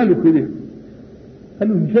 لما هم قالوا كده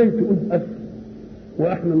قالوا ازاي تقول أسرى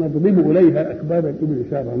وإحنا نضرب إليها أكباد الإبل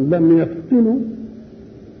شعرا؟ لم يفطنوا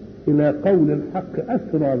إلى قول الحق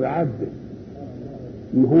أسرى بعبده.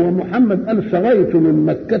 هو محمد قال سريت من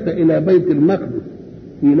مكة إلى بيت المقدس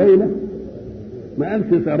في ليلة، ما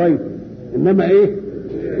قالش سريت، إنما إيه؟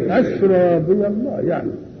 أسرى بي الله، يعني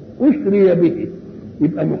أسري به.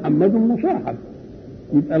 يبقى محمد مصاحب،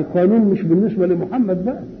 يبقى القانون مش بالنسبة لمحمد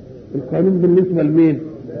بقى، القانون بالنسبة لمين؟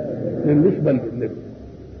 بالنسبة لله.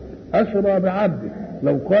 أسرى بعبده،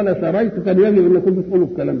 لو قال سريت كان يجب أن كنت تقولوا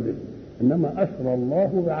الكلام ده، إنما أسرى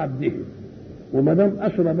الله بعبده. وما دام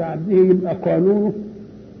أسرى بعبده يبقى قانونه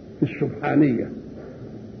في السبحانية،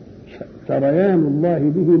 سريان الله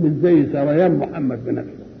به مش زي سريان محمد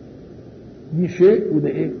بنفسه. دي شيء وده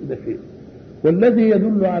ايه؟ ده شيء. والذي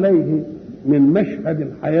يدل عليه من مشهد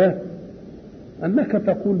الحياة أنك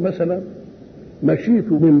تقول مثلا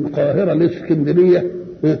مشيت من القاهرة لإسكندرية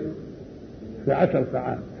في 10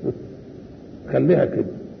 ساعات، خليها كده،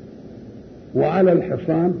 وعلى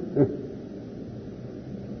الحصان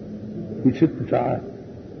في 6 ساعات،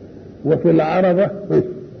 وفي العربة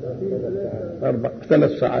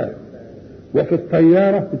 3 ساعات، وفي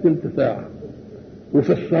الطيارة في 3 ساعة،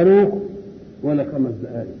 وفي الصاروخ ولا 5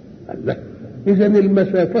 دقائق. الله. إذا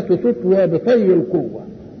المسافة تطوى بطي القوة،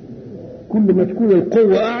 كل ما تكون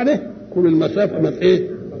القوة أعلى كل المسافة متقل.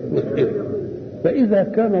 فإذا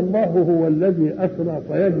كان الله هو الذي أسرى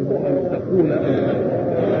فيجب أن تقول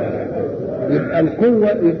يبقى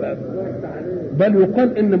القوة، يبقى بل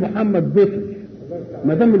يقال إن محمد بصر،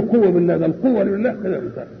 ما دام القوة بالله، ده القوة لله كده.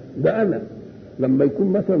 ده أنا لما يكون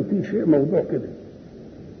مثلا في شيء موضوع كده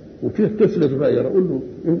وفيه طفل صغير اقول له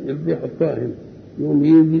انقل دي حطها هنا، يقوم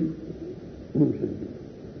يجي يمسك دي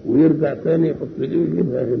ويرجع ثاني يحط دي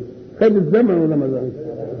ويجيبها هنا. خد الزمن ولا ما زمن؟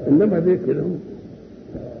 انما دي كده.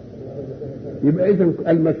 يبقى اذا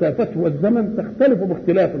المسافه والزمن تختلف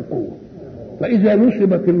باختلاف القوه، فاذا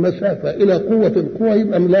نسبت المسافه الى قوه القوه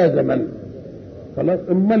يبقى لا زمن خلاص.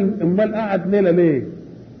 امال قعد ليله ليه؟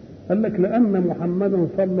 قال لك لان محمدا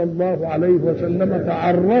صلى الله عليه وسلم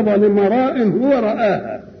تعرض لمراء هو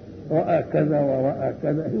رآها، رأى كذا ورأى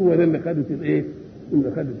كذا، هو ده اللي خدت الايه؟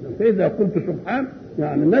 اللي خدت. فاذا قلت سبحان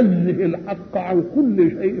يعني نزه الحق عن كل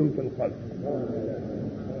شيء في الخلق.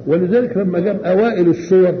 ولذلك لما جاب اوائل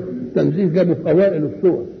السور التنزيه جابه في اوائل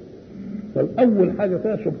السور، فالاول حاجه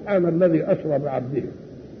فيها سبحان الذي اسرى بعبده،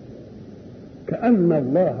 كأن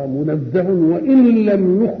الله منزه وان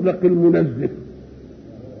لم يخلق المنزه،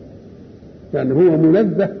 يعني هو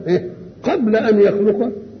منزه قبل ان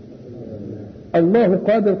يخلق. الله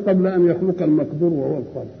قادر قبل ان يخلق المقدور وهو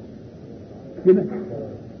الخالق كده.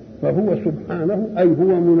 فهو سبحانه اي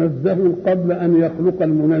هو منزه قبل ان يخلق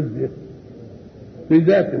المنزه في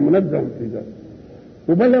ذاته، منزه في ذاته.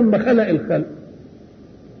 وبلما خلق الخلق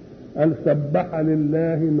قال سبح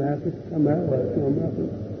لله ما في السماوات وما في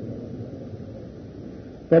الارض.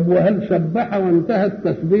 طب وهل سبح وانتهى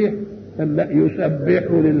التسبيح؟ قال لا،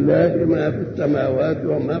 يسبح لله ما في السماوات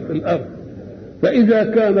وما في الارض. فاذا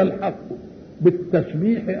كان الحق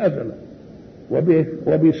بالتسبيح ازلا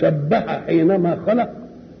وبيسبح حينما خلق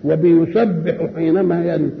وبيسبح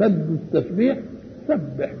حينما يمتد التسبيح،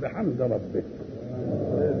 سبح بحمد ربك.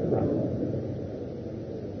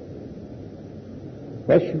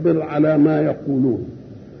 فاصبر على ما يقولون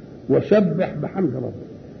وسبح بحمد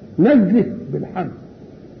ربك. نزه بالحمد،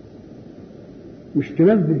 مش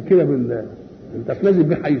تنزل كده بالله، انت تنزل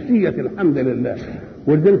بحيثيه الحمد لله.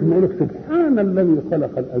 ولذلك نقول لك سبحان الذي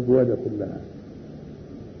خلق الازواج كلها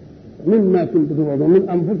مما تنبت الارض ومن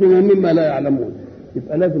انفسهم ومما لا يعلمون.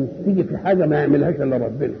 يبقى لازم تيجي في حاجه ما يعملهاش الا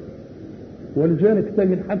ربنا. ولذلك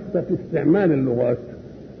تجد حتى في استعمال اللغات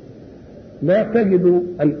لا تجد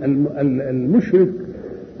المشرك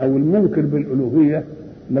او المنكر بالالوهيه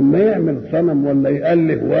لما يعمل صنم ولا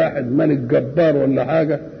يأله واحد ملك جبار ولا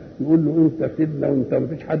حاجه يقول له انت سيدنا وانت ما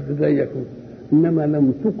فيش حد زيك. انما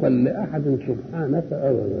لم تقل لاحد سبحانك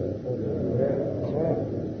ابدا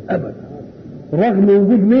ابدا، رغم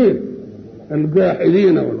وجود مين؟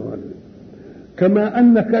 الجاحدين والغالين. كما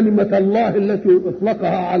ان كلمه الله التي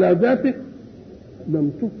اطلقها على ذاته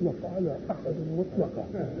لم تطلق على احد مطلقا.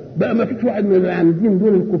 بقى ما فيش واحد من العامدين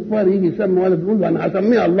دول الكفار يجي يسمي ولد يقول له انا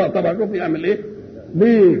هسميها الله. طبعا شوف يعمل ايه؟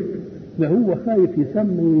 ليه؟ ده هو خايف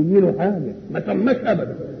يسمي ويجي له حاجه، ما سماش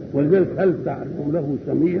ابدا. ولذلك هل تعلم له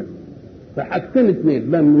سميا؟ فحاجتين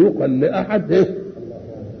اثنين، لم يقل لاحد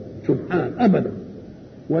سبحان ابدا،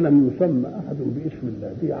 ولم يسمى احد باسم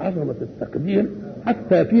الله. دي عظمه التقدير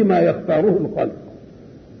حتى فيما يختاره الخلق.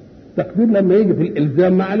 التقدير لما يجي في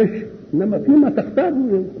الالزام معلش، انما فيما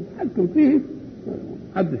تختاره تحكم فيه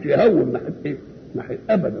محدش يهون ناحيه ايه؟ ناحيه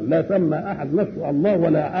ابدا. لا سمى احد نفسه الله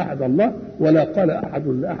ولا احد الله ولا قال احد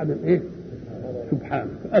لاحد ايه؟ سبحانك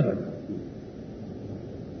ابدا.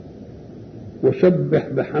 وسبح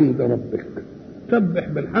بحمد ربك. سبح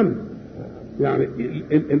بالحمد يعني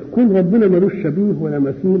كل ربنا ملوش شبيه ولا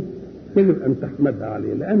مثيل، يجب ان تحمدها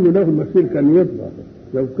عليه، لانه له مثيل كان يرضى.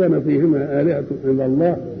 لو كان فيهما آلهة الا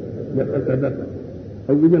الله لفسدتا،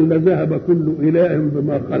 او اذا لذهب كل اله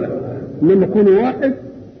بما خلق. انما كل واحد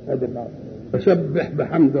هذا العظيم. فسبح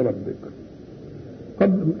بحمد ربك.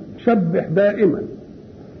 سبح دائما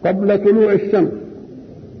قبل طلوع الشمس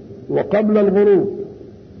وقبل الغروب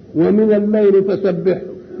ومن الليل فسبحه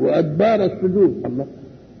وادبار السجود. الله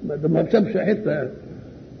ما سابش حته.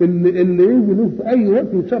 اللي يجي له في اي وقت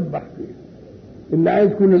يسبح فيه، اللي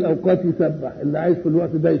عايز كل الاوقات يسبح، اللي عايز في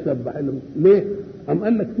الوقت ده يسبح. ليه؟ أم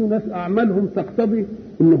قال لك في ناس اعمالهم تقتضي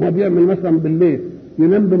انه هو بيعمل مثلا بالليل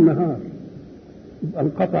ينام بالنهار، يبقى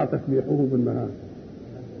انقطع تسبيحه بالنهار.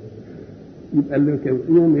 يبقى اللي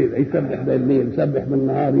يوم يسبح بالليل يسبح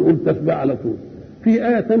بالنهار يقول تسبيح على طول. في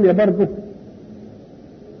آية ثانية برضه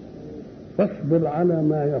فاصبر على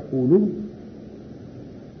ما يقولون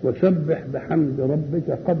وسبح بحمد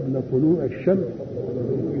ربك قبل طلوع الشمس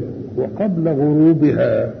وقبل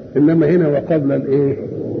غروبها. انما هنا وقبل الايه؟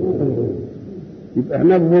 الغروب. يبقى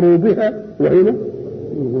هنا غروبها وهنا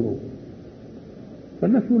الغروب.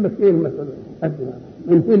 فالناس يقول لك ايه المسألة؟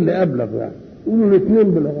 من اللي ابلغ يعني؟ يقولوا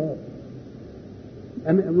الاثنين بلغات.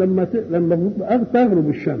 أنا لما تغرب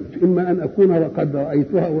الشمس إما أن أكون وقد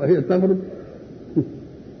رأيتها وهي تغرب،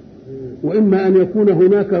 وإما أن يكون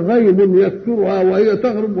هناك غيب يسترها وهي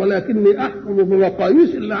تغرب، ولكني أحكم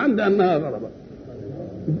بمقاييس اللي عندي أنها غربت.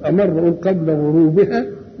 يبقى مرة أقول قبل غروبها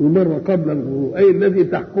ومرة قبل الغروب، أي الذي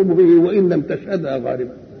تحكم به وإن لم تشهدها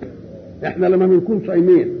غاربة. إحنا لما بنكون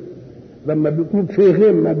صايمين لما بيكون في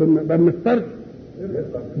غيم ما بنفطرش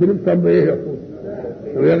طب ايه يقول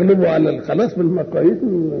ويغلبوا على خلاص بالمقاييس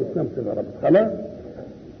الشمس غربت خلاص.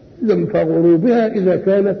 اذا فغروبها اذا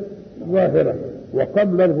كانت ظاهره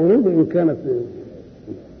وقبل الغروب ان كانت.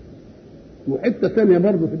 وحته ثانيه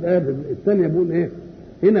برضه في الايه الثانيه بيقول ايه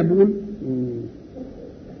هنا بيقول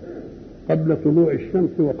قبل طلوع الشمس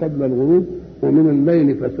وقبل الغروب ومن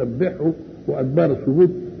الليل فسبحه وادبار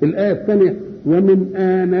السجود. الايه الثانيه ومن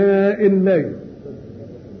آناء الليل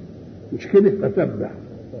مش كده فسبح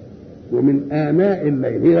ومن آناء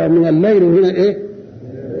الليل. هي من الليل هنا ايه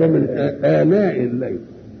ومن آناء الليل.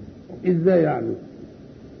 ازاي يعني؟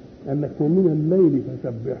 قال لك ومن الليل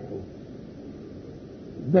فسبحه.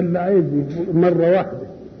 ده اللي عايز مرة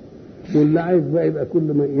واحدة واللي عايز بقى يبقى كل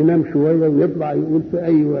ما ينام شوية ويطلع يقول في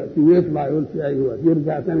أي وقت ويطلع يقول في أي وقت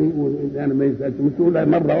يرجع ثاني يقول أنا ما يسألش مش تقول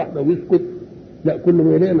مرة واحدة ويسكت. لا كل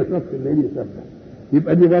ما يلاقي نشاط في الليل يسبح.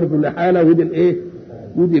 يبقى دي برضه لحالة ودي الإيه؟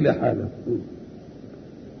 ودي لحالة.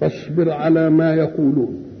 فاصبر على ما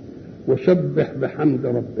يقولون وسبح بحمد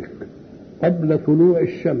ربك قبل طلوع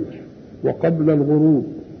الشمس وقبل الغروب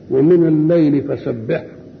ومن الليل فسبح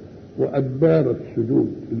وأدبار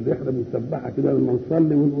السجود اللي احنا بنسبحها كده لما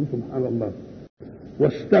نصلي ونقول سبحان الله.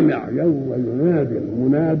 واستمع يوم ينادي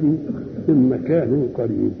المنادي من مكان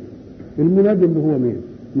قريب. المنادي اللي هو مين؟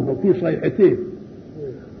 ما هو في صيحتين.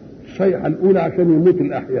 الصيحة الأولى عشان يموت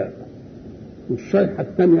الأحياء والصيحة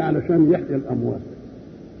الثانية علشان يحيى الأموات.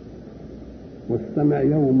 واستمع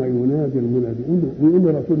يوم ينادي المنادي.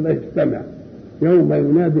 يقول رسول الله استمع يوم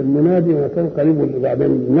ينادي المنادي وكان قريب. وبعدين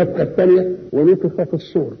النفخة الثانية ونفخ في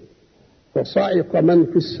الصور فصعق من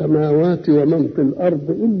في السماوات ومن في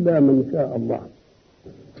الأرض إلا من شاء الله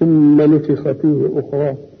ثم نفخ فيه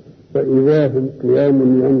أخرى فإذا هم قيام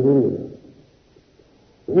ينظرون.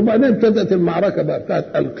 وبعدين ابتدت المعركة بقى بتاعت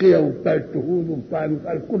ألقية وبتاعت شهود وبتاع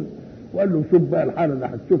الكل. وقال له شوف بقى الحالة اللي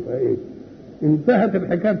هتشوفها ايه. انتهت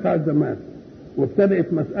الحكاية بتاعت زمان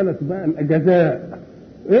وابتدأت مسألة بقى الجزاء.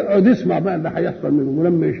 اقعد اسمع بقى اللي هيحصل منهم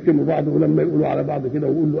ولما يشتموا بعض ولما يقولوا على بعض كده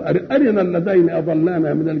ويقول له أرنا اللذين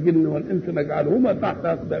أضلانا من الجن والإنس نجعلهما تحت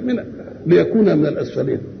أقدامنا ليكونا من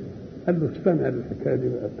الأسفلين. قال له استمع للحكاية دي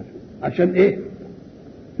بقى عشان ايه؟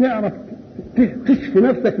 تعرف تشفي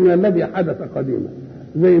نفسك من الذي حدث قديما.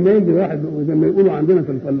 زي ما يجي واحد زي ما يقولوا عندنا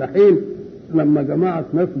في الفلاحين لما جماعة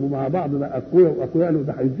نسبوا مع بعض ده أقوياء وأقوياء له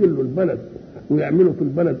ده هيذلوا البلد ويعملوا في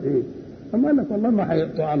البلد ايه؟ أما قال لك والله ما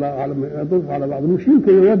هيقطعوا على يضربوا على بعض. مش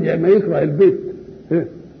يمكن الواد ما يكره البيت إيه؟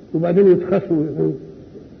 وبعدين يتخسوا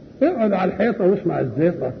اقعد على الحيطة واسمع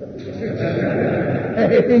الزيطة.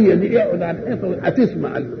 هي دي اقعد على الحيطة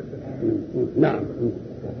هتسمع. نعم.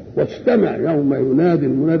 واستمع يوم ينادي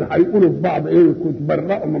المنادي. هيقولوا ببعض ايه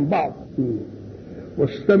ويتبرأوا من بعض.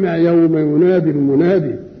 واستمع يوم ينادي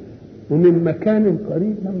المنادي ومن مكان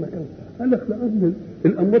قريب. من مكان قال لك لأن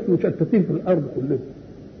الأموات مشتتين في الأرض كلهم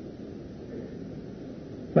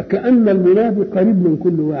فكأن المنادي قريب من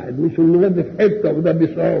كل واحد. مش المنادي في حتة وده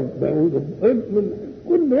بيصعب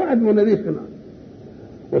كل واحد مناديه في الأرض.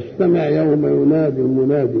 واستمع يوم ينادي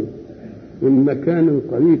المنادي من مكان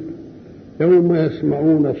قريب يوم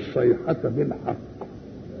يسمعون الصيحة بالحق.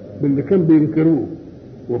 باللي كان بينكروه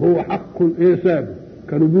وهو حق ايه ثابت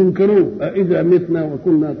كانوا بينكروه. إذا متنا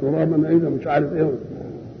وكنا ترابا إذا مش عارف ايه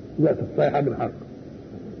جاءت الصيحة بالحق.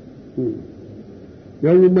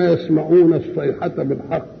 يوم يسمعون الصيحة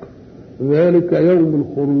بالحق ذلك يوم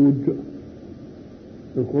الخروج.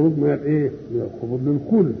 الخروج من ايه؟ من الخروج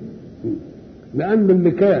للكل. لأن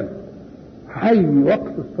اللي كان حي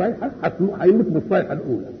وقت الصيحة هيموت بالصيحة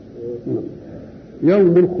الأولى.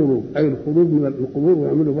 يوم الخروج أي الخروج من القبور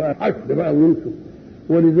ويعملوا بقى حشد بقى ويمشوا.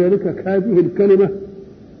 ولذلك هذه الكلمة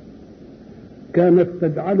كانت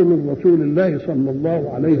تجعل من رسول الله صلى الله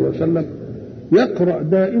عليه وسلم يقرأ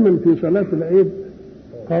دائما في صلاة العيد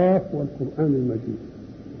قاف والقرآن المجيد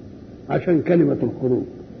عشان كلمة الخروج.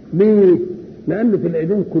 ليه؟ لأن في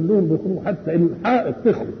العيدين كلهم بيخرجوا حتى إن الحائط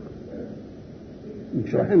تخرج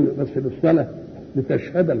مش رايحين بس للصلاة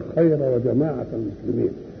لتشهد الخير وجماعة المسلمين.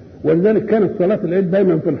 ولذلك كانت صلاة العيد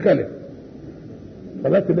دائما في الخلا.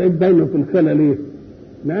 صلاة العيد دائما في الخلا ليه؟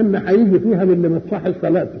 لأن هيجي فيها من اللي ما تصحش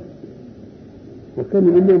صلاته. وكان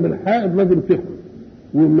يقول لهم الحائض لازم تخرج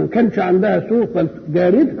وما كانش عندها سوق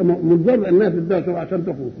فجارتها مضطر انها تديها سوق عشان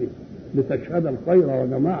تخرج فيه لتشهد الخير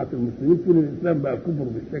وجماعة المسلمين. طول الإسلام بقى كبر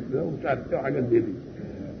بالشكل ده ومش عارف ايه وحاجات دي.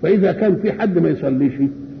 فإذا كان في حد ما يصليش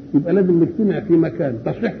يبقى لازم نجتمع في مكان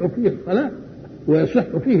تصح فيه الصلاة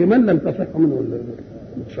ويصح فيه من لم تصح منه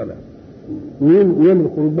الصلاة. ويوم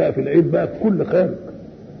الخروج بقى في العيد بقى كل خير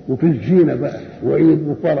وفي الزينة بقى وعيد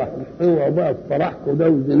وفرح. اوعوا بقى فرحكم ده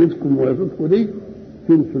وزينتكم ويزيدكم دي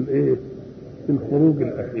تنسوا الايه؟ الخروج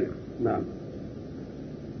الأخير. نعم.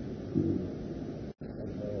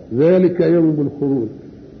 ذلك يوم الخروج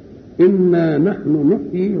إنا نحن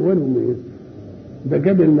نحيي ونميت. ده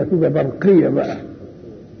جاب النتيجة برقية بقى،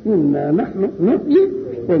 إنا نحن نحيي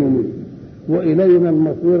ونميت وإلينا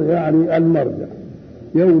المصير، يعني المرجع.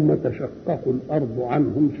 يوم تشقق الأرض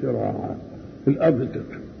عنهم شراعا، الأرض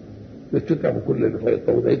تتفتح كل اللي فيها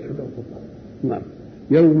الطوضة يتفتح. نعم،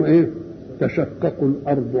 يوم إيه؟ تشقق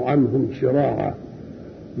الأرض عنهم شراعا،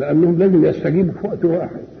 لأنهم لازم يستجيبوا في وقت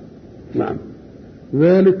واحد. نعم،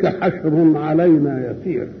 ذلك حشر علينا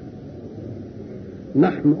يسير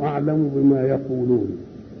نحن أعلم بما يقولون.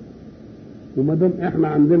 وما دام احنا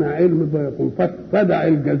عندنا علم بيقول فدع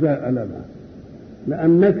الجزاء لنا،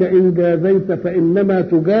 لأنك إن جازيت فإنما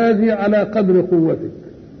تجازي على قدر قوتك،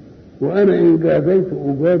 وأنا إن جازيت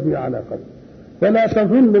أجازي على قدر. فلا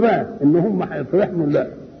تظن بقى إن هم هيترحموا، لا،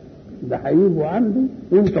 ده هيجوا عندي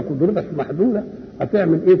وأنت قدرتك محدودة،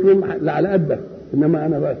 هتعمل إيه فيهم على قدك، إنما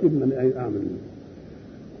أنا بقى سيبنا أعمل إيه.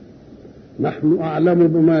 نحن أعلم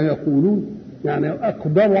بما يقولون، يعني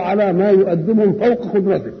أقدر على ما يقدمهم فوق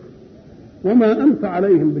قدرتك، وما أنت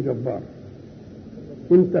عليهم بجبار،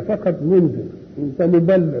 أنت فقط منذر، أنت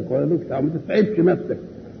مبلغ ولا ما تتعبش نفسك.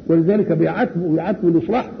 ولذلك بيعاتبوا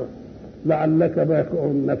لصلاحك، لعلك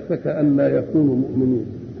باخع نفسك ألا يكونوا مؤمنين.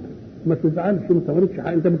 ما تزعلش، أنت مالكش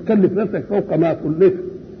حاجة، أنت بتكلف نفسك فوق ما كلفت،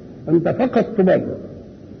 أنت فقط تبلغ،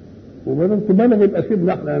 وبدل تبلغ يبقى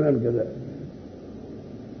سيبنا احنا هنا الجزاء.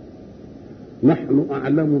 نحن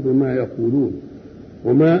أعلم بما يقولون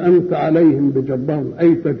وما أنت عليهم بجبار،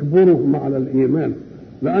 أي تجبرهم على الإيمان،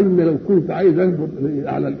 لأن لو كنت عايز أجبر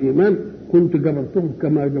على الإيمان كنت جبرتهم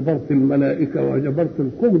كما جبرت الملائكة وجبرت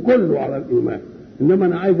الكون كله على الإيمان، إنما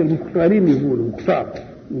أنا عايز المختارين يقولوا مختار.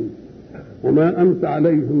 وما أنت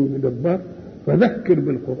عليهم بجبار فذكر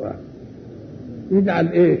بالقرآن. يجعل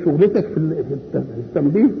إيه شغلتك في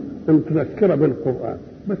التنبيه أن تذكر بالقرآن،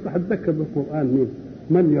 بس هتذكر بالقرآن مين؟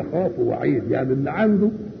 من يخاف وعيد، يعني اللي عنده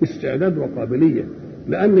استعداد وقابلية،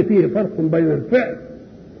 لأن فيه فرق بين الفعل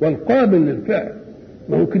والقابل للفعل.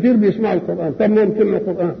 ما هو كتير بيسمعوا القرآن، طب ما يمكن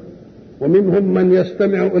القرآن، ومنهم من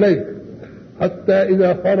يستمع إليك حتى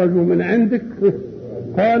إذا خرجوا من عندك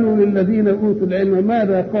قالوا للذين أوتوا العلم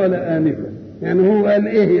ماذا قال آنفا، يعني هو قال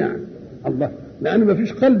إيه يعني الله، لأن ما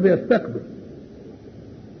فيش قلب يستقبل،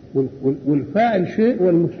 والفاعل شيء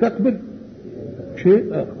والمستقبل شيء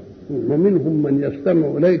آخر. ومنهم من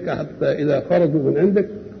يستمع إليك حتى إذا خرجوا من عندك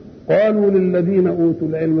قالوا للذين أوتوا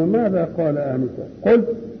العلم ماذا قال آنفا قل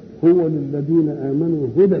هو للذين آمنوا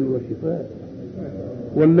هدى وشفاء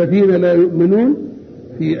والذين لا يؤمنون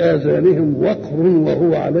في آذانهم وقر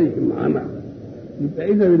وهو عليهم عمى.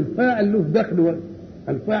 يبقى إذا الفاعل له دخل،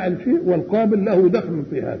 الفاعل شيء والقابل له دخل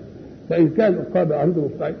في هذا. فإن كان القابل عنده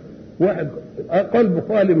مستعد، واحد قلبه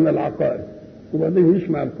خالي من العقائد وبعدين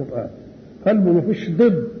يسمع القرآن، قلبه ما فيش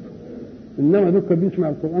ضد، إنما دوك بيسمع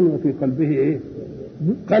القرآن وفي قلبه إيه؟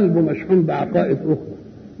 قلبه مشحون بعقائد أخرى.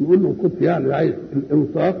 نقول له كنت يعني عايز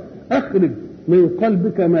الإنصاف، أخرج من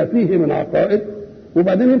قلبك ما فيه من عقائد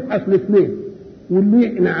وبعدين ابحث الاثنين واللي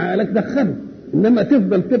نعالك دخله، إنما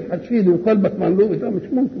تفضل تبحث فيه وقلبك مملوء، ده مش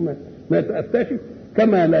ممكن ما يتأتاش،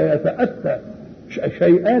 كما لا يتأتى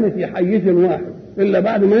شيئان في حيز واحد إلا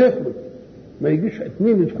بعد ما يخرج، ما يجيش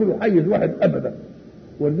اثنين يدخلوا حيز واحد أبدا.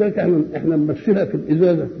 ولذلك احنا نمثلها في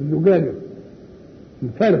الإزازة الزجاجة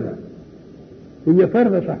الفارغة، هي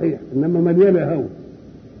فارغة صحيح إنما مليانة هواء،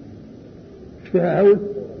 مش فيها هواء،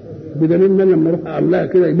 بدليل ان لما اروح اعملها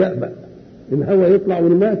كده يبقبق الهواء يطلع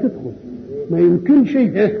والماء تدخل، ما يمكنش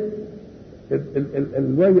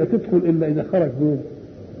المية تدخل الا اذا خرج مين؟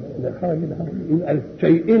 اذا خرج الهواء. يبقى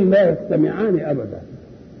الشيئين لا يجتمعان ابدا،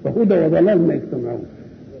 فهدى وضلال ما يجتمعون،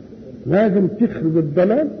 لازم تخرج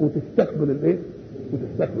الضلال وتستقبل الايه؟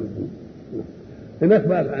 وتستقبل الدين. هناك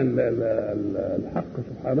بقى الحق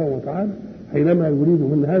سبحانه وتعالى حينما يريد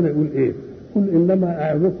من هذا يقول ايه؟ قل انما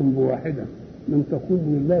اعظكم بواحده من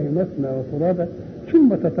تقوموا لله مثنى وفرادى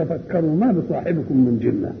ثم تتفكروا ما بصاحبكم من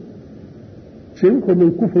جنة. سيبكم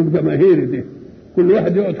من كفر الجماهير دي، كل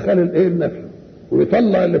واحد يقعد خالل ايه لنفسه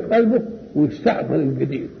ويطلع اللي في قلبه ويستعمل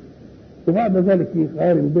الجديد، وبعد ذلك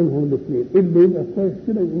يقارن بينهم الاثنين، اللي يبقى كويس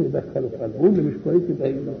كده يقوم يدخله في قلبه، واللي مش كويس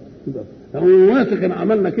يبقى كده. هو واثق ان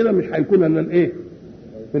عملنا كده مش هيكون الا الايه؟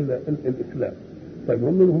 الا الاسلام. طيب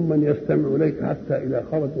ومنهم من يستمع اليك حتى اذا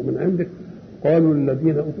خرجوا من عندك قالوا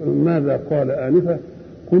للذين أوتوا ماذا قال آنفا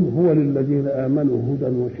قل هو للذين آمنوا هدى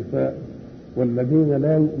وشفاء والذين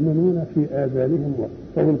لا يؤمنون في آذانهم وقر.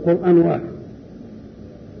 طب القرآن واحد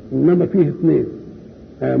إنما فيه اثنين،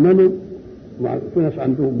 آمنوا في ناس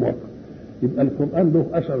عندهم وقر، يبقى القرآن له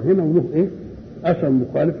أثر هنا وله إيه؟ أثر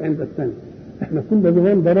مخالف عند الثاني. إحنا كنا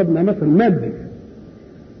زمان ضربنا مثل مادي،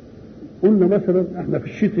 قلنا مثلا إحنا في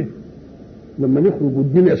الشتاء لما نخرج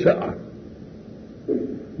والدنيا ساقعه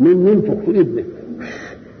ننفخ في ايدنا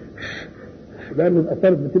لان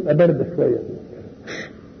الاثار بتبقى بارده شويه.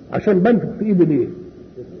 عشان بنفخ في ايدي ليه؟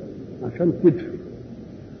 عشان تدفي.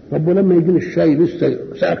 طب ولما يجي الشاي لسه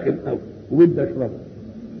ساخن قوي وبدي اشربه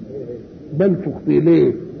بنفخ فيه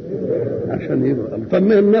ليه؟ عشان يبرد. طب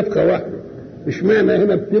ما النفخه واحده، اشمعنى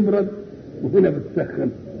هنا بتبرد وهنا بتسخن؟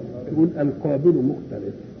 تقول القابل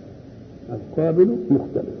مختلف. القابل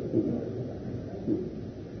مختلف.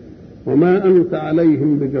 وما أنت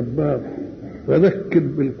عليهم بجبار فذكر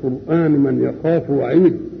بالقرآن من يخاف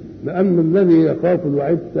وعيد، لأن الذي يخاف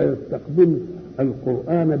الوعيد سيستقبل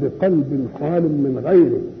القرآن بقلب خال من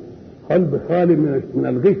غيره، قلب خالي من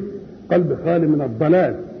الغش، قلب خالي من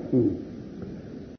الضلال.